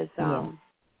 because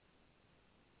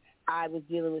I was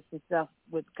dealing with some stuff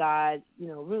with God,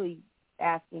 really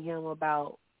asking him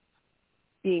about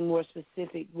being more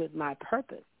specific with my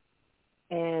purpose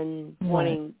and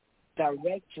wanting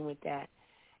direction with that.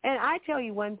 And I tell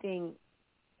you one thing,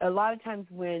 a lot of times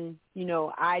when,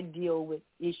 I deal with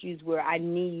issues where I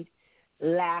need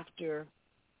laughter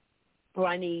or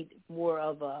I need more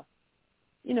of a,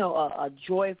 a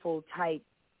joyful type,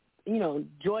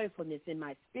 joyfulness in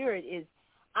my spirit, is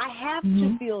I have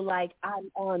to feel like I'm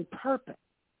on purpose.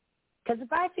 Because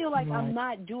if I feel like I'm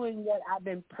not doing what I've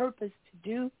been purposed to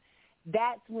do,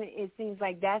 that's when it seems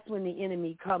like that's when the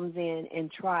enemy comes in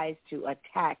and tries to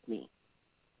attack me.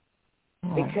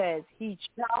 Because he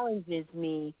challenges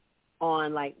me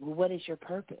on, like, well, what is your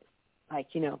purpose? Like,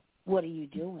 what are you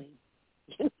doing?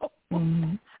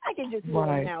 I can just feel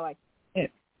it now, like,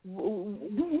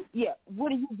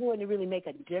 what are you doing to really make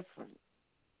a difference?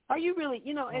 Are you really,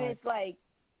 and it's like,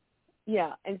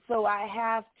 and so I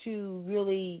have to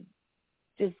really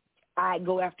I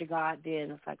go after God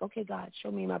then. It's like, okay, God,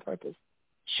 show me my purpose.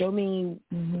 Show me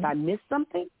if I missed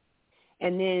something.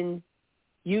 And then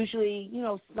usually,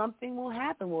 something will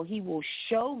happen. Well, he will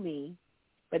show me,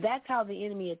 but that's how the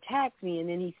enemy attacks me, and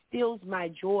then he steals my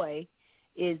joy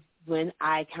is when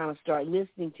I kind of start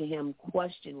listening to him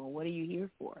question, well, what are you here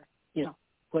for?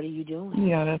 What are you doing?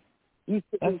 Yeah,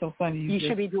 that's so funny. You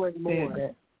should be doing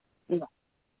more.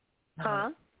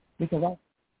 That. Because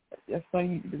that's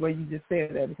funny the way you just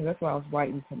said that, because that's why I was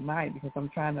writing tonight, because I'm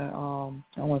trying to, I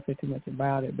don't want to say too much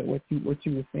about it, but what you were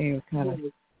saying was kind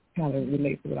of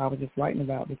relates to what I was just writing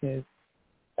about, because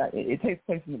it takes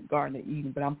place in the Garden of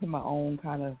Eden, but I'm putting my own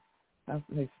kind of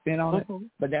spin on it.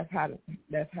 But that's how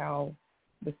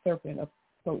the serpent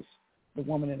approached the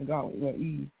woman in the Garden of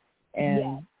Eve,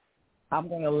 and I'm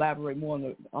going to elaborate more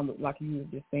on the like you were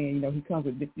just saying. He comes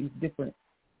with these different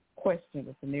questions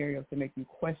or scenarios to make you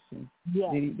question.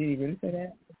 Did he really say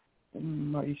that?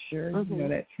 Are you sure?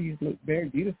 That trees look very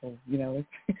beautiful.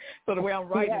 So the way I'm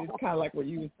writing is kind of like what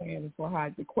you were saying, as far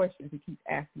as the questions he keeps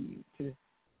asking you to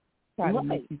try to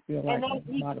make you feel like it's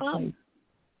not a place.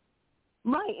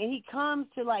 Right, and he comes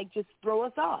to, like, just throw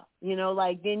us off,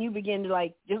 like, then you begin to,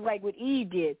 like, just like what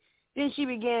Eve did. Then she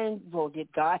began, well, did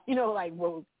God,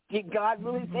 did God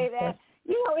really say that?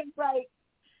 It's like,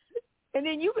 and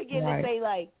then you begin to say,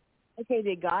 like, okay,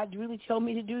 did God really tell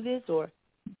me to do this, or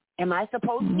am I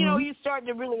supposed to, you start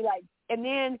to really, like, and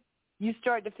then you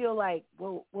start to feel like,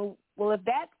 well, if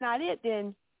that's not it,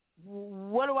 then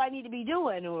what do I need to be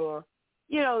doing? Or,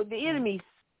 the enemy's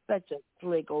such a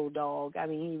slick old dog. I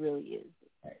mean, he really is.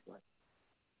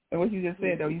 And what you just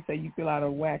said, though, you say you feel out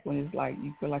of whack when it's like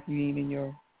you feel like you ain't in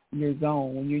your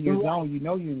zone. When you're in your zone,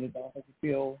 you're in your zone. You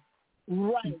feel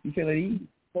you feel at ease.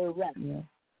 Correct. Yeah.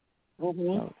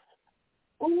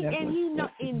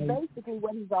 And basically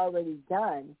what he's already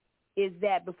done is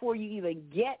that before you even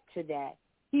get to that,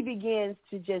 he begins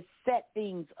to just set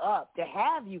things up to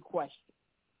have you question.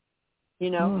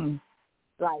 He'll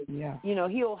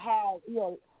have,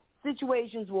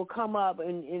 situations will come up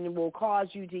and it will cause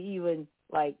you to even,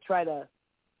 like, try to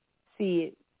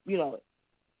see it,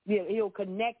 he'll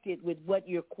connect it with what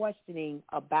you're questioning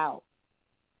about.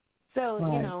 So, I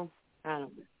don't know. Right.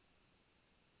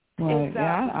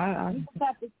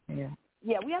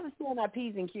 We have to stay on our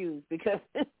P's and Q's, because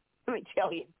let me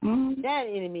tell you, that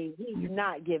enemy, he's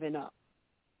not giving up.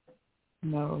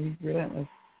 No, he's relentless,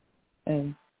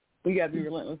 and we got to be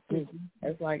relentless too.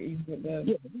 It's like even with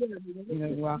the,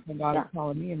 walking God is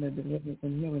calling me in the deliverance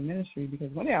and healing ministry,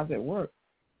 because one day I was at work,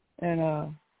 and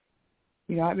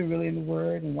I've been really in the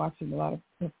Word and watching a lot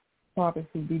of prophets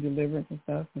who do deliverance and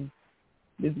stuff, and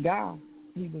this guy,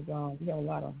 he had a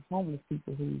lot of homeless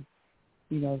people who,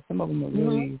 some of them are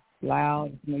really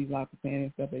loud, he's loud for saying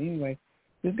and stuff. But anyway,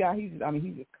 this guy, he just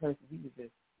cursing. He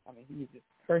was just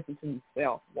cursing to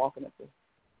himself walking up the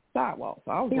sidewalk.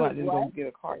 So I was glad to go get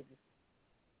a car.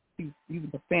 He was using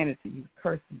profanity. He was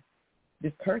cursing,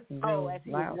 just cursing really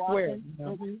loud,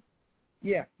 swearing.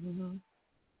 Yeah.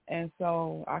 And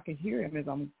so I could hear him as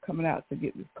I'm coming out to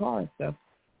get this car and stuff.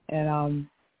 And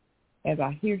as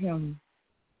I hear him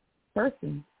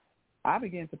cursing, I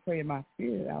began to pray in my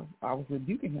spirit. I was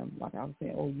rebuking him, like I was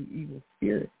saying, "Oh, you evil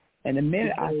spirit!" And the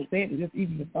minute I said it, just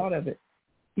even the thought of it,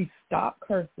 he stopped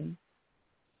cursing,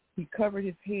 he covered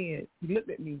his head. He looked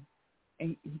at me,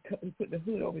 and he put the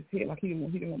hood over his head like he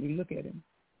didn't want me to look at him.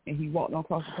 And he walked on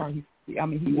across the car. He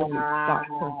literally stopped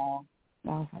her. And I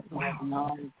was like,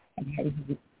 wow.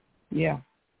 Yeah.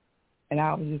 And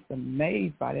I was just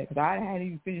amazed by that because I hadn't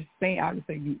even finished saying, I was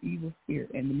saying, you evil spirit.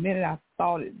 And the minute I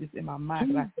thought it just in my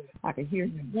mind, I could hear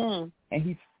him. And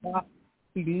he stopped.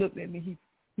 He looked at me.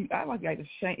 I was like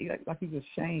ashamed, like he was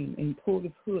ashamed. And he pulled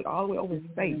his hood all the way over his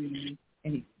face.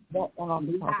 And he walked on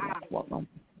the car. And I walked on.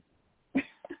 I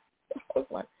was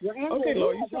like, okay,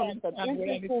 Lord,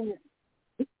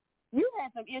 you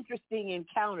had some interesting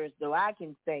encounters, though, I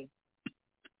can say.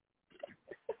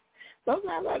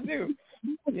 Sometimes I do.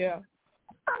 Yeah.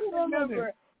 I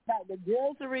remember at the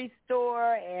grocery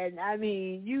store, and I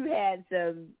mean, you had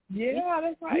some. Yeah,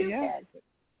 that's right.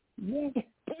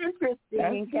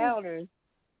 Interesting encounters.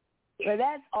 But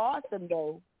that's awesome,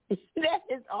 though. That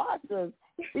is awesome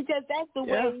because that's the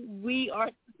way we are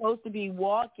supposed to be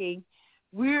walking.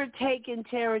 We're taking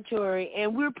territory,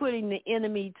 and we're putting the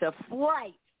enemy to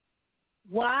flight.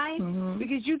 Why?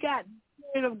 Because you got the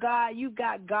Spirit of God. You've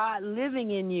got God living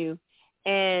in you.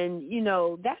 And,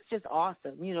 that's just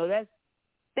awesome.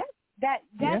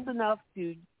 That's enough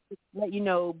to let you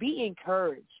know, be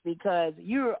encouraged because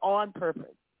you're on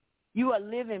purpose. You are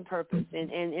living purpose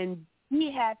and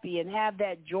be happy and have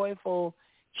that joyful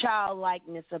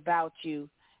childlikeness about you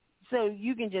so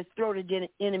you can just throw the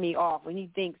enemy off when he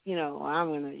thinks, I'm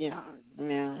going to,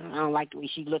 I don't like the way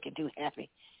she's looking too happy.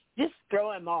 Just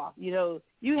throw him off. You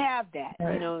have that,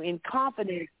 in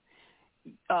confidence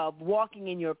of walking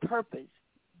in your purpose.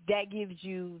 That gives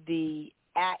you the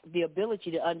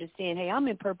ability to understand, hey, I'm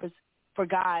in purpose for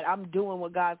God. I'm doing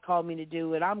what God's called me to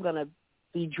do, and I'm going to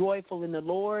be joyful in the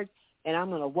Lord, and I'm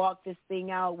going to walk this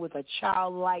thing out with a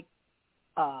childlike,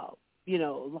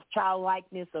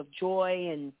 childlikeness of joy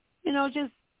and,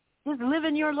 just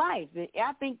living your life.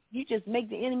 I think you just make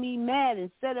the enemy mad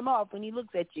and set him off when he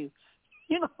looks at you.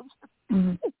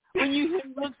 When he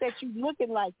looks at you looking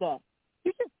like that,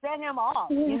 you just set him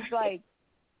off. It's like,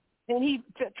 then he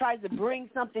tries to bring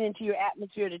something into your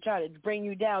atmosphere to try to bring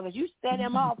you down because you set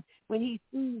him off when he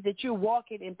sees that you're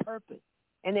walking in purpose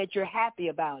and that you're happy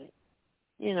about it.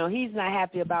 He's not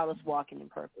happy about us walking in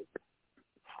purpose.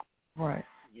 Right.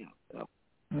 Yeah. So.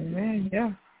 Amen.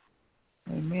 Yeah.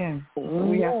 Amen. That's what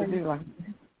we have to do. Like,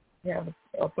 we have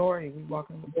authority. We walk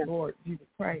in with the Lord, Jesus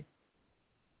Christ,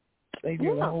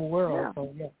 Savior of the whole world.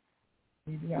 So,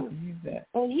 we do have to use that.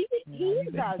 And he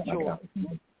is our joy.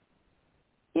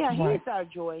 Yeah, he is our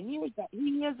joy. He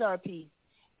is our peace.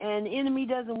 And the enemy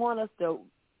doesn't want us to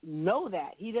know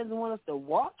that. He doesn't want us to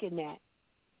walk in that.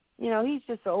 He's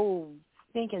just an old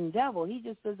stinking devil. He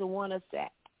just doesn't want us to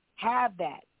have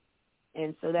that.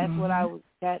 And so that's what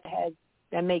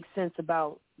that makes sense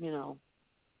about, you're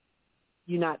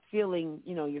not feeling,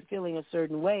 you're feeling a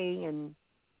certain way. And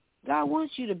God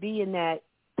wants you to be in that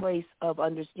place of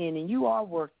understanding you are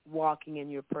walking in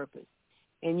your purpose.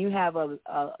 And you have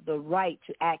the right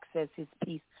to access his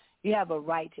peace. You have a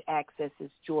right to access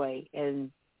his joy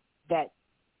and that,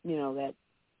 that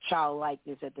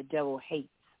childlikeness that the devil hates.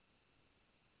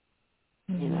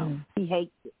 He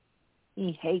hates it.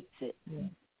 He hates it. Yeah.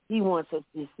 He wants us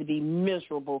just to be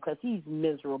miserable because he's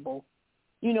miserable.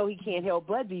 He can't help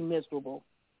but be miserable.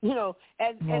 As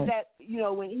that,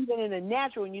 when even in the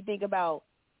natural, when you think about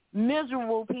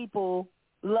miserable people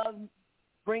love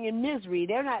bringing misery.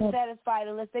 They're not satisfied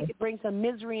unless they could bring some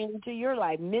misery into your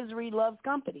life. Misery loves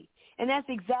company. And that's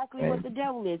exactly what the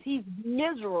devil is. He's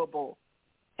miserable.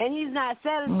 And he's not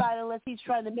satisfied unless he's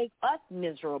trying to make us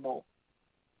miserable.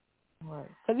 Right.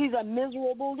 Because he's a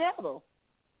miserable devil.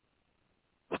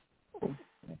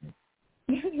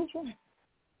 He's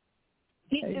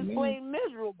just plain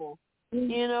miserable.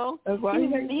 That's why he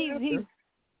hates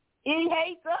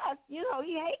us.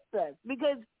 He hates us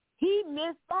because he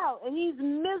missed out, and he's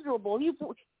miserable. He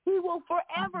will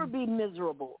forever be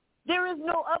miserable. There is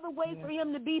no other way for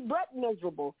him to be but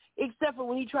miserable, except for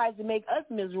when he tries to make us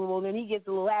miserable, then he gets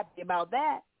a little happy about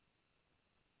that.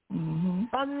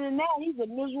 Other than that, he's a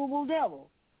miserable devil,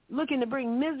 looking to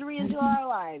bring misery into our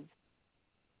lives.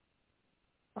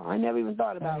 Oh, I never even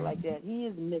thought about it like that. He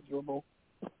is miserable.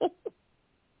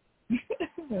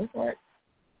 That's right.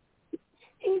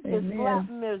 He's just flat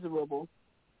miserable.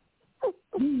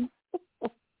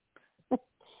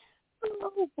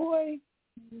 Oh, boy.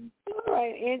 All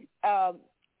right. And,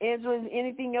 Angela,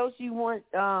 anything else you want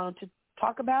to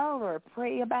talk about or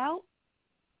pray about?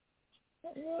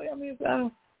 Really, I mean,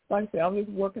 like I said, I was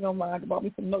just working on I bought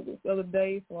me some notebooks the other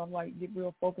day, so I'm like, get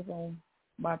real focused on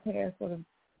my path for the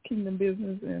kingdom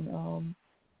business and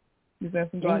just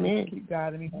asking God to keep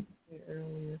guiding me, like I said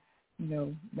earlier.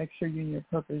 make sure you're in your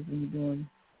purpose and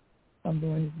I'm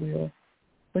doing His will,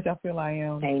 which I feel I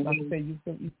am. Amen. Like I say, you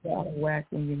feel out of whack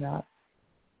when you're not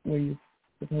where you're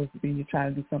supposed to be. You're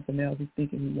trying to do something else. He's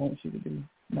thinking He wants you to do,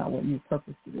 not what you're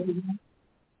purposed to do.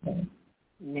 So,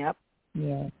 yep.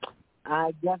 Yeah.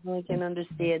 I definitely can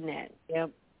understand that.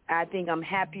 Yep. I think I'm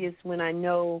happiest when I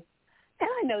know, and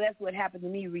I know that's what happened to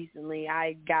me recently.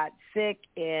 I got sick,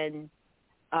 and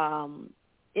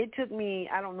it took me,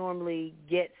 I don't normally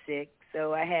get sick,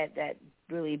 so I had that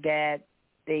really bad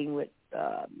thing with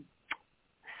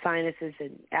sinuses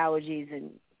and allergies and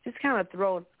just kind of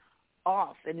thrown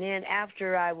off. And then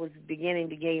after I was beginning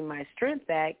to gain my strength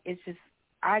back, it's just,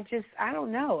 I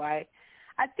don't know.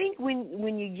 I think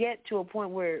when you get to a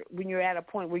point when you're at a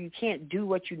point where you can't do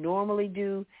what you normally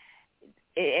do,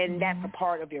 and that's a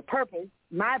part of your purpose.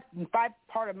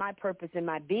 Part of my purpose in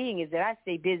my being is that I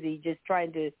stay busy just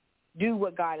trying to do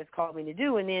what God has called me to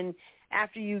do. And then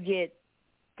after you get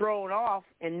thrown off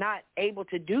and not able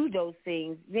to do those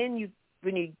things, then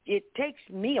it takes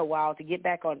me a while to get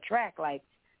back on track. Like,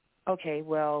 okay,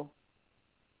 well,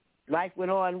 life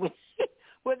went on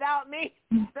without me,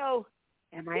 so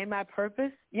am I in my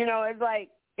purpose? It's like,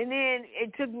 and then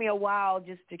it took me a while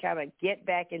just to kind of get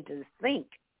back into the sync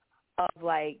of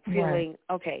like feeling,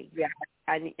 okay, yeah,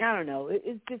 I don't know.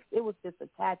 It was just a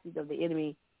tactic of the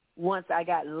enemy once I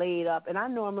got laid up, and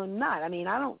I'm normally not. I mean,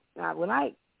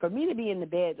 for me to be in the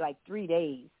bed like 3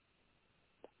 days,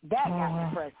 that got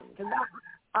depressing because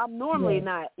I'm normally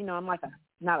not, I'm like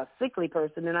not a sickly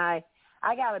person, and I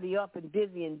got to be up and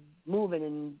busy and moving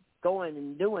and going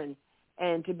and doing.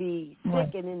 And to be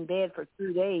sick and in bed for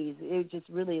 2 days, it just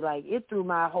really it threw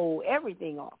my whole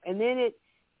everything off. And then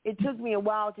it took me a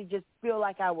while to just feel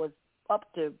like I was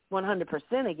up to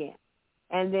 100% again.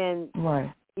 And then,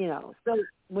 so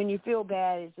when you feel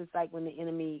bad, it's just like when the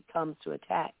enemy comes to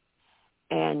attack.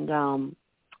 And,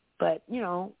 but,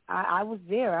 I was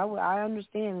there. I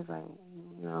understand. It's like,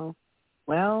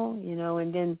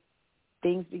 and then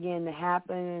things began to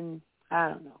happen, and I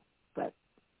don't know. But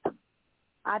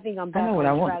I think I'm back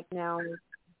on track now.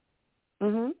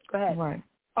 Go ahead. Right.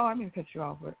 Oh, I didn't cut you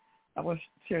off, but I was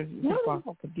sharing before I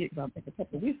forget, because I think a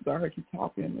couple of weeks ago I heard you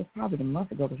talking. It was probably a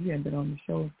month ago, because you hadn't been on the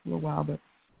show for a while. But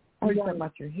I heard you talking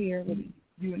about your hair.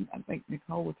 You and I think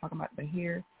Nicole were talking about the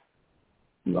hair.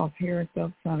 You lost hair and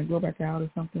stuff, trying to grow back out or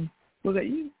something. Was that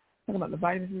you? Talking about the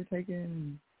vitamins you were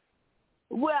taking?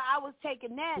 Well, I was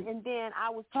taking that, and then I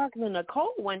was talking to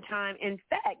Nicole one time. In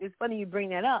fact, it's funny you bring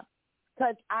that up,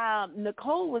 because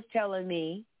Nicole was telling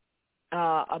me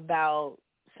about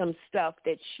some stuff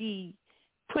that she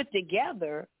put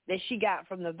together that she got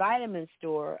from the vitamin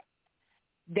store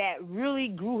that really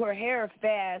grew her hair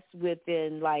fast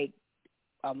within like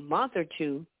a month or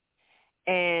two.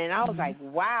 And I was like,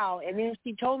 wow. And then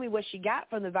she told me what she got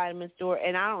from the vitamin store,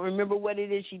 and I don't remember what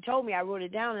it is she told me. I wrote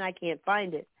it down, and I can't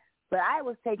find it. But I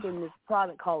was taking this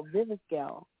product called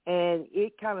Viviscal, and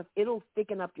it'll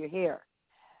thicken up your hair.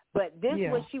 But this,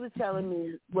 what she was telling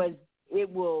me was it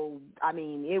was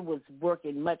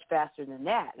working much faster than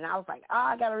that. And I was like,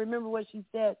 I got to remember what she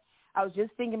said. I was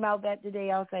just thinking about that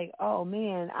today. I was like, oh,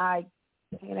 man, I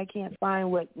can't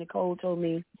find what Nicole told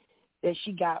me that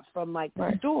she got from, like,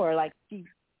 the store. Like, she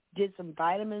did some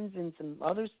vitamins and some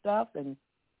other stuff and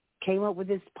came up with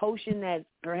this potion that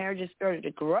her hair just started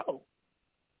to grow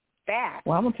fast.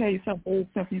 Well, I'm going to tell you something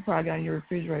you probably got in your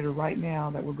refrigerator right now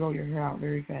that will grow your hair out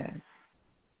very fast.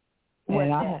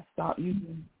 And I have stopped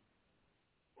using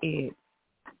eggs.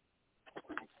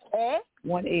 Egg?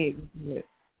 One egg.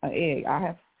 An egg.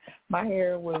 My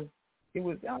hair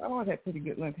I always had pretty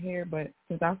good length hair, but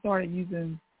since I started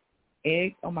using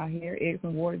eggs on my hair, eggs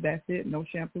and water, that's it. No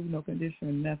shampoo, no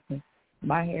conditioner, nothing.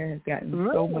 My hair has gotten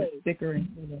so much thicker and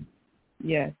thinner.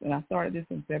 Yes, and I started this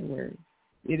in February.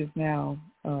 It is now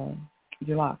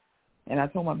July. And I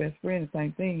told my best friend the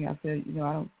same thing. I said,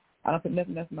 I don't put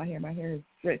nothing else in my hair. My hair is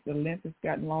stretched. The length has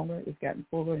gotten longer. It's gotten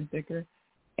fuller and thicker.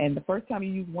 And the first time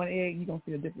you use one egg, you're going to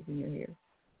see a difference in your hair.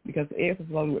 Because the eggs is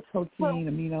loaded with protein,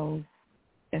 aminos,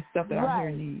 and stuff that our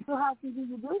hair needs. So how can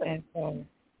you do it? And so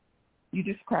you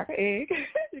just crack an egg.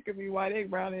 It could be white egg,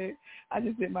 brown egg. I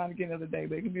just did mine again the other day.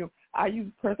 But it can be, I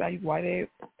use white egg.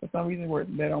 For some reason, it works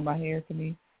better on my hair to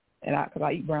me. And because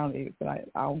I eat brown eggs, but I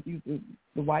don't use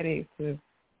the white eggs to,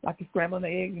 like you scrambling the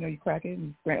egg, you crack it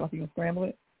and like you're going to scramble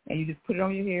it. And you just put it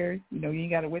on your hair. You ain't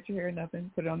got to wet your hair or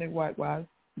nothing. Put it on there white,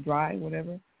 dry,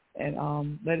 whatever.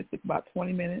 And let it sit about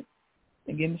 20 minutes.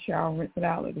 And get in the shower, rinse it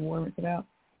out, let the water rinse it out.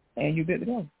 And you're good to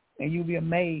go. And you'll be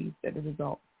amazed at the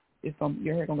result.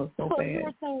 Your hair going to go so fast.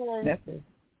 You're saying that's it.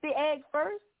 The egg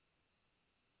first?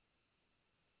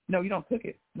 No, you don't cook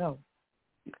it. No.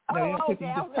 No, you don't clip it,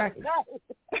 you just crack it.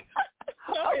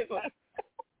 No, it's like,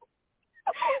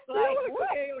 what?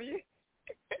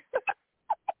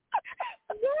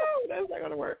 No, that's not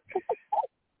gonna work.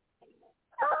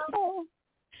 Oh,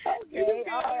 okay. You just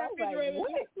get on the refrigerator and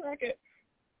just crack it.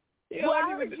 You know,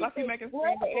 like you making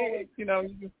scrambled eggs. You know,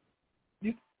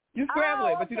 you scramble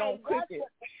it, but you don't cook it.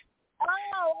 Oh,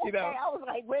 okay. You know? I was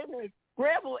like, wait a minute,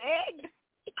 scrambled eggs?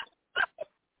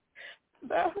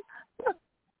 No.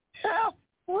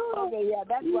 Okay, yeah,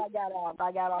 that's where I got off.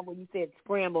 I got off when you said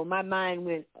scramble. My mind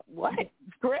went, what?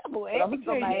 Scramble eggs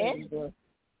on my head?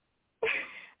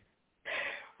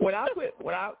 When I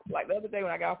like the other day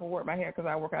when I got off from work, my hair, because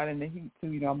I work out in the heat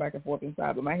too, you know, I'm back and forth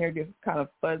inside, but my hair gets kind of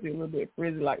fuzzy, a little bit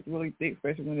frizzy, like really thick,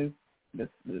 especially when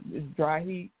it's dry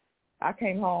heat. I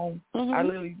came home, I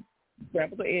literally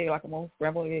scrambled the egg like I'm going to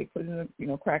scramble the egg, put it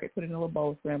in, crack it, put it in a little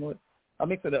bowl, scramble it. I'll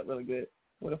mix it up really good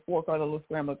with a fork or a little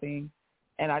scramble thing.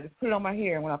 And I just put it on my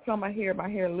hair. And when I put it on my hair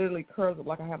literally curls up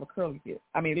like I have a curly kit.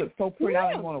 I mean, it looks so pretty,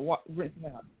 I don't even want to rinse it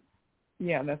out.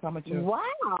 Yeah, and that's how much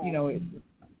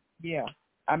yeah.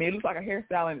 I mean, it looks like a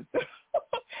hairstyle in itself.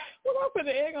 When I put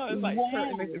the egg on, it's like,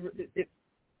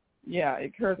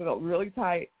 it curls it up really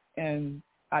tight, and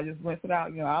I just rinse it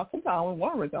out. Sometimes I don't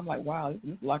want to rinse it. I'm like, wow, this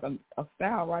is like a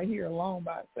style right here alone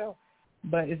by itself.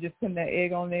 But it's just putting that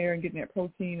egg on there and getting that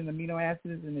protein and amino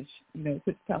acids, and it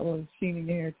puts kind of a little sheen in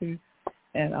your hair too.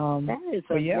 And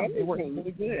it works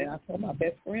really good. And I told my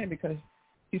best friend, because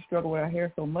she struggled with her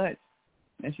hair so much,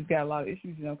 and she's got a lot of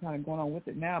issues, kind of going on with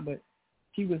it now. But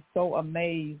she was so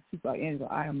amazed. She's like, Angela,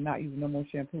 I am not using no more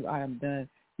shampoo. I am done.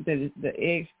 She said the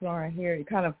eggs put on her hair.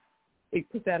 It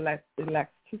puts that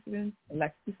elasticity,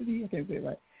 I can't say it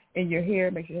right, in your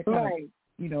hair. Makes your hair kind of,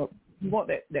 you want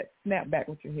that snap back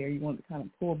with your hair. You want it to kind of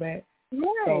pull back.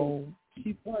 Right. So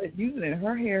she started using it.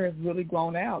 Her hair has really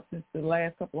grown out since the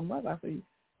last couple of months. I said,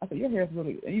 your hair is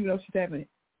really, even though she's having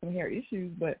some hair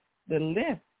issues, but the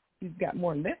length, she's got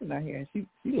more length in her hair, and she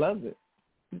loves it.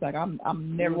 She's like, I'm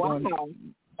never going to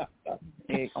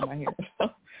egg on my hair.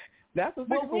 That's a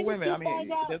thing for women. I mean, it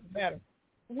doesn't matter.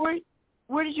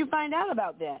 Where did you find out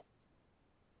about that?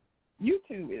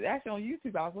 YouTube. It's actually on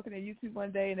YouTube. I was looking at YouTube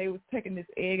one day, and they was taking this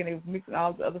egg, and they was mixing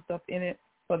all the other stuff in it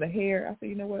for the hair. I said,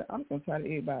 you know what? I'm just going to try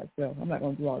the egg by itself. I'm not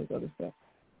going to do all this other stuff.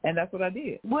 And that's what I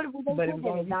did. What were they putting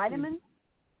in it? Vitamins?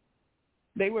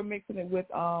 They were mixing it with,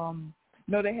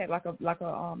 they had like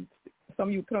a some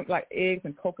you put like eggs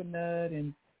and coconut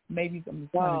and maybe some,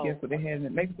 trying to guess what they had in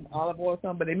it. Maybe some olive oil or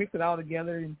something, but they mixed it all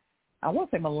together. And I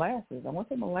want to say molasses. I want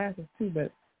to say molasses too,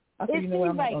 but I said, you know what,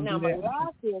 I'm not going to do that.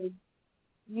 Molasses,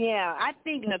 yeah, I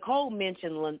think Nicole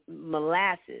mentioned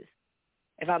molasses,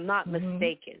 if I'm not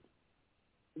mistaken.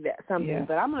 Something, yeah.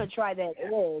 But I'm going to try that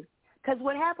egg. Because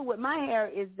what happened with my hair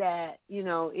is that,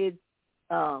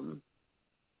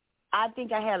 I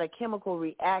think I had a chemical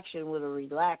reaction with a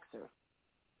relaxer.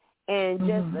 And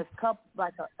just a cup,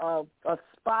 like a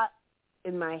spot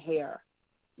in my hair,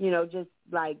 just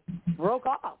like broke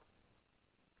off.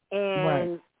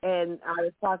 And and I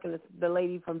was talking to the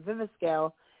lady from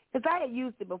Viviscal, because I had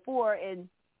used it before, and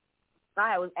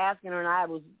I was asking her,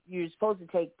 and you're supposed to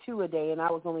take 2 a day, and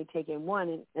I was only taking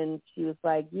 1, and she was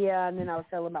like, yeah, and then I was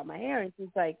telling her about my hair, and she's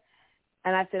like,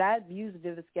 and I said, I've used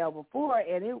Viviscal before,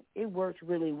 and it worked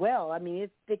really well. I mean,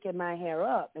 it's thickened my hair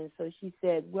up. And so she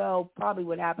said, well, probably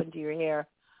what happened to your hair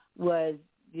was,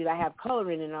 did I have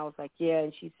color in it? And I was like, yeah.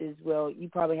 And she says, well, you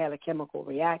probably had a chemical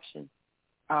reaction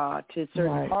to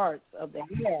certain parts of the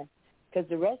hair, because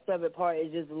the rest of it part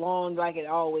is just long like it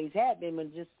always had been,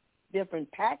 but just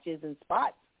different patches and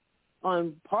spots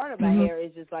on part of my hair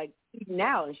is just like eating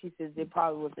out. And she says it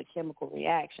probably was a chemical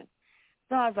reaction.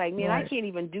 So I was like, man, I can't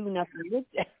even do nothing with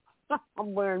that.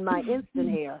 I'm wearing my instant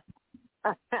hair.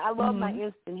 I love my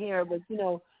instant hair, but,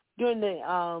 during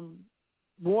the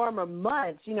warmer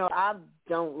months, I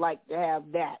don't like to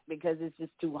have that because it's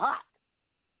just too hot.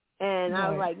 And I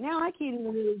was like, now I can't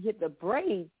even really get the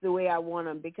braids the way I want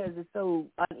them because it's so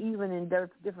uneven in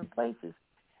different places.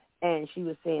 And she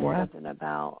was saying something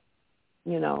about,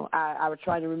 I was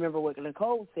trying to remember what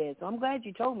Nicole said. So I'm glad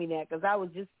you told me that, because I was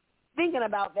just thinking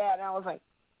about that, and I was like,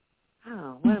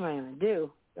 oh, what am I going to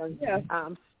do? So,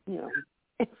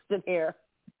 instant hair.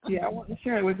 Yeah, I wanted to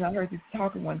share it with you. I heard you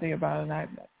talking one day about it, and I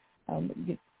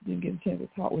didn't get a chance to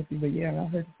talk with you, but yeah, I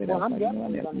heard you say that. Well, I'm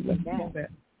definitely going to do that.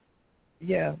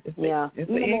 Yeah, it's the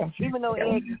egg. Even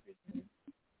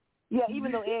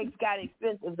though eggs got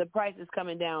expensive, the price is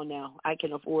coming down now. I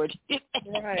can afford it.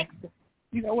 Right.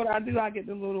 You know what I do? I get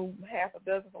the little half a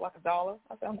dozen for like $1.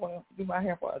 I said, I'm going to do my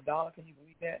hair for $1. Can you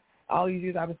believe that? All these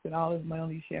years I've been spending all this money on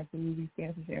these shampoos, these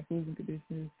fancy shampoos and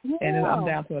conditioners, and then I'm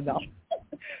down to $1.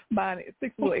 buying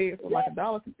 6 little eggs for like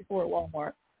 $1.64 at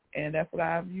Walmart, and that's what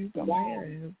I've used on my hair.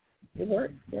 And it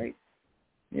works great.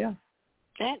 Yeah.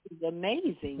 That is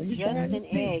amazing. So just an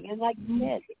egg. And like you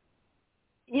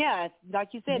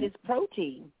said, it's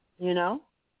protein, you know?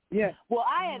 Yeah. Well,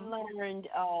 I had learned,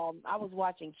 I was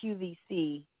watching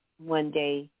QVC one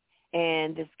day,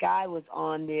 and this guy was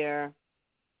on there,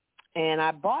 and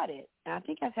I bought it. And I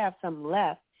think I have some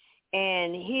left.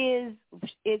 And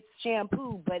it's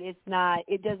shampoo, but it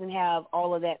doesn't have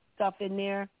all of that stuff in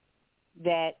there,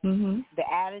 the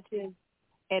additives.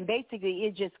 And basically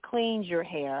it just cleans your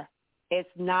hair. It's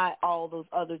not all those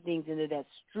other things in there that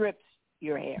strips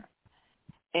your hair.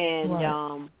 And,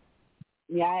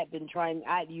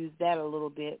 I'd used that a little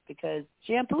bit because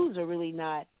shampoos are really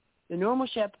not, the normal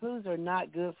shampoos are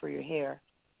not good for your hair.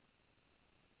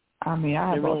 I mean,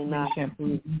 I have really not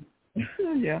shampoos.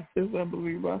 Yeah, it's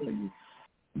unbelievable.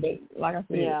 But like I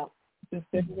said, since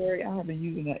February, I have been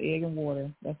using the egg and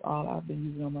water. That's all I've been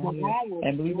using on my hair.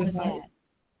 And believe it or not,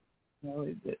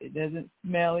 it doesn't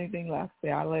smell anything. Like I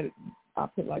say, I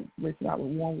put rinse it out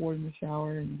with warm water in the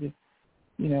shower and just,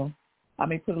 I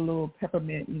may put a little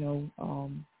peppermint,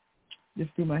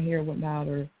 just through my hair and whatnot,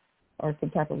 or some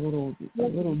type of little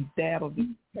dab of the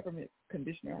peppermint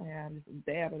conditioner I have, just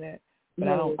a dab of that. But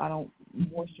I don't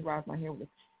moisturize my hair with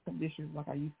conditioners like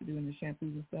I used to do in the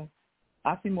shampoos and stuff.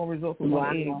 I see more results with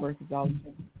one egg versus all the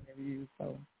shampoos I ever use.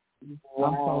 So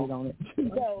I'm sold on it.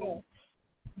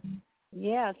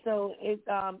 So it's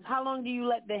how long do you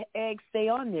let the eggs stay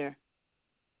on there?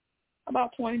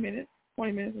 About 20 minutes.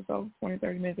 20 minutes or so, 20,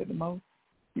 30 minutes at the most.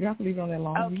 You don't have to leave it on that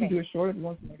long. Okay. You can do it short if you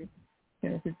want to make it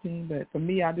 10 or 15, but for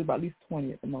me, I do about at least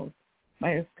 20 at the most. My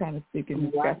hair's kind of thick and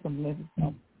it's got some length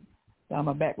down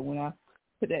my back, but when I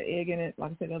put that egg in it,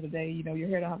 like I said the other day, your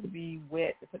hair don't have to be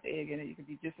wet to put the egg in it. You can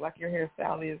be just like your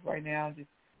hairstyle is right now, just,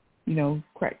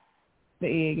 crack the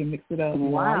egg and mix it up. I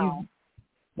use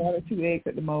 1 or 2 eggs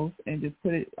at the most and just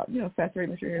put it, saturate,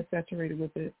 make sure your hair's saturated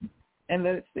with it. And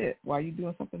let it sit while you're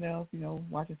doing something else,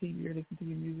 watching TV or listening to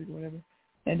your music or whatever.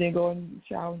 And then go in the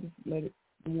shower and just let it,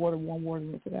 warm water,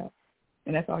 rinse it out.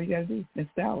 And that's all you got to do, and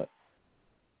style it.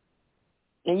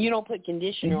 And you don't put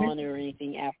conditioner on it or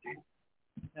anything after?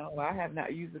 No, I have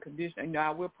not used the conditioner.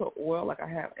 I will put oil,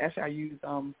 I use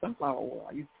sunflower oil.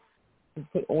 I used to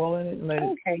put oil in it and let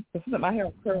it, so my hair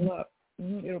will curl up.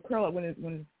 It'll curl up when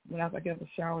I get out the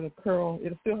shower,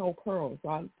 it'll still hold curls. So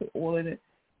I put oil in it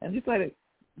and just let it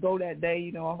go that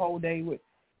day, a whole day with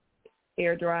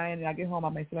air drying, and I get home, I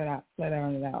may flat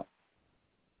iron it out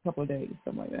a couple of days,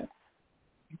 something like that.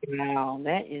 Wow,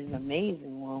 that is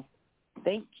amazing. Well,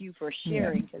 thank you for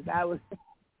sharing, because I was,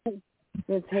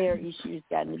 this hair issue's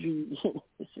gotten to be,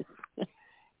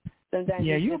 sometimes.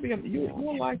 Yeah,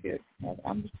 you'll like it.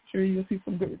 I'm sure you'll see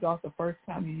some good results the first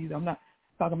time you use it. I'm not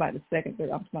talking about the second,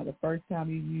 third. I'm talking about the first time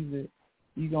you use it.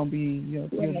 You're gonna be, you'll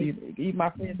be. Even my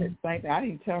friend said the same thing. I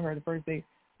didn't tell her the first day.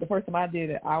 The first time I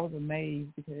did it, I was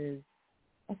amazed because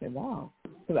I said, "Wow!"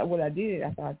 Because what I did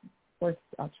after I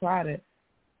tried it,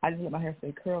 I just let my hair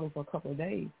stay curly for a couple of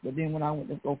days. But then when I went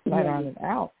to go flat iron it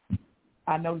out,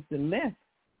 I noticed the length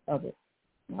of it,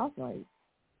 and I was like,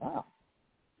 "Wow!"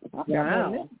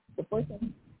 The first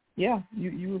time,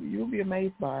 you'll be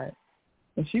amazed by it.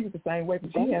 And she was the same way,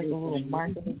 because she has the little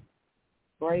micro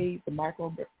braids, the micro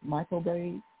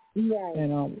braids,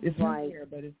 and it's her hair,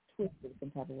 but it's twisted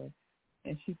some type of way.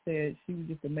 And she said she was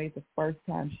just amazed the first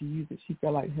time she used it. She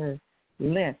felt like her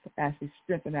length actually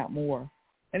strengthened out more.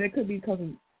 And it could be because of,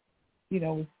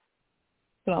 it's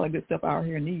not all the good stuff our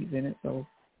hair needs in it. So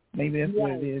maybe that's what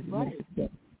it is. It makes it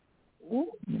better,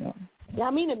 Yeah,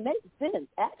 I mean, it makes sense,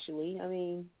 actually. I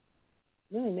mean,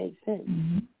 it really makes sense.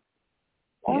 Mm-hmm.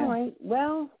 All right.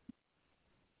 Well,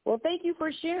 thank you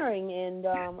for sharing. And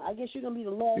I guess you're going to be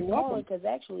the last caller, because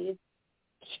actually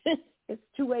it's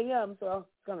 2 a.m., so I'm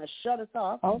going to shut us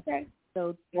off. Okay.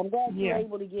 So I'm glad you're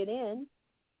able to get in.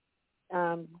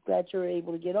 I'm glad you're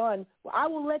able to get on. Well, I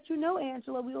will let you know,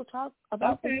 Angela. We'll talk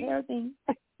about the hair thing.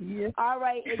 Yes. All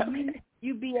right. And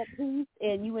you be at peace,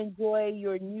 and you enjoy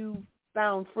your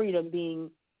newfound freedom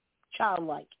being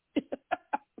childlike.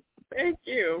 Thank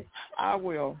you. I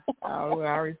will. I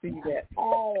receive that.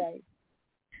 All right.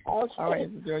 Okay. All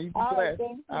right, girl. You be blessed. Right,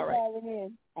 thanks for calling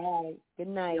in. All right. Good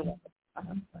night.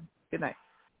 Good night.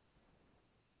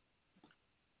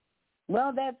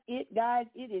 Well, that's it, guys.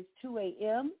 It is 2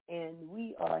 a.m., and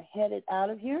we are headed out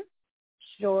of here.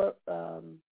 Show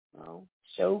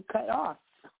cut off.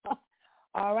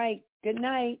 All right. Good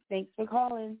night. Thanks for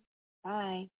calling.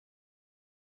 Bye.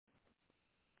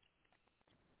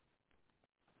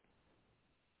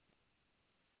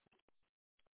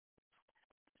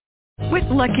 With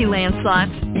Lucky Land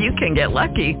Slots, you can get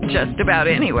lucky just about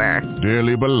anywhere.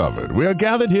 Dearly beloved, we are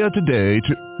gathered here today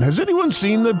to... Has anyone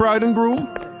seen the bride and groom?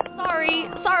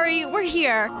 Sorry, we're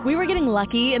here. We were getting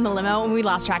lucky in the limo and we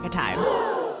lost track of time.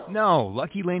 No,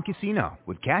 Lucky Land Casino,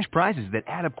 with cash prizes that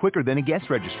add up quicker than a guest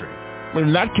registry.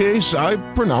 In that case, I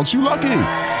pronounce you lucky.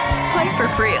 Play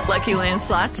for free at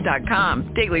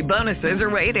LuckyLandSlots.com. Daily bonuses are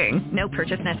waiting. No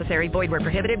purchase necessary. Void where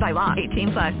prohibited by law.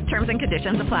 18+. Terms and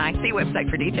conditions apply. See website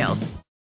for details.